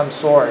schedule of some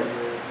sort.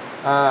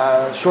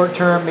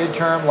 Short-term,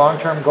 mid-term,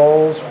 long-term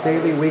goals,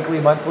 daily,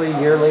 weekly, monthly,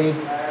 yearly,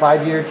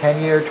 5-year,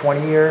 10-year,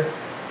 20-year.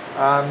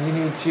 You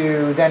need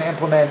to then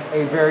implement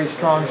a very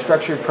strong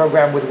structured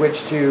program with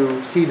which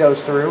to see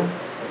those through.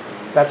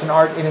 That's an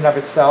art in and of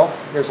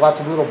itself. There's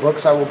lots of little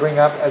books I will bring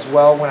up as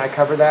well when I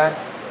cover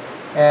that.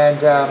 And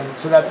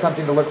so that's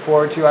something to look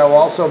forward to. I will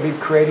also be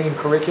creating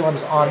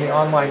curriculums on the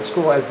online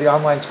school. As the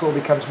online school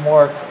becomes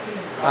more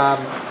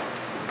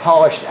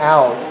polished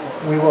out,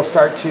 we will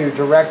start to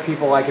direct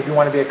people, like if you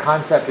want to be a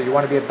conceptor, you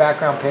want to be a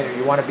background painter,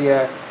 you want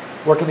to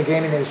work in the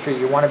gaming industry,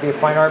 you want to be a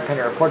fine art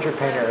painter, a portrait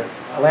painter,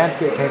 a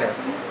landscape painter.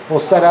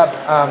 We'll set up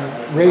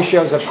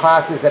ratios of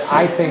classes that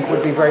I think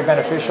would be very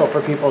beneficial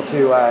for people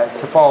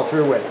to follow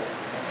through with.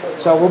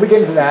 So we'll be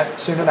getting to that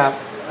soon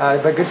enough,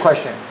 but good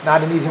question.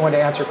 Not an easy one to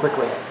answer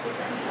quickly.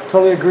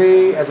 Totally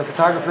agree. As a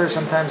photographer,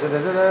 sometimes,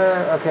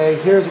 okay,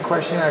 here's a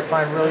question I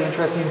find really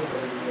interesting.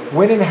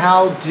 When and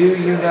how do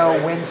you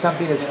know when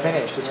something is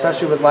finished,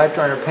 especially with life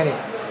drawing or painting?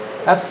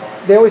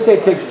 They always say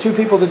it takes two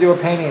people to do a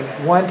painting,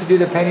 one to do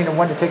the painting and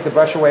one to take the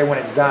brush away when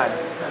it's done.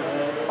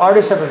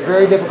 Artists have a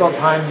very difficult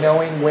time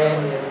knowing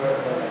when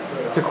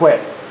to quit,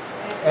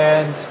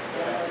 and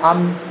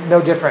I'm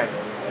no different.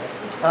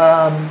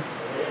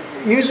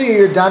 Usually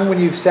you're done when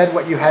you've said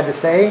what you had to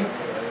say,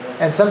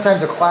 and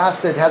sometimes a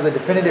class that has a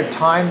definitive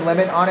time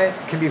limit on it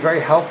can be very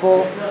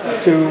helpful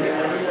to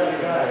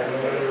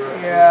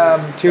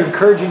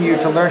encouraging you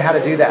to learn how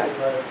to do that.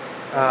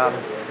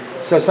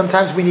 So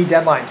sometimes we need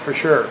deadlines for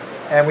sure,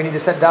 and we need to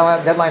set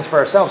deadlines for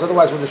ourselves.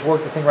 Otherwise, we'll just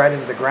work the thing right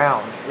into the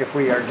ground if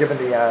we are given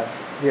the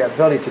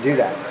ability to do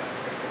that.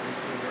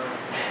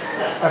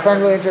 I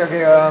find really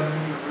interesting.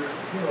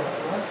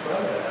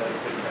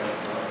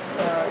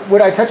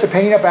 Would I touch a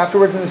painting up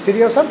afterwards in the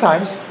studio?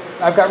 Sometimes.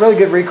 I've got really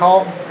good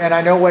recall, and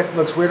I know what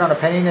looks weird on a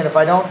painting, and if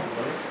I don't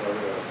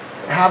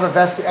have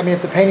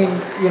if the painting,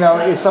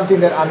 is something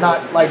that I'm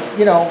not like,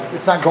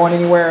 it's not going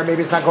anywhere,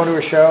 maybe it's not going to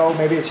a show,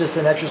 maybe it's just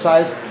an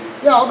exercise,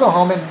 I'll go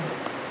home and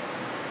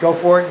go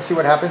for it and see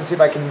what happens, see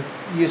if I can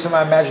use some of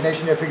my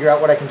imagination to figure out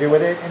what I can do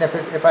with it, and if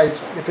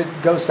it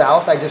goes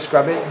south, I just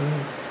scrub it,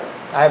 and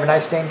I have a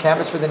nice stained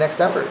canvas for the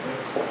next effort.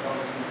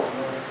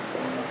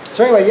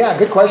 So anyway, yeah,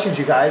 good questions,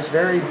 you guys.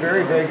 Very,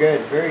 very, very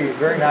good. Very,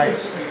 very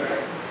nice.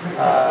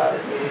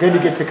 Good to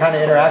get to kind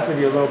of interact with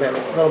you a little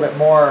bit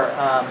more.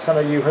 Some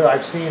of you who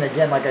I've seen,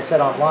 again, like I said,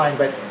 online,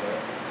 but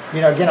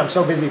again, I'm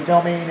so busy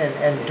filming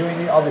and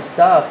doing all this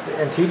stuff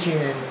and teaching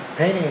and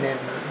painting, and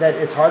that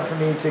it's hard for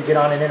me to get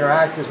on and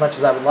interact as much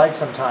as I would like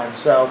sometimes.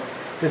 So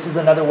this is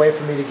another way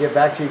for me to give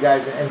back to you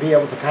guys and be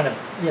able to kind of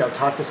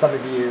talk to some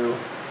of you,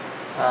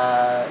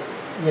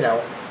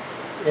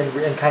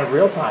 in kind of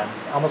real time,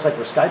 almost like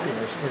we're Skyping,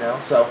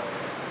 so,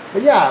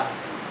 but yeah,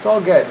 it's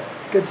all good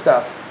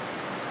stuff.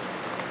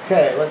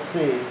 Okay, let's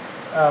see,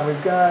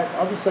 we've got,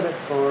 I'll just set it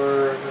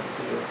for, let's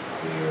see, it's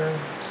clear.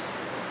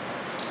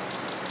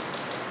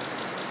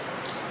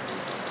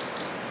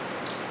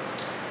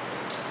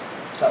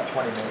 About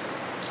 20 minutes.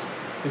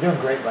 You're doing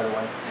great, by the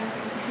way.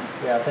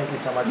 Yeah, thank you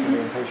so much for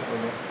being patient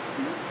with me.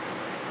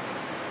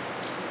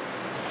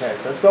 Okay,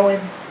 so it's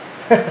going.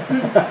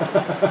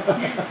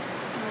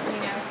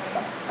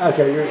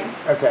 Okay,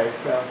 okay,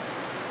 so,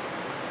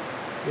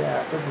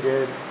 yeah, it's looking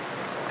good.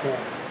 Okay.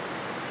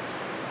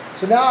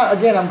 So now,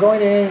 again, I'm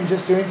going in and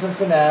just doing some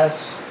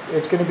finesse.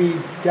 It's going to be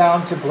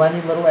down to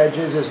blending little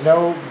edges. There's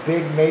no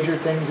big major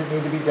things that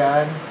need to be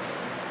done.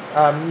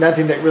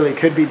 Nothing that really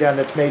could be done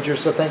that's major,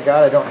 so thank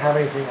God I don't have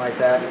anything like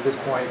that at this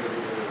point.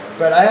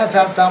 But I have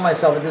found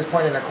myself at this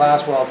point in a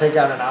class where I'll take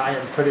out an eye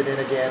and put it in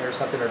again or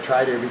something, or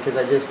try to, because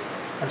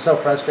I'm so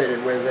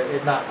frustrated with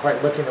it not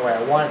quite looking the way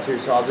I want it to,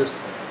 so I'll just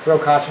throw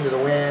caution to the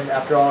wind.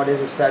 After all, it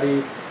is a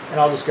study, and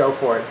I'll just go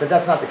for it. But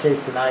that's not the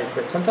case tonight,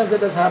 but sometimes it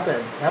does happen.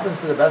 It happens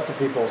to the best of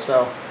people.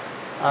 So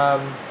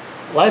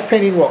life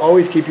painting will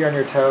always keep you on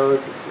your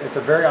toes. It's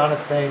a very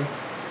honest thing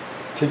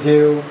to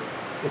do.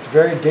 It's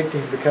very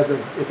addicting because of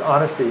its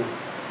honesty.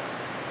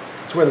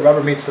 It's where the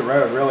rubber meets the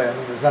road, really. I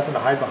mean, there's nothing to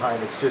hide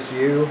behind. It's just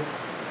you,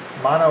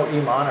 mano y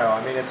mano.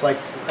 I mean, it's like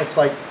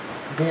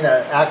being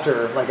an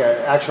actor, like an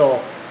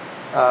actual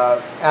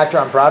actor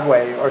on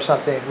Broadway or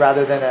something,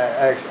 rather than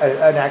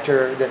an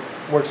actor that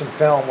works in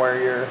film, where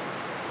you're,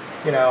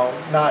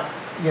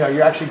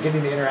 you're actually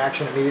getting the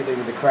interaction immediately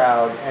with the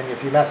crowd. And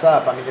if you mess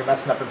up, I mean, you're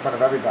messing up in front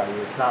of everybody.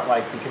 It's not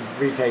like you can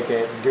retake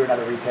it and do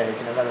another retake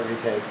and another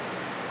retake.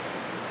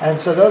 And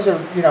so those are,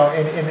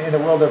 in the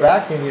world of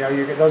acting,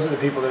 those are the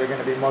people that are going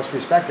to be most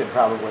respected,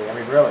 probably. I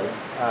mean, really.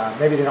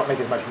 Maybe they don't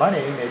make as much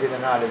money, maybe they're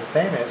not as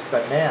famous,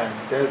 but man,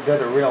 they're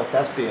the real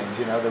thespians,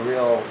 the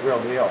real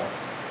deal.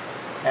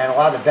 And a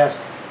lot of the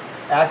best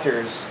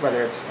actors,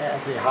 whether it's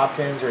Anthony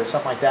Hopkins or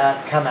something like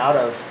that, come out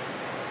of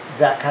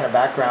that kind of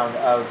background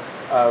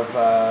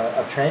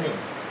of training.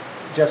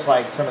 Just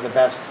like some of the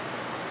best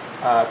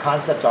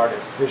concept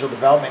artists, visual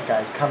development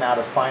guys, come out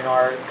of fine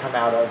art, come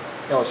out of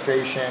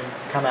illustration,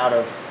 come out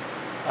of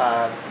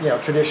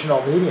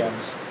traditional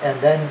mediums, and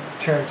then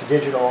turn to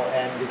digital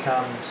and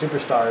become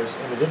superstars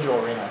in the digital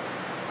arena.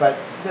 But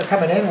they're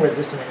coming in with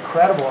just an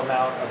incredible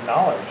amount of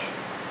knowledge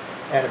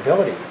and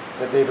ability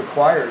that they've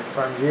acquired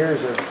from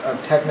years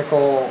of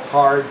technical,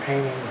 hard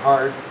painting,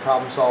 hard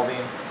problem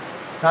solving.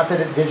 Not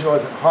that digital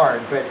isn't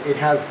hard, but it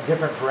has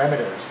different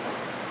parameters.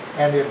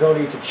 And the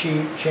ability to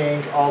cheat,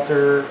 change,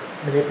 alter,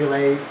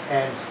 manipulate,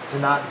 and to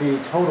not be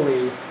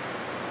totally,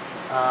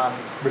 I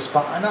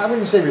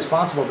wouldn't say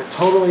responsible, but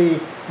totally,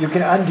 you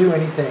can undo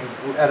anything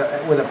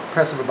with a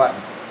press of a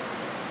button.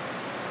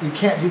 You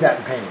can't do that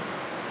in painting.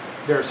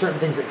 There are certain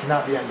things that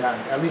cannot be undone,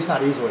 at least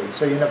not easily.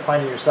 So you end up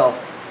finding yourself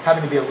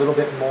having to be a little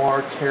bit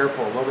more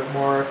careful, a little bit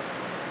more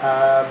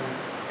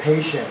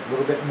patient, a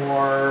little bit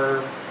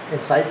more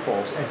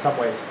insightful in some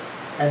ways.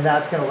 And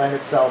that's going to lend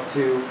itself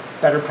to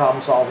better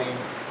problem solving,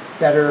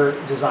 better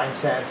design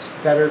sense,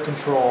 better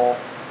control.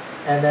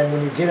 And then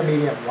when you get a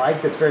medium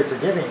that's very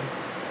forgiving,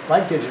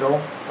 like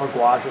digital or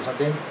gouache or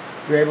something,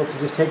 you're able to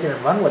just take it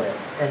and run with it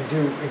and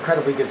do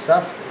incredibly good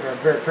stuff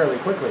fairly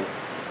quickly.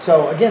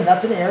 So again,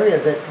 that's an area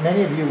that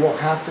many of you will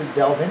have to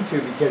delve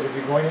into, because if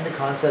you're going into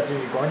concept and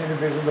you're going into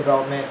visual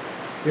development,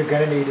 you're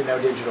going to need to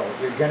know digital.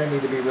 You're going to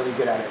need to be really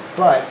good at it.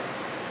 But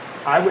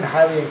I would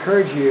highly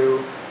encourage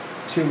you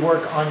to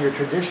work on your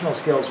traditional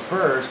skills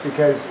first,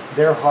 because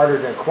they're harder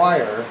to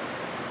acquire.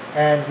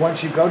 And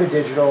once you go to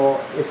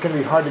digital, it's going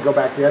to be hard to go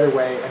back the other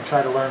way and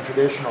try to learn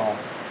traditional,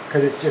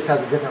 because it just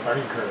has a different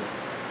learning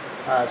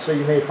curve. So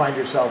you may find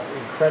yourself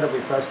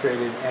incredibly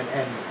frustrated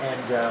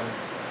and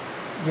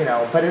you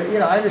know, but you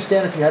know, I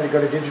understand if you had to go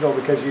to digital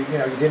because you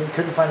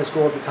couldn't find a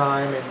school at the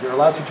time, and there are a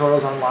lot of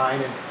tutorials online,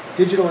 and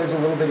digital is a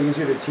little bit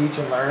easier to teach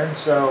and learn.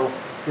 So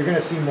you're going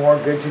to see more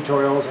good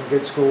tutorials and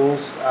good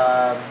schools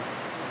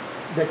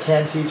that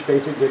can teach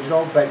basic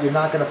digital, but you're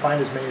not going to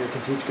find as many that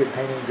can teach good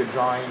painting, good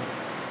drawing,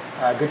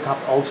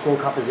 old school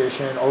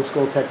composition, old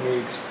school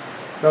techniques.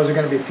 Those are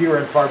going to be fewer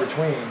and far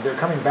between. They're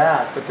coming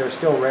back, but they're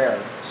still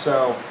rare.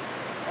 So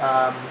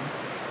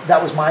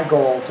that was my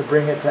goal, to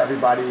bring it to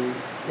everybody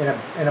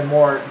in a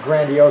more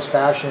grandiose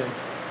fashion,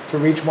 to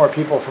reach more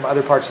people from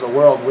other parts of the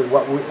world with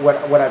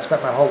what I've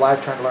spent my whole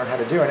life trying to learn how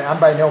to do. And I'm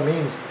by no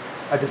means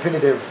a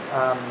definitive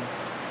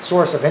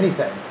source of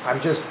anything. I'm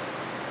just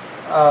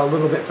a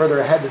little bit further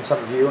ahead than some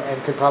of you,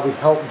 and could probably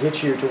help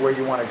get you to where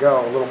you want to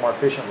go a little more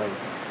efficiently.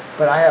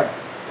 But I have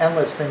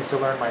endless things to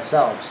learn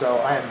myself, so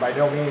I am by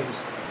no means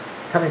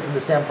coming from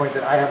the standpoint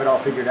that I have it all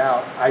figured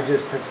out. I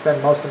just have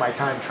spent most of my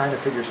time trying to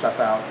figure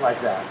stuff out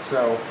like that.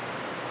 So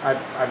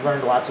I've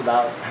learned lots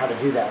about how to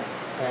do that,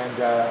 and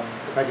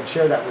if I can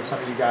share that with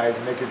some of you guys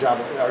and make your job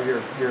or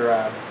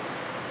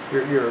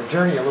your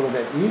journey a little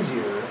bit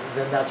easier,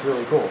 then that's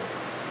really cool.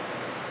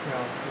 You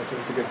know,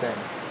 it's a good thing.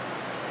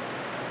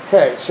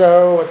 Okay,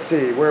 so let's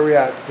see, where are we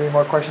at? Any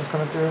more questions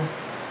coming through?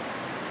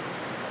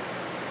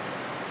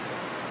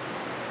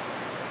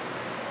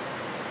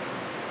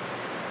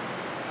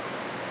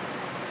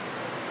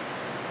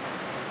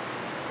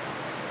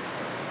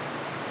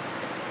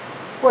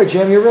 Boy,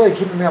 Jim, you're really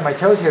keeping me on my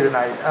toes here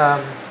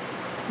tonight.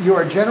 You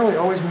are generally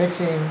always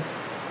mixing.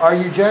 Are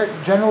you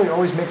generally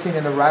always mixing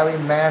in the Riley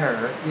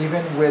manner,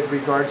 even with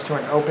regards to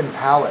an open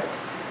palette?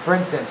 For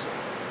instance,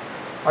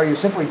 are you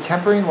simply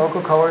tempering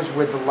local colors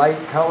with the light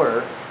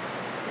color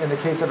in the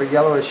case of a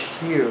yellowish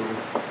hue?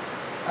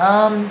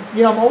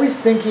 You know, I'm always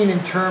thinking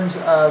in terms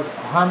of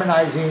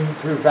harmonizing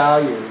through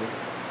value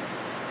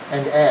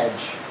and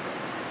edge.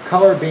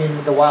 Color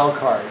being the wild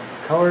card.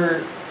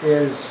 Color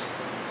is,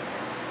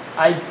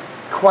 I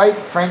quite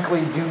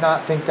frankly do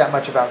not think that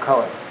much about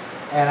color.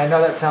 And I know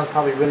that sounds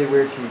probably really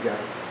weird to you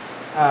guys.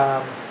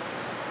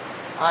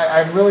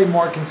 I'm really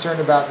more concerned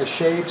about the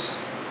shapes,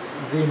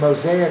 the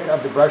mosaic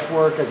of the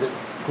brushwork as it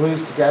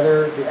glues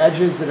together, the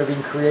edges that are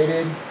being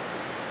created,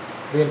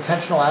 the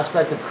intentional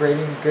aspect of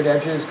creating good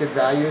edges, good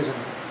values, and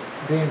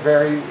being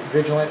very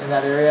vigilant in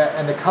that area.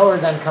 And the color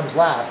then comes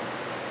last.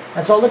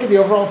 And so I'll look at the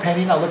overall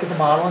painting, I'll look at the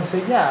model and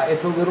say, yeah,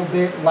 it's a little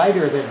bit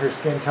lighter than her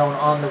skin tone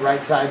on the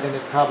right side than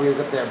it probably is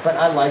up there. But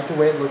I like the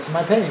way it looks in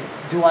my painting.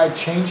 Do I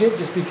change it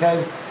just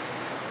because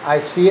I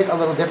see it a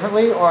little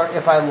differently? Or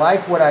if I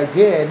like what I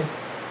did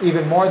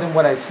even more than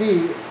what I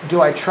see,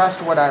 do I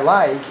trust what I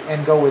like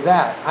and go with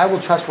that? I will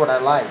trust what I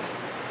like,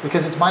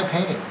 because it's my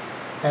painting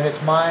and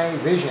it's my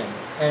vision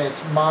and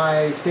it's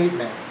my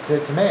statement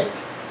to make.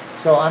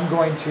 So I'm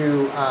going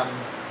to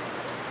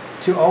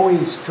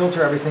always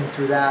filter everything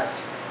through that,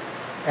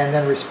 and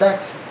then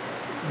respect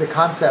the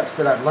concepts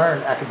that I've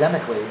learned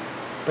academically,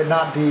 but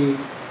not be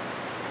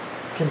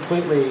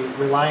completely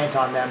reliant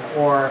on them,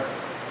 or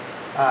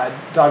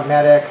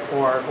dogmatic,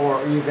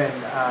 or even,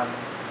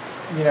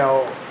 you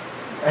know,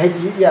 I hate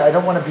to, I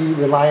don't want to be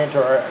reliant,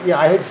 or, you know,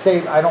 I hate to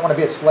say I don't want to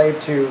be a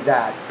slave to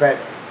that, but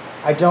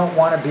I don't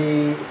want to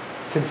be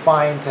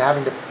confined to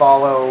having to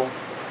follow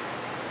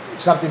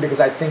something because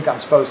I think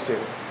I'm supposed to.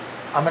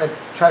 I'm going to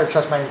try to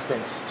trust my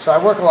instincts. So I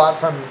work a lot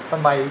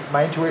from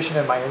my intuition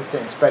and my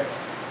instincts, but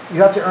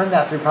you have to earn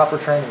that through proper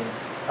training.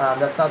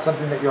 That's not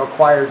something that you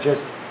acquire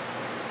just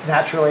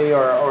naturally,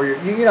 or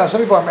you know, some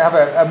people have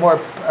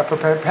a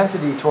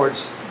propensity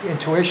towards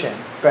intuition,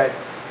 but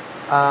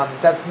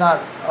that's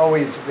not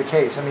always the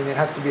case. I mean, it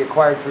has to be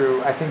acquired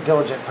through, I think,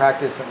 diligent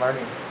practice and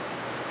learning.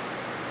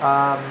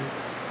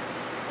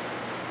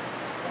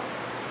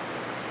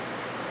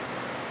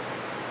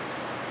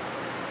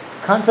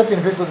 Concept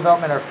and visual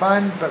development are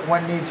fun, but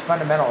one needs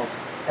fundamentals.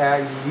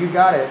 You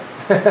got it.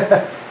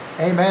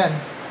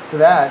 Amen to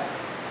that.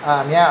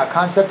 Yeah,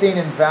 concepting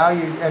and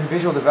value and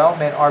visual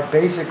development are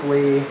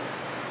basically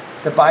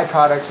the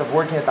byproducts of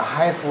working at the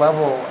highest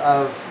level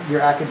of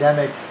your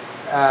academic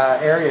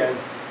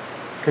areas,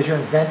 because you're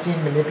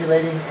inventing,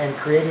 manipulating, and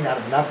creating out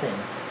of nothing.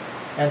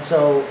 And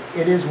so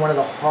it is one of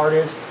the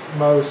hardest,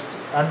 most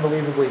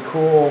unbelievably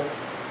cool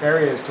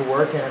areas to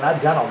work in. And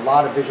I've done a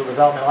lot of visual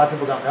development. A lot of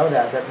people don't know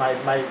that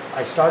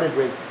I started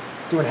with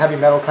doing heavy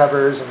metal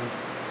covers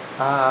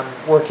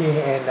and working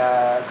in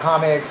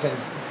comics, and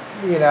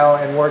you know,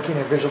 and working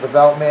in visual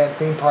development,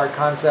 theme park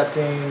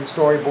concepting,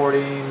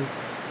 storyboarding,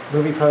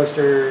 movie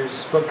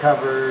posters, book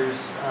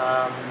covers,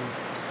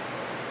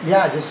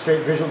 yeah, just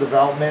straight visual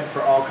development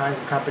for all kinds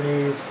of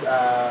companies.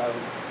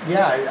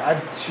 Yeah, I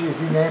choose,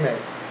 you name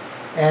it.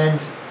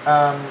 And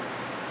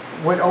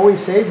what always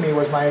saved me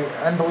was my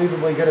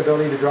unbelievably good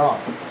ability to draw,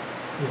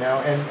 you know,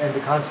 and the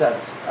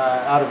concept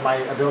out of my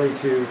ability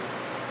to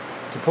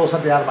pull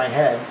something out of my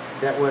head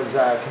that was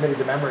committed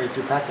to memory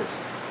through practice.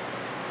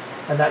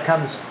 And that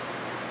comes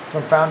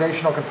from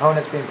foundational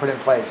components being put in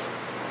place,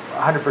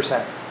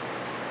 100%.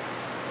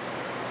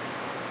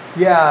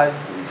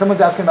 Yeah,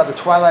 someone's asking about the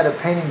Twilight of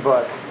Painting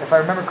book. If I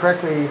remember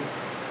correctly,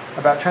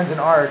 about trends in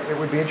art, it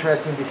would be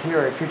interesting to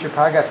hear a future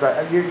podcast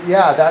about it.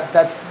 Yeah,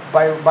 that's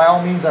by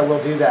all means I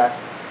will do that.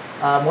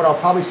 What I'll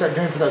probably start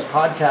doing for those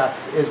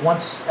podcasts is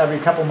once every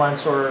couple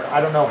months, or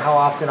I don't know how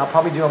often. I'll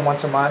probably do them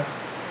once a month,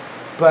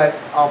 but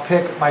I'll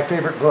pick my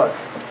favorite book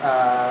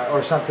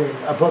or something,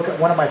 a book,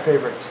 one of my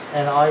favorites,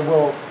 and I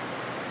will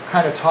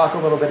kind of talk a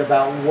little bit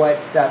about what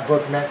that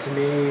book meant to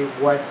me,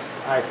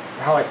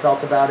 how I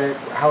felt about it,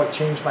 how it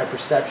changed my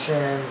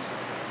perceptions,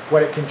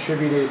 what it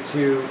contributed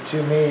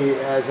to me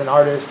as an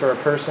artist or a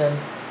person.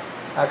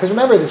 Because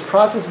remember, this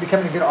process of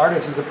becoming a good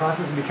artist is a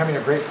process of becoming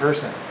a great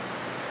person.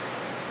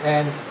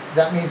 And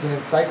that means an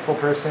insightful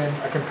person,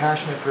 a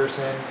compassionate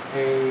person,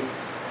 a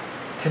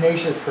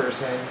tenacious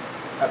person,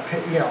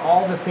 you know,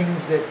 all the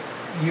things that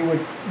you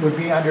would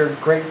be under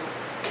great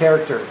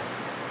character.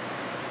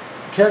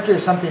 Character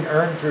is something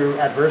earned through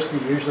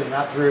adversity, usually,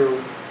 not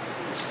through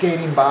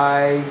skating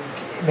by,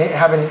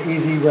 having an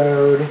easy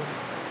road,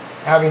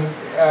 having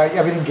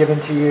everything given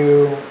to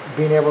you,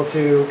 being able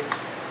to,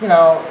 you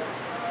know,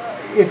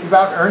 it's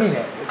about earning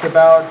it. It's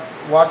about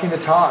walking the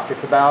talk.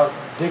 It's about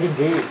digging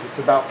deep. It's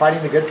about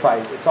fighting the good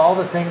fight. It's all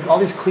the things, all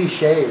these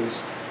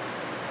cliches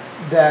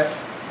that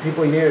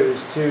people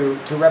use to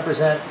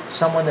represent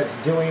someone that's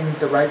doing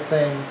the right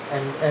thing,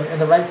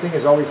 and the right thing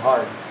is always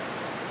hard.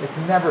 It's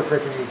never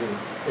freaking easy.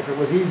 If it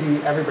was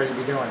easy, everybody would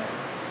be doing it.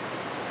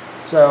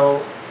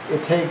 So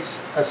it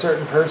takes a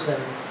certain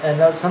person, and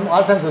a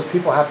lot of times those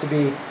people have to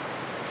be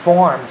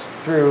formed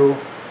through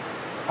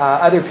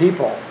other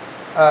people,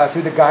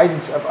 through the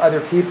guidance of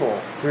other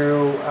people,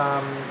 through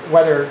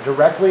whether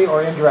directly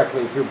or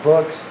indirectly, through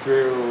books,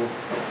 through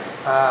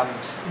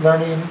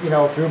learning, you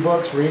know, through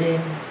books,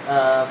 reading,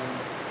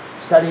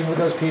 studying with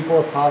those people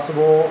if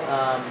possible,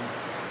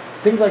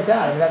 things like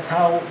that. I mean, that's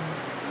how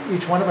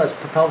each one of us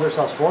propels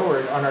ourselves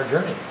forward on our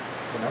journey,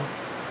 you know.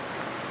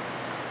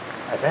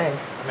 I think.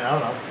 I mean, I don't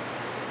know.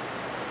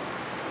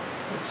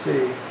 Let's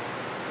see.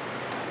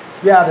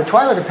 Yeah, The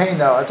Twilight of Pain,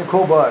 though, it's a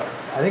cool book.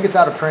 I think it's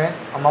out of print.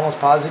 I'm almost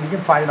positive. You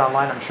can find it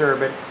online, I'm sure.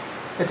 But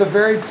it's a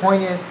very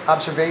poignant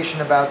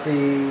observation about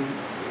the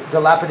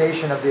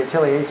dilapidation of the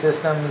Atelier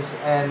systems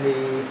and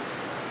the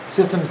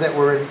systems that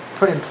were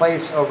put in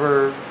place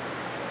over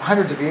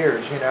hundreds of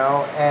years, you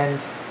know.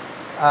 And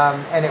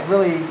it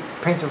really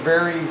paints a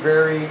very,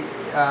 very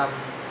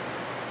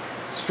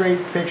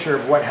straight picture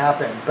of what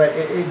happened. But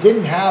it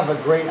didn't have a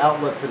great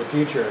outlook for the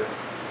future.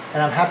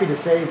 And I'm happy to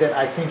say that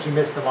I think he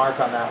missed the mark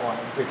on that one,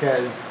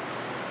 because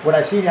what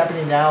I see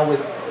happening now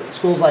with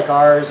schools like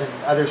ours and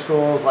other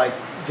schools like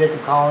Jacob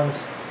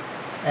Collins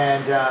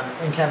and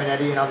in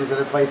Caminetti and all these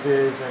other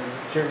places, and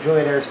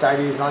Juliet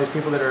Aristides and all these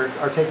people that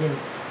are taking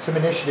some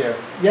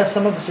initiative. Yes,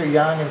 some of us are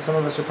young and some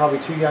of us are probably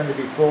too young to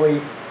be fully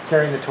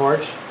carrying the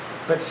torch,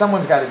 but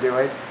someone's got to do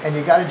it, and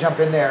you got to jump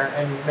in there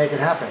and make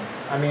it happen.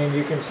 I mean,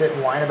 you can sit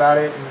and whine about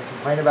it and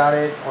complain about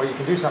it, or you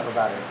can do something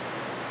about it.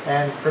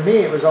 And for me,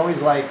 it was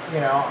always like, you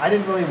know, I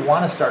didn't really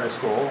want to start a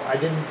school. I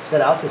didn't set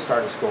out to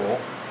start a school.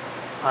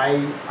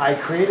 I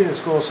created a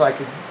school so I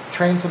could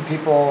train some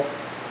people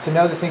to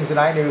know the things that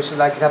I knew, so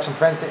that I could have some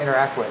friends to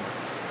interact with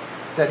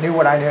that knew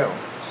what I knew,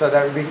 so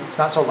that it's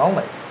not so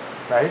lonely,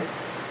 right?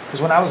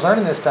 Because when I was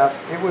learning this stuff,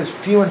 it was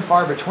few and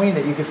far between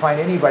that you could find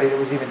anybody that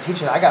was even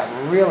teaching. I got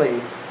really,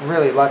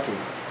 really lucky,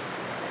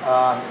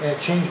 and it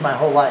changed my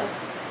whole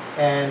life.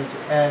 And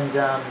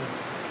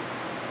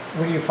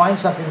when you find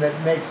something that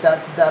makes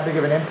that big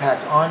of an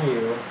impact on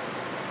you,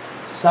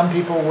 some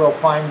people will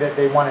find that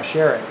they want to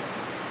share it.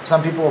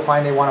 Some people will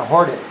find they want to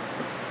hoard it.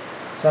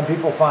 Some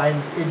people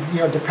find, you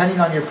know, depending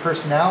on your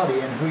personality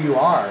and who you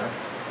are,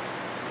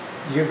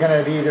 you're going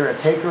to be either a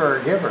taker or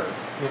a giver.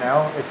 You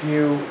know, if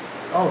you,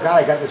 oh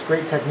God, I got this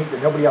great technique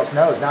that nobody else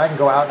knows. Now I can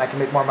go out and I can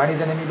make more money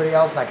than anybody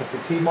else, and I can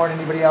succeed more than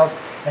anybody else,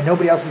 and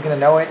nobody else is going to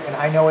know it, and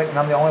I know it, and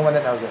I'm the only one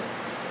that knows it.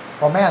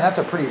 Well, man, that's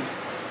a pretty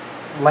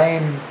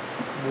lame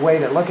way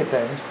to look at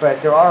things,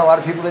 but there are a lot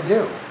of people that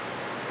do.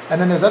 And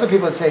then there's other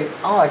people that say,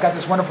 oh, I got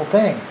this wonderful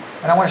thing,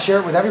 and I want to share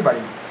it with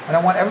everybody, and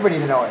I want everybody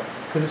to know it,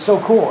 because it's so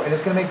cool, and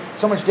it's going to make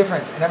so much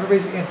difference, and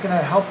it's going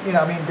to help, you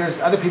know, I mean,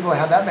 there's other people that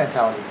have that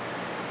mentality.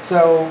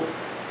 So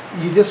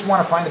you just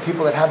want to find the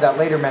people that have that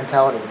later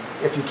mentality,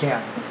 if you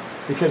can,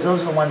 because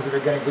those are the ones that are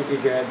going to get you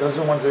good. Those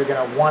are the ones that are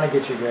going to want to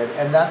get you good,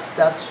 and that's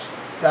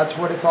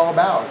what it's all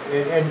about.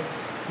 And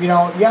you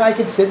know, yeah, I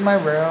could sit in my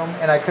room,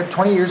 and I could,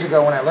 20 years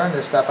ago when I learned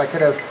this stuff, I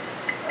could have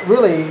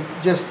really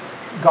just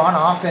gone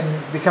off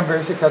and become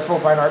very successful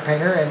fine art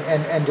painter,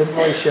 and didn't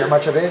really share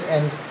much of it,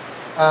 and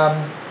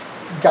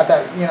got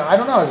that, you know, I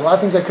don't know, there's a lot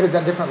of things I could have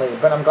done differently,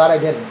 but I'm glad I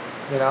didn't,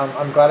 You know,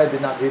 I'm glad I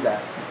did not do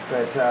that.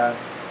 But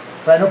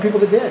I know people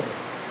that did.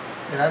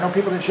 And I know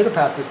people that should have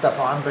passed this stuff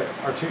on, but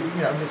are too,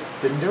 you know, just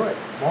didn't do it,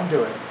 won't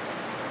do it,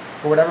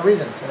 for whatever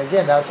reasons. And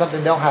again, that's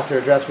something they'll have to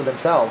address with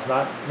themselves,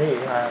 not me.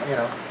 You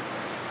know,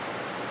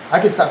 I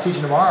could stop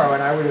teaching tomorrow,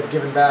 and I would have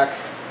given back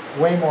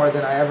way more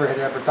than I ever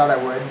thought I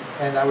would,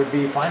 and I would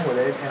be fine with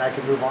it, and I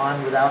could move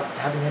on without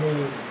having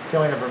any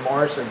feeling of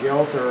remorse or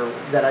guilt, or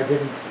that I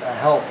didn't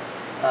help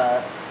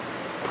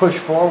push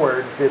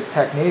forward this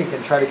technique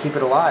and try to keep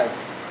it alive.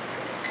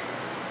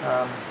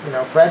 You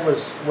know, Fred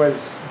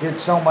did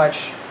so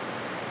much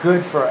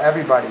good for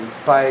everybody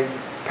by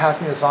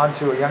passing this on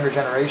to a younger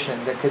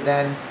generation that could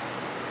then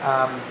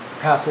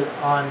pass it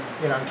on,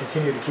 you know, and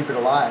continue to keep it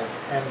alive.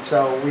 And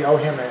so we owe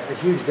him a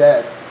huge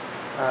debt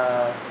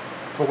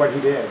for what he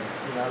did.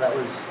 You know, that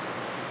was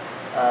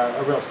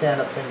a real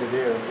stand-up thing to do.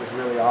 It was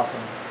really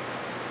awesome.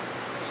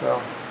 So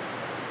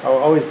I'll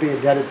always be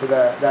indebted to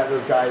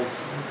those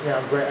guys, you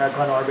know,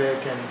 Glenn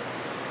Orbick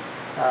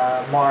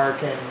and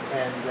Mark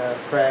and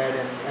Fred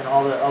and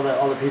all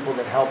the people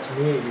that helped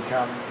me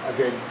become a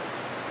good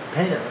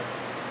painter,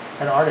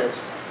 an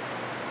artist,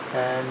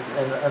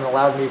 and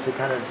allowed me to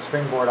kind of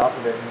springboard off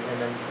of it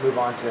and then move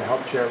on to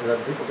help share it with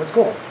other people. So it's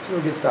cool. It's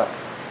really good stuff.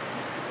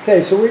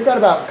 Okay, so we've got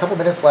about a couple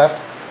minutes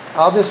left.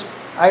 There's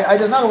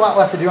not a lot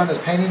left to do on this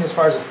painting as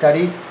far as a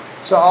study,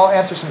 so I'll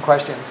answer some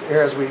questions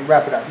here as we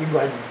wrap it up. You can go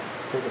ahead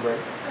and take a break.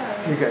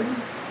 You're good.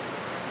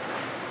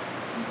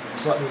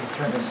 So let me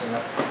turn this thing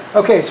up.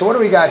 Okay, so what do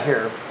we got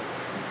here?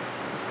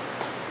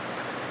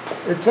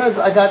 It says,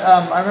 I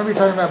remember you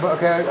talking about,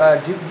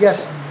 okay,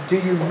 do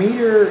you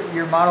meter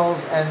your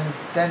models and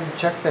then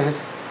check the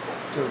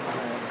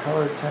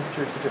color,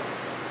 temperature, etc.?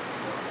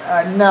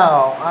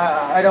 No,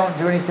 I don't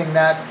do anything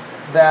that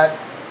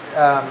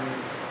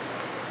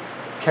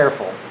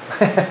careful.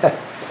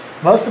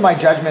 Most of my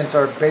judgments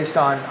are based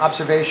on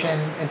observation,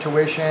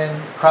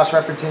 intuition,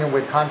 cross-referencing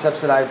with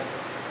concepts that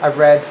I've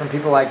read from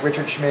people like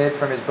Richard Schmid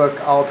from his book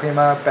Alla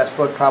Prima, best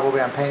book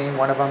probably on painting,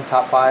 one of them,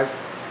 top 5,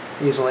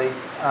 easily.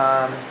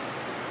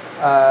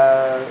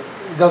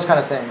 Those kind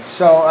of things.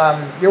 So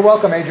you're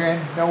welcome, Adrian.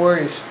 No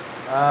worries.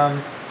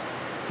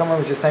 Someone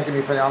was just thanking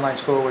me for the online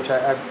school, which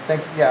I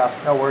think, yeah,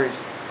 no worries.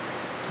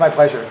 It's my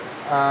pleasure.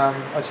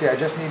 Let's see, I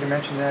just need to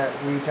mention that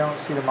we don't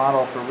see the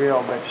model for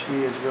real, but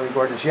she is really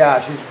gorgeous. Yeah,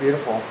 she's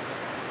beautiful.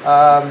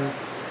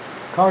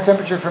 Color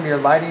temperature from your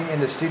lighting in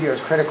the studio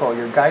is critical.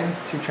 Your guidance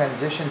to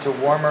transition to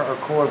warmer or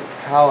cooler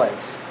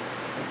palettes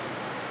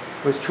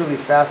was truly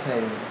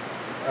fascinating.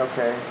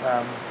 Okay.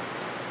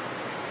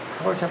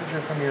 Color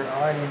temperature from your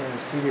lighting in the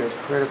studio is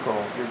critical.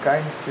 Your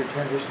guidance to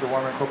transition to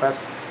warmer and cooler palettes.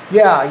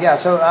 Yeah.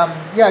 So,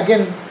 yeah,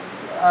 again,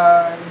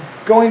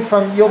 going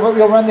from, you'll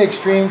run the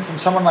extreme from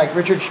someone like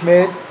Richard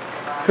Schmid,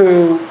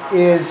 who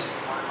is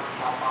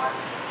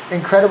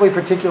incredibly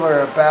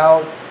particular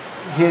about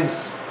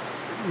his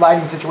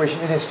lighting situation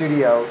in his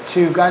studio,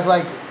 to guys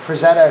like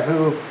Frazetta,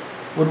 who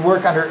would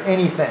work under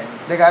anything.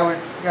 The guy would,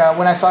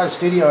 when I saw his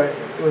studio,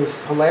 it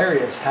was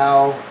hilarious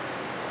how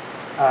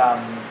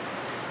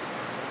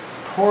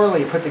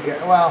poorly put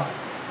together. Well,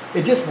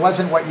 it just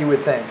wasn't what you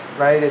would think,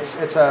 right?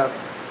 It's a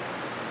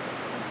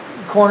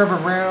corner of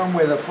a room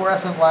with a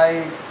fluorescent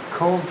light,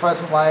 cold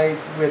fluorescent light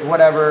with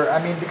whatever.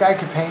 I mean, the guy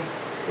could paint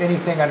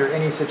anything under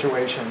any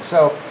situation.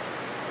 So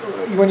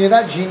when you're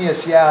that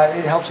genius, yeah,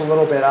 it helps a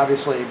little bit,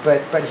 obviously,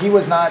 but he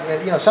was not.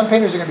 You know, some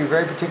painters are going to be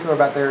very particular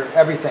about their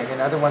everything,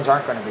 and other ones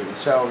aren't going to be.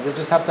 So you'll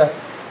just have to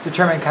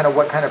determine kind of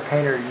what kind of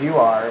painter you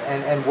are,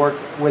 and work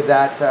with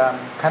that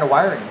kind of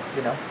wiring.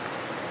 You know,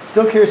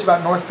 still curious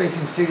about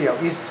north-facing studio,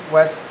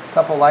 east-west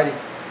supple lighting.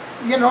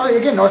 You know,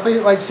 again, north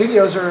light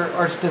studios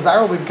are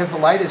desirable because the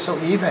light is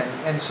so even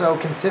and so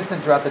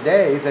consistent throughout the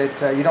day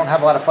that you don't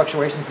have a lot of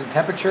fluctuations in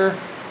temperature,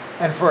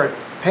 and for a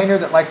painter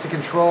that likes to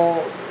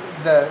control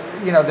the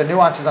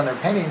nuances on their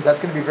paintings, that's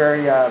going to be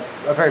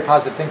a very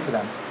positive thing for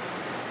them.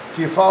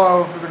 Do you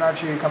follow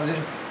Fibonacci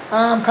composition?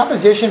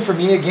 Composition for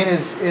me again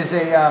is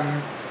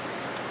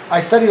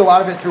I studied a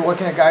lot of it through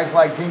looking at guys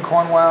like Dean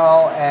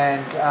Cornwell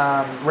and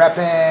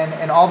Repin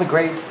and all the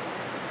great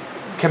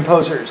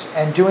composers,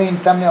 and doing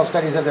thumbnail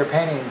studies of their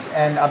paintings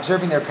and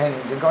observing their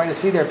paintings and going to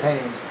see their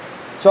paintings.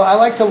 So I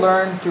like to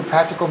learn through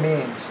practical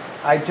means.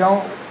 I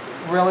don't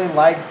really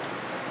like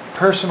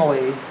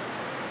personally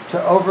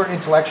to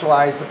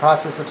over-intellectualize the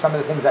process of some of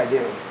the things I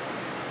do.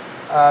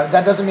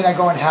 That doesn't mean I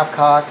go in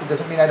half-cocked. It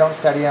doesn't mean I don't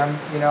study them.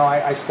 You know,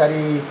 I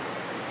study,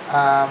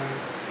 I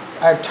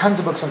have tons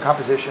of books on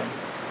composition.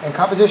 And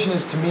composition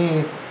is, to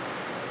me,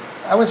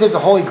 I wouldn't say it's a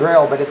holy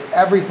grail, but it's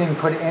everything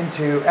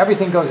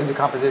everything goes into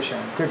composition.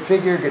 Good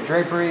figure, good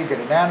drapery,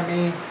 good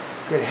anatomy,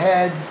 good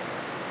heads,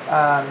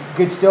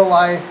 good still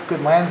life,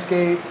 good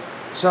landscape.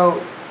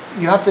 So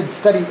you have to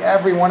study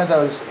every one of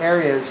those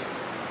areas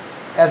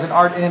as an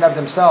art in and of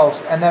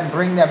themselves, and then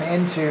bring them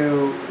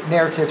into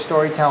narrative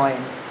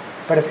storytelling.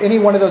 But if any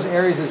one of those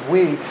areas is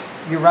weak,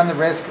 you run the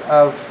risk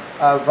of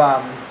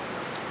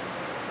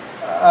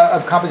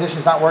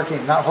compositions not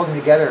working, not holding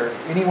together.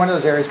 Any one of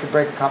those areas could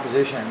break a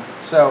composition.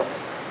 So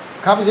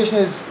composition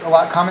is a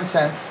lot common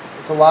sense.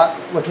 It's a lot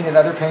looking at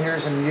other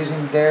painters and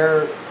using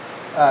their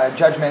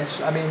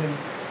judgments. I mean,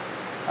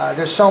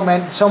 there's so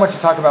much to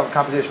talk about with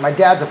composition. My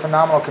dad's a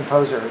phenomenal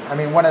composer. I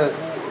mean, one of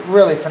the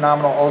really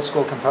phenomenal old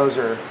school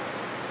composer.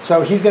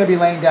 So he's going to be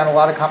laying down a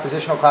lot of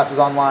compositional classes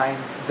online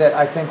that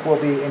I think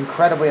will be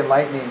incredibly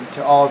enlightening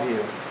to all of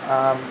you.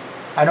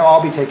 I know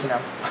I'll be taking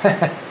them.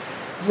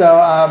 So,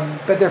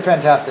 but they're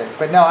fantastic.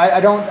 But no,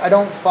 I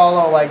don't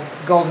follow like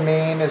Golden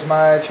Mean as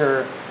much,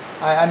 or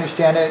I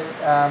understand it,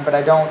 but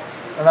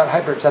I'm not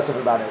hyper obsessive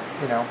about it.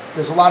 You know,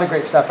 there's a lot of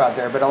great stuff out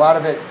there, but a lot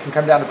of it can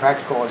come down to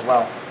practical as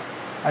well.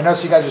 I know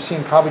you guys are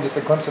seeing probably just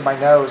a glimpse of my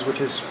nose,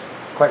 which is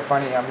quite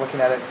funny. I'm looking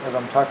at it as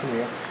I'm talking to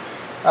you.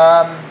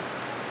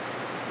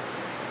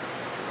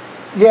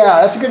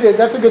 Yeah, that's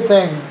a good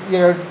thing. You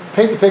know,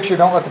 paint the picture,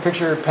 don't let the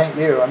picture paint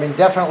you. I mean,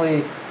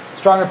 definitely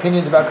strong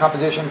opinions about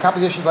composition.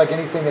 Composition's like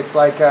anything. It's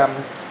like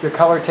your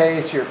color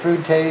taste, your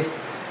food taste.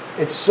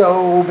 It's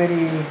so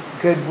many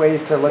good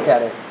ways to look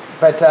at it.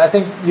 But I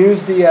think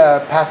use the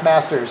past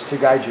masters to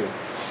guide you.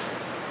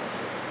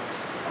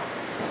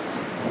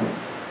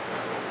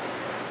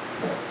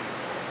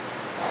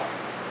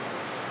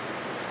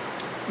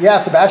 Yeah,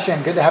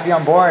 Sebastian, good to have you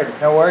on board.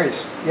 No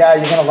worries. Yeah,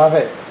 you're going to love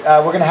it.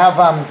 We're going to have,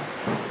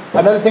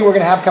 another thing we're going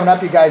to have coming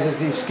up, you guys, is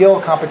these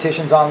skill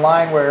competitions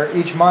online where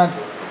each month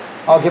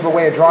I'll give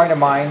away a drawing of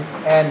mine,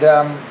 and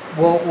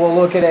we'll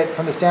look at it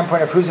from the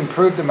standpoint of who's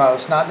improved the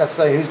most, not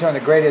necessarily who's doing the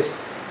greatest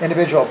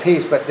individual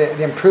piece, but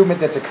the improvement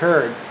that's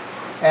occurred.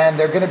 And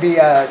they're going to be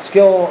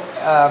skill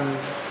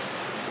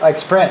like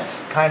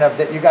sprints, kind of,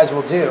 that you guys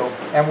will do,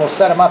 and we'll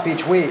set them up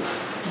each week.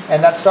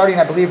 And that's starting,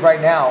 I believe,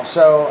 right now.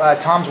 So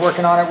Tom's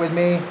working on it with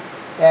me,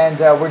 and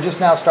we're just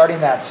now starting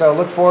that. So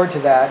look forward to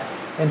that.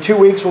 In 2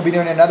 weeks, we'll be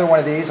doing another one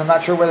of these. I'm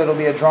not sure whether it'll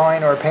be a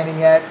drawing or a painting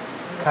yet.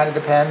 Kind of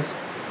depends.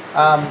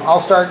 I'll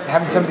start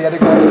having some of the other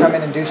guys come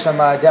in and do some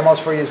demos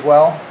for you as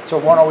well. So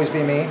it won't always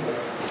be me.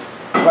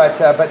 But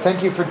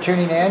thank you for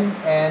tuning in,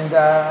 and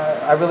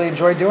I really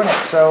enjoyed doing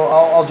it. So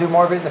I'll do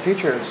more of it in the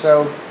future.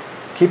 So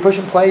keep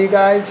pushing play, you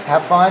guys.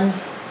 Have fun.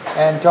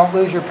 And don't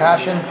lose your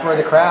passion for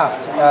the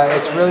craft.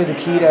 It's really the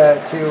key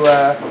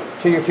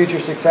to your future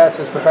success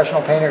as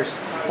professional painters,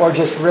 or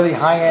just really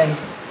high-end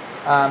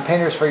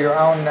painters for your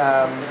own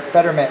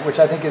betterment, which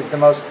I think is the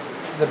most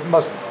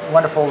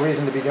wonderful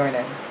reason to be doing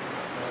it.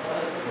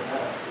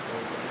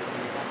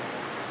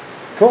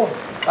 Cool.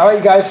 All right,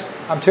 you guys.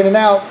 I'm tuning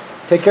out.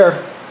 Take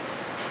care.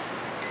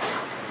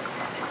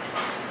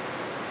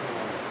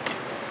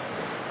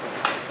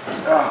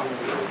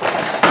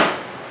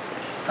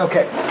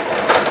 Okay.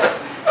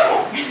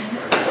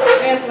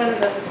 One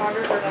of the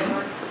photographers I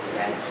work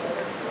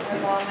with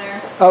was on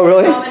there. Oh,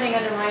 really? Commenting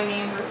under my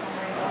name for some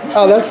reason.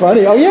 Oh, that's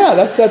funny. Oh, yeah,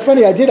 that's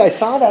funny. I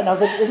saw that, and I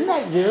was like, isn't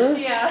that you?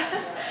 Yeah.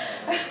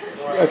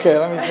 Okay,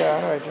 let me see. How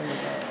do I turn this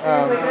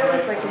on? That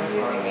was like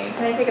confusing me.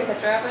 Can I take a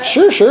picture of it?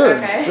 Sure.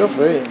 Okay. Feel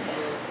free.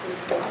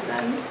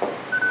 Awesome.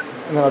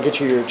 And then I'll get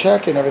you your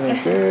check, and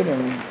everything's good.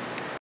 And